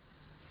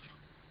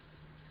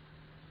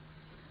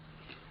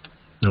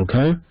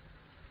 Okay?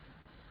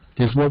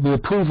 This is what we're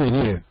proving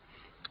here.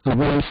 But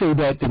when I say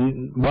that the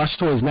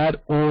WASHITAW is not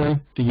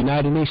on the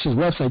United Nations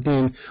website,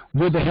 then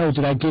where the hell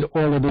did I get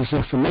all of this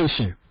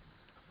information?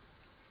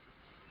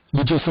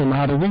 You just don't know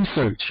how to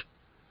research.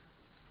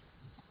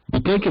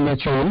 You're thinking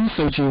that you're a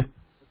researcher,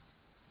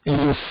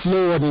 and you're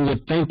flawed in your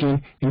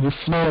thinking, and you're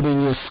flawed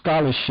in your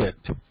scholarship.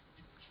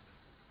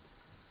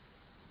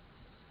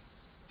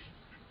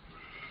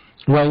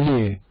 Right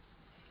here.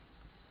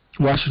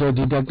 WASHITAW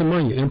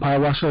Didactimonia, Empire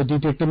WASHITAW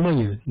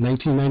Didactimonia,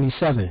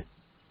 1997.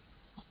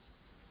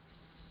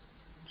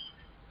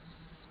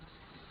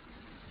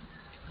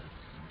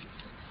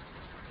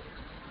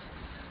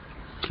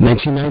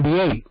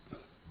 (1998).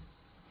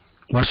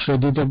 WASHITAW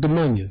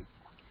Didactimonia.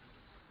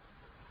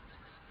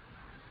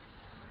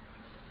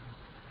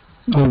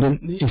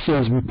 It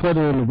says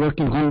reported on the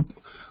working group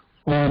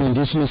on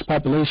indigenous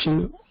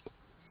population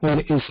on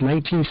its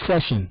 19th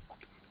session.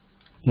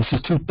 This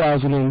is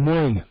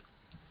 2001.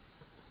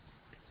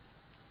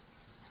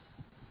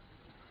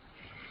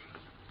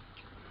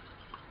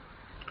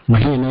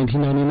 Right here in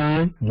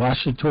 1999,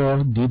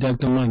 WASHITAW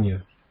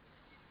Didactimonia.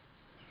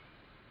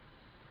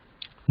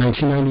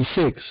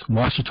 1996,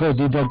 WASHITAW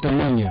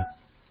Didactimonia.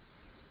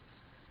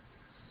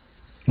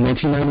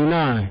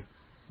 1999,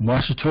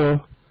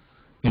 WASHITAW,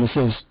 and it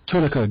says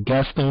Tunica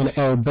Gaston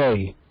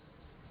El-Bey.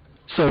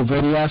 So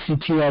Veriasi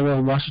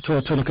TRL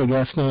WASHITAW Tunica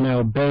Gaston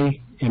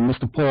El-Bey and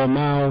Mr. Paul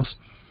Miles.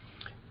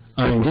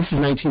 And this is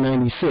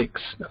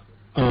 1996.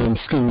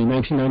 Excuse me,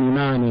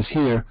 1999 is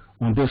here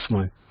on this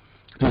one.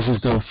 This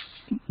is the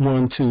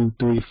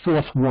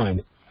fourth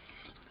one.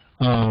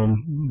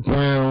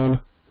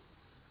 Brown,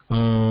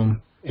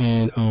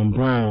 and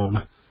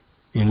Brown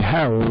and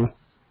Harold.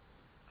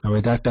 All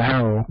right, Dr.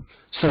 Harold.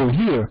 So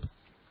here,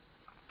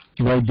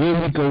 right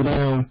there, we go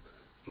down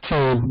to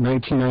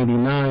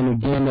 1999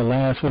 again. The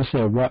last one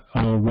said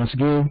once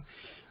again,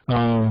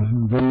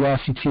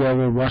 Veriasi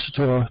Tierra,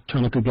 WASHITAW,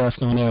 Tunica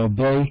Gaston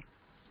El-Bey,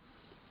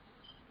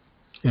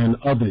 and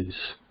others.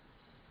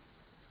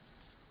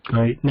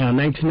 Right now,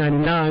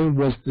 1999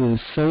 was the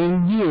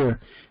same year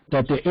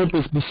that the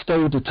Empress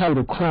bestowed the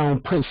title Crown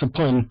Prince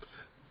upon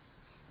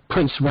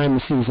Prince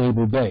Ramesses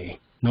Abel Bey,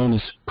 known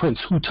as Prince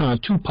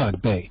Hutan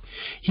Tupac Bey.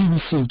 He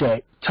received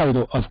that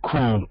title of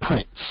Crown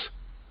Prince.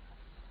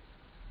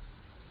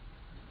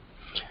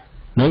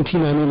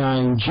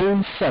 1999,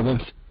 June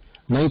 7th,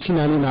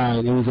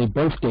 1999, it was a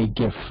birthday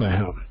gift for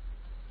him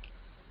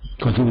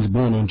because he was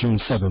born on June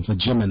 7th, a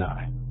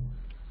Gemini.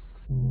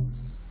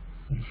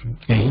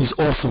 And he's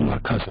also my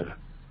cousin.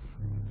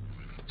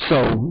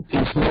 So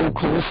it's no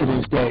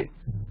coincidence that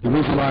the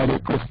reason why they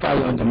put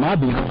fire under my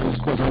behind is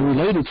because I'm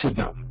related to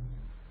them.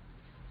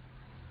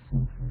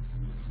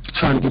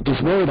 trying to get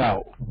this word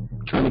out,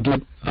 trying to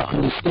get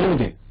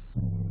understanding.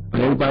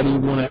 But everybody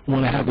want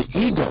to have an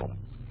ego.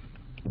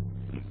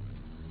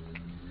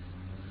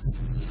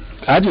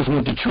 I just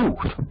want the truth.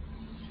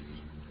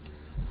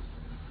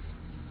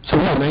 So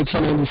yeah,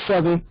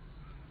 1997,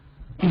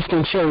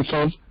 Eastern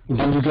Cherokee, and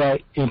then you got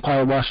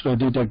Empire Washitaw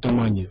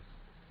Dudectomania.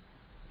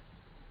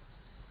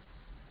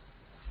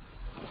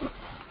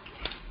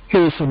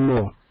 Here's some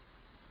more.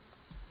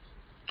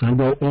 I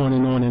go on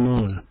and on and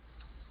on.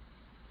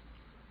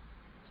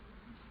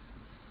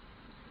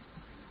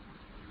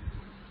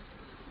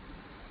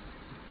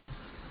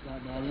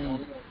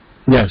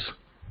 Yes.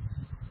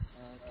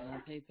 Can I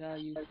PayPal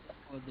you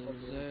for the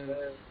reserve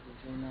for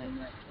June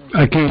 9th?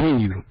 I can't hear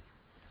you.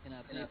 Can I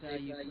PayPal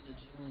you for the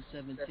June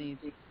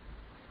 17th?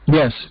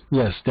 Yes,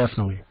 yes,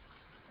 definitely.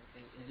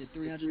 Okay. Is it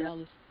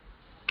 $300?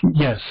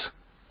 Yes.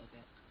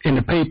 Okay. And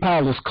the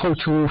PayPal is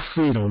Cultural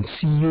Freedom,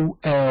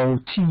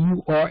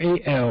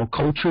 CULTURAL,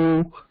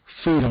 Cultural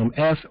Freedom,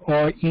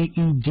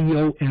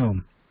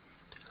 FREEDOM,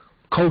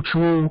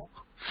 Cultural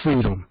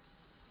Freedom.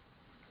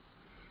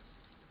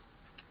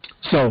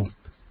 So,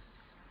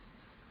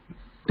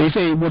 they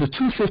say, well, the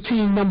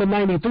 215 number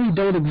 93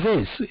 don't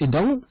exist. It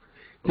don't?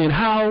 Then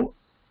how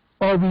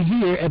are we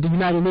here at the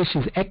United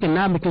Nations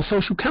Economic and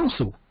Social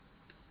Council?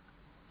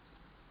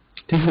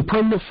 This is a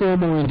permanent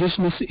forum on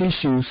indigenous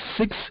issues,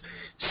 6th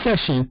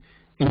session,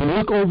 and you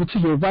look over to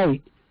your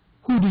right,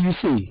 who do you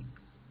see?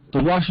 The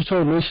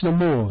Washitaw Nation of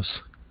Moors.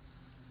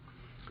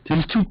 This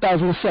is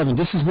 2007.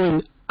 This is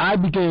when I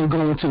began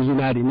going to the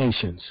United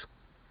Nations.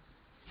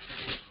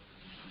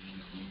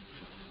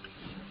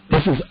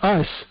 This is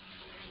us,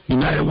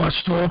 United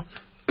Washitaw,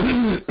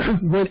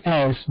 went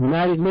as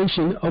United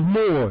Nation of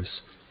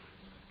Moors.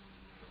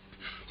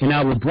 And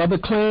our brother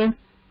clan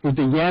is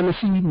the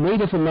Yamasee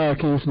Native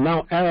Americans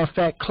Mount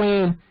Arafat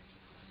Clan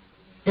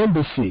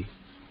Embassy.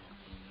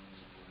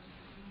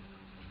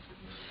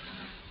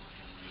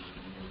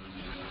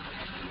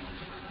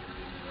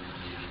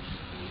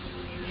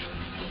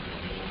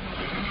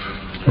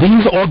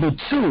 These are the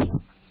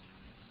two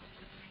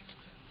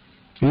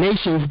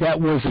nations that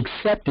was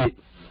accepted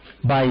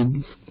by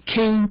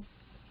King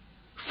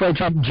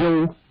Frederick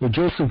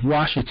Joseph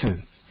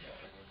Washington,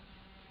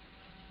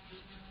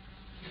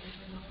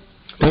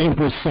 the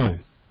Emperor's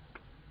son.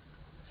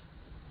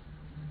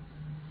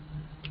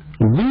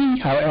 We,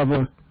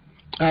 however,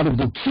 out of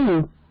the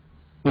two,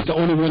 was the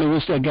only one in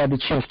which that got the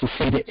chance to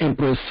say the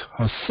Empress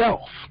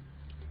herself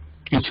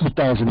in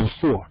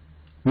 2004,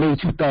 May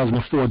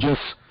 2004,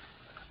 just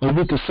a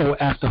week or so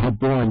after her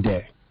born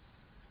day.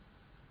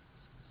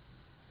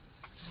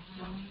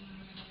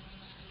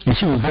 And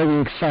she was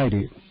very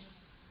excited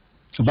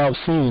about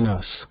seeing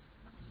us.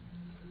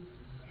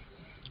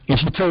 And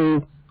she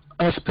told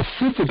us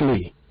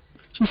specifically,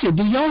 she said,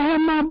 do y'all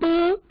have my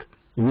book?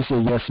 And we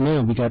said, yes,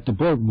 ma'am, we got the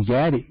book. We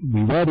got it.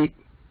 We read it.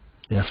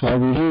 That's why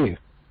we're here.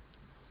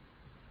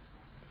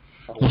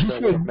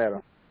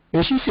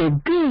 And she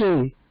said,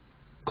 good,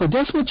 because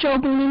that's what y'all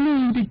going to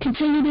need to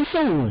continue this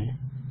on.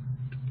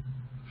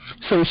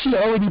 So she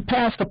already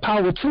passed the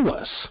power to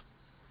us.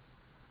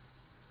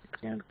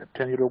 Can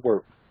continue to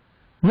work.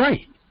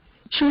 Right.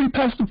 She already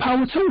passed the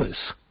power to us.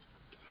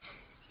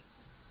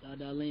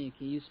 Darlene,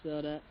 can you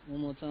spell that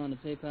one more time, the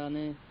PayPal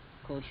name?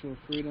 Cultural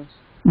Freedoms?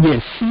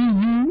 Yes,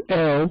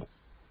 CULTURAL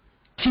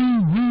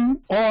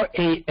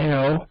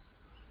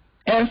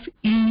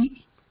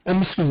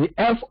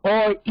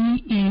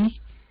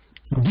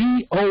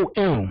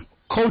FREEDOM,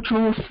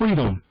 Cultural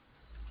Freedom,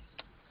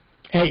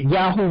 at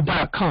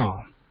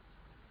yahoo.com.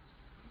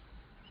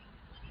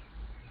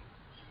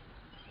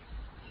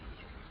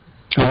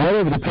 Or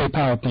whatever the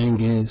PayPal thing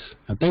is.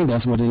 I think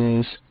that's what it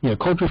is. Yeah,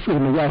 Cultural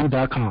Freedom at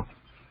yahoo.com.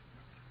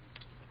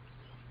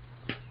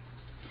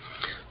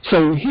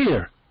 So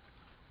here,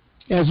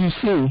 as you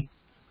see,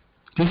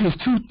 this is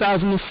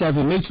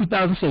 2007, May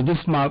 2007. This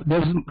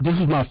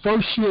is my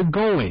first year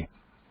going.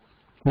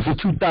 This is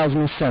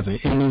 2007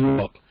 in New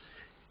York.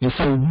 And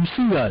so you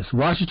see us,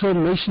 Washitaw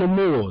Nation of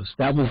Moors.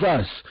 That was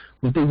us.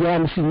 With the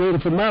Yamasee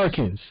Native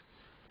Americans.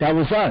 That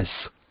was us.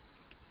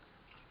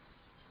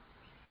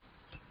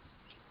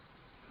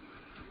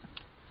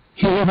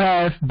 Here we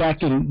have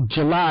back in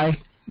July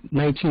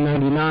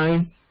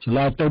 1999,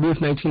 July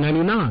 30th,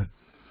 1999.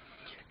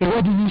 And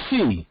what do you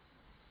see?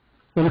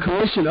 On the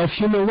Commission of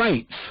Human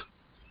Rights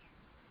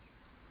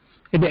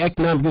in the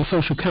Economic and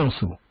Social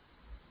Council.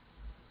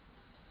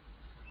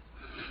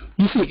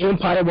 You see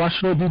Empire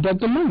Washitaw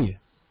Dudectomania.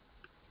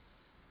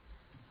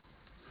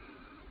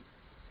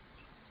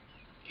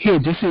 Here,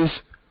 this is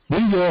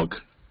New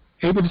York,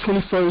 April the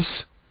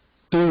 21st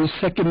through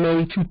 2nd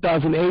May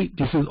 2008.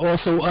 This is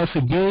also us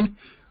again,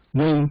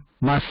 when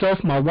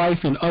myself, my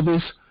wife, and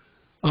others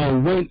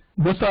went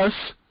with us.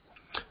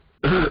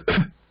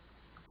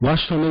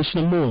 Washitaw Nation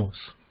of Moors.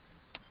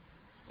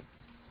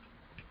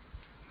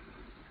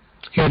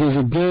 Here it is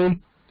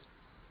again,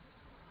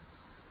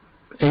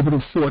 April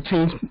the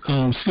 14th,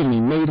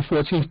 May the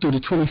 14th through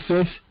the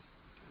 25th,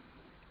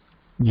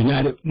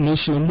 United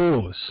Nation of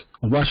Moors,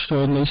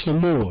 Washitaw Nation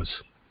of Moors.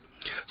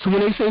 So when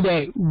they say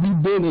that we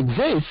didn't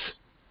exist,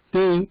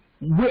 then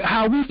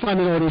how are we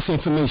finding all this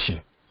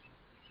information?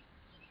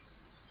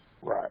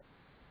 Right.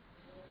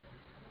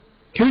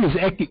 Here it is,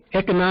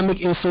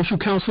 Economic and Social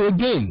Council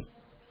again.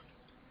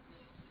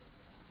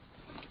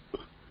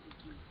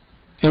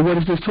 And what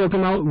is this talking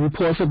about?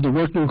 Reports of the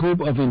Working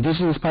Group of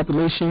Indigenous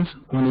Populations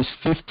on its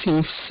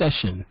 15th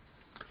session.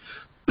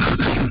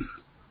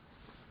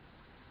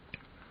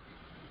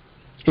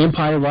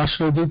 Empire,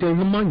 WASHITAW,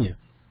 Lemunya.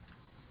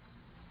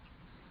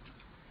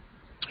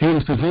 Here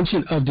is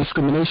Prevention of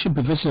Discrimination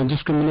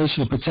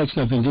and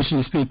Protection of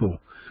Indigenous People.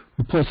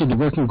 Reports of the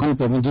Working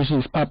Group of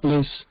Indigenous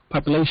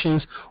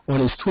Populations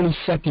on its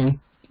 22nd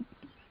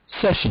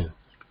session.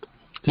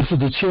 This is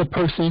the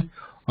chairperson,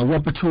 a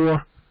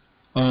rapporteur,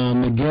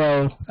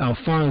 Miguel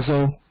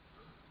Alfonso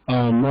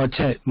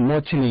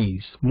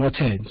Martinez.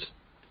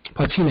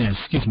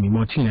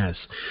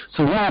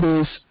 So that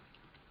is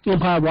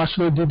Empire,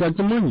 WASHITAW,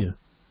 Lemunya.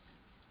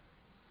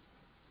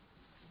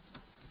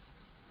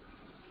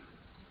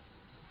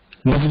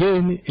 Once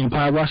again,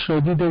 Empire,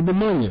 WASHITAW,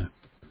 Lemunya.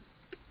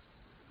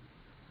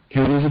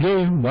 Here it is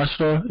again,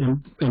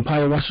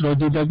 Empire,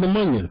 WASHITAW,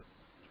 Lemunya.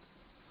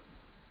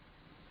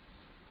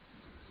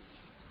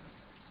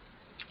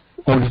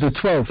 August the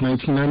 12th,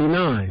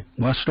 1999,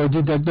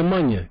 WASHITAW,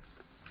 Lemunya.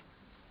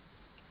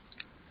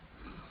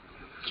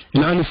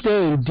 And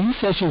understand, these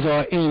sessions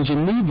are in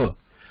Geneva.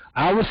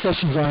 Our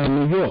sessions are in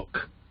New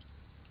York.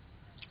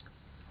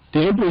 The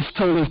Empress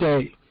told us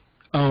that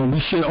we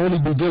should only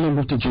be dealing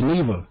with the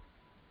Geneva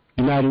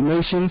United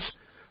Nations.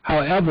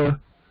 However,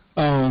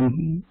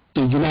 the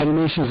United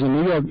Nations in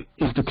New York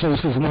is the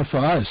closest one for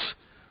us.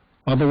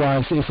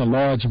 Otherwise, it's a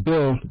large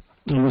bill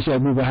in which that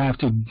we will have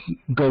to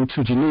go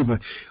to Geneva.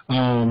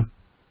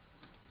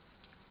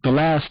 The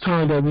last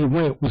time that we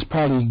went was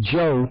probably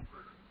Joe.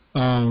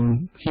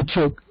 He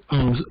took, we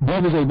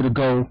was able to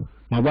go.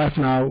 My wife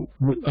and I,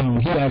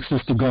 he asked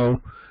us to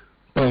go,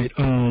 but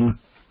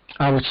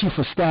our chief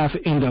of staff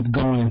ended up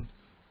going,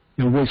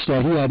 in which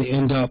that he had to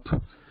end up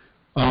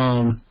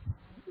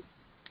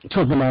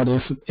talking about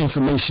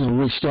information in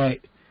which that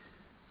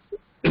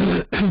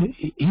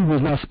he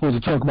was not supposed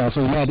to talk about,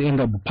 so he had to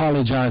end up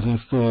apologizing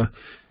for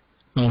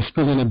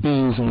spilling the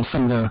beans on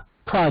some of the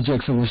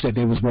projects in which that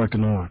they was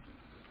working on.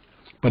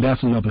 But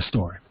that's another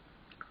story.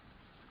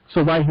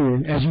 So right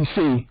here, as you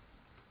see,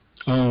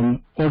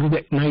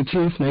 August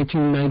 19th,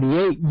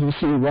 1998, you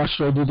see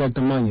WASHITAW,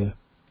 Lemunya.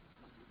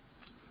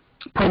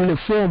 Permanent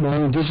Forum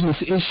on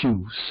Indigenous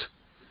Issues.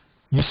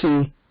 You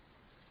see,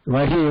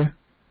 right here,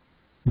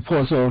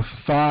 reports of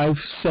 5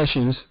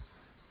 sessions,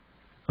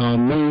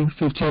 May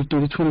 15th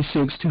through the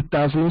 26th,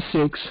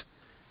 2006.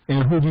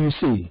 And who do you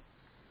see?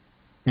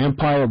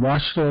 Empire,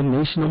 WASHITAW,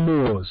 Nation of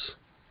Moors.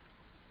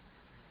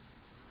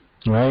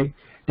 Right?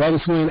 That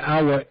is when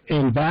our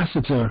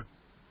ambassador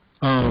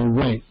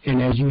went.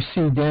 And as you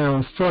see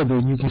down further,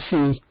 you can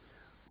see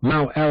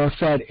Mount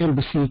Arafat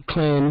Embassy,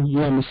 Clan,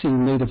 Yamasee,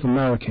 Native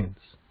Americans.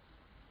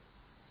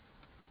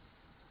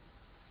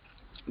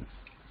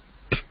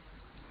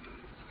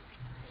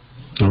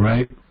 All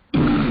right.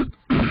 And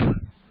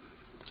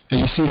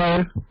you see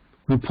here,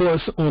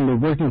 reports on the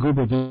Working Group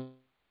of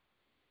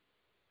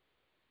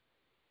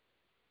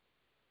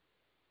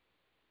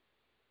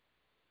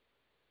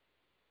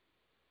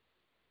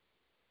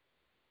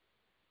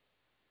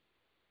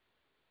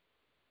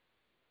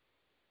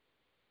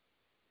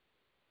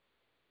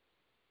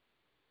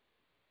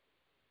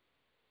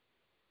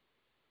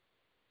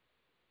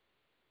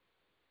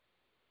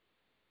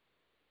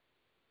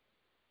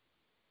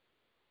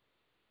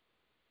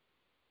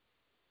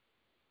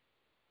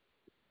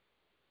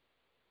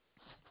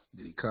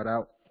Did he cut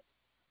out?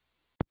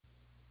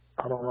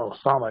 I don't know.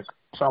 Sound like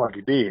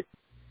he did.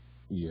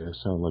 Yeah, it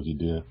sounds like he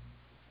did.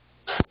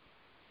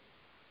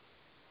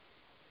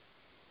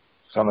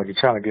 Sound like he's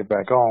trying to get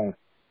back on.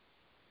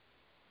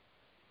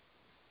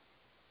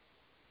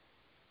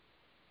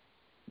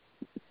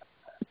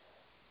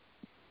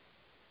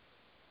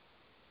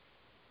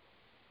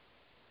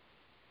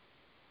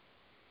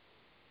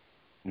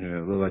 Yeah,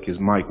 it looked like his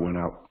mic went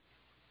out.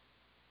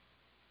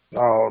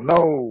 Oh,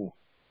 no.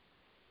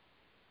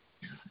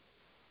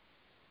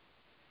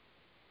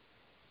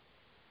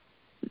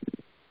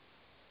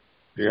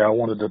 Yeah, I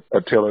wanted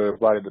to tell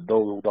everybody, that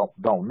those who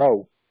don't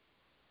know,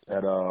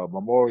 that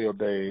Memorial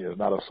Day is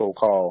not a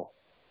so-called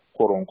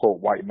quote-unquote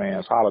white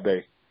man's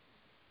holiday,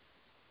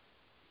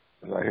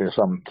 as I hear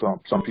some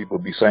people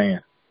be saying.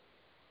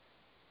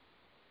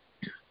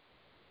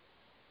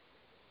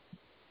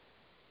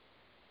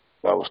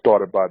 That was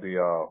started by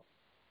the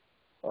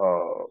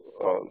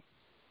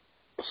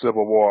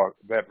Civil War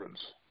veterans,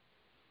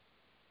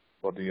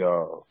 or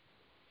the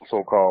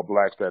so-called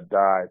blacks that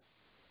died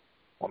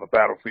on the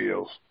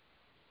battlefields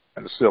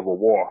in the Civil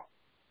War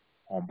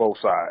on both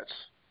sides.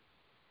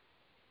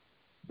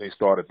 They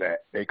started that.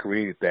 They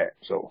created that.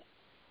 So,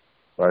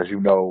 as you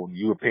know,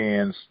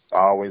 Europeans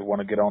always want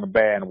to get on the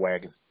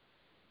bandwagon.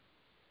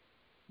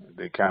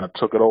 They kind of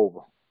took it over.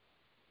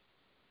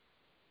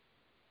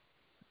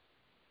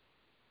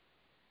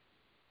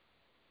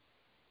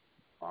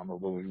 don't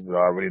know whether you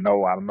already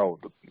know. I don't know.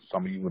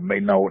 Some of you may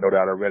know that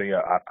already.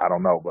 I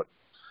don't know, but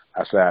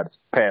I said I'd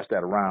pass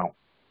that around.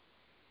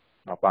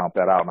 I found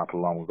that out not too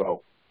long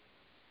ago.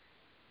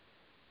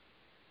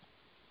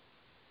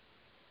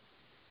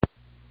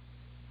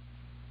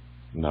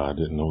 No, I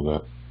didn't know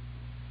that.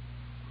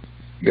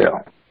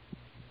 Yeah.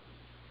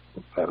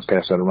 I had to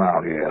pass that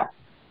around, yeah.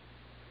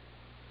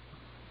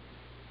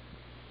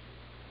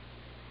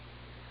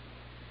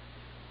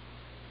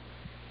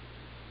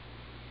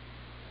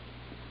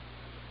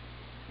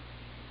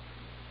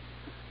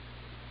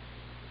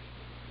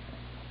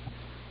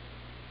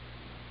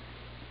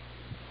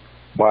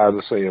 Why does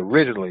it say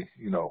originally,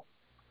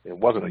 it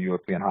wasn't a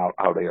European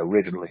holiday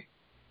originally.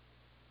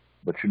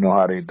 But you know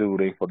how they do,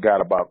 they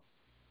forget about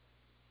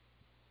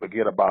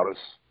us,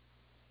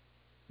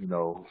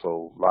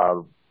 so a lot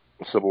of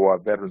Civil War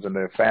veterans and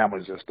their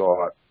families just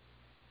start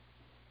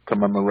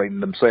commemorating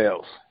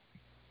themselves.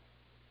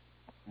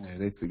 Yeah,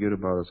 they forget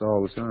about us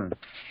all the time.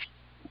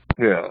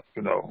 Yeah,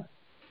 it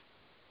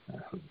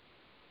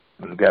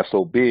got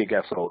so big,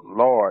 got so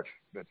large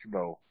that,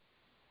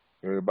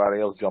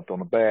 everybody else jumped on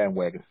the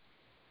bandwagon.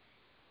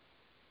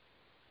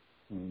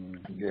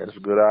 Yeah, that's a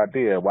good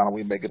idea. Why don't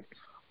we make it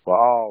for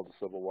all the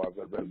Civil War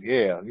veterans?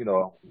 Yeah,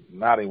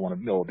 now they want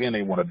to, then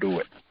they want to do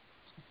it.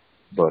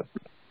 But,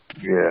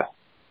 yeah.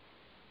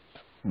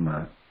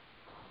 Right.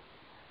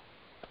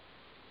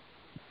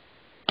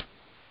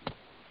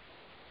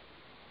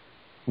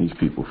 These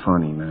people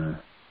funny, man.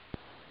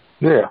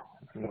 Yeah,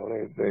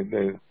 they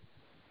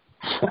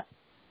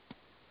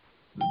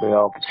they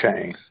off the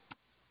chain.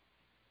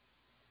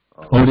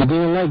 Oh, they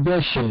didn't like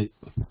that shit.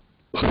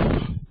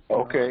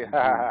 Okay.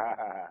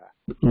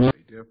 Yeah,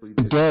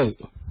 that.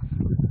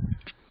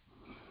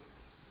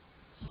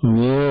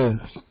 Yeah,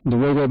 the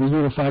way that we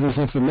unify this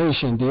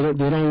information, they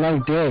don't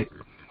like that.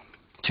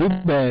 Too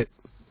bad.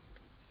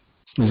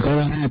 It's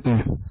gonna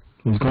happen.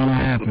 It's gonna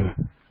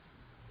happen.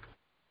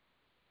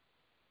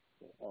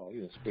 Oh,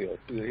 you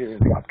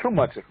didn't drop too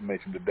much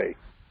information today.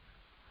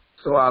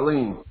 So,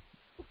 Eileen,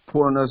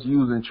 pouring us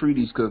using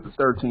treaties because the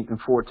 13th and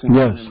 14th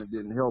Amendment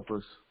didn't help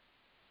us.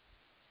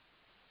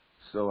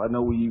 So I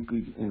know you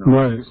could,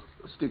 right.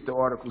 Stick to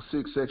Article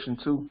 6, Section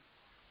 2.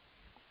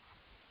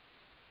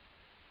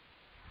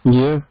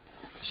 Yeah,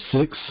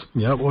 6.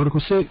 Yep, Article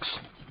 6.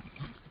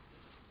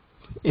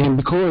 And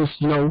because,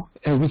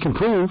 as we can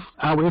prove,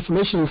 our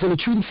information is in the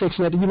treaty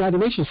section of the United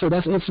Nations, so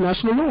that's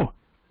international law.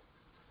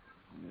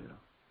 Yeah.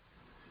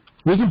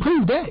 We can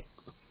prove that.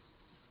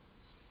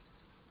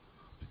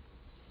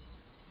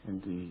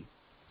 Indeed.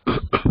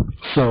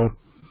 So,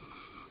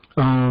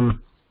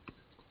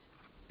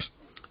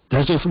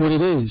 that's just what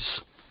it is.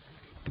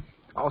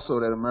 Also,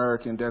 that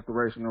American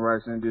Declaration of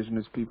Rights of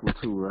Indigenous People,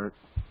 too, right?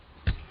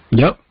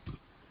 Yep.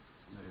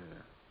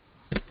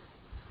 Yeah.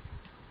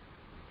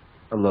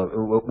 I love it.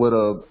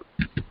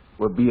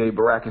 What B.A.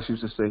 Baracus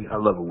used to say, I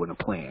love it when a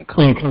plan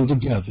comes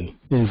together.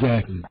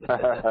 Exactly.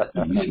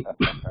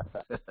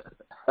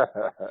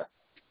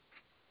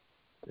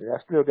 Yeah, I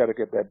still got to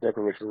get that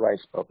Declaration of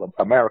Rights of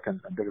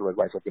American Declaration of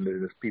Rights of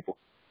Indigenous People.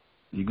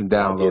 You can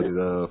download it,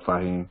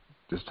 Fahim.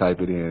 Just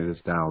type it in.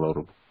 It's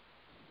downloadable.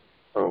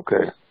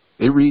 Okay.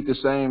 It reads the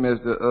same as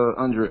the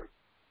UNDRIP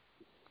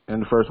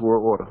in the First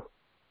World Order.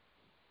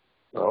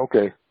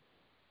 Okay.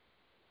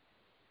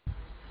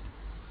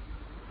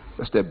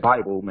 That's that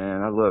Bible,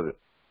 man. I love it.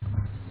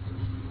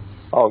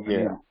 Oh,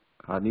 yeah.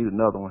 I need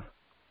another one.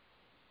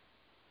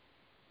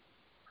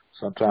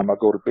 Sometimes I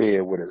go to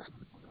bed with it.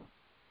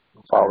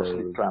 Fall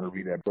asleep trying to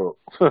read that book.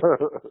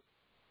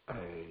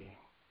 Hey.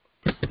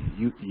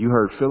 You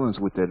hurt feelings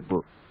with that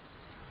book.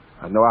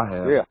 I know I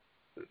have. Yeah.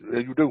 Yeah,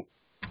 you do.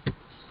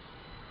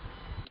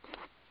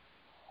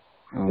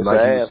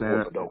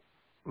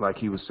 Like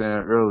he was saying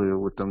earlier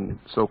with them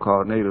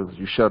so-called natives,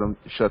 you shut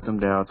them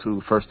down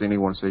too. First thing they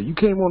want to say, you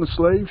came on a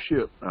slave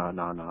ship. No.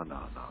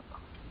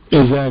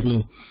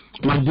 Exactly.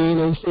 My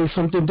DNA says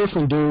something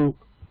different, dude.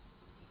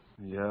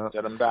 Yeah.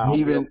 Shut them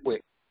down real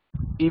quick.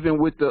 Even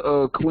with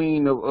the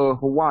Queen of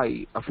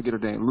Hawaii, I forget her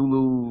name,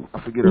 Lulu.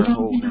 I forget her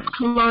whole name.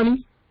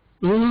 Kalani.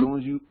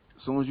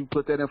 As soon as you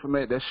put that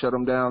information, that shut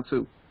them down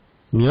too.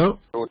 Yep.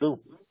 Sure do.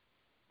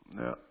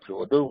 Yeah.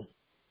 Sure do.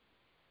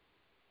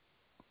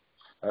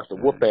 That's a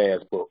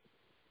whoop-ass book.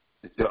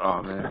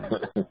 Oh, man.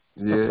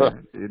 Yeah,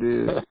 it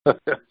is.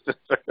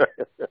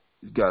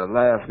 You got to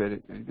laugh at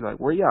it. You're like,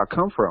 where y'all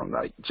come from?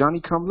 Like, Johnny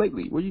come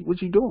lately.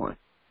 What you doing?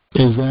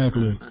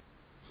 Exactly.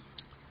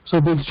 So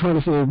they're trying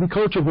to say, we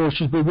culture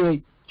vultures, but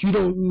wait, you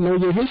don't know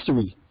your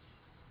history.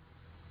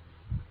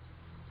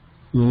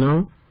 You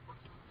know?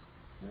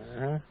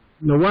 Uh-huh.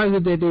 Now, why is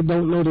it that they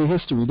don't know their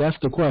history? That's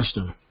the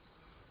question.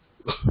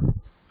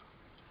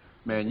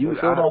 Man,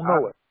 I don't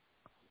know it.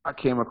 I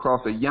came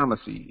across a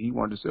Yamasee. He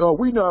wanted to say, oh,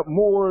 we not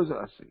Moors.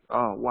 I said,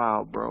 oh,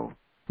 wow, bro.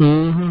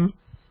 Mm-hmm.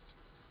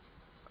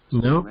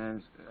 Nope.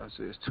 Man, I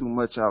said, it's too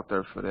much out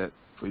there for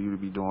you to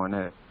be doing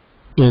that.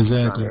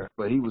 Exactly.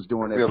 But he was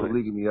doing that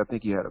polygamy. I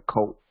think he had a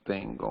cult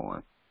thing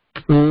going.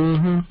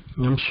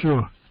 Mm-hmm. I'm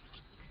sure.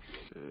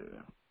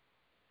 Yeah.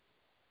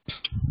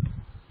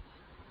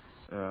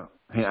 Yeah.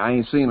 Hey, I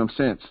ain't seen him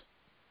since.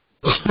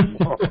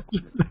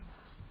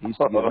 He used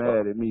to get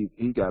mad at me.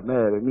 He got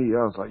mad at me.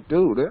 I was like,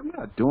 dude, I'm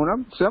not doing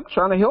it. I'm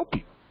trying to help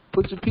you.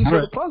 Put your piece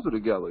of the puzzle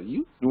together.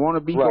 You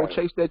want to go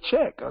chase that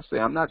check. I say,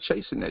 I'm not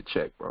chasing that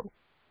check, bro.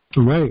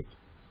 Right.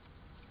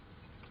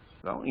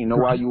 I don't even know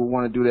why you would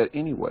want to do that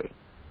anyway.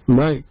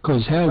 Right,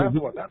 because hell, if we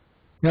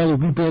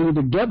band it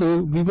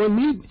together, we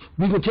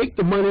can take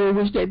the money in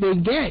which that they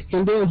get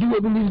and then do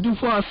what we need to do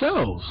for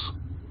ourselves.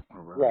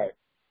 Right.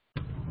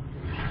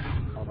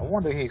 No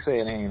wonder he ain't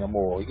saying anything no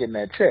more. He getting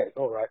that check.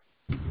 All right.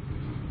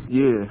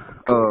 Yeah.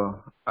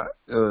 Well,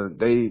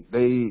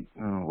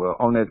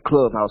 on that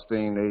clubhouse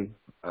thing, they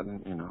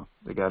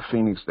got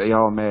Phoenix. They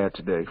all mad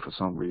today for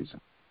some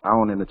reason. I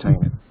don't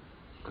entertain it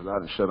because I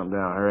done shut them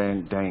down. Her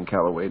and Dane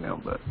Calloway now,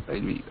 but they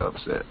be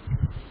upset.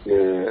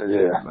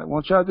 Yeah. Like,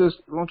 won't y'all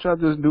just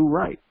do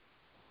right?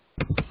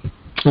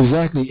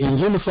 Exactly, and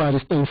unify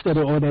this thing instead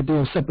of all that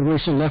damn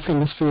separation, left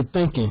hemisphere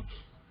thinking.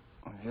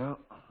 Yep.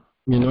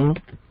 You know.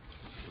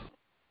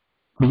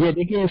 But yet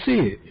they can't see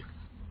it.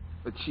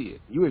 But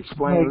shit, you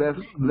explain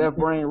left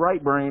brain,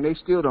 right brain, they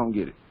still don't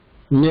get it.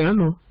 Yeah, I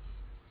know.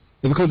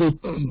 It's because they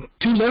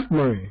two left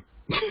brain.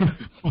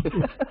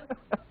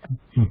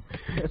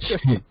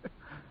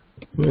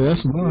 Well,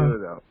 that's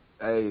why.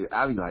 Hey,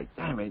 I be like,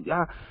 damn it,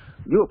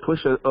 you'll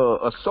push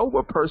a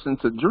sober person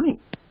to drink.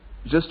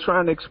 Just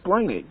trying to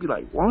explain it. Be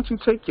like, why don't you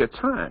take your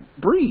time?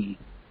 Breathe.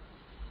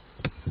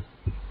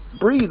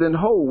 Breathe and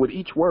hold with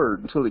each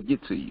word until it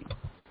gets to you.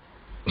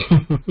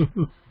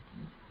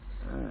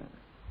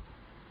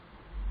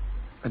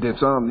 And then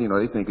some,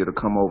 they think it'll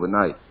come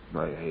overnight.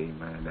 Like, hey,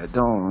 man, I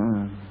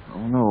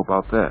don't know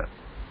about that.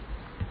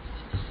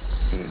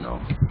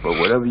 But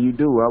whatever you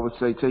do, I would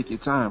say take your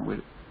time with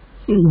it.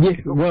 Yeah,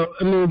 well,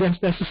 I mean, that's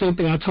the same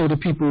thing I told the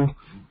people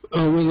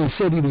when they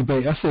said the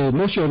debate. I said,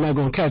 most of you are not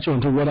going to catch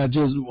on to what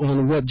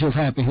just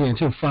happened here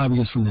until 5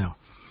 years from now.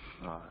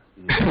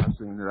 Yeah, I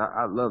seen it.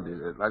 I loved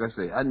it. Like I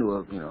say, I knew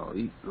of,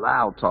 he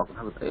loud talking.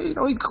 I was like, hey,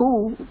 he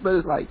cool, but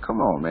it's like,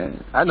 come on,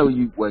 man. I know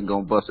you wasn't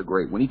gonna bust a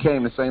grape. When he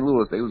came to St.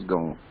 Louis, they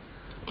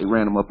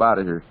ran him up out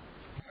of here.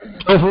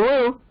 Oh, for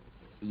real?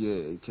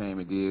 Yeah, he came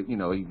and did. He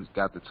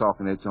got to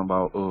talking. They talking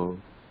about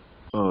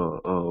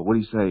what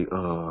he say?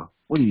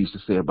 What he used to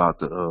say about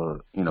the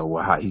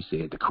how he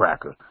said the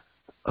cracker.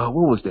 What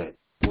was that?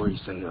 Where he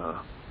say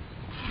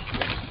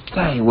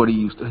dang, what he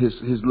used to his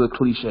little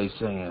cliche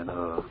saying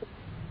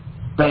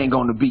bang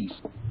on the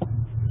beast.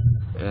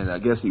 And I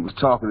guess he was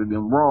talking to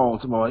them wrong.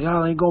 Somebody,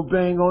 y'all ain't gonna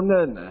bang on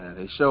nothing. And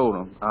they showed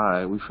him, all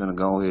right, we finna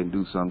go ahead and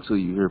do something to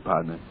you here,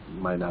 partner. You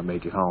might not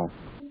make it home.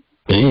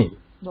 Dang.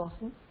 Yeah.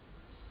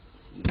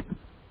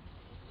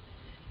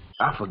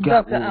 I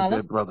forgot Dr. what was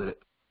that brother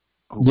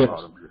who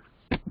brought him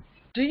here.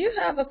 Do you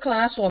have a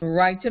class on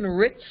writing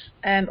writs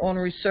and on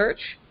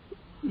research?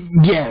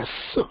 Yes.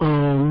 What's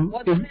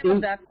the name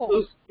of that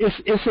course?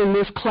 It's in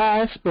this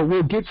class, but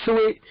we'll get to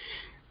it.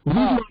 We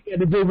might get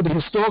to deal with the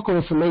historical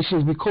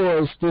information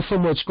because there's so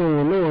much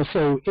going on.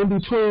 So in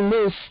between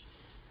this,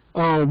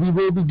 we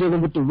will be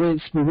dealing with the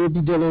writs. We will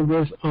be dealing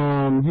with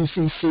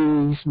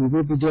UCCs. We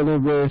will be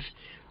dealing with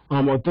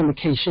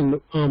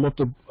authentication of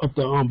the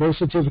birth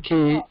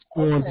certificate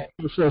on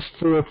the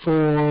SS4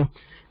 form,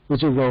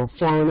 which is a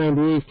Form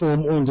 98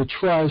 form on the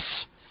trust,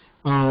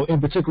 in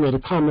particular the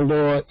common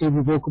law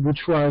irrevocable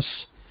trust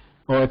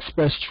or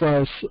express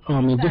trust,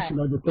 and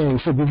different other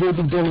things. So we will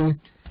be dealing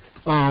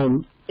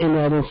in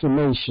that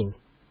information.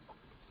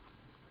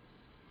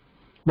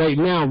 Right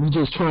now, we're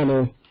just trying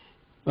to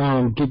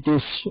get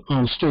this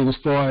straight as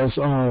far as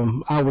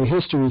our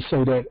history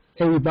so that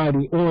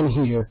everybody on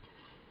here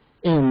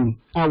and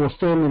our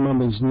family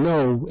members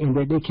know and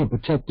that they can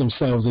protect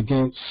themselves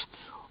against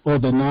all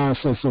the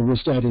nonsense of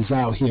which that is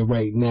out here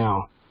right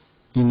now.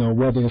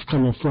 Whether it's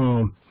coming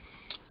from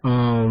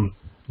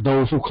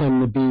those who claim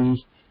to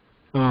be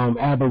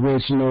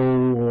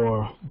Aboriginal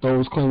or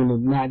those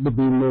claiming not to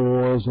be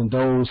Moors and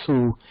those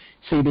who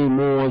say they're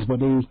Moors but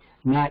they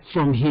not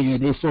from here,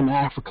 they from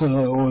Africa,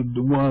 or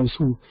the ones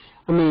who,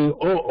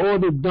 all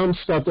the dumb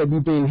stuff that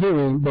we've been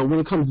hearing. But when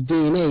it comes to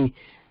DNA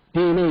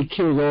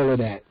kills all of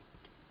that.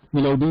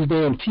 These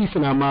damn teeth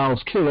in our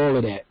mouths kill all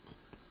of that.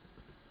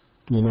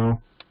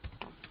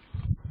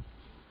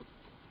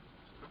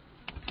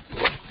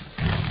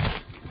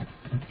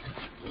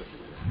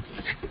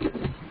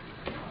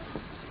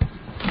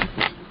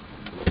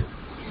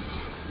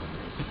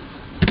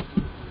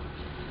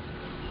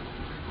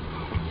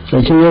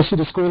 So can you see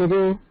the screen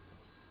again?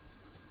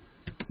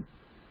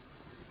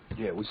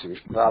 Yeah, we see it.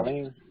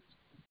 Alim?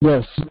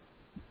 Yes.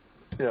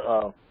 Yeah,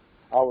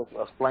 I was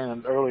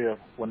explaining earlier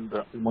when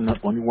you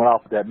went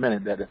off that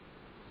minute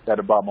that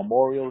about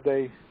Memorial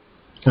Day.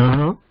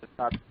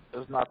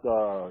 It's not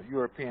the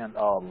European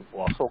or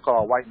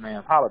so-called white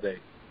man's holiday.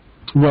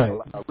 Right.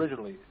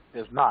 Originally,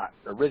 it's not.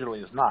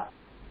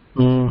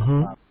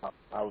 Mm-hmm.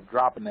 I was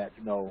dropping that.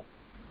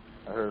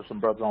 I heard some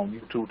brothers on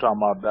YouTube talking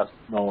about that's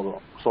the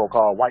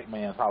so-called white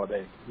man's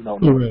holiday. No,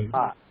 it's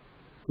not.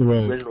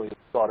 Right. Originally, it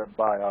started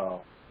by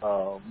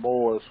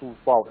Moors who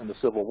fought in the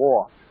Civil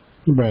War.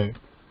 Right.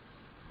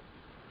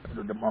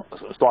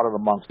 started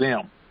amongst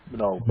them. You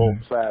know, both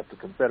sides, the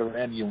Confederate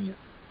and Union.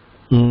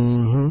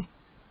 Mm-hmm.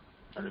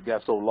 And it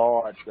got so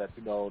large that,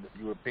 you know, the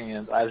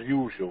Europeans, as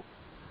usual,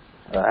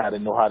 how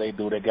they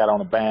do, they got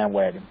on a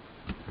bandwagon.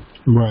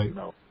 Right. You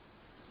know.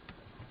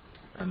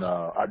 And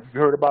you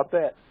heard about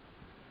that?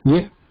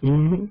 Yeah.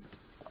 Mm-hmm.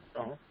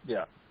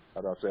 Yeah.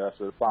 As I said,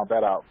 found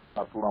that out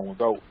not too long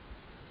ago.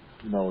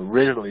 You know,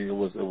 originally it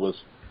was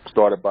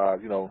started by,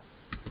 you know,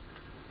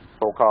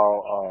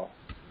 so-called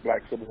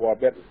Black Civil War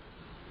veterans.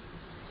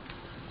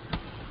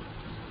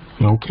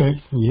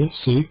 Okay. Yeah.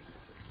 See.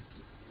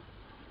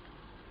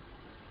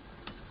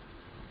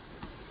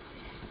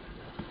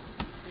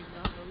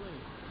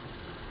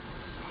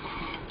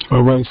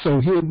 All right. So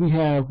here we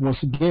have,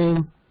 once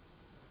again,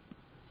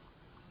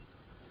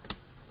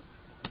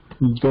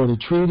 you go to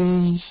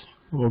treaties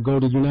or go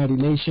to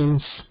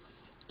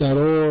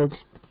UnitedNations.org.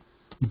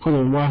 You put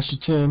in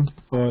Washington,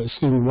 or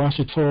excuse me,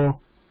 WASHITAW.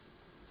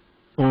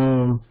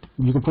 You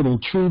can put in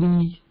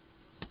treaty,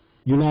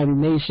 United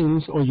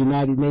Nations, or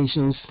United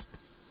Nations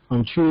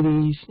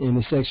treaties, and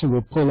the section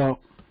will pull up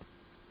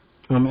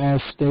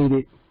as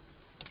stated.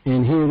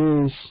 And here it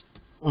is,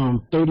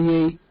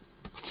 38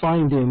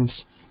 findings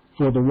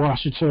for the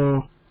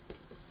WASHITAW,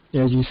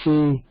 as you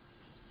see.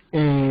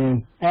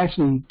 And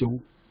actually,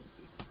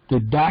 the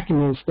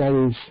documents that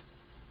is,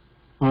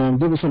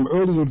 there were some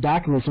earlier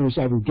documents which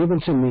that were given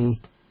to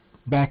me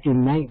back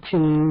in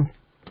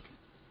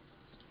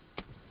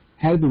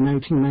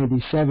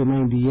 1997,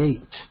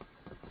 98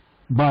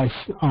 by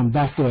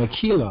Dr.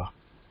 Aquila.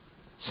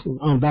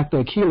 Dr.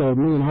 Aquila,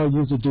 me and her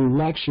used to do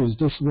lectures.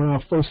 This is when I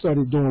first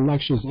started doing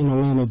lectures in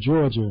Atlanta,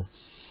 Georgia.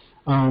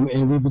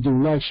 And we would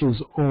do lectures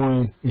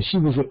on, and she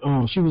was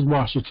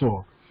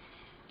WASHITAW.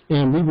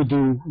 And we would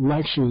do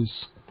lectures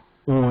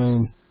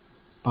on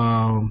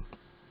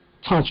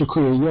Tantra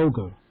Kriya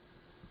Yoga,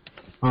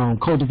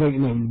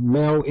 cultivating the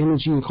male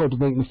energy and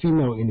cultivating the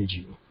female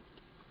energy.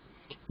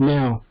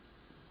 Now,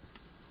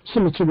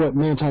 similar to what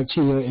Mantak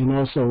Chia and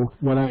also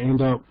what I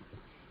end up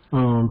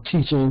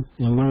teaching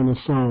and learning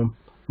from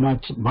my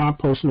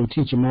personal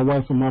teacher, my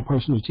wife and my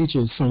personal teacher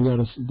is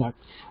Sunyata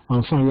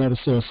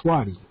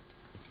Saraswati.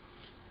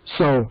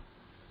 So,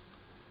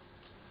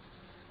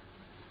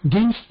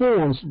 these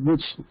forms,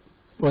 which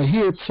are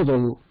here to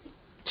the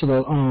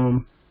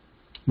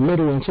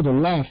middle and to the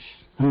left,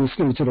 to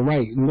the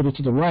right, middle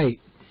to the right,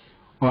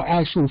 are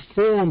actual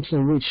forms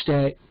in which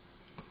that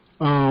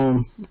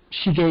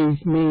she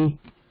gave me,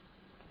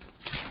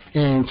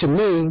 and to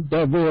me,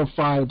 that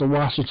verified the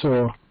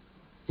WASHITAW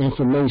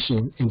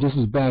information, and this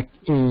is back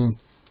in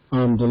the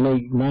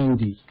late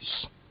 90s,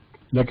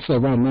 like I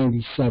said, around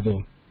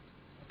 97,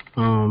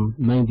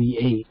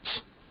 98,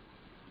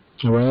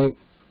 all right?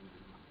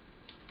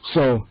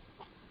 So,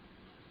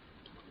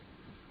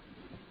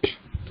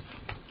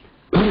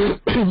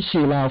 she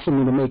allowed for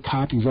me to make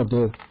copies of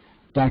the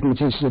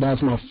documentation. So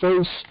that's my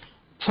first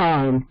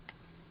time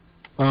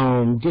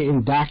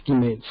getting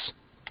documents,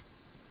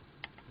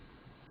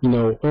 you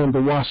know, on the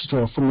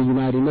WASHITAW from the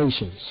United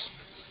Nations.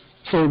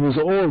 So it was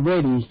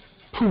already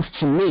proof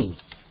to me,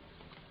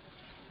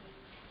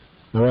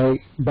 all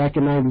right, back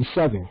in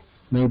 97,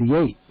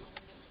 98,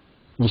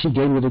 when she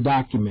gave me the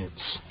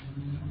documents,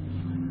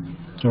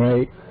 all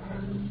right.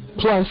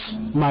 Plus,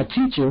 my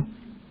teacher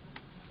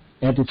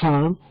at the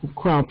time,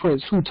 Crown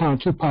Prince Hutan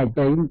Tupac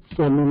Bey,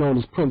 formerly known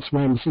as Prince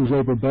Ramesses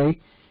Abel Bey,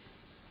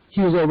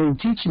 he was already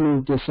teaching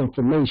me this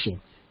information.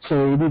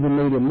 So it even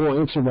made it more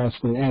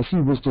interesting, as he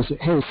was the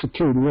head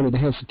security, one of the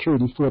head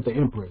security for the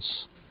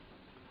Empress.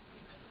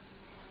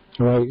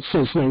 All right,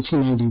 since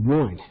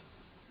 1991.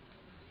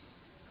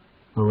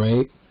 All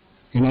right,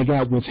 and I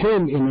got with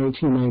him in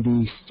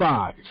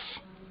 1995.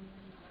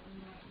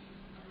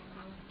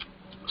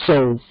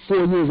 So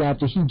 4 years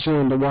after he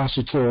joined the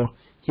WASHITAW,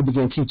 he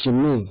began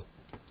teaching me.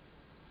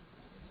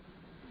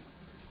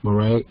 All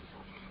right.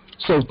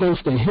 So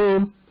thanks to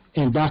him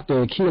and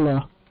Dr.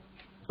 Aquila,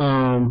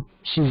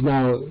 she's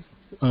now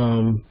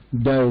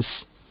does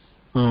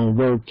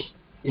work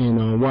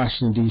in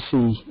Washington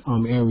D.C.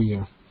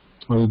 Area,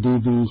 or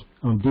the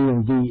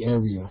DMV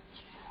area.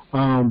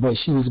 But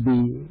she used to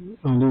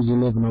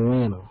live in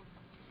Atlanta.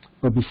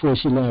 But before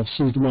she left,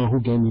 she's the one who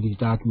gave me these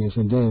documents.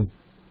 And then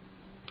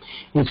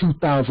in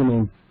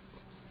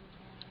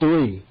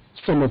 2003,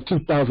 summer of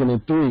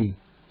 2003,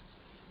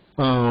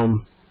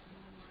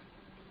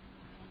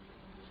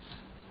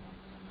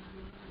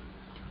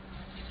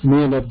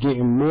 we ended up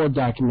getting more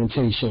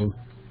documentation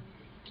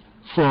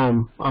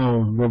from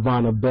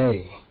Ravana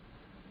Bey.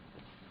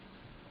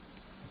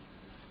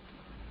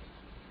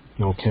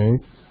 Okay.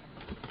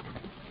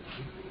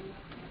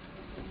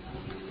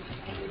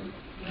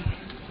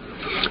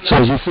 So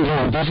as you see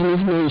here,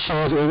 different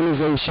nations,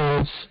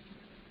 organizations,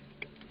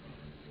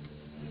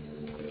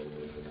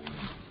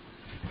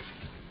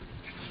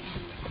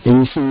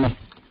 and you see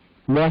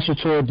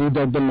WASHITAW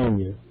DW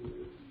Dominion.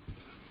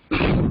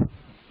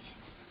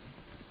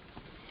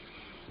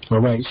 All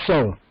right,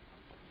 so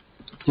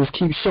just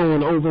keep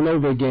showing over and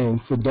over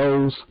again for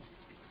those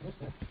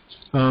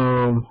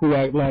who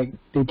act like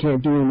they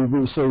can't do any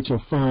research or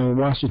find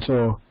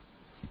WASHITAW.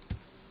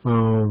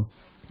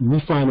 We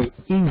find it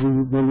easy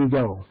when we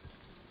go.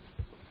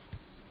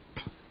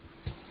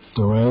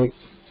 Alright?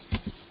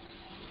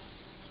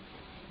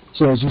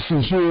 So as you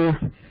see here,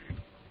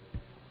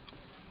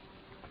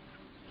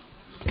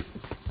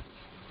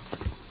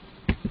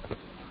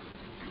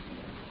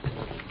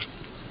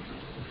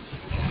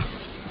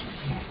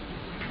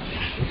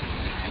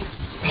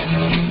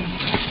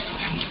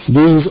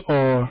 these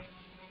are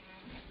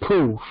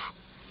proof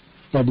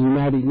that the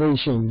United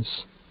Nations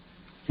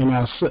and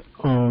our,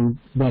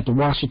 that the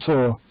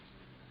WASHITAW,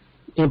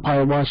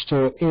 Empire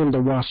WASHITAW and the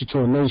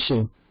WASHITAW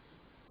Nation,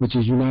 which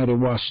is United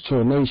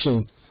WASHITAW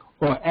Nation,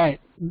 are at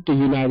the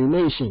United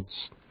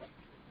Nations.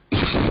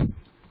 And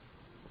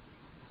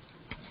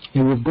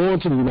we've gone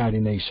to the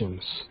United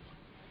Nations.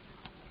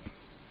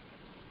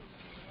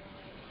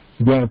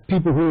 You have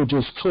people who are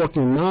just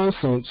talking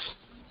nonsense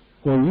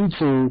on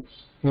YouTube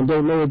and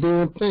don't know a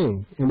damn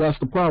thing. And that's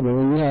the problem.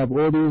 And you have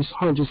all these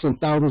hundreds and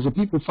thousands of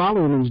people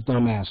following these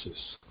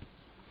dumbasses.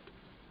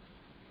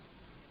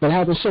 But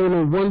haven't shown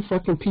them one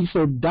fucking piece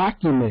of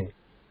document.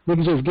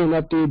 Niggas just getting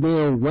up there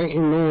being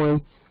ranting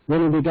on,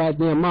 running the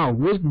goddamn mouth.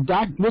 Where's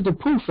the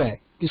proof at?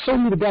 You show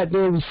me the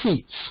goddamn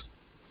receipts.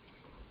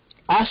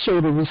 I show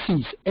the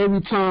receipts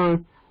every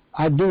time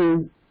I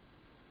do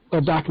a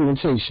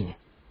documentation.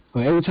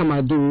 Or every time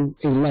I do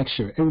a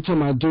lecture. Every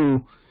time I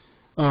do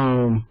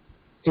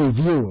a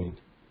viewing.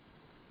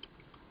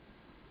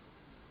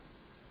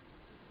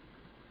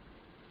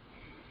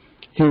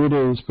 Here it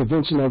is,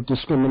 prevention of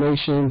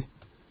discrimination,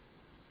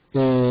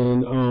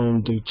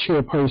 and the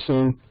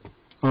chairperson,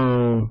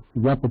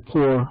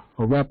 rapporteur,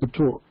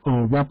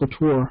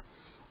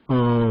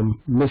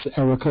 Miss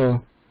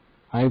Erica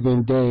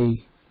Ivan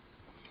Day,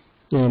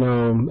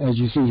 and as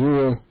you see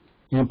here,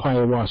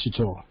 Empire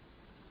WASHITAW.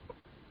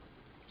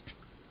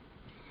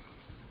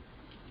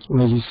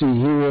 As you see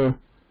here,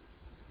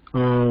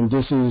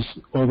 this is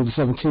August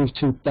 17th,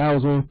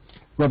 2000.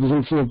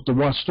 Representatives of the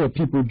WASHITAW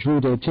people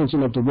drew the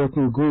attention of the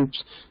working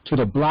groups to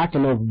the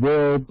blocking of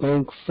World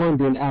Bank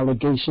funding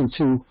allegation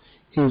to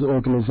his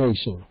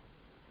organization.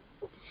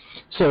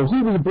 So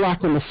who was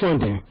blocking the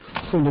funding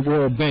from the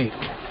World Bank?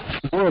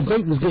 The World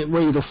Bank was getting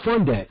ready to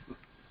fund that.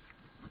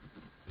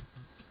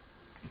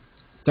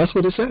 That's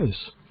what it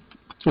says.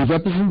 The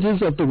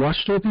representatives of the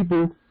WASHITAW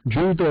people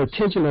drew the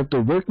attention of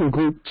the working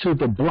group to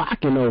the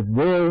blocking of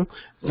World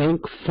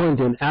Bank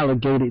funding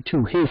allocated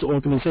to his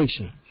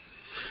organization.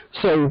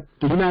 So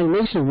the United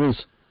Nations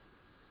was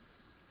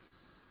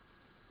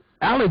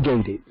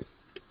allocated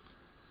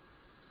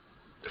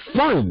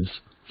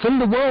funds from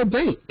the World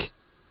Bank.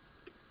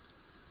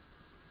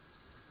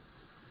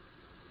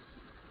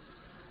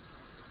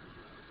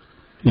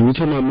 And we're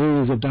talking about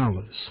millions of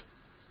dollars.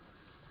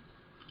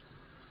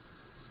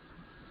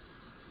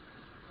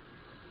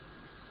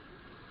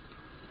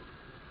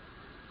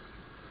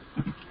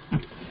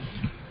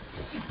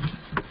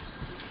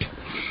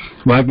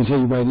 Well, I can tell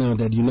you right now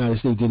that the United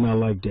States did not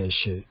like that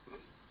shit.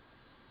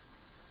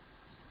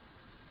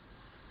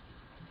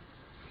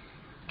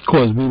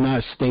 Because we're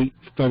not state,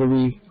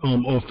 federally,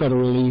 or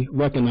federally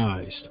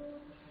recognized.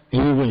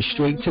 And we went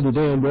straight to the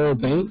damn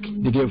World Bank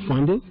to get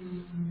funded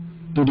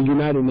through the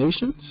United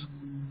Nations.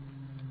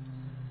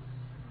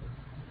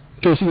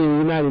 Because in the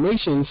United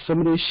Nations,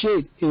 some of this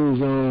shit is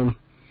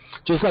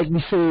just like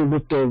we seen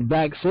with the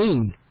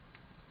vaccine.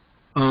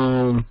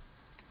 And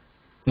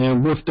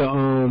with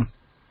the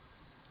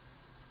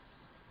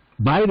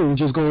Biden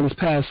just going this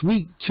past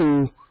week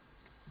to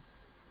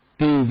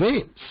the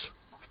events.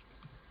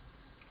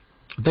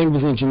 I think it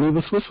was in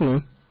Geneva,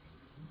 Switzerland.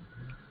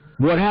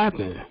 What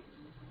happened?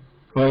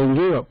 Or in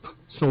Europe.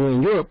 Somewhere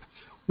in Europe.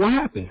 What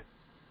happened?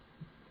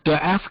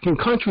 The African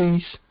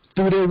countries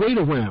threw their weight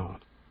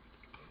around.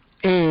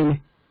 And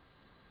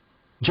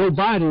Joe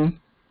Biden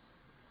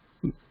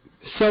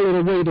selling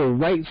away the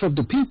rights of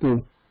the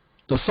people,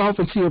 the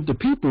sovereignty of the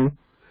people,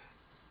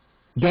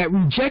 got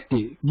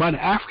rejected by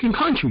the African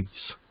countries.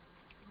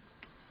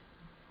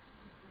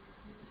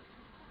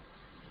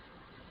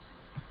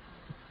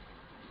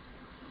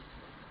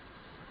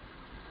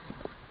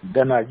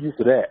 They're not used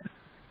to that.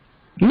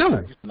 No. They're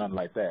not used to nothing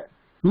like that.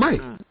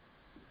 Right.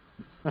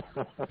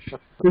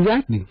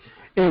 Exactly.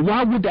 And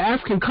why would the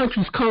African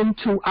countries come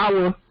to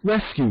our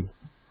rescue?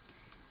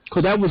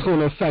 Because that was going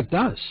to affect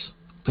us,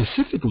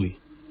 specifically.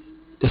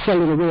 The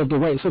selling away of the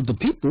rights of the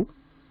people.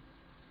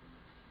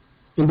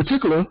 In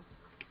particular,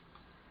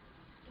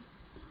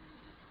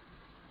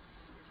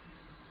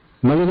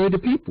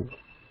 melanated people.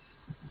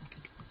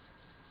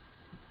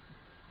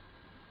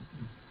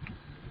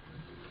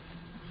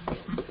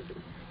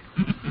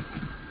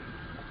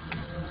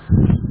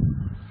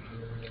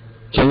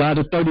 July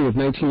the 30th,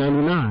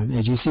 1999.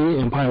 As you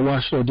see, Empire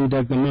WASHITAW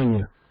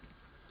Dudek.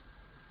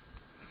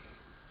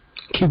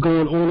 Keep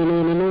going on and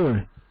on and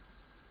on.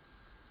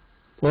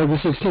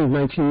 August 16th,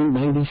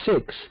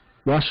 1996.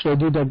 WASHITAW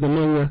Dudek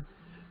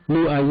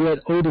New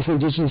Ayet, oldest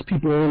indigenous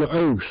people on the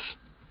earth.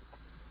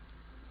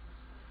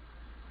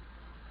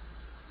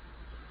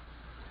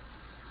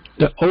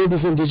 The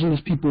oldest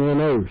indigenous people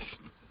on Earth.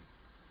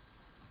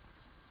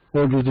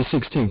 August the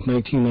 16th,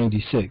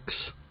 1996.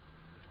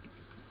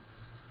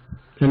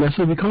 And that's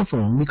where we come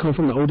from. We come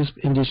from the oldest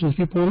indigenous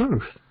people on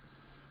Earth.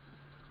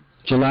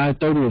 July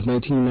 30th,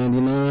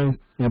 1999,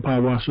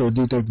 Empire Washi'Taw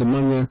Dito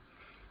Demanya.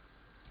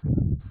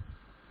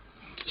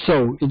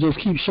 So it just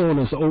keeps showing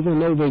us over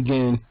and over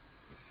again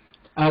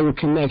our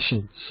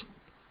connections.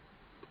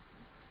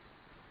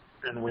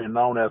 And we're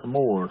known as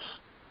Moors.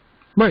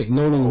 Right,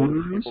 known as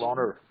Oldest Moors. people on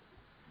Earth.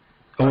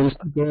 Oldest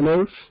people on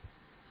Earth.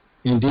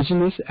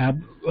 Indigenous,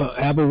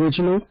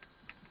 Aboriginal.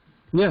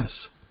 Yes.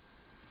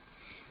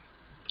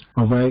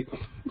 All right.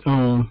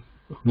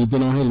 We've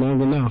been on here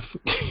long enough.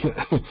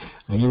 I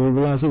didn't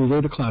realize it was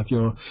 8 o'clock,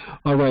 y'all.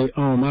 All right.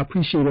 I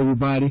appreciate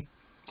everybody.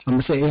 I'm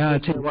gonna say hi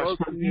to watch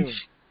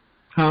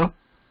Huh?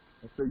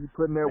 I said you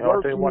putting that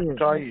work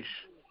in.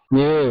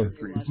 Yeah.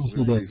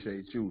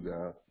 Appreciate you,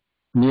 God.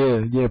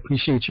 Yeah,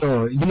 appreciate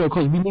y'all. You know,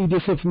 because we need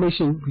this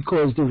information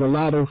because there's a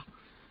lot of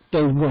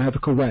things we're gonna have to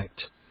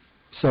correct.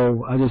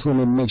 So I just want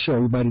to make sure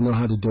everybody know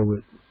how to do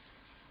it.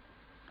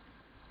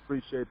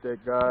 Appreciate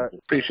that, God.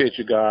 Appreciate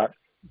you, God.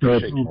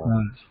 Appreciate you,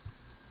 guys.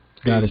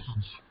 Got it.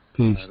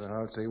 Peace.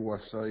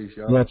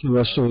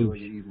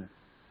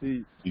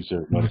 Peace. Peace.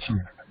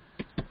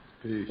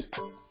 Peace.